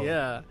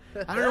 Yeah.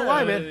 I don't know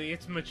why, man.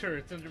 It's mature.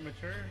 It's under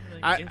mature.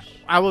 Like,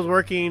 I was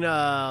working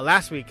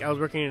last week. I was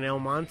working in El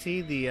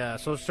Monte, the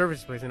social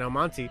service place in El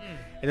Monte,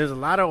 and there's a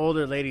lot of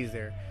older ladies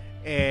there.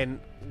 And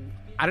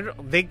I don't know,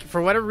 they,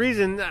 for whatever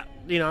reason,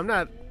 I'm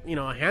not,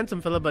 a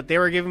handsome fella, but they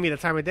were giving me the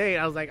time of day.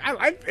 I was like, I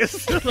like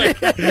this.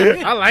 Like,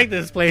 I like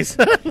this place.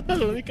 Let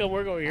me come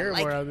work over here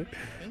more of it.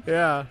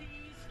 Yeah.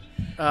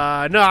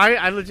 No,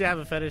 I legit have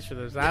a fetish for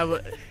this.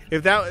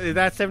 If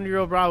that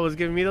 70-year-old bra was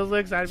giving me those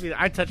looks,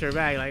 I'd touch her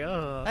back like,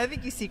 oh. I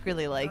think he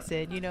secretly likes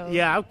it,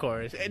 Yeah, of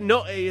course.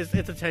 No, it's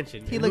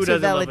attention. He Who looks for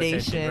doesn't love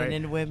validation attention, right?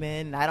 in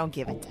women. I don't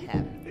give it to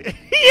him.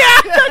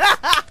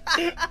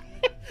 Yeah.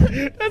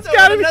 That's So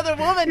gotta when be. another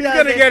woman He's does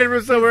gonna it, get it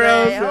from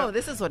somewhere Like, else. oh,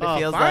 this is what it Oh,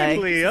 feels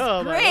finally. like.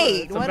 Oh, my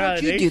Great. God, Why some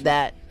don't you do validation.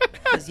 that?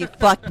 Because you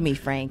fucked me,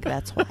 Frank.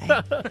 That's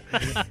why.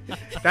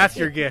 That's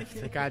your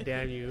gift. God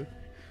damn you.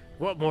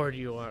 What more do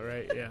you want,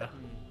 right? Yeah.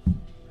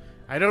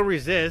 I don't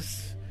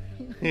resist.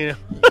 No.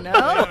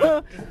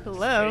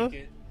 Hello.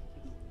 Take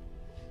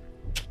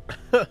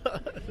it.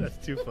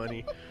 That's too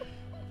funny.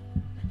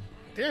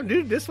 Damn,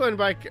 dude, we're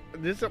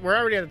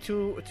already at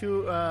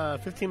the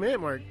 15-minute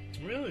mark.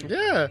 Really?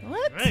 Yeah.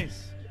 What?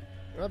 Nice.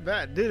 Not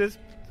bad. Dude,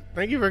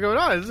 thank you for going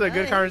on. This is a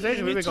good Hey,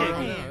 conversation. We've been good going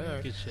on shit. now.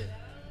 Yeah. Good shit.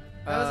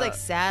 I was like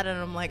sad, and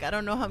I'm like, I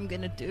don't know how I'm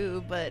gonna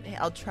do, but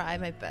I'll try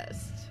my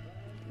best.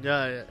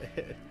 Yeah,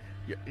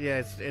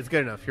 it's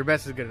good enough. Your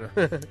best is good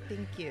enough.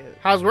 Thank you.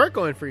 How's work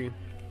going for you?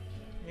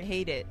 I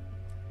hate it.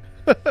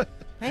 I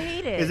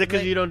hate it. Is it because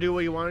Like, you don't do what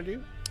you want to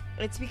do?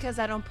 It's because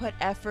I don't put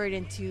effort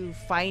into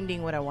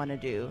finding what I want to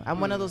do. I'm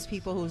one of Hmm. those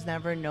people who's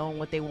never known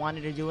what they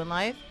wanted to do in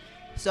life.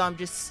 So I'm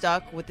just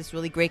stuck with this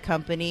really great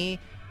company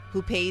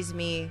who pays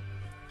me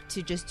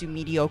to just do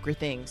mediocre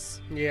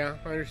things. Yeah,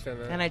 I understand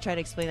that. And I try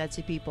to explain that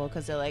to people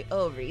because they're like,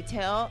 "Oh,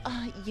 retail?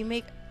 You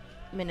make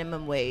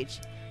minimum wage."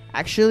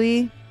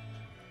 Actually,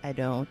 I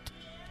don't.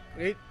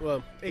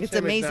 It's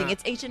amazing.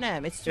 It's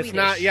H&M. It's Swedish. It's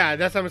not. Yeah,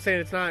 that's what I'm saying.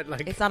 It's not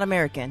like. It's not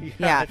American. Yeah,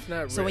 Yeah. it's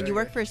not So when you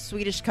really- work for a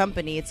Swedish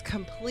company, it's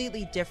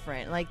completely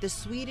different. Like the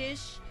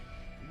Swedish,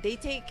 they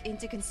take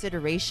into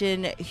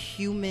consideration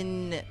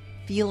human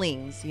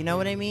feelings. You know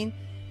what I mean?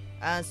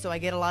 So I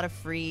get a lot of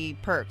free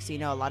perks. A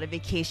lot of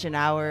vacation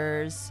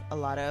hours, a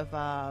lot of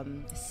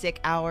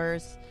sick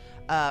hours,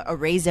 a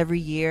raise every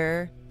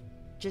year,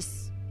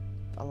 just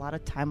a lot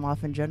of time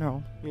off in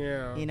general.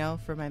 Yeah.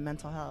 For my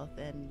mental health.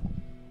 And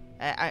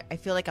I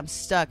feel like I'm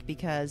stuck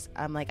because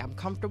I'm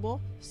comfortable,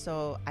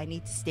 so I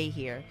need to stay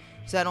here.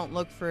 So I don't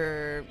look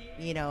for,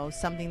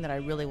 something that I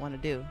really want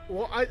to do.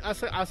 Well,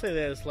 I'll say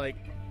this, like,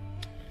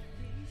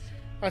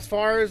 as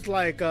far as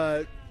like,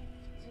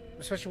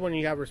 especially when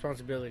you have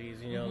responsibilities,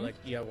 Mm-hmm. like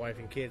you have wife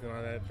and kids and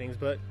all that things.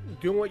 But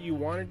doing what you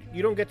want,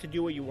 you don't get to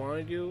do what you want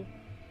to do.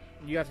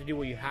 You have to do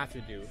what you have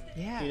to do.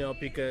 Yeah.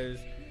 Because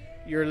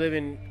you're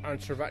living on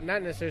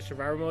not necessarily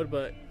survival mode,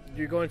 but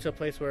you're going to a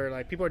place where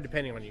like people are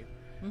depending on you.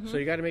 Mm-hmm. So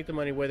you got to make the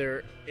money.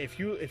 Whether if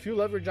you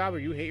love your job or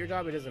you hate your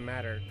job, it doesn't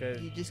matter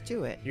because You just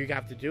do it. you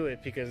have to do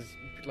it because,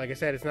 like I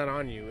said, it's not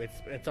on you.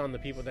 It's on the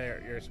people that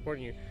are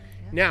supporting you.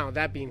 Now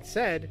that being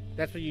said,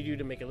 that's what you do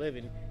to make a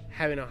living.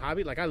 Having a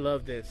hobby, like I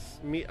love this.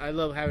 I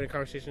love having a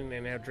conversation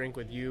and have a drink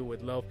with you,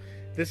 with Loaf.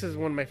 This is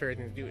one of my favorite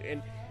things to do,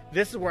 and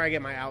this is where I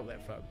get my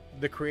outlet from.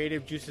 The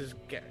creative juices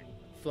get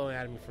flowing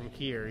out of me from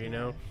here.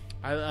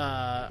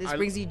 This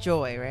brings you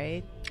joy,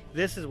 right?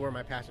 This is where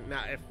my passion.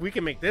 Now, if we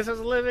can make this as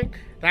a living,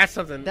 that's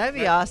something. That'd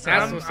be awesome.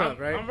 That's what's up,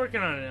 right? I'm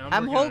working on it.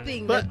 I'm working on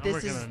hoping it. But- that I'm this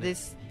working is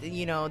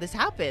on it. this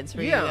happens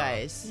for you Yeah.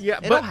 guys. Yeah,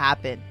 It'll but-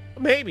 happen.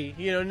 Maybe,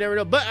 never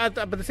know. But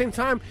at the same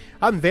time,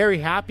 I'm very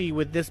happy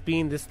with this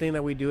being this thing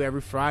that we do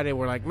every Friday.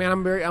 We're like,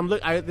 man,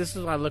 this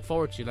is what I look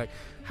forward to. Like,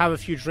 have a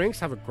few drinks,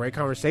 have a great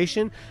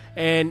conversation,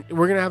 and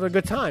we're gonna have a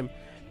good time.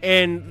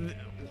 And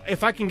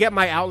if I can get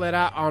my outlet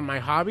out on my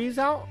hobbies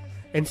out,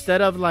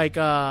 instead of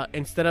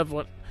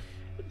what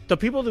the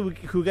people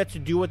who get to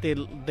do what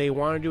they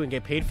want to do and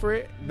get paid for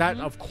it, that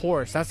of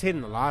course that's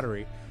hitting the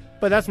lottery.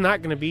 But that's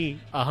not going to be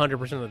 100%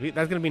 of the people.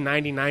 That's going to be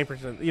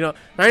 99%.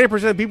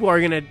 90% of people are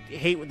going to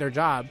hate their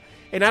job,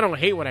 and I don't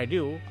hate what I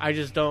do. I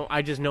just don't.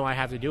 I just know I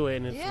have to do it,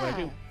 and it's what I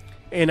do.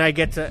 And I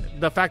get to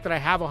the fact that I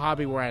have a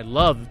hobby where I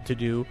love to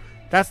do.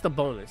 That's the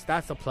bonus.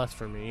 That's the plus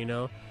for me.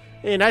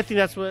 And I think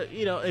that's what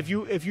If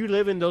you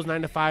live in those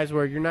 9-to-5s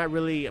where you're not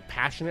really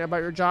passionate about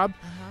your job,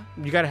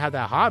 you got to have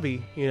that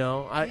hobby.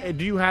 Do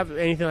you have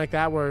anything like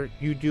that where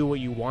you do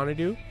what you want to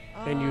do,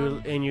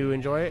 and you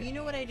enjoy it? You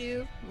know what I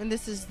do, and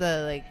this is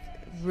the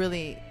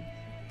really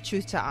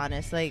truth to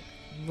honest,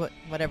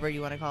 whatever you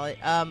want to call it.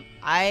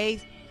 I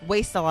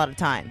waste a lot of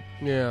time.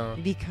 Yeah.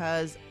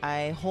 Because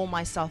I hold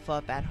myself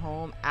up at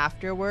home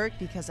after work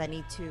because I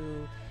need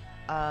to.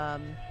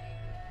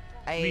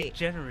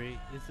 Regenerate.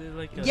 Is it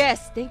like a...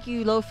 Yes, thank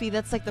you, Lofi.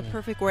 That's the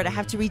perfect word. I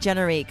have to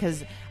regenerate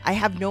because I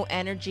have no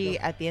energy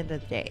at the end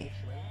of the day.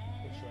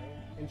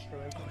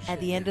 At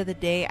the end of the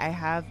day, I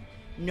have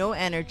no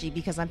energy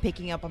because I'm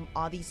picking up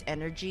all these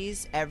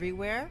energies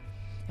everywhere.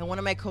 And one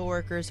of my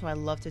coworkers who I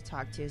love to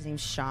talk to, his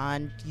name's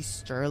Sean D.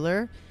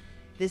 Sterler.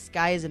 This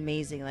guy is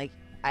amazing.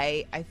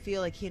 I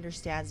feel like he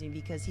understands me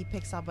because he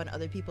picks up on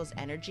other people's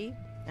energy.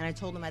 And I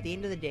told him at the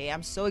end of the day,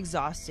 I'm so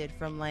exhausted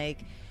from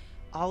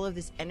all of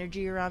this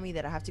energy around me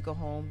that I have to go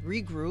home,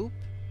 regroup,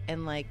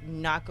 and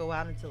not go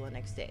out until the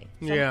next day.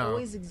 So I'm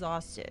always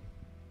exhausted.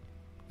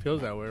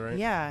 Feels that way, right?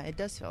 Yeah, it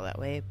does feel that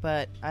way.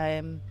 But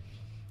I'm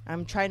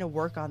trying to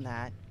work on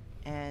that,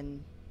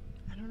 and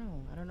I don't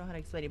know how to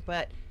explain it,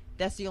 but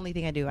that's the only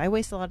thing I do. I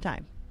waste a lot of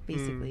time,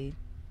 basically.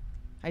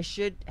 I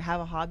should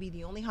have a hobby.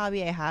 The only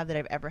hobby I have that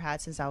I've ever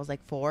had since I was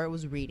 4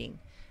 was reading.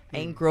 I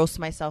engross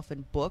myself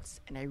in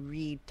books, and I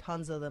read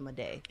tons of them a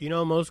day.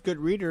 Most good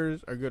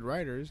readers are good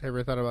writers. Have you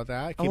ever thought about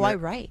that? I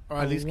write. Or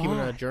at least keeping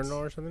a journal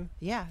or something?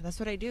 Yeah, that's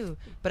what I do.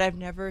 But I've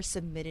never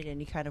submitted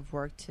any kind of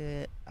work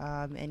to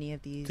any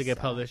of these. To get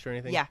published or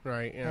anything? Yeah.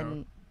 Right,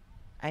 And,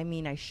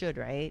 I should,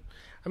 right?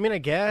 I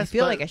guess. I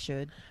feel like I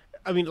should.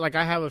 I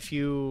have a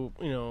few,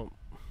 I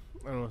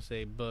don't want to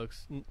say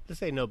books. Let's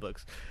say no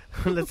books.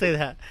 Let's say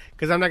that.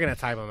 Because I'm not going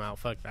to type them out.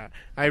 Fuck that.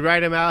 I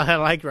write them out. I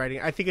like writing.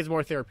 I think it's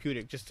more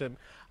therapeutic.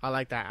 I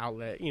like that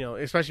outlet.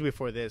 Especially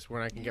before this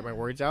when I can get my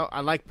words out.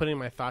 I like putting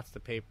my thoughts to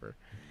paper.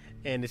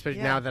 And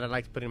especially now that I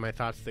like putting my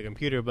thoughts to the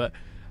computer. But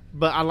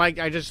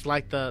I just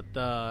like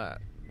the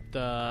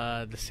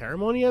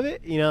ceremony of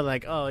it.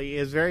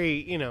 It's very,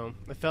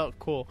 it felt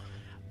cool.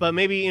 But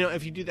maybe,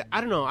 if you do that,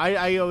 I don't know.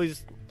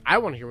 I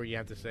want to hear what you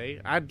have to say.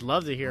 I'd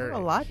love to hear. I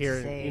have a lot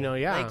to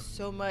say.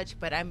 So much,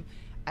 but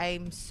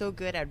I'm so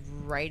good at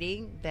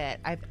writing that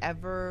I've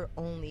ever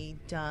only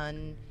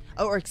done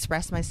or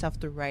expressed myself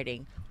through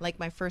writing.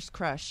 My first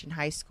crush in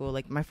high school,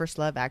 my first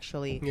love,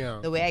 actually. Yeah.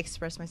 The way I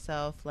expressed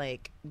myself,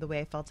 the way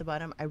I felt about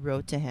him, I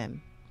wrote to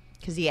him.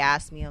 Because he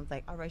asked me, I was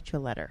like, I'll write you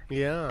a letter.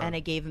 Yeah. And I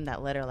gave him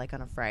that letter,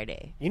 on a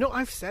Friday.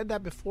 I've said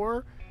that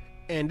before.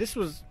 And this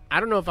was, I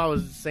don't know if I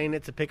was saying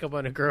it to pick up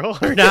on a girl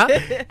or not,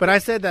 but I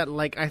said that,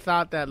 I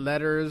thought that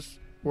letters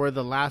were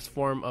the last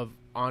form of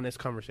honest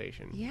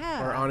conversation.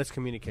 Yeah. Or honest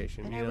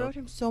communication. And I wrote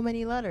him so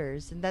many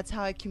letters, and that's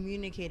how I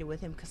communicated with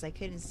him, because I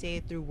couldn't say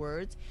it through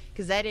words,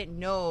 because I didn't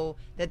know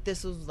that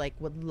this was,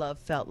 what love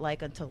felt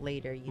like until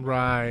later,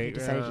 Right. He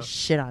decided to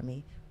shit on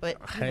me. But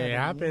it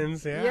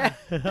happens, yeah.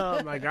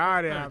 Oh, my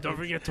God, it happens. Don't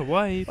forget to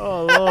wipe.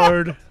 Oh,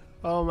 Lord.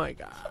 Oh, my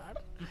God.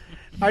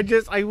 I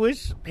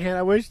wish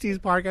these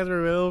podcasts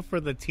were real for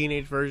the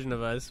teenage version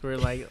of us. We're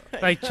like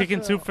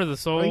chicken soup for the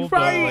soul.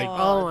 Right.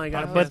 Oh my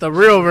God. But the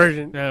real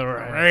version. Yeah,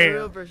 right. The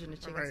real version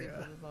of chicken soup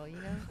for the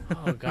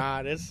soul, Oh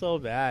God, it's so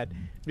bad.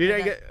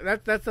 Dude,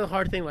 that's the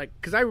hard thing.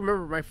 Because I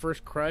remember my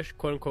first crush,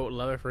 quote unquote,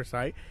 love at first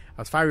sight.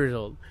 I was 5 years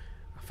old.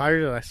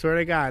 I swear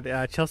to God,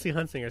 Chelsea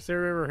Hunsinger. I still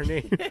remember her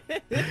name.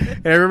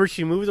 And I remember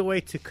she moved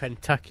away to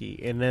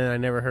Kentucky, and then I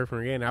never heard from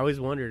her again. I always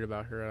wondered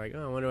about her. I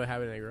wonder what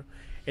happened to that girl.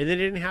 And then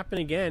it didn't happen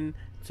again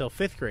until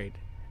 5th grade.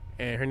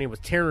 And her name was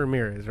Taryn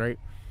Ramirez, right?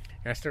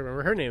 And I still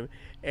remember her name.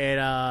 And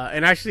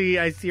actually,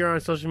 I see her on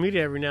social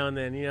media every now and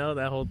then,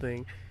 that whole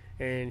thing.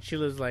 And she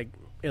lives,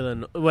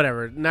 Illinois,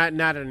 whatever, not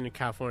in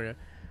California.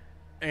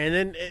 And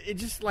then it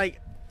just,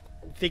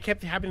 they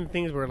kept happening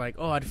things where,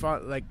 I'd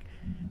fall,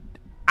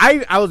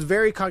 I was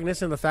very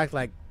cognizant of the fact,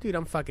 dude,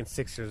 I'm fucking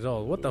 6 years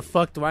old. What the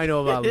fuck do I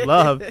know about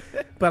love?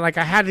 But,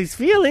 I had these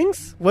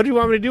feelings. What do you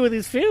want me to do with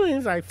these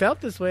feelings? I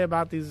felt this way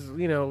about these,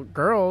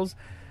 girls.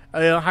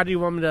 How do you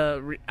want me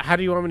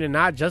to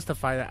not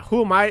justify that?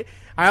 Who am I?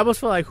 I almost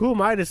feel who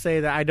am I to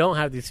say that I don't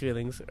have these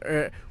feelings?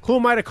 Who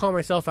am I to call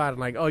myself out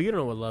and oh, you don't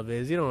know what love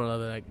is. You don't know what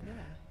love is.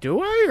 Do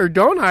I or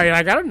don't I?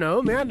 I don't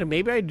know, man.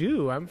 Maybe I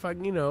do. I'm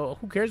fucking,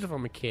 who cares if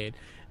I'm a kid?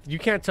 You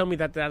can't tell me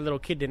that little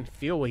kid didn't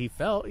feel what he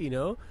felt,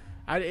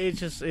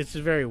 It's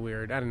very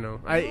weird. I don't know.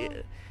 I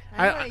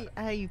know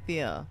how you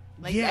feel.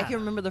 Like, Yeah. I can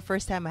remember the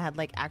first time I had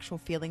like actual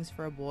feelings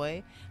for a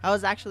boy. I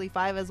was actually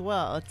 5 as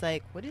well. It's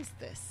like, what is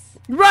this?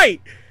 Right.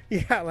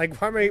 Yeah, like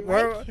why am I I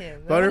like him. I wanna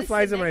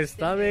butterflies sit in my next to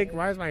stomach? him.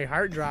 Why is my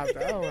heart dropped?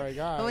 Oh my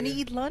god. I want to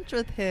eat lunch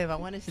with him. I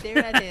want to stare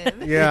at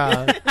him.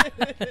 Yeah.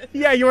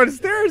 Yeah, you want to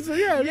stare? So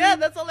yeah. Yeah,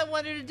 that's all I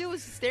wanted to do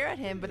was stare at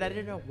him, but I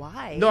didn't know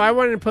why. No, I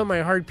wanted to put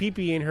my hard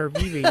pee-pee in her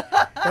pee-pee.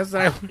 That's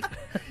what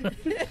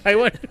I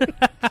want.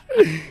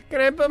 Can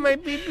I put my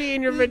pee-pee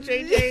in your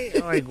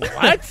vajayjay? I'm like,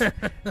 what?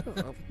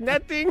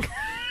 Nothing.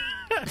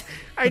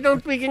 I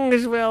don't speak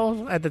English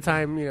well at the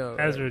time, you know.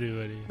 That's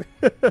really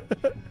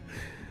funny.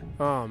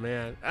 Oh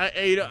man,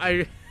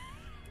 I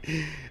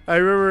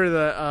remember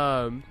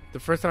the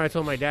first time I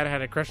told my dad I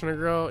had a crush on a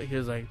girl. He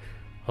was like,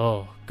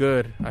 "Oh,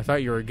 good. I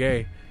thought you were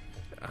gay."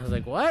 I was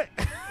like, "What?"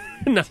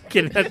 No, I'm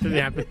kidding. That didn't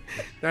happen.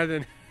 That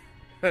didn't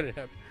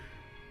happen.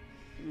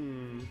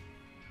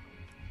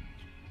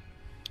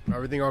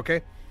 Everything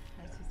okay?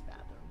 That's his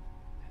bathroom.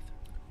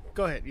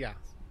 Go ahead. Yeah.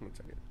 1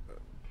 second.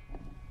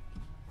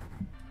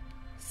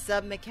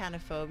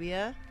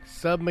 Submechanophobia,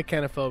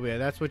 Submechanophobia.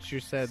 That's what you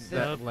said.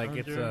 That like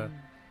it's a.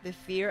 the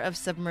fear of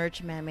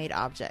submerged man-made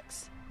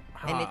objects.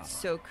 And it's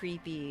so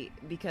creepy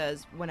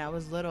because when I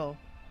was little,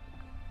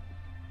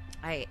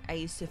 I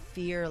used to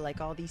fear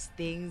like all these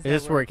things. Is that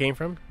this were where it came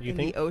from? You in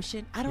think? the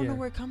ocean? I don't know Yeah.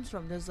 where it comes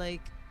from. There's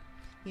like,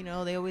 you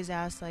know, they always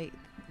ask like,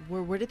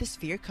 where did this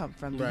fear come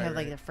from? Do you Right, have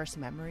like right. the first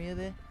memory of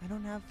it? I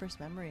don't have first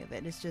memory of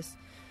it. It's just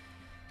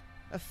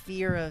a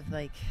fear of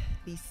like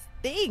these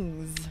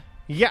things.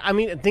 Yeah, I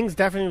mean things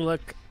definitely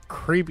look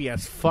creepy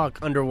as fuck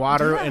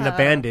underwater and Yeah.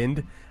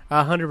 abandoned.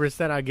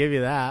 100%, I'll give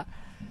you that.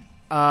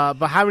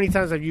 But how many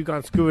times have you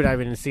gone scuba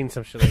diving and seen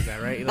some shit like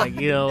that, right? Like,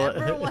 you know,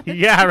 Never once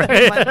yeah, in my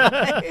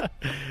right.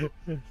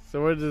 life.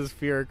 So where does this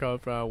fear come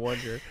from? I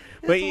wonder.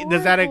 But It's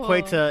does that horrible.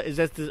 equate to? Is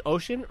that the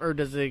ocean or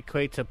does it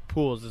equate to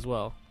pools as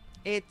well?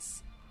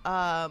 It's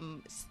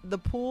the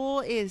pool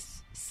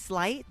is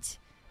slight,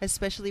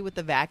 especially with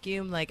the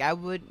vacuum. Like I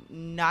would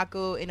not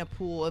go in a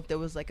pool if there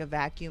was like a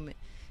vacuum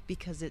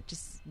because it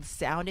just the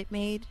sound it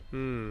made.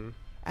 Hmm.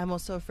 I'm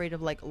also afraid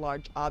of like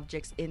large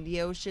objects in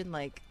the ocean,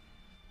 like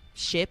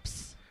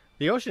ships.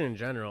 The ocean in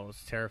general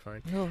is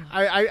terrifying. Ugh.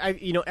 I,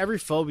 you know, every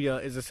phobia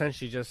is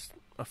essentially just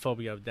a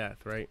phobia of death,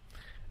 right?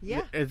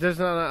 Yeah. There's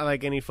not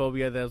like any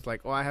phobia that's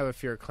like, oh, I have a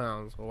fear of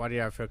clowns. Well, why do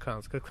you have a fear of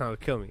clowns? Because clowns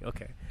kill me.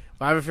 Okay.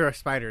 Well, I have a fear of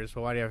spiders.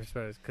 Well, why do you have a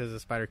fear of spiders? Because a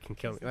spider can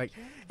kill me. Like,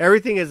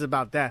 everything is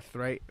about death,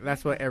 right?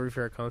 That's what every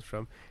fear comes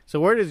from. So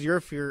where does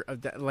your fear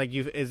of death, like,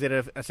 is it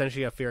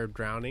essentially a fear of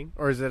drowning?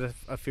 Or is it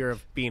a fear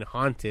of being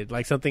haunted?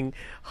 Like, something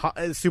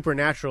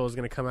supernatural is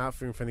going to come out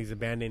from these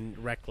abandoned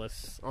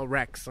wrecks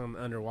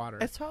underwater.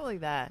 It's totally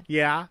that.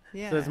 Yeah?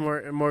 Yeah. So it's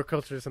more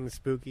closer to something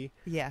spooky.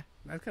 Yeah.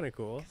 That's kind of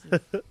cool.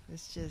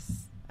 It's just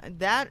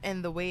that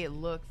and the way it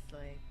looks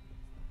like.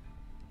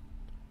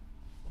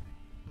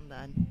 Hold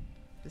on.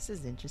 This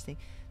is interesting.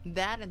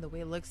 That and the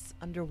way it looks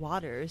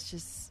underwater. It's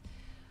just,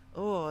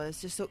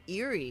 it's just so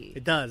eerie.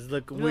 It does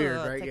look weird,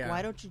 Ugh, right? It's like, Yeah.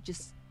 why don't you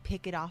just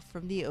pick it off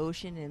from the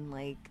ocean and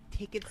like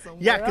take it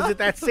somewhere? Yeah, because if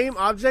that else? same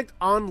object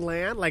on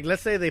land, like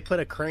let's say they put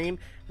a crane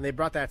and they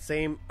brought that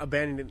same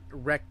abandoned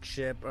wrecked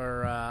ship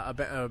or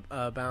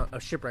a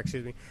shipwreck,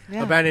 excuse me,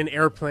 Yeah. abandoned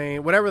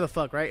airplane, whatever the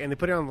fuck, right? And they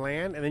put it on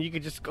land, and then you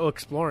could just go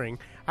exploring.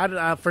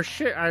 For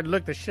sure, I'd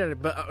look the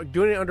shit, but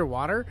doing it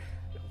underwater,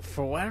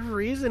 for whatever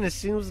reason, it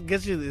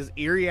gives you this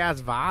eerie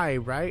ass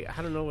vibe, right?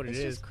 I don't know what It's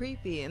it is. just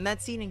creepy. And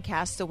that scene in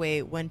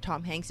Castaway when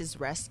Tom Hanks is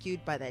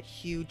rescued by that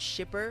huge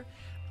shipper,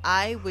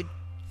 I would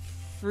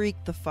freak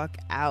the fuck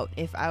out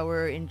if I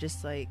were in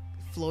just like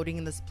floating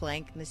in this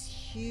plank and this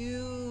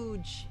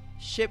huge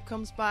ship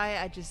comes by.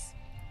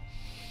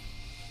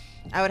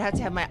 I would have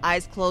to have my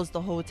eyes closed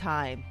the whole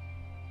time.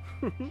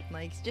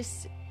 Like,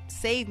 just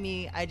save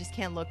me. I just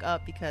can't look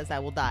up because I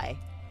will die.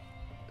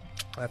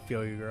 I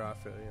feel you, girl. I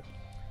feel you.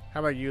 How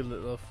about you,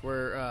 Lilith?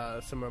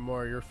 Where some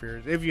more of your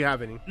fears, if you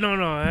have any? No,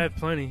 I have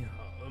plenty.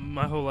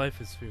 My whole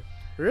life is fear.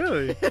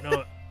 Really?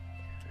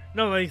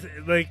 No, like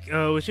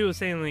what she was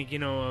saying, like, you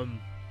know,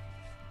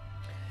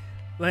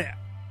 like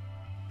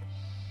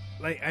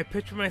I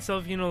picture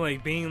myself, you know,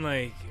 like being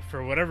like,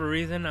 for whatever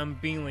reason, I'm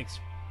being like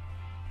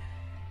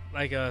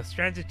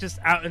stranded just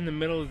out in the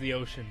middle of the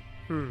ocean,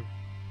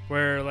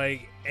 where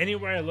like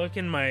anywhere I look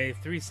in my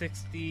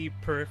 360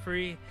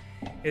 periphery,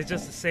 it's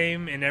just the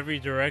same in every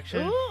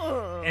direction.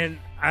 And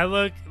I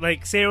look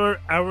like, say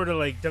I were to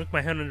like dunk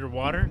my head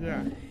underwater,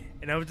 Yeah.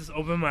 and I would just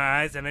open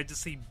my eyes and I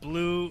just see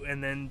blue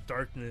and then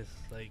darkness.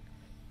 Like,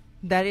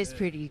 That is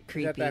pretty Is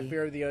creepy. that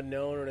fear of the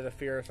unknown or the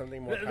fear of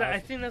something more I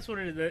powerful? think that's what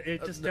it is.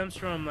 It just stems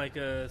from like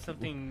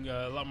something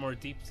a lot more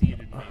deep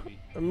seated,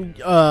 maybe.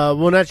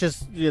 Well, not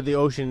just the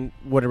ocean,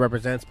 what it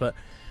represents, but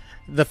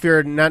the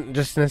fear, not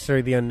just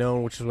necessarily the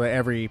unknown, which is what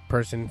every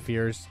person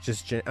fears,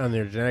 just on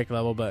their genetic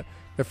level, but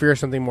the fear of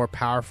something more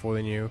powerful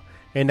than you,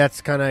 and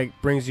that's kind of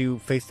brings you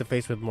face to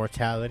face with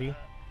mortality.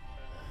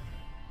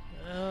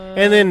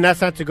 And then that's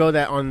not to go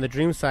that on the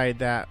dream side,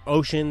 that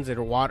oceans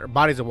and water,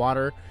 bodies of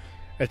water,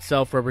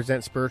 itself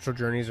represent spiritual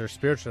journeys or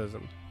spiritualism,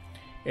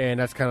 and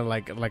that's kind of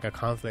like a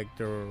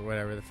conflict or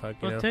whatever the fuck,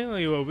 you Well, know.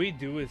 technically, what we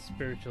do is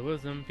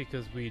spiritualism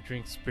because we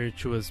drink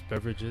spirituous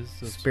beverages.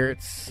 So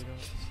Spirits.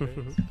 you know,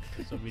 spirits.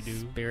 That's what we do.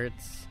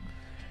 Spirits.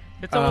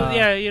 It's almost,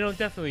 yeah, you know,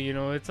 definitely, you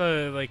know, it's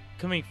like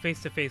coming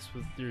face to face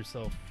with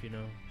yourself, you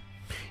know.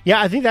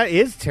 Yeah, I think that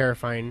is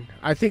terrifying.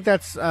 I think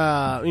that's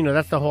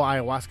that's the whole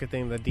ayahuasca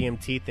thing, the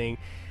DMT thing,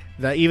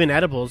 the even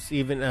edibles,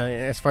 even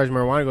as far as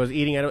marijuana goes,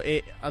 eating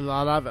a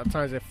lot of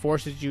times it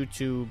forces you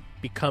to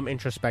become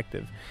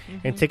introspective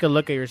and take a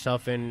look at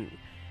yourself, and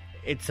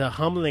it's a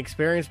humbling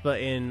experience,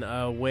 but in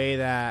a way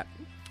that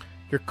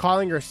you're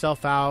calling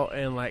yourself out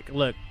and like,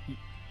 look,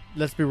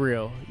 let's be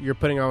real, you're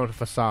putting on a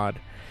facade,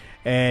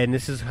 and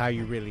this is how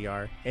you really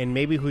are, and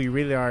maybe who you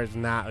really are is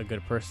not a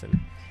good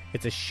person.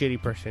 It's a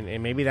shitty person,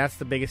 and maybe that's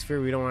the biggest fear.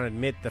 We don't want to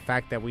admit the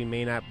fact that we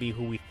may not be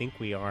who we think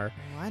we are,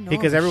 I know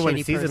because I'm a everyone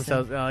shitty sees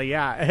person. themselves.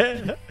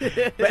 Yeah,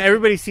 but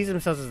everybody sees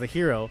themselves as the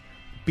hero,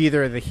 be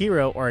either the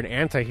hero or an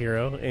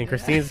anti-hero in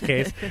Christine's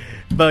case.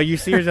 But you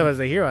see yourself as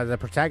the hero, as a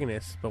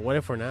protagonist. But what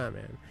if we're not,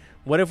 man?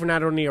 What if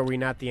not only are we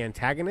not the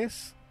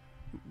antagonist?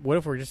 What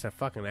if we're just a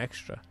fucking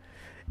extra?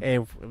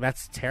 And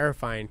that's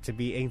terrifying, to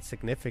be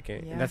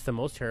insignificant. Yeah. And that's the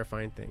most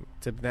terrifying thing,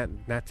 to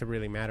not to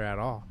really matter at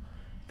all.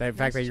 The fact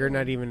That's that you're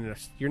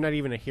true. not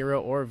even a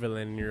hero or a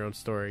villain in your own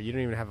story. You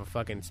don't even have a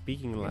fucking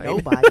speaking line.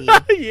 Nobody.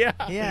 Yeah.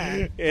 Yeah,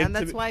 And and to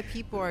that's be- why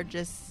people are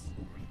just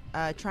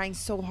trying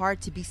so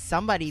hard to be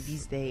somebody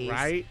these days.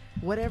 Right?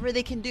 Whatever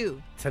they can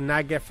do. To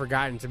not get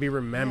forgotten, to be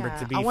remembered, Yeah,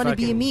 to be I want to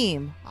be a fucking-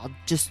 meme. I'll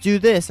just do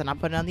this and I'll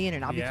put it on the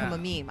internet. I'll Yeah. become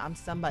a meme. I'm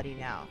somebody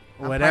now.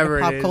 I'm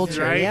Whatever part it of pop is,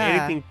 culture. right?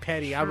 Yeah. Anything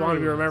petty. I want to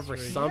be True, remembered for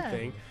that's right.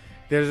 something.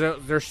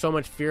 There's so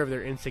much fear of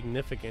their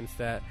insignificance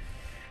that,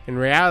 in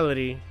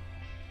reality,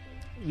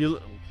 you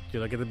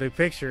look at the big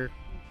picture.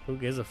 Who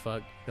gives a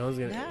fuck? No one's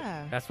gonna.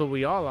 Yeah. That's what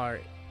we all are.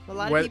 A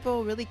lot What- of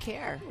people really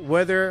care.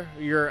 Whether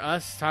you're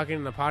us talking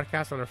in the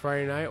podcast on a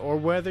Friday night, or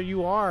whether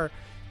you are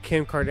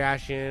Kim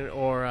Kardashian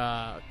or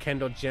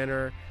Kendall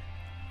Jenner,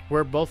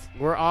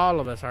 we're all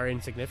of us are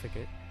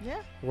insignificant.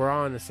 Yeah. We're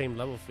all on the same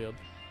level field.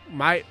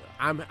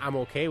 I'm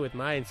okay with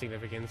my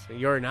insignificance.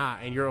 You're not,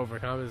 and you're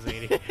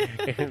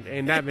overcompensating,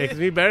 and that makes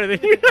me better than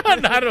you.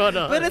 I don't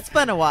know, But it's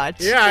fun to watch.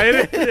 yeah.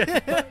 It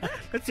is.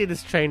 Let's see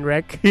this train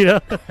wreck. You know,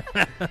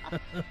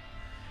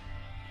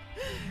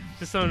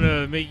 Just something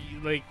to make you,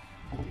 like,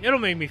 it'll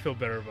make me feel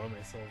better about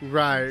myself.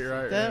 right.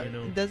 That- I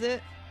know. Does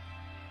it?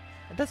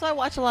 That's why I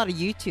watch a lot of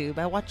YouTube.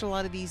 I watch a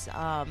lot of these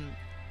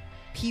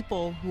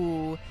people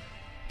who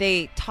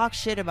they talk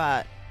shit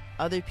about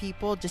other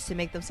people just to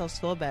make themselves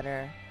feel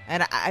better.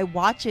 And I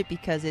watch it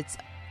because it's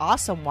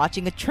awesome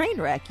watching a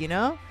train wreck, you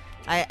know?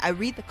 I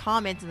read the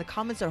comments, and the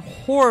comments are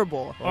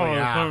horrible. Oh,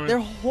 yeah. Carmen. They're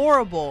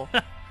horrible,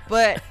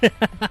 but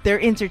they're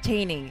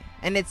entertaining.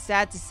 And it's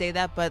sad to say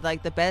that, but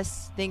like the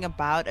best thing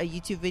about a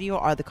YouTube video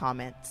are the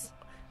comments.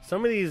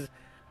 Some of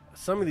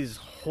these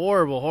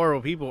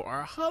horrible people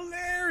are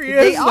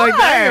hilarious. They Like, are.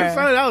 damn,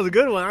 son, that was a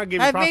good one. I'll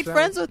give you I've props made for that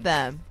friends one. with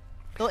them.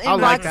 They'll I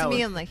like inbox that me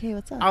one. and like, hey,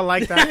 what's up? I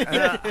like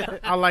that.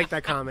 I like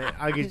that comment.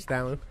 I'll get you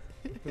that one.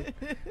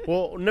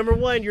 Well, number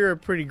one, you're a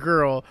pretty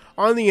girl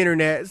on the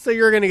internet, so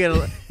you're gonna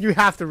get. You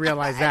have to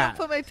realize I that.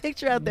 don't put my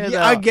picture out there, Yeah,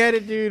 though. I get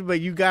it, dude, but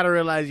you gotta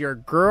realize you're a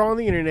girl on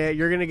the internet.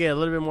 You're gonna get a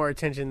little bit more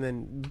attention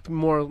than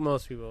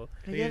most people,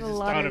 I It's get a just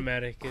lot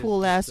automatic. of It's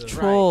cool ass just,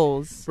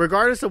 trolls.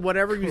 regardless of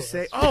whatever you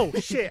say. Oh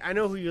shit! I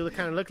know who you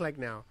kind of look like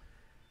now.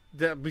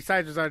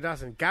 Besides Rosario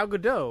Dawson, Gal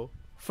Gadot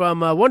from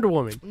Wonder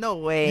Woman. No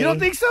way. You don't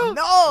think so?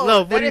 No.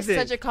 Love, what that do you is think?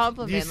 such a Do you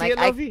compliment. see Like it,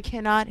 I Lofi?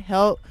 cannot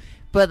help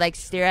but like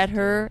stare at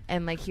her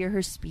and like hear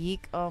her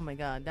speak. Oh my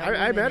god. That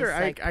I woman met her.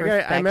 is, like, I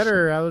met perfection.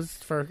 her. I was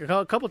for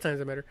a couple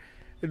times. I met her.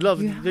 Love.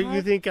 You Do you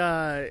have? think?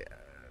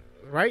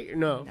 Right?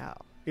 No. No.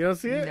 You don't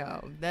see it?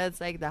 No.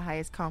 That's like the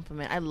highest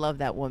compliment. I love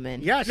that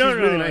woman. Yeah, she's No,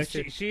 really no, nice.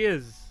 she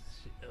is.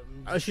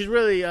 She's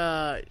really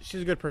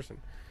she's a good person.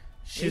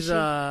 She's she?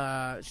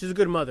 she's a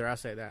good mother. I'll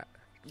say that.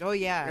 Oh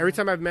yeah. Every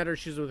time I've met her,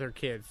 she's with her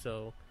kids.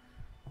 So,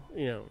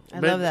 you know, I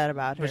love that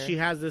about her. But she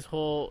has this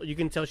whole. You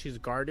can tell she's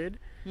guarded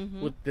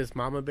Mhm. with this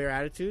mama bear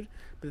attitude,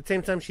 but at the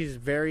same time, she's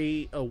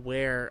very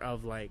aware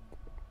of like,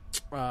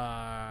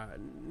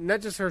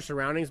 not just her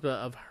surroundings, but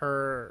of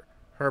her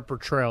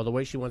portrayal, the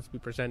way she wants to be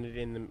presented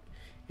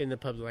in the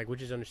public, like,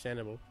 which is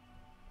understandable.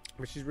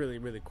 But she's really,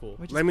 really cool.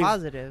 Which is I mean,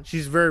 positive.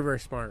 she's very, very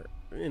smart,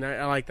 and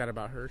I like that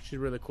about her. She's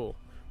really cool,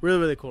 really,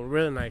 really cool,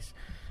 really nice.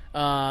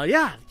 Yeah,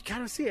 you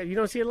gotta see it. You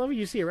don't see it, Lovey?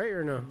 You see it, right,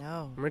 or no?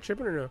 No. Am I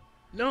tripping or no?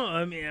 No,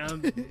 I mean,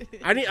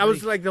 I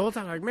was like the whole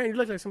time like, man, you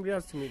look like somebody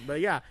else to me.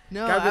 But yeah,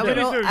 No, Gal I Gadot. would,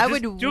 Just I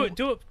would, do it.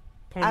 Ponytail.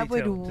 I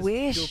would Just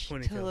wish do a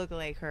to ponytail. look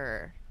like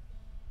her.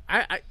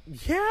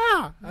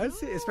 Yeah, I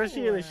see,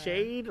 especially in the No.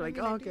 shade. Like,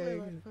 I'm oh, gonna do okay. it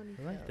like funny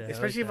I like stuff. that.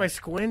 Especially if I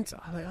squint,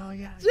 I'm like, oh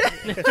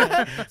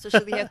yeah. So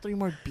should we have 3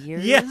 more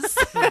beers? Yes.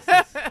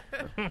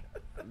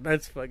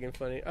 That's fucking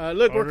funny.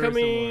 Look, we're Order some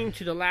coming more.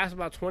 to the last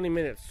about 20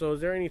 minutes. So,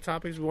 is there any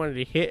topics we wanted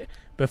to hit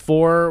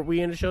before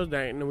we end the show?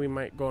 That I know we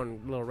might go on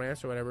little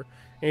rants or whatever.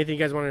 Anything you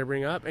guys wanted to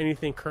bring up?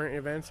 Anything current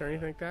events or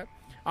anything like that?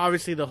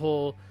 Obviously, the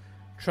whole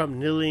Trump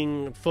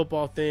kneeling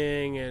football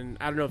thing, and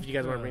I don't know if you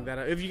guys want to bring that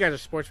up. If you guys are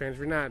sports fans,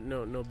 we're not.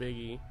 No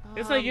biggie.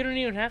 It's like you don't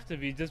even have to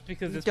be just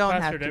because you it's don't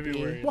have plastered to be.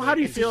 everywhere. Well, how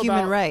do you It's feel a human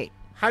about right.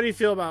 How do you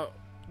feel about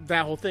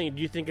that whole thing?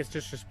 Do you think it's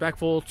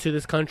disrespectful to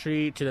this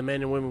country, to the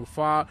men and women who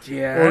fought,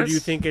 or do you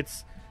think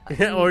it's,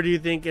 or do you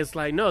think it's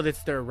like no,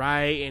 that's their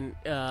right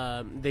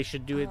and they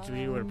should do it to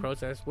be able to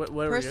protest? What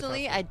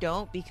Personally, I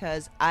don't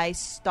because I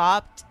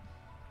stopped.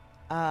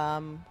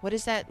 What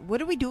is that? What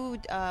do we do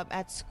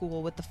at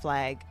school with the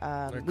flag?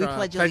 We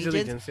pledge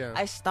allegiance. Yeah.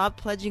 I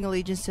stopped pledging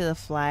allegiance to the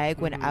flag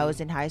when I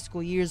was in high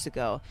school years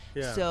ago.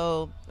 Yeah.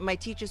 So my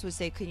teachers would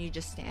say, "Can you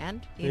just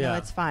stand? You know,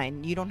 it's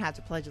fine. You don't have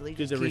to pledge Do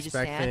allegiance. the Can you just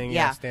respect stand?" thing,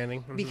 Yeah,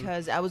 standing.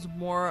 because I was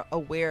more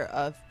aware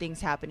of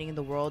things happening in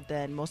the world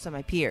than most of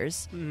my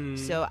peers.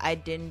 So I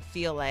didn't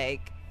feel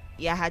like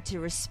I had to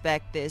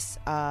respect this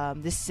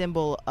this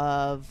symbol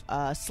of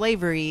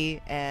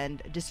slavery and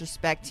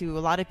disrespect to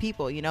a lot of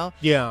people. You know,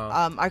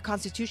 our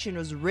Constitution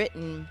was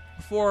written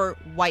for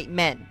white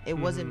men. It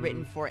wasn't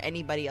written for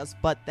anybody else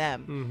but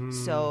them.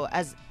 So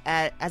as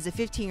a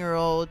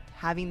 15-year-old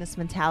having this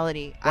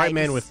mentality, white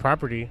men with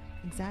property,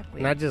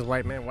 exactly, not just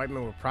white men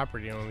with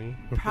property only,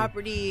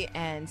 property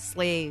and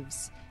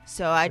slaves.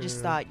 So I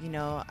just thought, you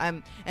know,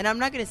 I'm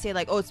not going to say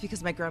like, oh, it's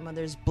because my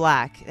grandmother's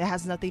black. It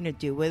has nothing to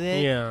do with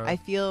it. Yeah. I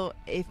feel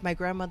if my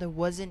grandmother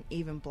wasn't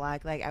even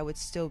black, like I would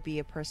still be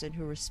a person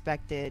who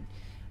respected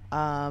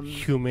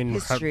human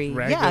history.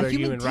 regular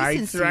Human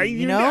rights, decency, right?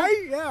 you know?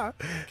 Yeah.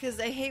 Because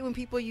I hate when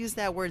people use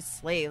that word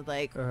slave.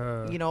 Like,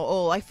 you know,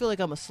 oh, I feel like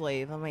I'm a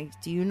slave. I'm like,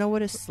 do you know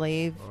what a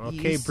slave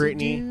Okay, used to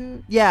Brittany.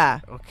 do? Yeah.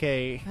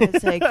 Okay.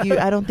 It's like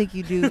I don't think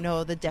you do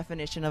know the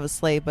definition of a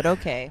slave, but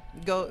okay,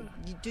 go,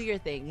 you do your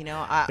thing. You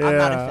know, I'm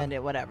not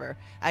offended. Whatever.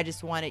 I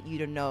just wanted you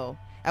to know.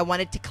 I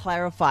wanted to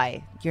clarify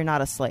you're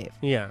not a slave.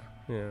 Yeah.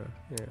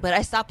 But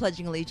I stopped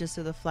pledging allegiance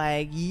to the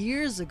flag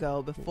years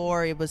ago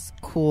before it was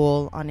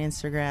cool on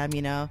Instagram.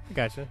 You know.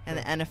 Gotcha. And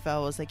the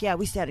NFL was like, yeah,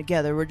 we stand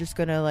together. We're just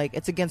gonna like,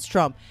 it's against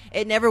Trump.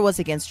 It never was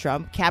against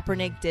Trump.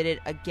 Kaepernick did it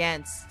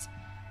against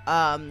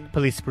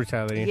police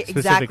brutality.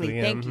 exactly. Specifically,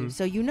 yeah. Thank you.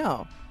 So you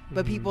know.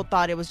 But people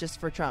thought it was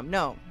just for Trump.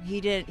 No, he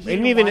didn't. It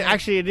didn't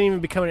even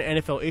become an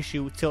NFL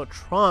issue till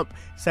Trump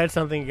said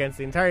something against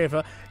the entire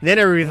NFL. Then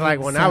everybody's like,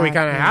 well, now we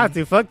kind of have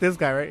to. Fuck this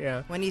guy, right?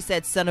 Yeah. When he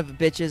said "son of a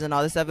bitches" and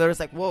all this stuff, it was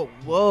like, whoa,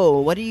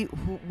 what are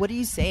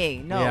you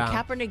saying? No,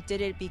 Kaepernick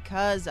did it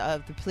because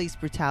of the police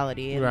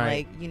brutality and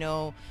like, you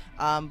know,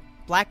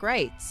 black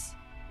rights.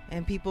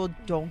 And people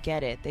don't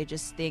get it. They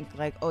just think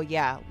like, oh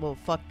yeah, well,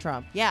 fuck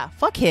Trump. Yeah,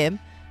 fuck him.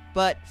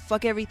 But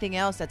fuck everything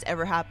else that's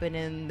ever happened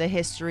in the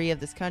history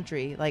of this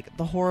country, like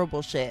the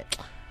horrible shit.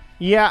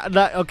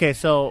 Yeah. Okay.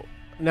 So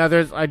now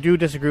I do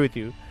disagree with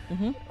you,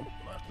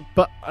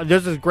 but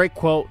there's this great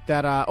quote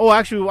that.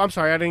 Actually, I'm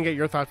sorry, I didn't get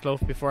your thoughts,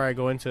 Loaf, before I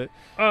go into it.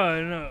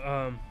 Oh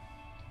no.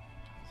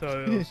 So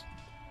I was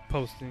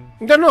posting.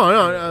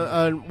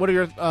 No. What are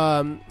your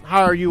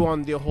how are you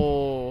on the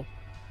whole?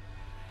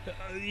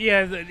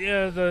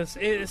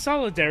 The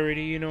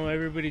solidarity. You know,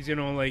 everybody's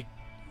like.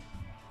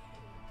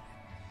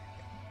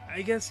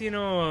 I guess,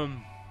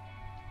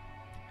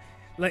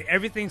 like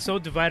everything's so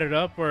divided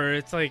up where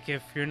it's like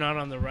if you're not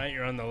on the right,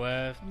 you're on the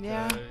left.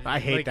 Yeah. I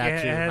hate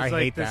that too. I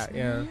hate that.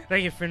 Yeah.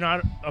 Like if you're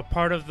not a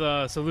part of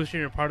the solution,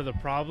 you're part of the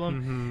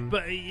problem.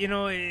 But,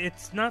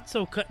 it's not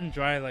so cut and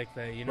dry like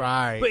that, you know.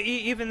 Right. But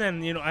even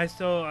then, I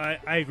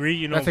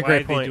agree, That's a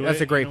great point.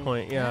 That's a great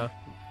point, yeah.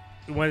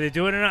 Why they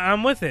do it, and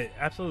I'm with it.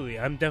 Absolutely.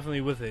 I'm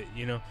definitely with it,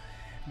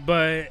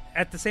 But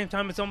at the same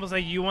time, it's almost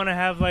like you want to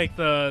have like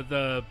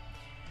the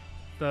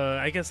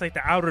I guess like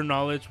the outer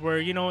knowledge where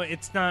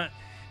it's not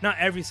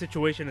every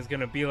situation is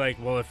gonna be like,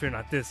 well, if you're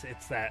not this,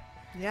 it's that.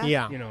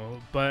 Yeah.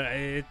 But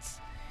it's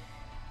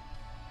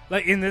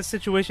like in this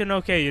situation,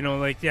 okay,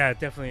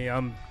 definitely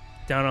I'm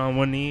down on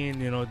one knee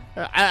and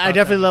I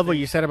definitely love what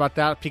you said about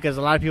that because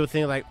a lot of people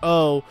think like,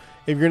 oh,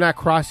 if you're not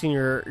crossing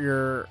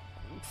your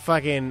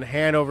fucking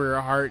hand over your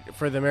heart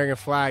for the American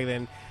flag,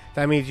 then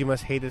that means you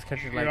must hate this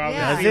country. Like,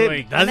 does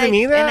it? Does it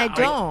mean that? And I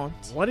don't.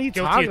 What are you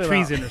guilty talking of about?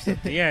 treason or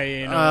something?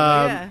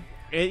 Yeah.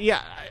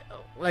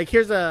 Like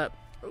here's one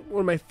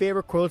of my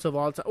favorite quotes of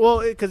all time.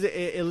 Well, because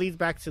it leads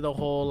back to the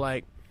whole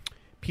like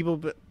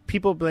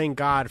people blame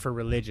God for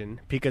religion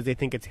because they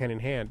think it's hand in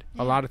hand.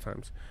 A lot of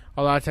times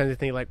they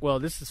think like, well,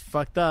 this is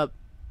fucked up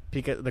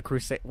because the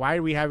crusade. Why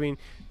are we having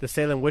the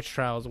Salem witch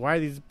trials? Why are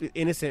these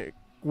innocent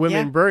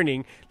women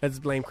burning? Let's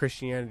blame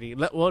Christianity.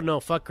 No,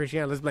 fuck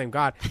Christianity. Let's blame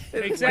God.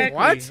 Exactly.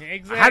 Like, what?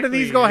 Exactly. How do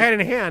these go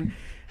hand in hand?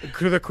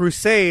 The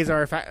Crusades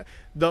are, in fact,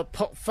 the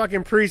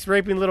fucking priests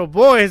raping little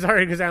boys are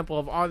an example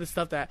of all this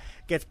stuff that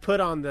gets put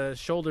on the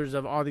shoulders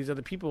of all these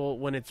other people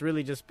when it's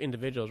really just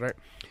individuals, right?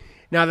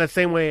 Now, that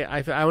same way,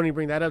 I only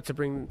bring that up to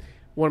bring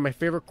one of my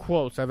favorite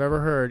quotes I've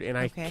ever heard, and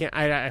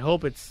I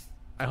hope it's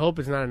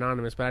not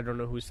anonymous, but I don't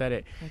know who said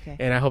it,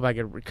 and I hope I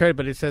get credit.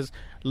 But it says,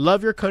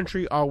 "Love your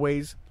country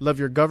always, love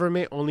your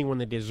government only when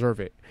they deserve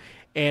it,"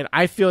 and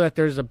I feel that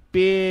there's a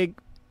big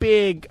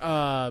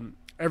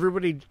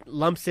everybody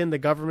lumps in the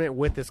government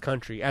with this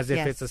country as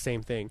if it's the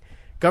same thing.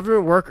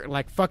 government work,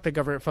 like fuck the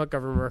government, fuck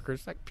government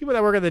workers. Like people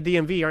that work at the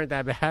DMV aren't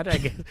that bad, I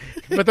guess,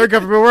 but they're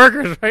government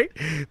workers, right?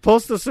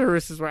 Postal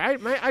services, where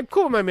I'm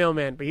cool with my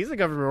mailman, but he's a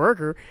government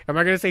worker. Am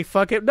I going to say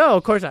fuck it? No,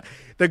 of course not.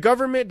 The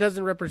government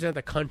doesn't represent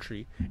the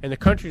country, and the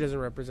country doesn't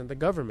represent the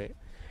government,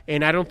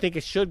 and I don't think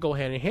it should go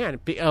hand in hand.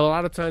 A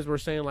lot of times we're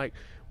saying like,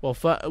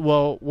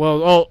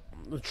 the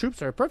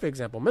troops are a perfect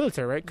example,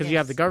 military, right? Because you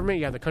have the government,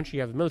 you have the country,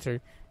 you have the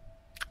military.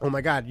 Oh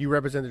my God, you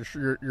represent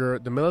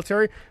the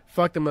military?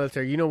 Fuck the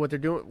military. You know what they're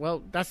doing?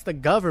 Well, that's the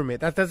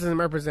government. That doesn't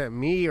represent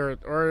me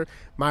or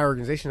my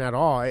organization at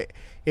all.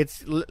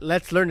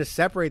 Let's learn to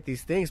separate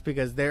these things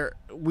because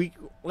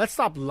let's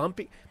stop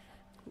lumping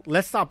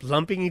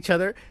each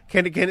other.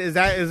 Is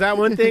that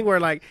one thing where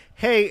like,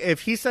 hey,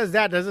 if he says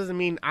that doesn't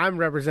mean I'm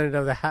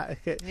representative of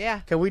the Yeah.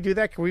 Can we do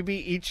that? Can we be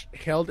each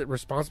held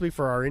responsibly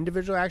for our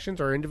individual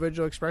actions or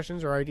individual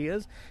expressions or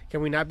ideas?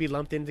 Can we not be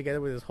lumped in together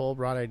with this whole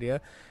broad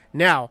idea?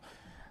 Now,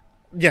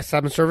 yes,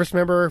 I'm a service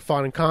member,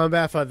 fought in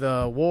combat, fought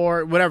the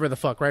war, whatever the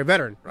fuck, right?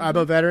 Veteran. Mm-hmm. I'm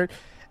a veteran,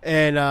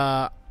 and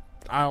I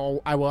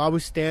will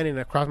always stand and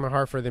across my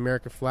heart for the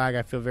American flag.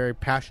 I feel very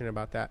passionate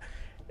about that.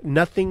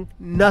 Nothing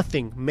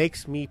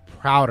makes me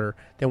prouder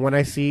than when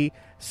I see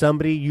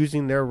somebody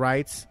using their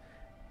rights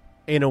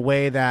in a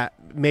way that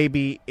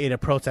maybe in a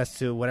protest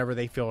to whatever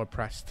they feel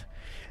oppressed.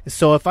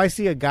 So if I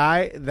see a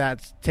guy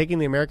that's taking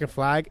the American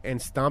flag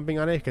and stomping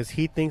on it because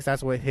he thinks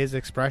that's what his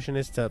expression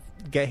is to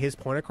get his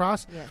point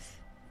across, Yes.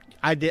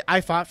 I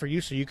fought for you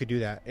so you could do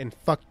that, and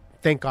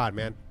thank God,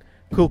 man.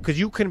 Cool, because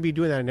you couldn't be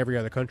doing that in every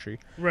other country.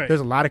 Right. There's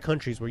a lot of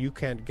countries where you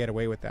can't get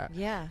away with that.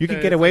 Yeah. You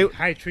can get away. Like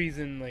high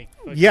treason, like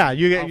Yeah,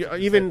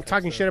 even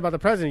talking shit about the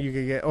president, you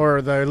can get,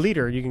 or the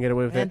leader, you can get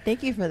away with And it.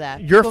 thank you for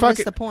that. You're People missed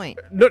fucking- the point.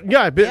 No,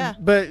 yeah, Yeah.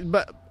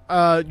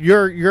 but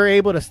you're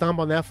able to stomp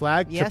on that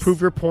flag to Yes. prove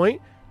your point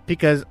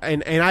because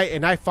and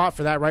I fought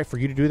for that right for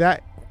you to do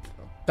that.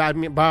 That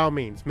by all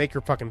means, make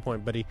your fucking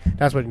point, buddy.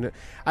 That's what.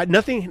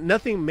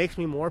 Nothing makes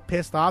me more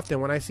pissed off than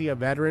when I see a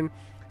veteran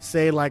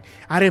say like,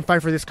 "I didn't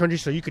fight for this country,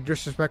 so you could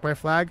disrespect my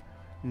flag."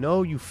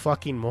 No, you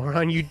fucking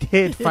moron. You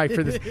did fight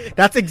for this.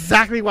 That's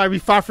exactly why we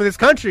fought for this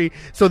country,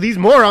 so these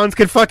morons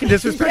could fucking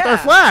disrespect our Yeah.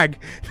 flag.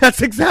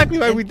 That's exactly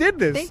why we did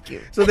this. Thank you.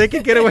 So they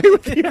could get away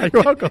with it. Yeah,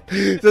 you're welcome.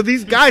 So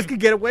these guys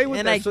could get away with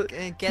And that. I So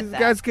get these that.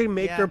 guys can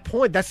make Yeah. their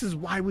point. This is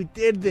why we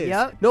did this.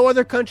 Yep. No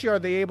other country are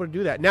they able to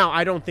do that. Now,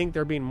 I don't think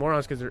they're being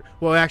morons because they're...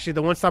 Well, actually,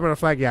 the one stopping on a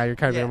flag, yeah, you're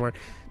kind of being a moron.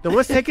 The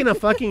ones taking a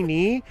fucking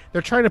knee,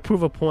 they're trying to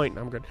prove a point.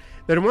 I'm good.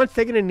 They're the ones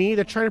taking a knee,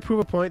 they're trying to prove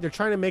a point. They're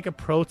trying to make a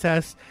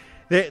protest.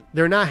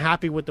 They're not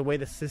happy with the way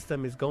the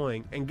system is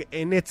going.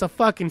 And it's a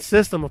fucking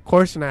system. Of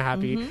course they're not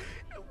happy.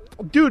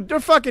 Mm-hmm. Dude, they're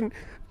fucking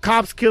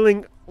cops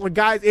killing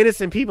guys,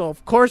 innocent people.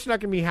 Of course they're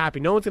not going to be happy.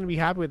 No one's going to be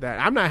happy with that.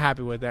 I'm not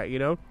happy with that, you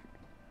know?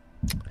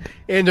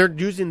 And they're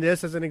using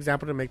this as an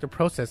example to make the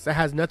protest. That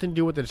has nothing to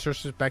do with the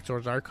disrespect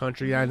towards our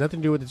country. It has nothing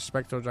to do with the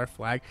disrespect towards our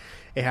flag.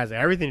 It has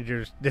everything to do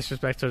with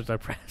disrespect towards our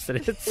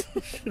presidents.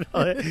 You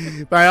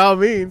know, by all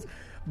means.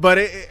 But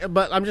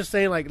I'm just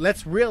saying, like,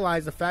 let's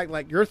realize the fact,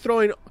 like, you're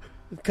throwing...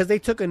 Because they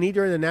took a knee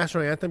during the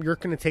national anthem, you're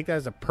going to take that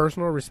as a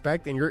personal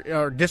respect and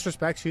or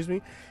disrespect, excuse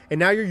me. And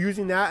now you're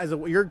using that as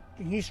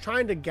he's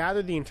trying to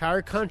gather the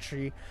entire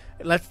country.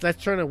 Let's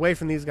turn away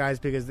from these guys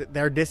because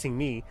they're dissing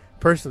me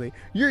personally.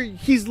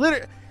 He's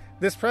literally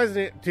this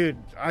president, dude.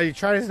 Are you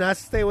trying not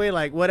to stay away?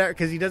 Like whatever,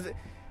 because he doesn't.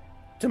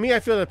 To me, I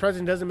feel the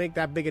president doesn't make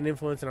that big an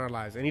influence in our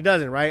lives, and he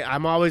doesn't. Right?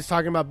 I'm always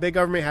talking about big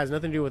government has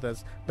nothing to do with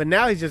us, but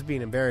now he's just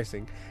being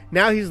embarrassing.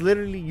 Now he's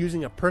literally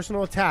using a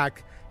personal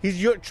attack.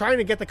 He's trying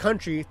to get the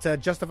country to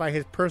justify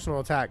his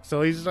personal attack.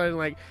 So he's starting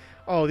like,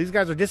 oh, these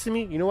guys are dissing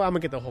me. You know what? I'm going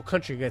to get the whole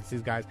country against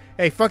these guys.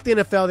 Hey, fuck the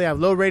NFL. They have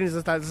low ratings.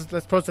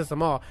 Let's protest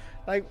them all.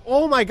 Like,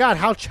 oh my God,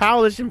 how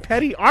childish and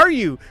petty are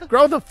you?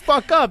 Grow the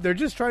fuck up. They're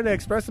just trying to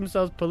express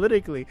themselves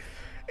politically.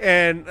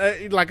 And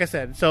like I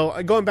said,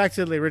 so going back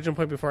to the original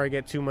point before I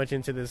get too much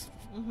into this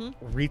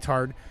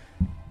retard,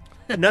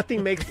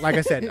 nothing makes, like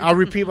I said, I'll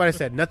repeat what I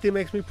said. Nothing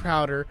makes me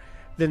prouder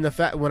than the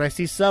fact when I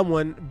see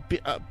someone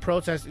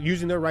protest,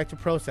 using their right to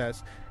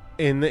protest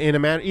in a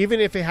manner, even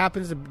if it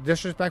happens to be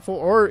disrespectful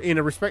or in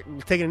a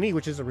taking a knee,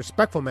 which is a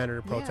respectful manner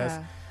to protest,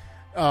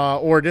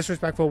 or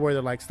disrespectful where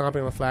they're like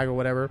stomping on the flag or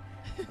whatever.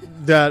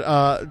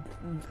 That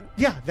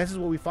this is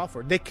what we fought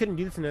for. They couldn't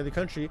do this in another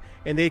country,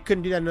 and they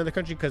couldn't do that in another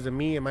country because of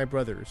me and my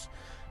brothers.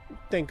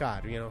 Thank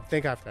God,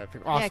 thank God for that.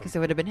 Awesome. Yeah, because they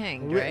would have been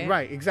hanged, right?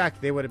 Right, exactly.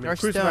 They would have been Or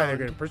crucified. They're stoned.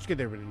 going to persecute.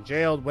 They would have been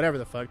jailed. Whatever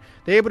the fuck.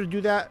 They're able to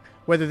do that,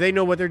 whether they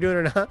know what they're doing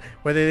or not,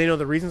 whether they know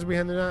the reasons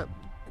behind it or not.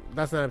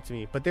 That's not up to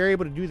me. But they're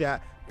able to do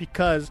that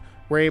because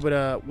we're able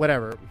to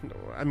whatever.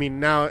 I mean,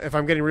 now if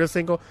I'm getting real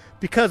single,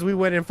 because we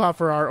went and fought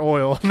for our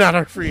oil, not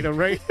our freedom,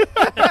 right?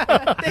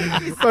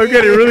 I'm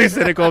getting really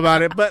cynical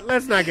about it, but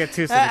let's not get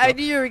too cynical. I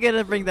knew you were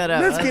gonna bring that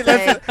up. Let's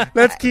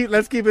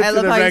keep it I to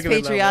love the how he's regular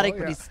patriotic,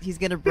 level. but he's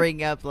gonna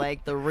bring up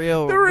like the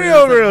real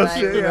real black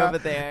shit. Yeah. over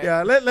there.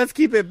 Yeah, let's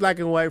keep it black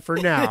and white for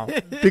now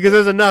because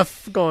there's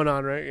enough going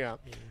on, right? Yeah,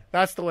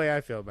 that's the way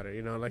I feel about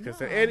it. Like I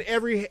said, and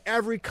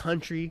every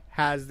country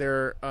has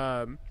their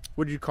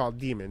what do you call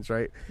demons,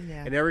 right?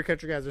 Yeah. And every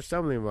country has their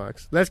stumbling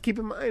blocks. Let's keep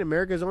in mind,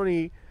 America's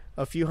only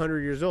a few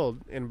hundred years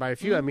old, and by a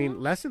few I mean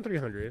less than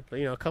 300.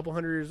 You know, a couple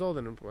hundred years old,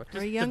 and We're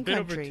a young bit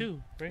country. over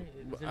 2, right?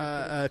 Isn't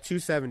it?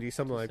 270,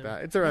 something like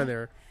that. It's around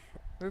there.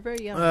 We're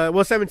very young. Well,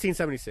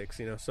 1776.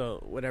 You know,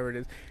 so whatever it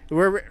is,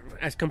 we're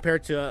as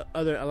compared to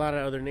a lot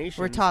of other nations.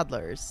 we're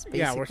toddlers. Basically.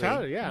 Yeah, we're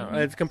toddlers. Yeah,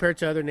 it's compared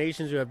to other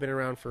nations who have been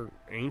around for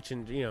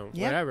ancient, Yeah.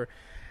 whatever.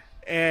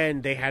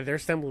 And they had their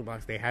stumbling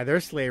blocks. They had their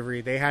slavery.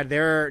 They had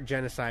their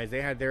genocides.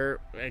 They had their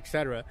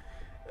etc.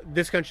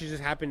 This country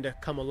just happened to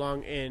come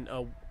along in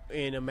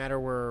a matter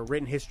where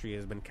written history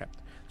has been kept.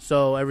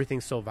 So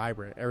everything's so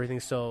vibrant.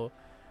 Everything's so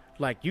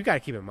like you got to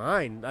keep in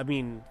mind. I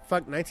mean,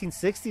 fuck,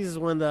 1960s is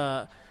when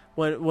the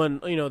whole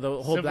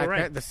Civil black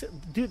rights.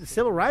 the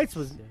civil rights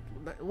was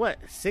what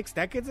 6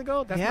 decades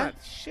ago. That's Yeah. not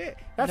shit.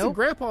 That's Nope. what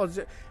grandpa's.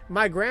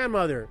 My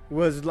grandmother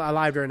was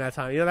alive during that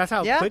time. You know, that's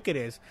how Yeah. quick it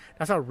is.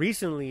 That's how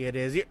recently it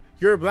is.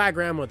 Your black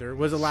grandmother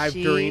was alive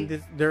She during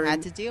this.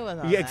 had to deal with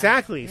all Yeah, that.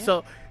 exactly. Yeah.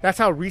 So that's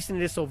how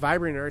recent it is. So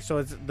vibrant. So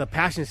it's the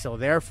passion's still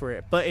there for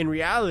it. But in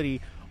reality,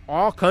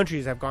 all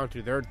countries have gone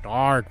through their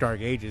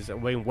dark ages.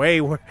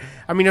 Way.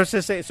 I mean, let's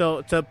just say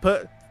so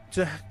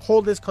to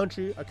hold this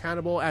country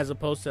accountable as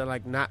opposed to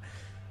like not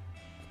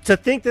to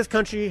think this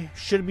country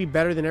should be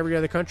better than every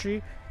other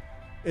country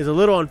is a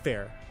little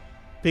unfair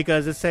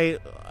because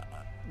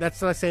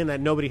that's not saying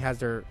that nobody has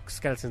their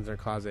skeletons in their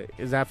closet.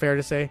 Is that fair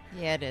to say?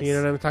 Yeah, it is. You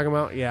know what I'm talking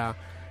about? Yeah.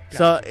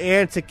 So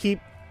and to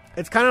keep,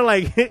 it's kind of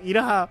like you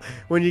know how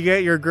when you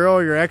get your girl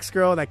or your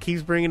ex-girl that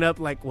keeps bringing up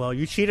like, well,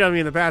 you cheated on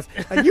me in the past,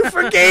 like you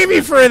forgave me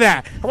for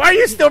that. Why are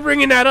you still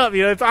bringing that up?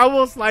 You know, it's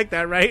almost like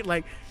that, right?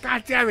 Like,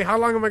 God damn it, how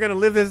long am I gonna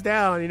live this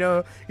down? You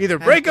know, either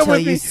break up Until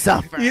with you me,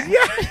 suffer.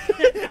 yeah.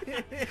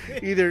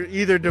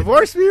 either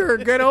divorce me or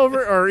get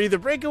over, or either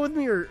break up with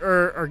me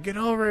or get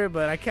over it.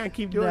 But I can't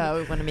keep doing it. No,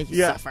 we want to make you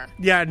Yeah, suffer.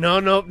 yeah, no.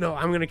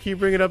 I'm gonna keep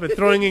bringing it up and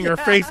throwing it in your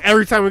face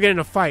every time we get in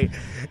a fight.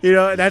 You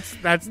know, that's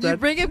You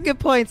bring up good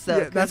points, though.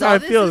 yeah, 'cause that's all how it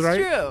this feels, is right?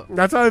 True.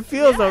 That's how it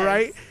feels, though, Yes.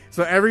 right?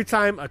 So every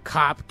time a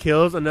cop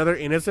kills another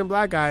innocent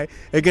black guy,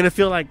 they're gonna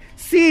feel like,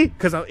 see,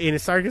 because in a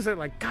sarcasm,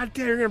 like, God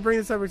damn, you're gonna bring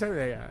this up every time.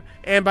 Yeah,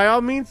 and by all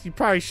means, you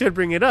probably should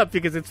bring it up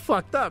because it's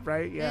fucked up,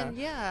 right?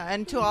 Yeah,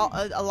 And to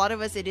a lot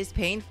of us, it is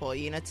painful,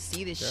 you know, to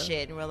see this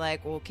shit, and we're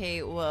like,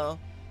 okay, well,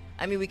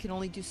 I mean, we can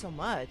only do so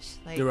much,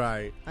 like, you're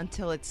right.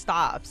 until it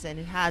stops, and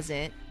it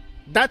hasn't.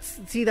 That's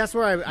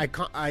where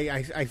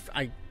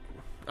I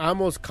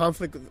almost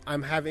conflict.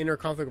 I'm having inner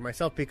conflict with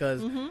myself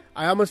because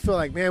I almost feel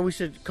like, man, we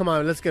should come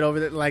on, let's get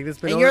over it. Like this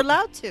been And over. you're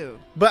allowed to.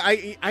 But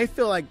I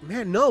feel like,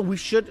 man, no, we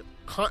should.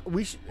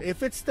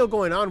 If it's still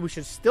going on, we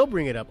should still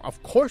bring it up.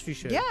 Of course, we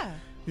should. Yeah.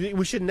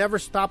 We should never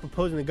stop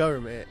opposing the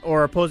government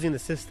or opposing the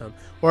system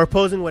or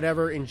opposing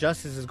whatever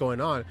injustice is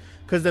going on.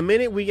 Because the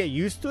minute we get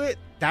used to it,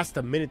 that's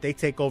the minute they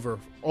take over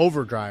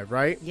overdrive,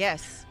 right?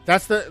 Yes.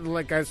 That's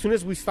as soon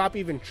as we stop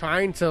even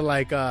trying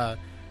to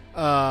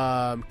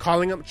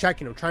calling them,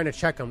 checking them, trying to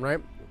check them, right?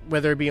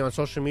 Whether it be on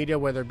social media,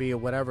 whether it be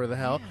whatever the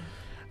hell.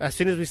 Yeah. As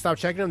soon as we stop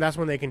checking them, that's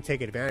when they can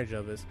take advantage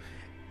of us.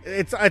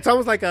 It's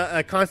almost like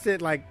a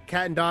constant like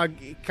cat and dog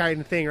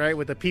kind of thing, right?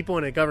 With the people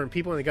in the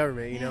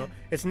government, you know,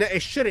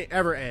 it shouldn't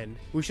ever end.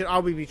 We should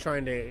always be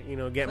trying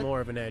to, get more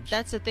of an edge.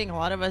 That's the thing. A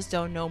lot of us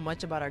don't know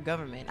much about our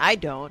government. I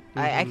don't.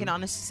 I can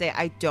honestly say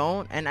I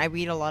don't. And I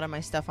read a lot of my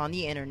stuff on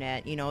the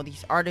internet,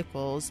 these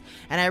articles.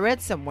 And I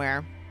read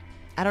somewhere,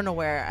 I don't know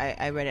where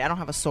I read it. I don't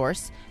have a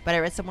source, but I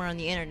read somewhere on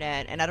the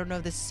internet, and I don't know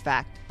if this is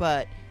fact,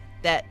 but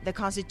that the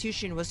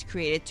Constitution was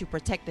created to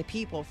protect the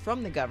people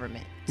from the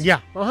government. Yeah,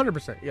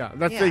 100%. Yeah,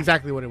 that's Yeah.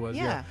 exactly what it was.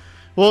 Yeah. Yeah.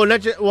 Well,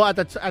 not just,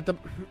 at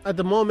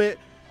the moment,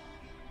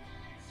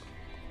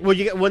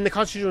 when the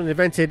Constitution was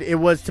invented, it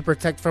was to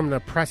protect from the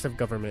oppressive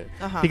government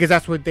because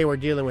that's what they were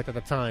dealing with at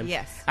the time.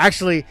 Yes.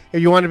 Actually,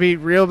 if you want to be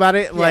real about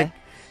it, like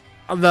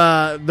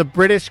the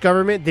British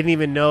government didn't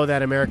even know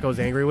that America was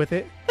angry with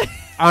it.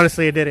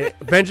 Honestly, it didn't.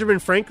 Benjamin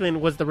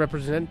Franklin was the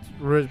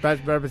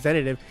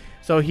representative.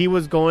 So he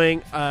was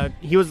going.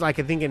 He was like,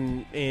 I think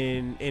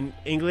in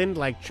England,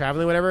 like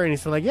traveling, whatever. And he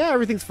said like, yeah,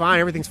 everything's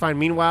fine.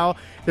 Meanwhile,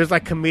 there's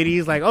like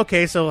committees, like,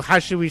 okay, so how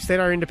should we state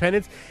our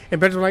independence?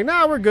 And Benjamin was like,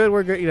 no, we're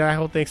good. That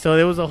whole thing. So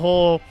there was a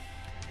whole,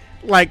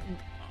 like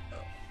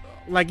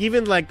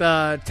even like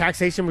the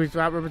taxation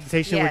without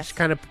representation, which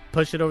kind of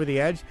pushed it over the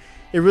edge.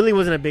 It really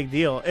wasn't a big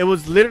deal. It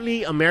was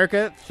literally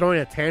America throwing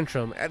a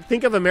tantrum.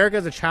 Think of America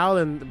as a child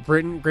and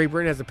Great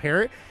Britain as a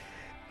parent.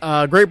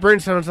 Great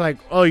Britain sounds like,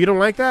 oh, you don't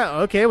like that?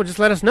 Okay, well, just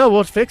let us know.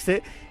 We'll fix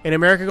it. And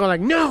America go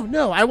like,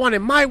 no, I want it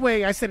my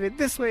way. I said it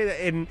this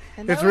way. And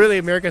it's really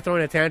America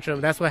throwing a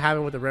tantrum. That's what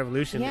happened with the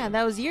revolution. Yeah,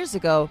 that was years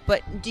ago.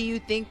 But do you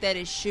think that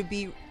it should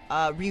be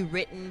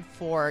rewritten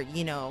for,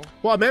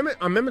 Well,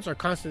 amendments are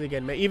constantly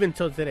getting made, even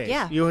till today.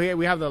 Yeah.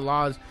 We have the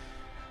laws.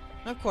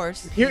 Of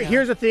course.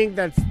 Here's the thing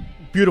that's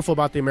beautiful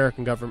about the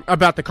American government,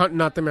 about the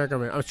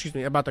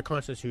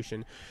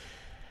Constitution.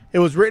 It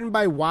was written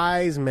by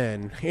wise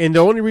men, and the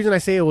only reason I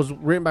say it was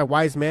written by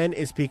wise men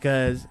is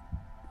because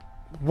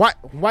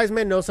wise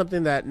men know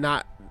something that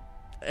not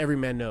every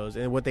man knows,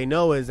 and what they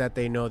know is that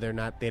they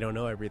don't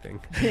know everything.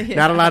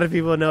 Not a lot of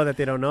people know that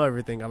they don't know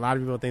everything. A lot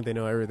of people think they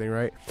know everything,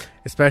 right?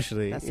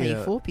 Especially That's how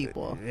you fool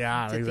people.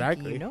 Yeah, to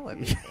exactly. Think you know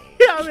everything.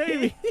 Yeah,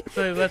 maybe.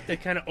 So they left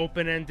it kind of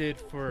open-ended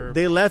for...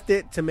 They left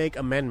it to make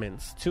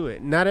amendments to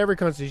it. Not every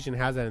constitution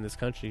has that in this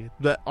country.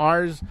 But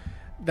ours,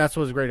 that's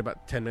what's great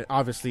about 10 minutes.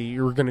 Obviously,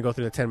 you're going to go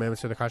through the 10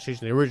 amendments to the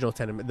Constitution. The original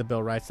 10, the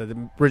Bill writes that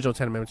the original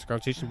 10 amendments to the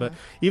Constitution. But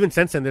even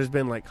since then, there's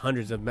been like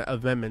hundreds of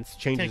amendments,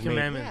 changes Ten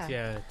made. Commandments,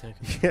 yeah.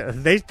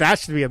 That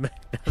should be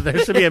there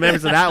should be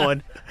amendments to that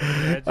one.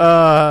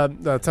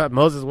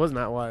 Moses was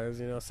not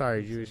wise,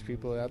 Sorry, Jewish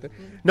people out there.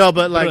 No,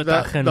 but like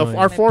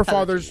our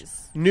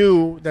forefathers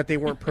knew that they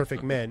weren't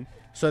perfect men,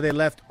 so they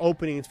left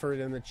openings for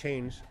them to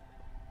change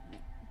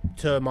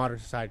to modern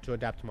society, to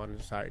adapt to modern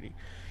society,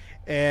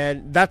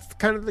 and that's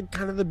kind of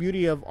the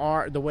beauty of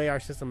the way our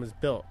system is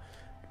built.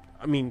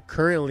 I mean,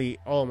 currently,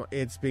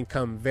 it's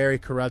become very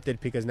corrupted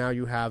because now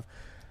you have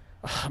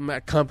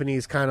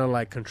companies kind of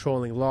like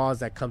controlling laws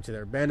that come to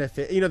their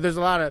benefit. There's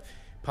a lot of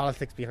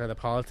politics behind the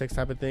politics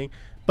type of thing,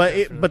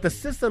 but the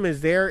system is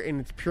there in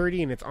its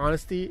purity and its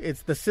honesty.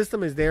 The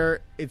system is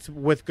there. It's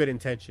with good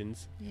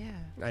intentions. Yeah.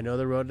 I know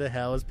the road to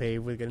hell is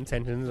paved with good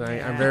intentions.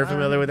 I'm very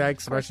familiar with that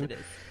expression. It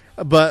is.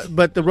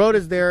 But the road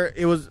is there.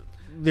 It was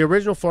the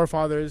original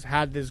forefathers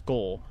had this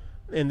goal,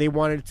 and they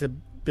wanted to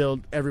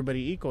build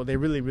everybody equal. They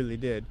really, really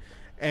did.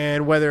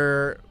 And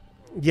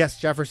yes,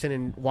 Jefferson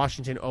and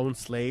Washington owned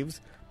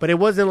slaves, but it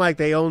wasn't like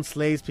they owned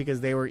slaves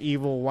because they were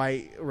evil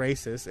white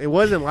racists. It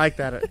wasn't like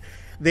that.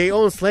 They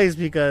owned slaves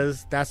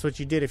because that's what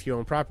you did if you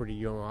own property.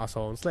 You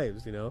also own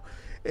slaves,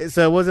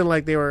 So it wasn't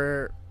like they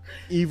were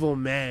evil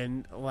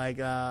men. Like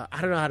I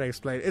don't know how to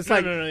explain it. It's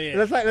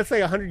let's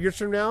say 100 years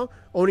from now,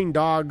 owning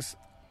dogs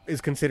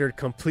is considered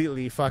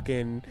completely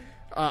fucking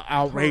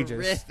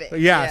outrageous. Horrific.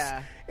 Yes.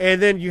 Yeah.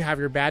 And then you have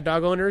your bad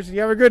dog owners and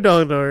you have your good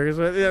dog owners.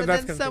 But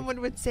then someone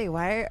would say,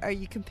 why are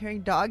you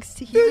comparing dogs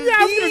to human beings? Yeah,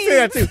 I was going to say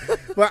that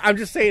too. But I'm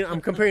just saying,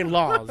 I'm comparing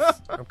laws.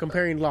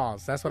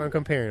 That's what I'm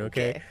comparing,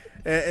 okay?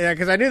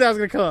 Because I knew that was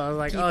going to come. I was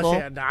like, oh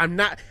shit, I'm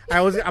not.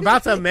 I was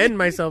about to amend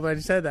myself. I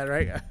just said that,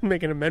 right? I'm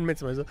making amendments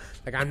to myself.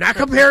 Like, I'm not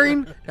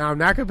comparing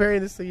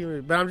this to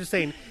human. But I'm just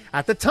saying,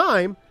 at the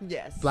time,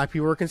 yes, black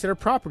people were considered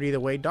property the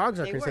way dogs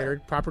are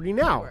considered property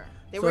now.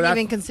 They weren't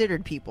even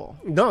considered people.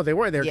 No, they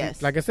weren't.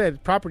 Yes. Like I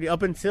said, property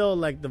up until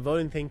like the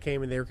voting thing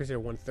came, and they were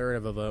considered 1/3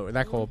 of a vote.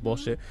 That whole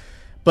bullshit.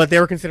 But they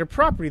were considered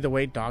property the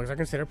way dogs are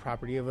considered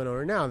property of an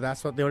owner now.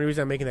 That's the only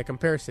reason I'm making that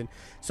comparison.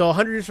 So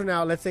 100 years from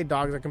now, let's say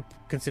dogs are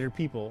considered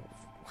people,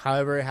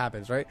 however it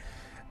happens, right?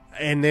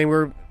 And then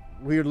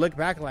we would look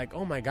back like,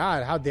 oh my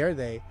God, how dare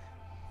they?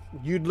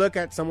 You'd look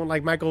at someone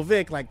like Michael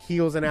Vick, like he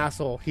was an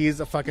asshole. He's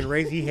a fucking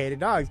race. He hated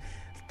dogs.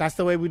 That's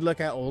the way we'd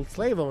look at old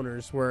slave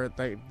owners, where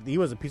he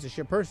was a piece of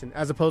shit person,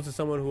 as opposed to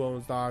someone who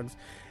owns dogs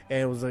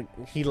and was like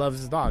he loves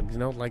his dogs,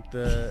 like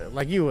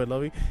you would,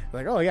 Lovey.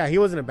 Like, oh yeah, he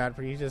wasn't a bad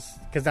person. He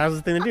just because that was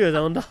the thing to do, is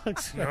own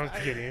dogs. No, I'm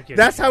kidding.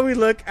 That's how we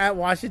look at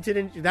Washington,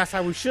 and that's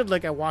how we should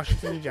look at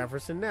Washington and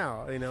Jefferson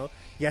now.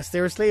 Yes,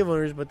 they were slave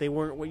owners, but they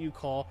weren't what you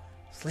call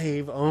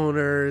slave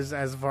owners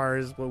as far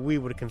as what we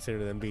would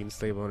consider them being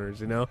slave owners.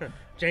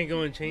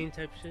 Django and chain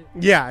type shit.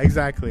 Yeah,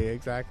 exactly.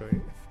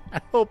 I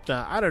hope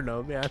not. I don't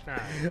know, man.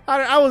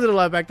 I wasn't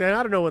alive back then.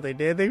 I don't know what they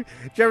did.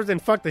 Jefferson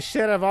fucked the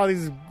shit out of all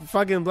these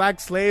fucking black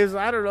slaves.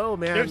 I don't know,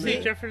 man. You ever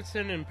seen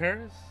Jefferson in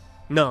Paris?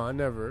 No, I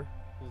never. It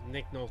was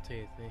Nick Nolte,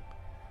 I think.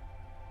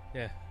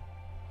 Yeah.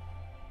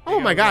 Oh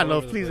my God,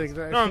 no! Please.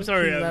 No, I'm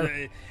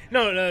sorry.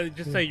 No,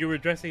 just like you were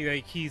addressing,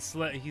 like he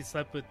slept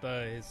with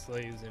his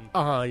slaves, and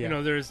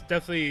yeah. There's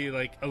definitely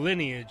like a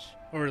lineage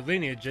or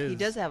lineages. He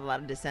does have a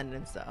lot of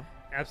descendants, though.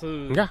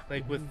 Absolutely. Yeah.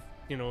 Like with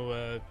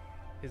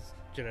his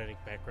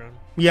genetic background.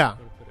 Yeah.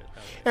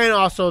 And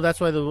also that's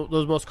why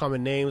those most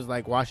common names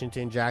like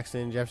Washington,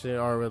 Jackson, Jefferson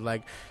are with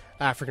like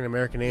African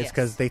American names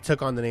because they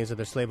took on the names of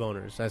their slave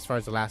owners as far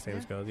as the last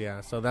names goes. Yeah.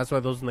 So that's why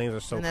those names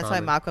are so common. And that's why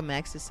Malcolm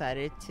X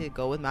decided to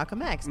go with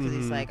Malcolm X because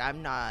he's like,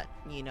 I'm not,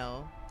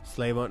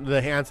 slave owner,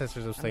 the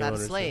ancestors of slave owners. I'm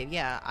not a slave.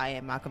 Yeah, I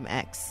am Malcolm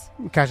X.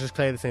 Cassius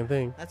Clay, the same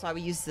thing. That's why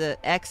we use the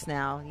X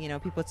now.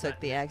 People took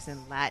the X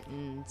in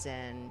Latins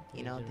and,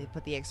 they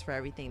put the X for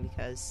everything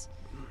because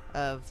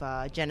of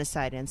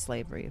genocide and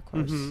slavery, of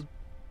course.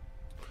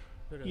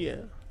 Yeah,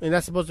 and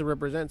that's supposed to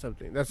represent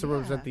something. That's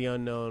supposed to represent the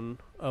unknown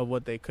of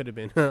what they could have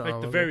been. Like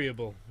the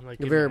variable. Like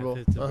the variable.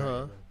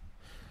 Variable.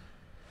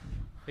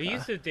 They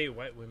used to date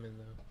white women,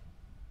 though.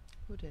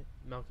 Who did?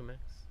 Malcolm X.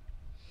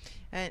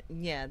 And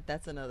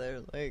that's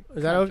another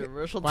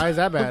controversial. Why is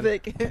that bad?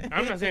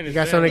 I'm not saying you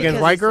got something against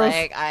white girls.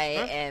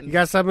 You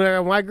got something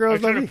against white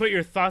girls? Are you trying to put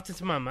your thoughts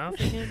into my mouth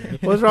again?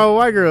 What's wrong with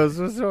white girls?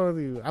 What's wrong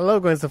with you? I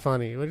love Gwen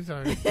Stefani. What are you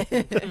talking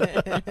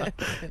about?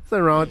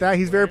 Nothing wrong with that.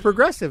 He's very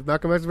progressive.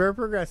 Malcolm X is very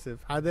progressive.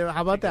 How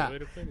about that?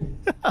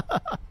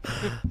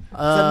 It's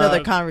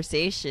another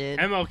conversation.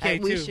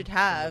 MLK we too. should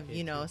have,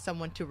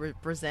 someone to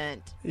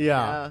represent.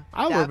 Yeah,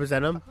 I'll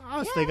represent him.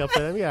 I'll stick up for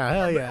them. Yeah,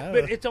 hell yeah.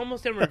 But it's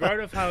almost in regard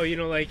of how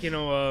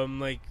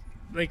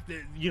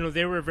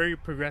they were very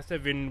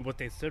progressive in what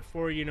they stood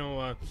for,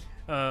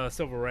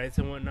 civil rights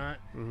and whatnot.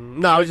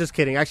 No, I was just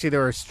kidding. Actually, they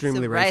were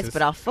extremely Civil racist. rights,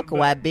 but I'll fuck a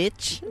white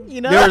bitch.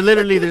 You know, They were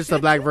literally just a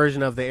black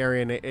version of the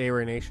Aryan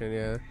Nation.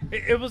 Yeah.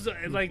 It was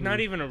like not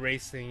even a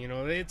race thing,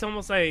 It's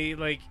almost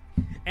like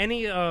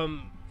any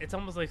it's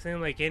almost like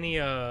saying like any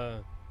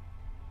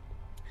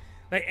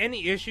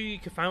issue you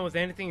can find with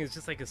anything is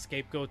just like a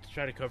scapegoat to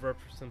try to cover up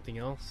for something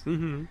else.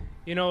 Mm-hmm.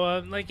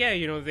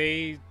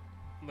 They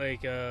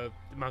like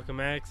Malcolm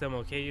X,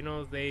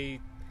 MLK, they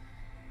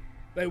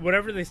like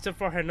whatever they stood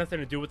for had nothing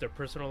to do with their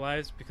personal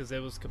lives because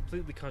it was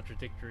completely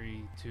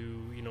contradictory to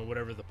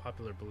whatever the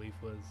popular belief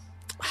was.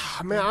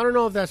 Man, I don't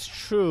know if that's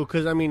true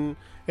because I mean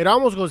it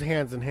almost goes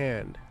hand in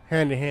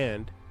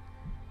hand.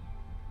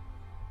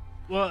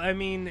 Well, I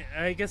mean,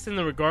 I guess in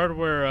the regard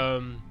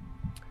where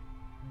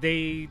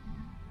they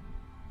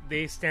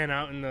stand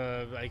out in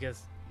the, I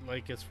guess,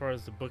 like as far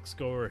as the books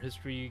go or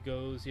history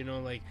goes,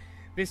 like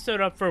they stood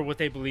up for what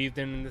they believed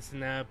in and this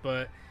and that,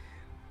 but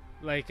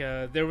like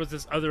there was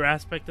this other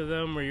aspect of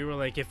them where you were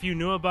like, if you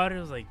knew about it,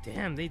 it was like,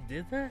 damn, they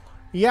did that?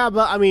 Yeah,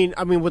 but I mean,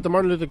 with the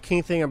Martin Luther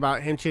King thing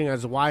about him cheating on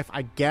his wife,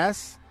 I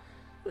guess.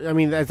 I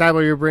mean, is that what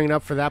you're bringing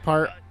up for that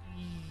part?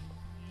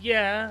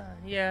 Yeah.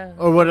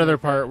 Or what other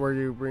part were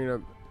you bringing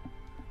up?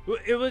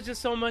 It was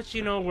just so much,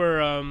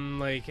 where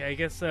like I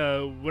guess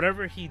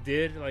whatever he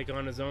did, like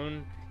on his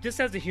own, just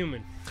as a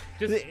human,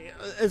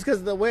 it's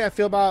because the way I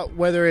feel about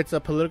whether it's a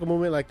political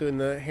movement, like in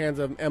the hands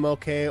of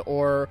MLK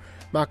or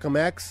Malcolm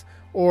X,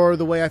 or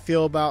the way I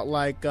feel about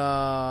like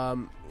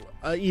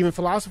even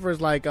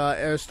philosophers like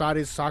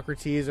Aristotle,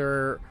 Socrates,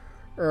 or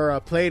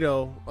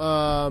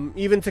Plato,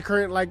 even to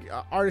current like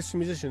artists and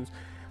musicians,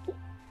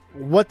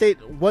 what the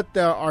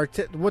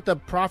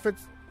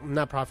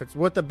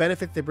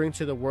benefits they bring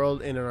to the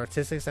world in an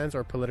artistic sense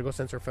or political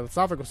sense or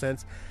philosophical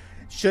sense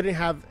shouldn't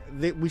have.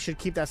 We should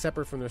keep that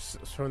separate from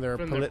their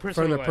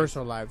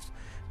personal lives,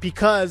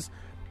 because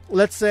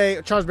let's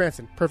say Charles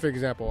Manson, perfect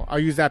example. I'll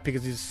use that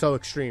because he's so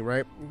extreme,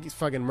 right? He's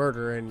fucking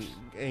murder and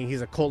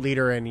he's a cult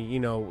leader and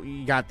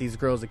he got these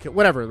girls to kill,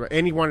 whatever.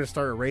 And he wanted to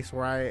start a race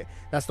riot.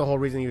 That's the whole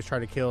reason he was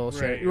trying to kill,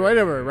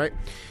 whatever, right?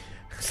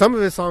 Some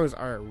of his songs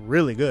are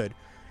really good.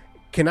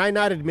 Can I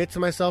not admit to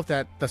myself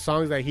that the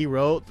songs that he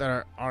wrote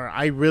that are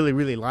I really,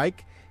 really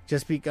like,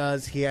 just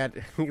because he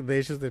had the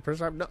issues with the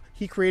personal life? No,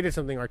 he created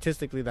something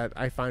artistically that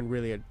I find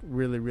really,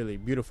 really, really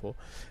beautiful.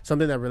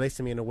 Something that relates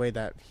to me in a way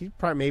that he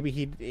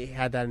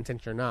had that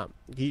intention or not.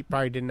 He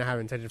probably didn't have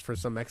intention for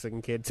some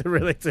Mexican kid to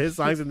relate to his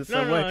songs in the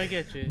same way. No, I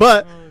get you.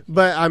 But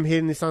I'm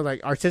hitting these songs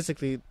like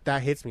artistically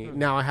that hits me.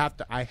 Now I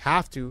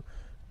have to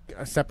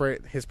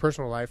separate his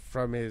personal life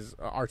from his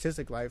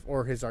artistic life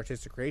or his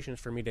artistic creations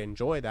for me to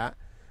enjoy that.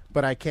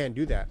 But I can't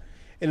do that.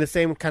 And the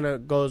same kind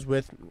of goes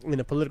with, in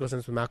a political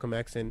sense, with Malcolm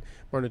X and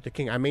Martin Luther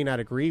King. I may not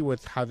agree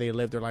with how they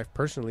lived their life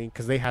personally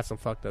because they had some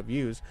fucked up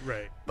views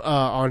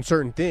on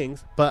certain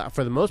things. But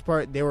for the most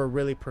part, they were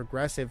really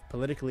progressive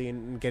politically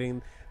in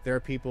getting their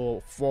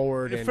people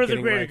forward and for the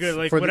greater good,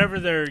 like whatever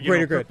their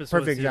greater good. Purpose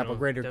Perfect was, example,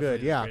 greater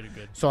good. Yeah. Greater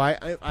good. So I,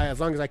 as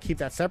long as I keep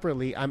that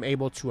separately, I'm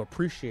able to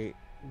appreciate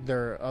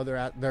their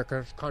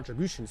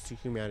contributions to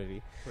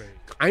humanity. Right.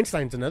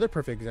 Einstein's another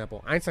perfect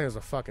example. Einstein is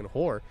a fucking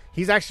whore.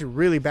 He's actually a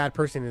really bad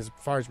person as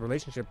far as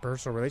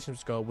personal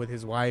relationships go with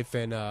his wife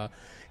and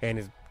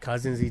his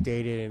cousins he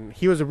dated, and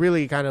he was a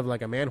really kind of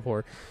like a man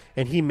whore.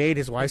 And he made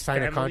his wife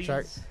sign a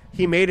contract.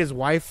 He made his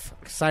wife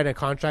sign a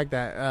contract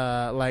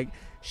that like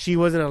she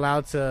wasn't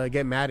allowed to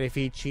get mad if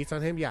he cheats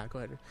on him. Yeah, go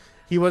ahead.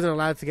 He wasn't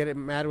allowed to get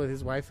mad with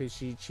his wife if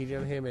she cheated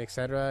on him,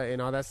 etc.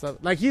 and all that stuff.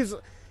 Like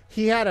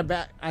he had a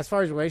bad, as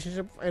far as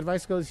relationship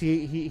advice goes,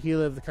 he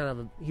was kind of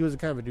a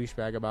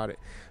douchebag about it,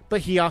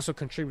 but he also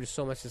contributed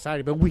so much to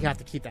society. But we have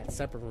to keep that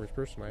separate from his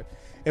personal life.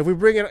 If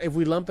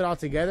we lump it all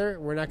together,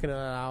 we're not going to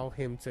allow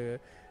him to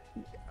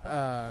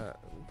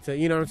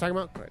you know what I'm talking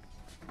about? Go ahead.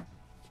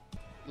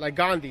 Like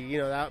Gandhi,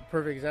 that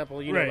perfect example,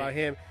 know about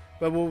him.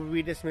 But will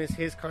we dismiss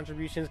his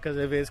contributions because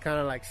of his kind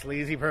of like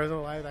sleazy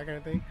personal life, that kind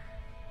of thing?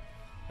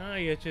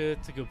 I get you.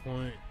 That's a good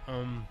point.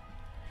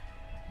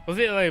 Was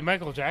it like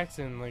Michael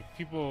Jackson? Like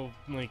people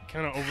like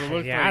kind of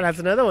overlooked. Yeah, like, that's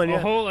another one. Yeah,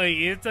 whole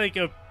it's like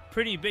a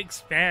pretty big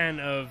span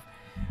of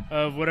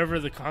whatever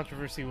the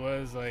controversy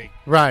was. Like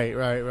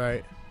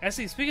right.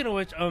 Actually, speaking of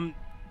which,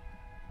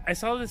 I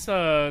saw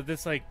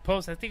this like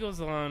post. I think it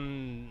was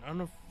on, I don't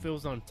know if it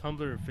was on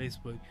Tumblr or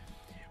Facebook,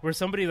 where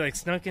somebody like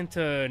snuck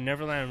into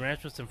Neverland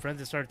Ranch with some friends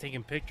and started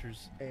taking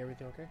pictures. Hey,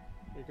 everything okay?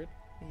 You good?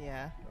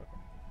 Yeah.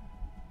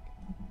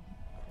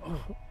 Okay.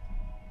 Oh.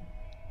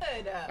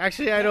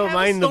 Actually, I don't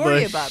mind the bush.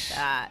 Story about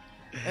that.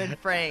 And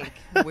Frank,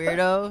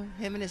 weirdo.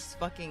 Him and his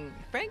fucking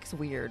Frank's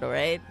weird, all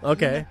right?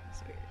 Okay.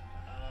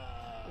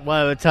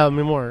 Well, tell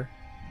me more.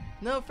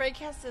 No, Frank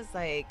has this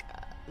like,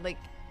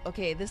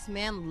 okay, this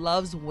man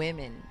loves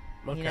women.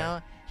 Okay.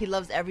 He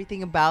loves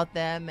everything about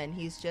them, and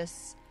he's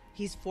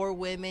for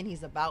women.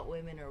 He's about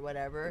women or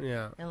whatever.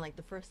 Yeah. And like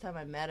the first time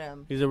I met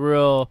him, he's a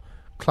real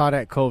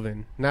Claudette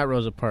Colvin, not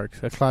Rosa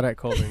Parks. A Claudette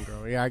Colvin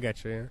girl. Yeah, I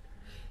get you. Yeah.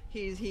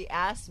 he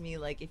asked me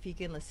like if he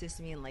can assist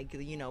me in like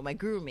my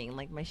grooming,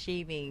 like my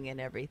shaving and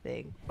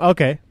everything.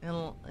 Okay.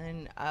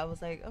 And I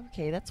was like,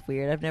 okay, that's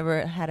weird. I've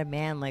never had a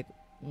man like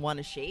want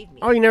to shave me.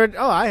 Oh, you never?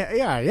 Oh,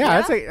 yeah.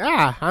 That's like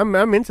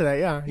I'm into that.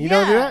 Yeah, you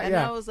don't do that. And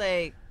Yeah. I was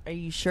like, are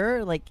you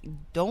sure? Like,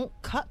 don't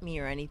cut me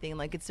or anything.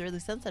 Like, it's really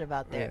sensitive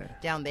out there,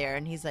 down there.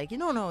 And he's like,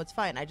 no, it's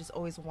fine. I just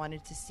always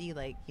wanted to see,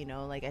 like,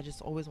 like I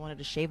just always wanted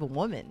to shave a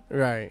woman.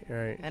 Right.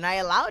 And I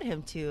allowed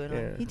him to,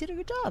 and he did a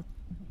good job.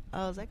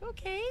 I was like,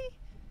 okay.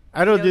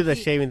 I don't do the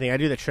shaving thing. I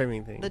do the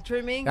trimming thing. The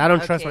trimming? I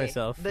don't trust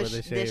myself the for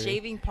the shaving. The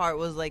shaving part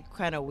was, like,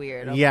 kind of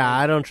weird.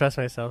 I don't trust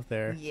myself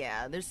there.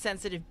 Yeah, there's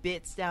sensitive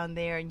bits down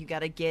there, and you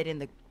got to get in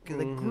the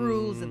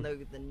grooves and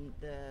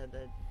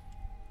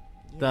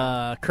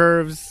the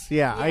curves.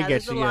 Yeah, I get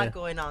there's you. There's a lot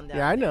going on there.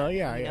 Yeah, I know.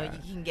 You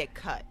can get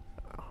cut.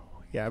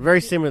 Yeah,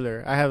 very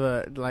similar. I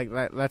have like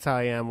that's how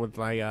I am with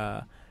like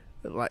how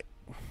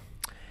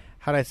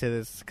do I say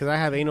this? Because I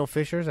have anal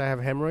fissures. I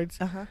have hemorrhoids.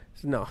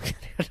 No.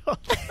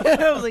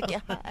 I was like,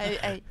 yeah,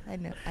 I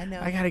know.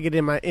 I gotta get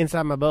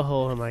inside my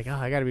butthole. I'm like,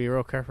 I gotta be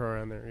real careful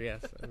around there.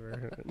 Yes.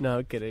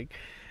 No kidding.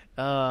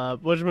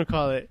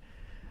 Whatchamacallit?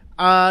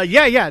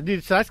 Yeah,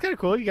 dude. So that's kind of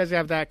cool. You guys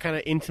have that kind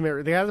of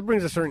intimate. That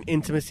brings a certain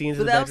intimacy into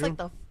the bedroom. That was like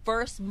the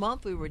first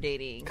month we were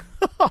dating.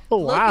 Oh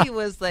wow. Loki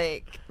was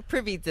like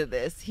privy to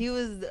this. He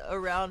was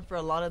around for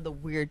a lot of the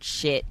weird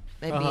shit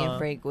that me and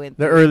Frank went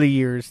through. The early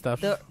years stuff.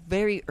 The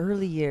very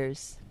early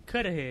years.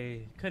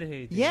 Cudahy.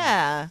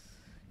 Yeah.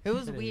 It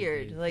was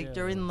weird. Like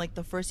during like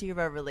the first year of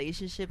our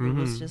relationship, it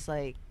was just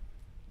like,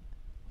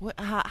 what?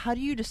 How do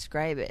you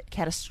describe it?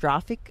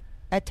 Catastrophic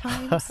at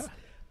times.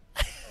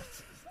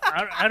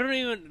 I don't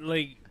even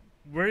like.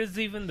 Where is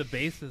even the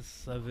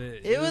basis of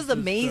it? It was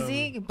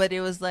amazing, but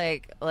it was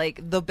like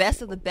the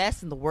best of the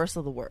best and the worst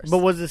of the worst. But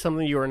was it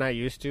something you were not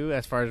used to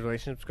as far as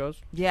relationships goes?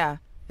 Yeah,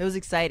 it was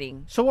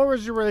exciting. So what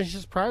was your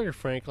relationships prior to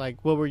Frank?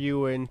 Like, what were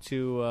you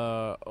into?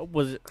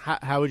 Was it,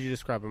 how would you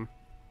describe them?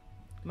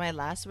 My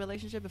last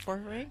relationship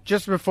before Frank?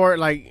 Just before,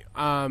 like,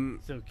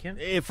 so Kim?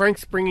 if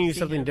Frank's bringing you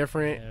something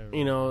different,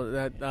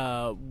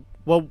 that,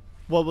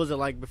 what was it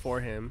like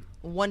before him?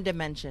 One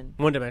dimension.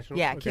 One dimensional?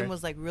 Yeah, okay. Kim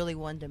was, like, really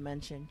one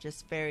dimension.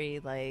 Just very,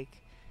 like,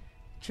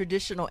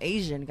 traditional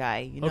Asian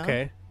guy, you know?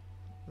 Okay.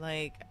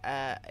 Like,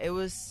 it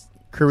was...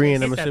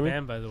 Korean, I'm That assuming?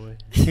 band, by the way.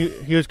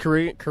 he was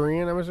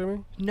Korean, I'm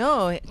assuming?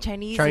 No,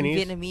 Chinese and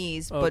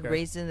Vietnamese, but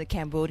raised in the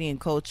Cambodian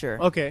culture.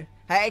 Okay.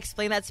 I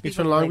explained that to people. He's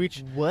from Long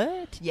Beach?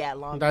 What? Yeah,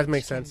 Long Beach. That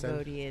makes sense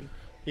Cambodian. then.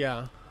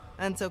 Yeah.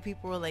 And so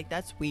people were like,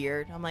 that's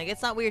weird. I'm like,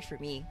 it's not weird for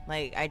me.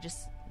 Like, I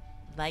just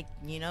like,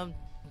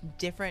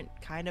 different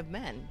kind of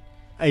men.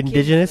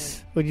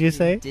 Indigenous, would you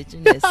say?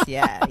 Indigenous,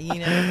 yeah.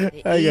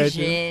 The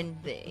Asian,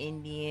 the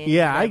Indian.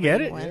 Yeah, I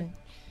get it. Yeah.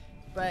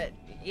 But,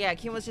 yeah,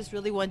 Kim was just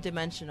really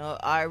one-dimensional.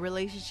 Our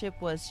relationship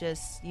was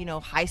just,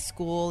 high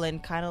school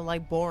and kind of,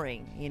 like,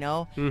 boring,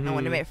 Mm-hmm. And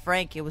when I met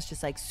Frank, it was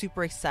just, like,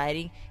 super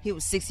exciting. He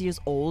was 6 years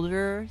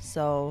older,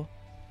 so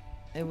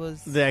it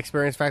was... The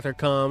experience factor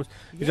comes.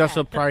 He's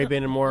also probably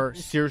been in more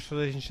serious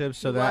relationships,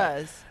 so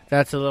that's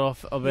a bit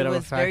of a factor. It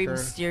was very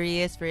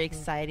mysterious, very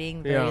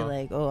exciting, very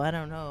like, I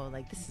don't know,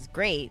 like, this is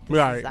great.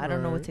 I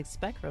don't know what to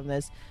expect from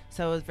this.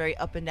 So it was very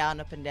up and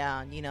down,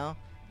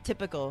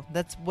 typical.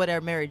 That's what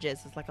our marriage is.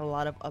 It's like a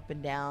lot of up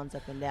and downs. I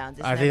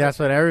think that's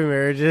what every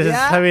marriage is.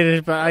 Yeah? I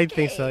mean, I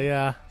think so,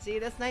 yeah. See,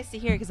 that's nice to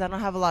hear because I don't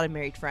have a lot of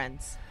married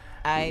friends.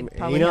 I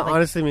probably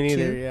honestly, me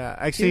neither. two. Yeah,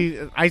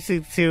 actually, I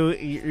see too.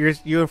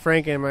 You and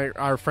Frank and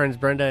our friends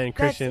Brenda and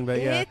Christian.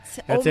 But yeah,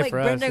 that's it for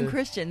us. Brenda and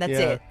Christian. That's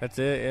it. That's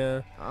it.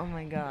 Yeah. Oh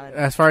my god.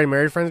 As far as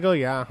married friends go,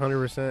 yeah,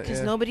 100%. Because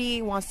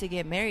nobody wants to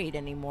get married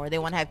anymore. They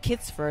want to have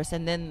kids first,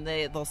 and then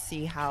they'll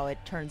see how it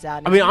turns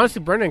out. I mean,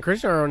 honestly, Brenda and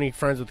Christian are only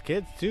friends with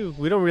kids too.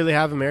 We don't really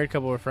have a married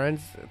couple of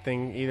friends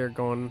thing either.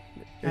 Going,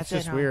 it's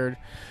just weird.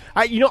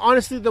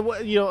 Honestly, the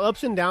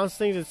ups and downs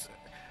things.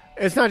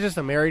 It's not just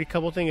a married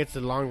couple thing. It's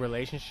a long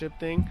relationship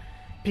thing.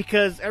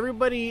 Because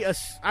everybody, I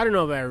don't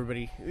know about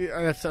everybody.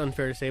 That's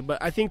unfair to say.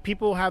 But I think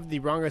people have the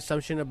wrong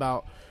assumption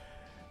about,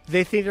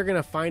 they think they're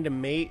going to find a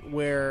mate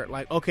where,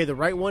 like, okay, the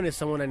right one is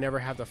someone I never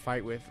have to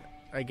fight with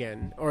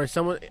again. Or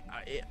someone,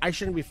 I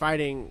shouldn't be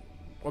fighting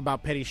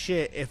about petty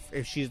shit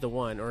if she's the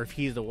one or if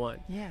he's the one.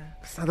 Yeah.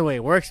 That's not the way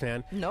it works,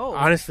 man. No.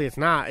 Honestly, it's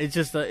not. It's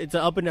just it's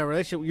an up and down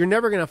relationship. You're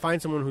never going to find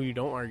someone who you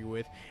don't argue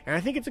with. And I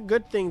think it's a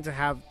good thing to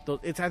have those.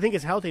 I think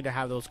it's healthy to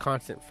have those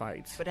constant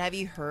fights. But have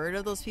you heard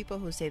of those people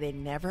who say they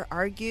never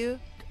argue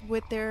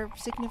with their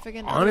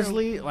significant other,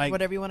 honestly, like,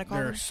 whatever you want to call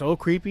them? They're so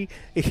creepy.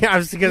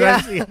 I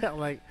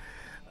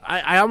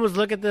almost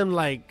look at them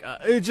like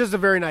it's just a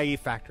very naive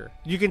factor.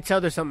 You can tell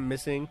there's something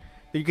missing.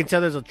 You can tell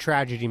there's a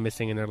tragedy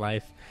missing in their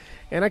life.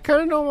 And I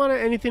kind of don't want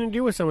anything to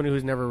do with someone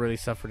who's never really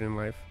suffered in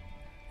life.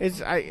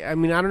 I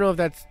mean, I don't know if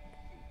that's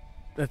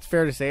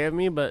fair to say of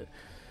me, but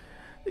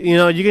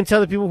you can tell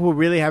the people who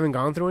really haven't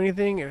gone through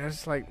anything, and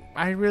it's like,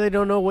 I really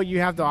don't know what you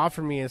have to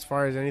offer me as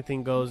far as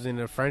anything goes in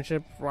a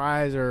friendship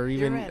wise or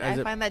even. You're right.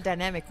 I find that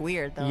dynamic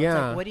weird though. Yeah.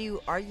 It's like, what do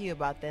you argue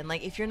about then?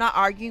 Like, if you're not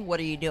arguing, what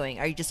are you doing?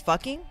 Are you just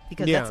fucking?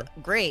 Because that's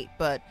great,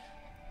 but.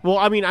 Well,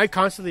 I mean, I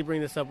constantly bring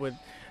this up with.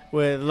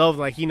 with Love,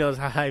 like he knows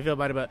how I feel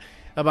about it, but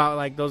about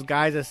like those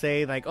guys that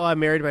say like, "Oh, I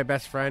married my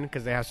best friend"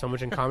 because they have so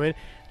much in common.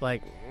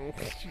 Like,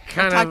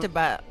 kind of talked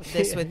about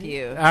this with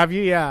you. Have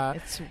you? Yeah.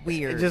 It's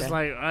weird. Just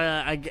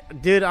like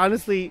dude,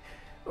 honestly,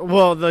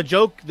 well, the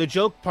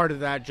joke part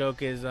of that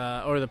joke is,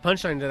 or the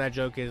punchline to that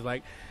joke is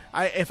like,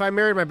 if I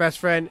married my best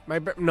friend, my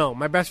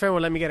best friend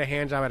would let me get a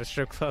hand job at a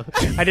strip club.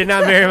 I did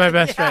not marry my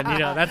best friend. You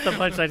know, that's the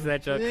punchline to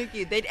that joke. Thank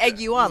you. They'd egg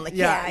you on, like,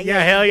 hell you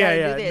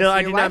yeah. do this. No, I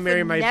Your did wife not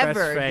marry would my best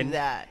never friend. do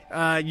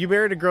that. You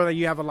married a girl that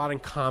you have a lot in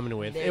common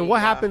with, There and you what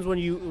go. happens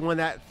when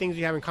that things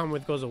you have in common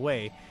with goes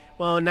away?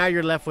 Well, now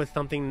you're left with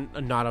something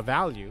not of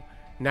value.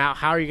 Now,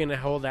 how are you going to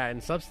hold that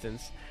in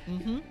substance?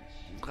 Mm-hmm.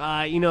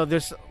 You know,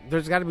 there's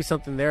got to be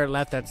something there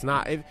left that's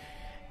not.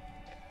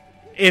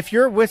 If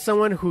you're with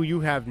someone who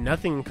you have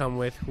nothing in common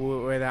with,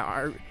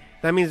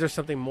 that means there's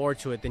something more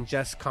to it than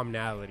just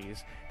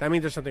commonalities. That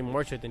means there's something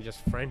more to it than just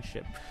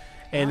friendship,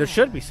 and there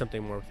should be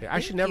something more with it. I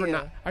should never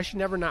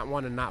not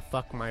want to not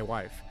fuck my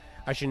wife.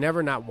 I should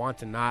never not want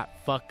to not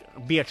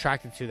be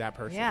attracted to that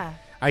person. Yeah.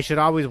 I should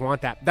always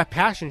want that. That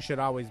passion should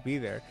always be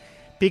there.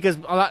 Because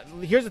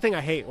here's the thing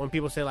I hate when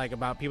people say like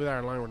about people that are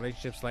in long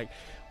relationships, like,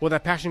 well,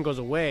 that passion goes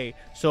away.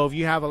 So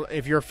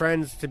if you're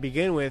friends to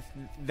begin with,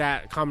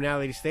 that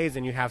commonality stays,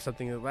 and you have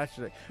something that's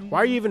like, why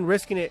are you even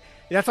risking it?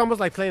 That's almost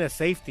like playing a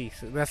safety.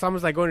 That's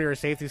almost like going to your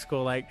safety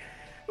school. Like,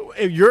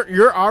 if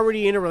you're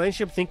already in a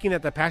relationship thinking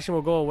that the passion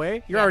will go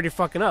away, you're already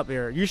fucking up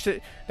there.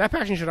 That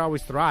passion should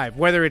always thrive,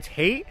 whether it's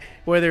hate,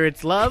 whether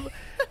it's love.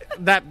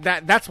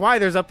 That's why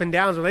there's up and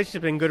downs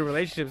relationships and good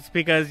relationships,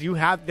 because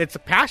it's a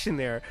passion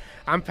there.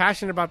 I'm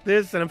passionate about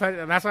this, and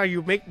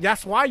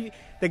that's why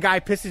the guy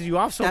pisses you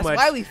off so much. That's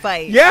why we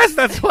fight. Yes,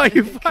 that's why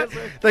you fight.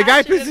 The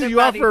guy pisses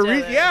you off for a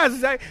reason. other. Yes,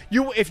 exactly.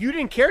 If you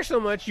didn't care so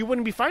much, you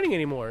wouldn't be fighting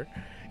anymore.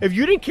 If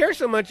you didn't care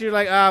so much, you're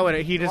like,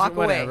 whatever. He doesn't.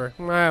 Whatever.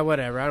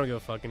 Whatever. I don't give a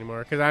fuck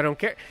anymore because I don't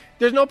care.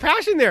 There's no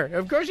passion there.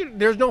 Of course,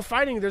 there's no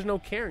fighting. There's no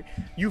caring.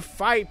 You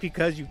fight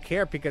because you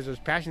care, because there's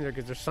passion there,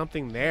 because there's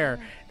something there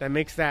that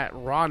makes that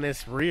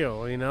rawness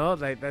real. You know,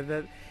 like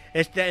that.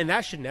 And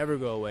that should never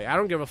go away. I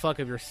don't give a fuck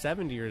if you're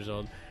 70 years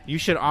old. You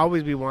should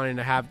always be wanting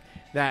to have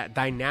that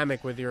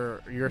dynamic with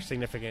your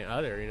significant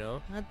other. You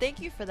know. Well, thank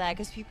you for that,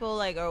 because people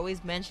like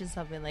always mention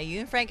something like,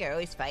 you and Frank are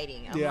always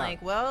fighting. I'm Yeah.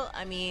 like, well,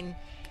 I mean.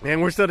 And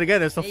we're still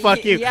together, so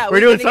fuck you. Yeah, we're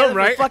doing been together something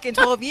right. For fucking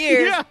 12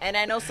 years, Yeah. and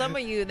I know some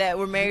of you that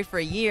were married for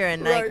a year,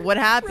 and Right, like, what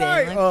happened?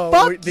 right. Like, Oh,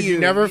 fuck did you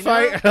never know?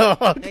 fight? Oh,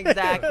 okay.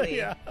 Exactly.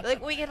 Yeah.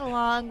 Like, we get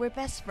along, we're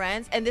best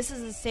friends, and this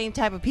is the same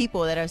type of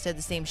people that have said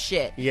the same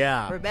shit.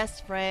 Yeah. We're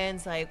best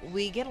friends, like,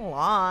 we get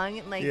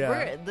along, like,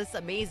 Yeah. this is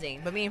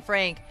amazing. But me and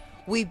Frank,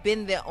 we've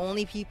been the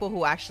only people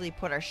who actually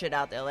put our shit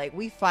out there. Like,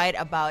 we fight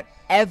about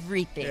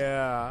everything.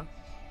 Yeah.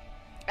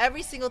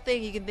 Every single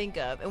thing you can think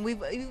of, and we've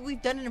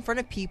done it in front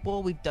of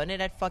people. We've done it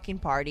at fucking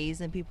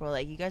parties, and people are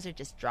like, "You guys are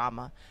just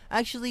drama."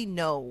 Actually,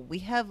 no, we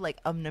have like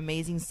an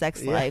amazing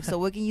sex Yeah. life. So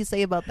what can you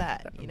say about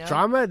that? You know,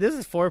 Drama. This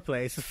is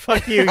foreplay. So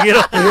fuck you.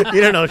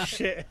 You don't know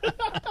shit.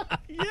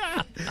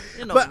 Yeah.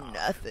 you know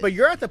nothing. But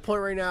you're at the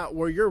point right now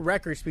where your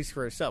record speaks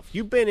for itself.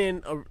 You've been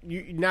in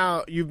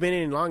you've been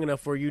in long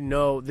enough where you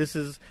know this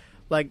is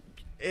like.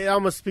 It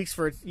almost speaks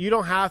for it. You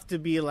don't have to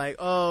be like,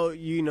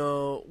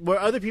 where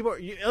other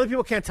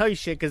people can't tell you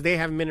shit because they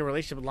haven't been in a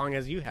relationship as long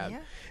as you have. Yeah.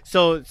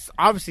 So it's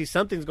obviously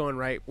something's going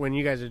right when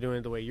you guys are doing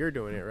it the way you're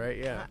doing it, right?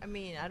 Yeah. I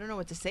mean, I don't know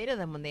what to say to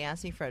them when they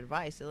ask me for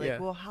advice. They're like, Yeah.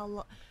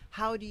 "Well,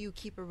 how do you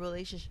keep a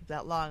relationship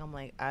that long?" I'm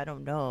like, I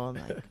don't know. I'm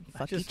like,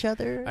 fuck just- each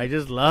other, I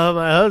just love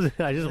my husband.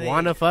 I just Like,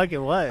 want to fucking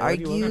what? What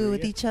do you want argue from me?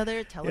 with Yeah. each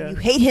other, tell Yeah. them you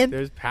hate him.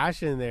 There's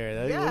passion there.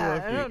 What do you Yeah,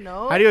 want from I me? don't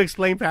know. How do you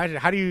explain passion?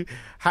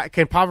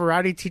 Can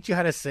Pavarotti teach you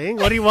how to sing?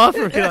 What do you want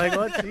from me? Like,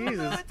 what? Jesus.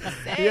 What to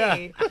say?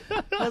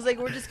 Yeah. I was like,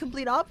 we're just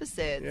complete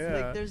opposites. Yeah.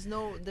 Like, there's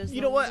no.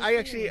 You know what? I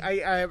actually,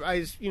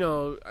 I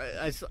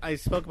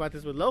spoke about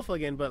this with Lofa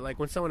again, but like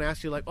when someone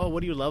asks you like, oh,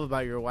 what do you love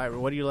about your wife? Or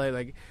what do you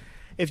like,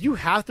 if you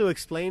have to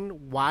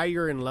explain why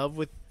you're in love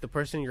with the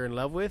person you're in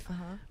love with,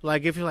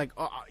 like if you're like,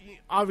 oh,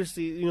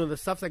 obviously, the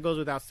stuff that goes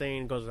without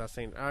saying goes without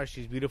saying. Oh,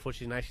 she's beautiful,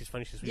 she's nice, she's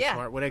funny, she's sweet,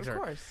 smart, what eggs of are.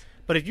 course.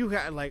 But if you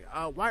had like,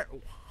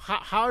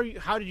 how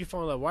did you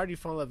fall in love? Why did you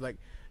fall in love? Like,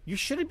 you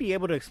shouldn't be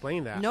able to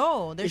explain that.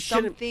 No, there's It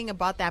shouldn't- something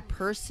about that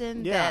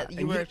person Yeah, that you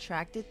and were you-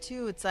 attracted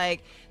to. It's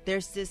like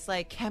there's this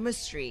like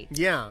chemistry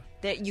Yeah.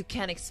 that you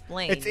can't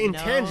explain. It's you know?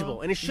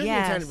 intangible, and it should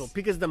Yes. be intangible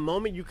because the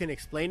moment you can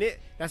explain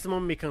it, that's the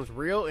moment it becomes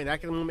real, and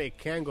that's the moment it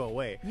can go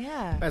away.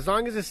 Yeah. As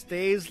long as it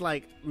stays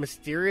like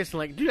mysterious and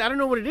like, dude, I don't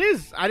know what it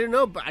is. I don't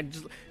know, but I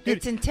just, dude,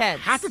 It's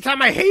intense. half the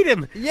time I hate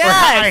him. Yes.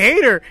 Or I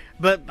hate her,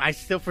 but I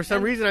still, for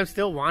some reason, I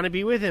still want to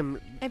be with him.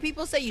 And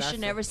people say you That's should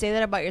it. never say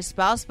that about your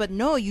spouse, but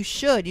no, you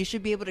should. You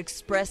should be able to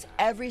express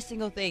every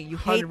single thing. You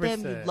hate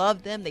them, you 100%.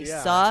 love them, they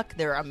Yeah. suck,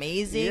 they're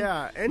amazing.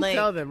 Yeah, and Like,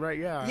 tell them, right?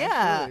 Yeah. Yeah.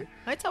 absolutely.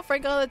 I tell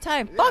Frank all the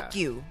time, Yeah. fuck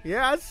you.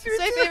 Yeah, that's It's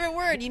my favorite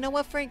word. You know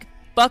what, Frank?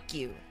 Fuck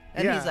you.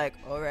 And Yeah. he's like,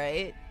 all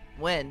right.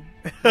 When?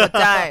 What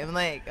time?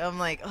 I'm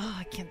like, oh,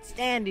 I can't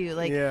stand you.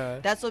 Like, Yeah.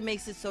 that's what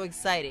makes it so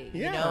exciting.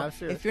 Yeah, you know,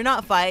 absolutely. if you're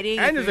not fighting,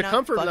 And if there's you're a not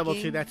comfort level to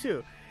fucking- that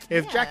too.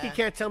 If Yeah. Jackie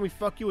can't tell me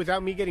fuck you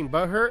without me getting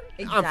butthurt,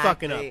 I'm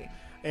fucking up.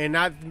 And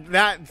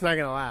that's not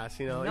gonna last,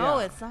 you know. No,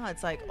 yeah. it's not.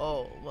 It's like,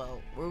 oh, well,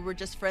 we're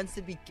just friends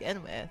to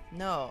begin with.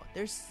 No,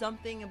 there's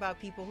something about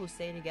people who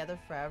stay together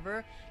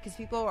forever, because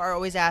people are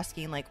always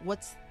asking, like,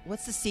 what's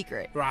the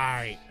secret?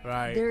 Right.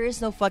 There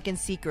is no fucking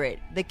secret.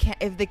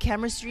 If the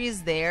chemistry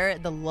is there,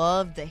 the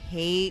love, the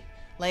hate,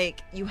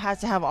 like, you have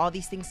to have all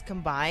these things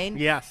combined.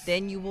 Yes.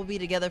 Then you will be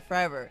together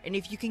forever. And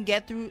if you can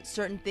get through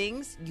certain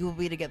things, you will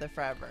be together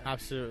forever.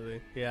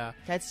 Absolutely. Yeah.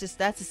 That's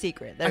a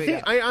secret. There I we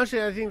think go. I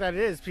think that it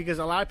is, because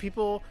a lot of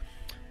people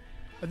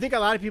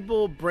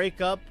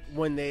break up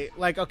when they,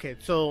 like, okay,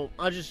 so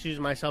I'll just use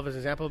myself as an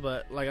example,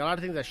 but like a lot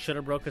of things that should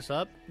have broke us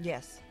up,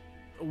 Yes.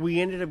 we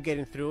ended up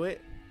getting through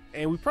it,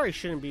 and we probably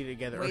shouldn't be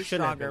together. Way or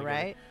shouldn't have stronger, been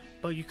together. right?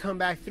 But you come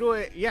back through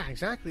it, yeah,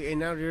 exactly, and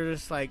now you're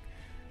just like,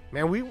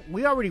 man,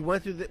 we already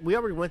went through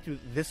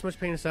this much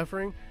pain and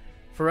suffering.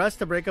 For us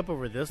to break up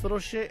over this little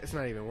shit, it's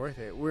not even worth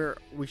it.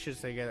 We should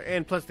stay together,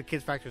 and plus the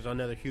kids factor is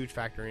another huge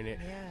factor in it.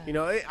 Yeah. You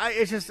know,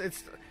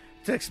 it's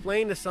to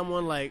explain to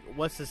someone like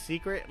what's the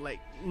secret. Like,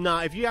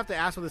 nah, if you have to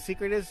ask what the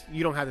secret is,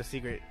 you don't have the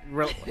secret.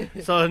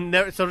 So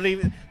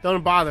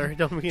don't bother.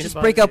 Don't be Just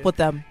bother break up it. with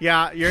them.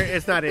 Yeah,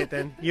 it's not it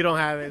then. You don't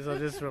have it. So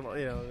just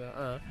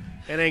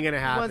it ain't gonna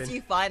happen. Once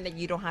you find that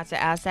you don't have to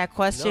ask that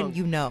question, No.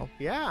 you know.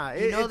 Yeah,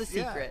 You know the it's-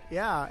 yeah, secret.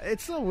 Yeah,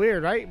 it's so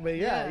weird, right? But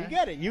yeah,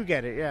 Yeah. you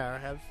get it. Yeah,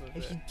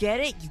 absolutely. If you get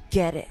it, you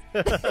get it.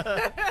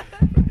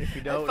 If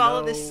you don't I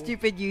follow know, this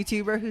stupid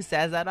YouTuber who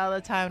says that all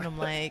the time, and I'm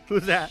like,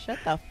 Who's that? Shut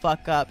the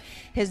fuck up.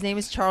 His name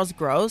is Charles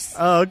Gross,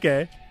 Oh,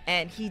 okay.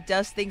 and he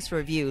does things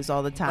for views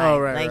all the time. Oh,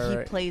 right, like, right, he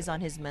right. plays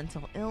on his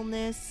mental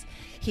illness.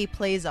 He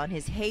plays on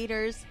his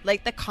haters.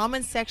 Like, the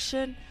comment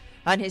section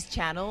on his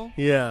channel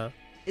Yeah.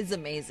 is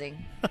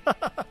amazing.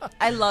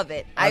 I love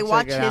it. I'll I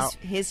watch check it out.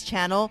 his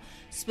channel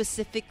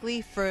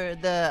specifically for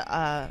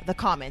the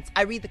comments.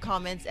 I read the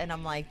comments and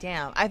I'm like,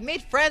 damn, I've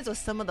made friends with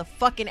some of the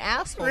fucking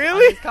assholes on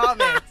Really? his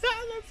comments.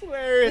 That's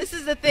hilarious. This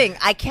is the thing.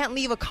 I can't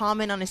leave a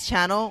comment on his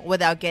channel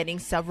without getting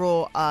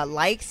several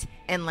likes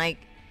and like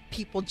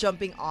people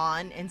jumping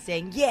on and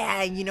saying,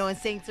 yeah, you know, and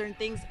saying certain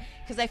things,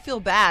 because I feel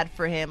bad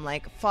for him.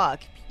 Like,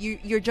 fuck,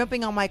 you're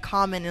jumping on my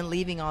comment and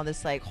leaving all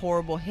this like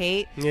horrible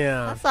hate.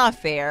 Yeah. That's not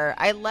fair.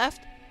 I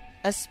left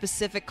a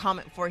specific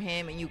comment for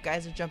him, and you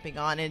guys are jumping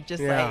on and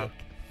just Yeah. like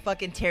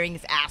fucking tearing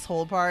his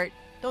asshole apart.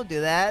 Don't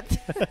do that.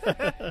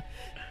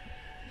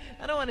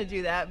 I don't want to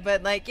do that.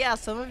 But like, yeah,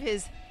 some of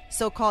his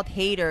so-called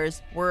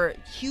haters were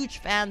huge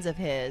fans of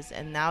his,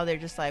 and now they're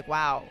just like,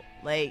 wow,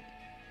 like,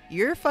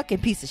 you're a fucking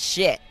piece of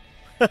shit.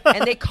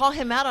 And they call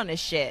him out on his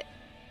shit.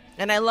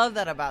 And I love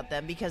that about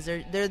them, because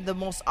they're the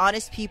most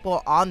honest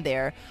people on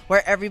there,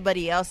 where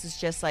everybody else is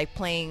just like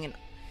playing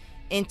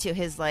into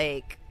his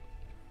like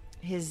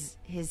his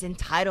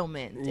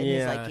entitlement, and he's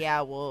Yeah. like,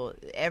 yeah, well,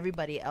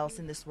 everybody else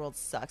in this world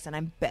sucks and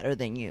I'm better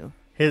than you.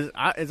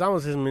 It's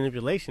almost his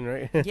manipulation,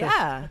 right?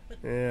 Yeah.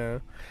 Yeah.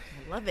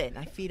 I love it.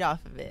 I feed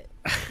off of it.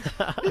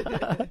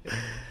 I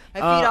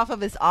feed off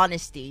of his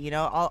honesty, you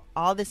know,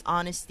 all this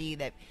honesty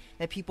that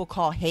people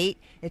call hate.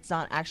 It's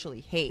not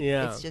actually hate.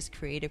 Yeah. It's just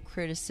creative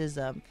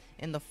criticism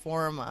in the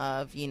form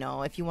of, you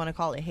know, if you want to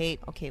call it hate,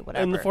 okay,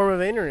 whatever. In the form of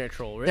an internet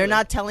troll, really. They're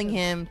not telling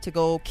him to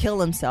go kill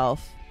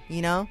himself,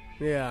 you know?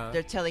 Yeah.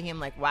 They're telling him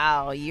like,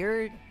 wow,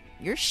 you're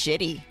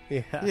shitty.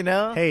 Yeah. You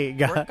know? Hey,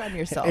 Work on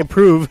yourself.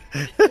 Improve.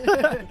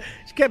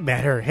 Just get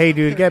better. Hey,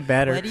 dude, get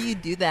better. Why do you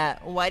do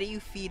that? Why do you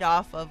feed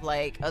off of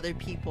like other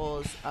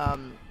people's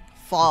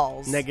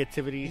falls?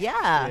 Negativity.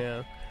 Yeah.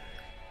 Yeah.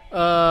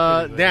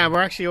 Pretty Damn,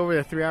 we're actually over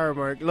the 3-hour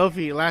mark.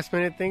 Lofi, last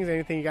minute things,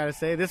 anything you got to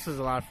say? This was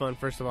a lot of fun,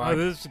 first of all. Oh,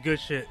 this is good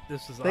shit.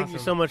 This is Thank awesome. you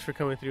so much for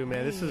coming through,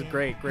 man. This is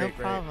great. No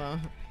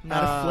problem.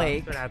 Not a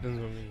flake. That's what happens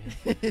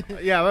when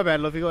we... Yeah, my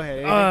bad, Lofi. Go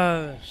ahead.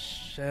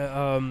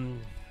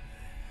 Anything?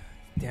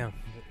 Damn.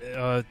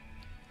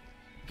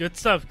 Good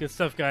stuff,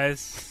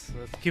 guys.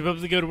 Let's keep up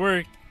the good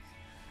work.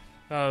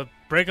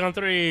 Break on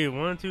 3.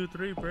 1, 2,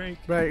 3, break.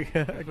 Right.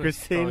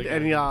 Christine, all you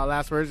any got.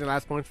 last words and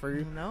last points for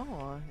you?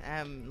 No.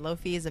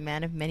 Lofi is a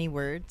man of many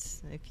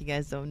words. If you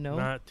guys don't know,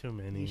 Not too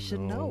many. You should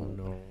no,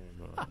 know.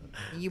 No.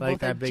 you Like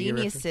both are that big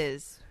reference.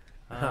 geniuses.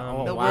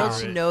 Oh, The wow. world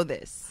should know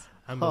this.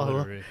 I'm Oh,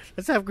 illiterate.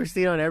 Let's have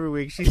Christine on every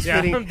week. She's Yeah,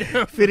 I'm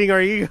down. fitting our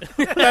ego.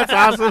 That's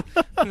awesome.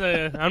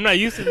 I'm not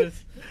used to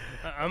this.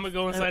 I'm gonna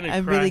go inside and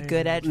I'm cry. really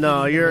good at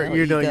No, feeding the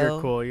you're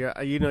ego. cool.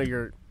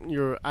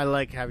 You're. I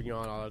like having you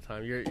on all the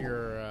time.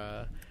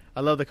 I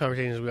love the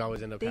conversations we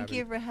always end up Thank having.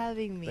 you for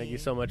having me. Thank you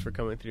so much for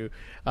coming through.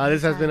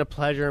 This has been a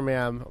pleasure,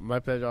 ma'am. My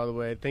pleasure all the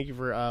way. Thank you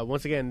for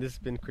once again. This has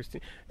been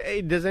Christine.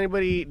 Hey,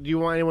 do you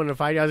want anyone to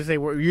find you? I was gonna say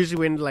we're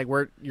usually in like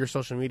where your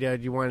social media.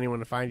 Do you want anyone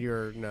to find you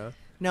or no?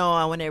 No,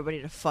 I want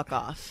everybody to fuck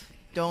off.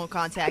 Don't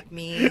contact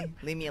me.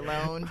 Leave me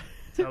alone.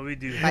 That's how we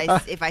do.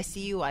 If I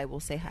see you, I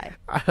will say hi.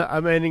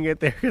 I'm ending it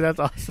there. That's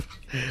awesome.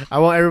 I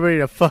want everybody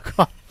to fuck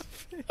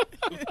off.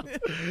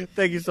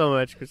 Thank you so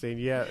much, Christine.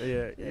 Yeah,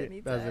 that was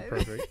Anytime.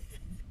 perfect.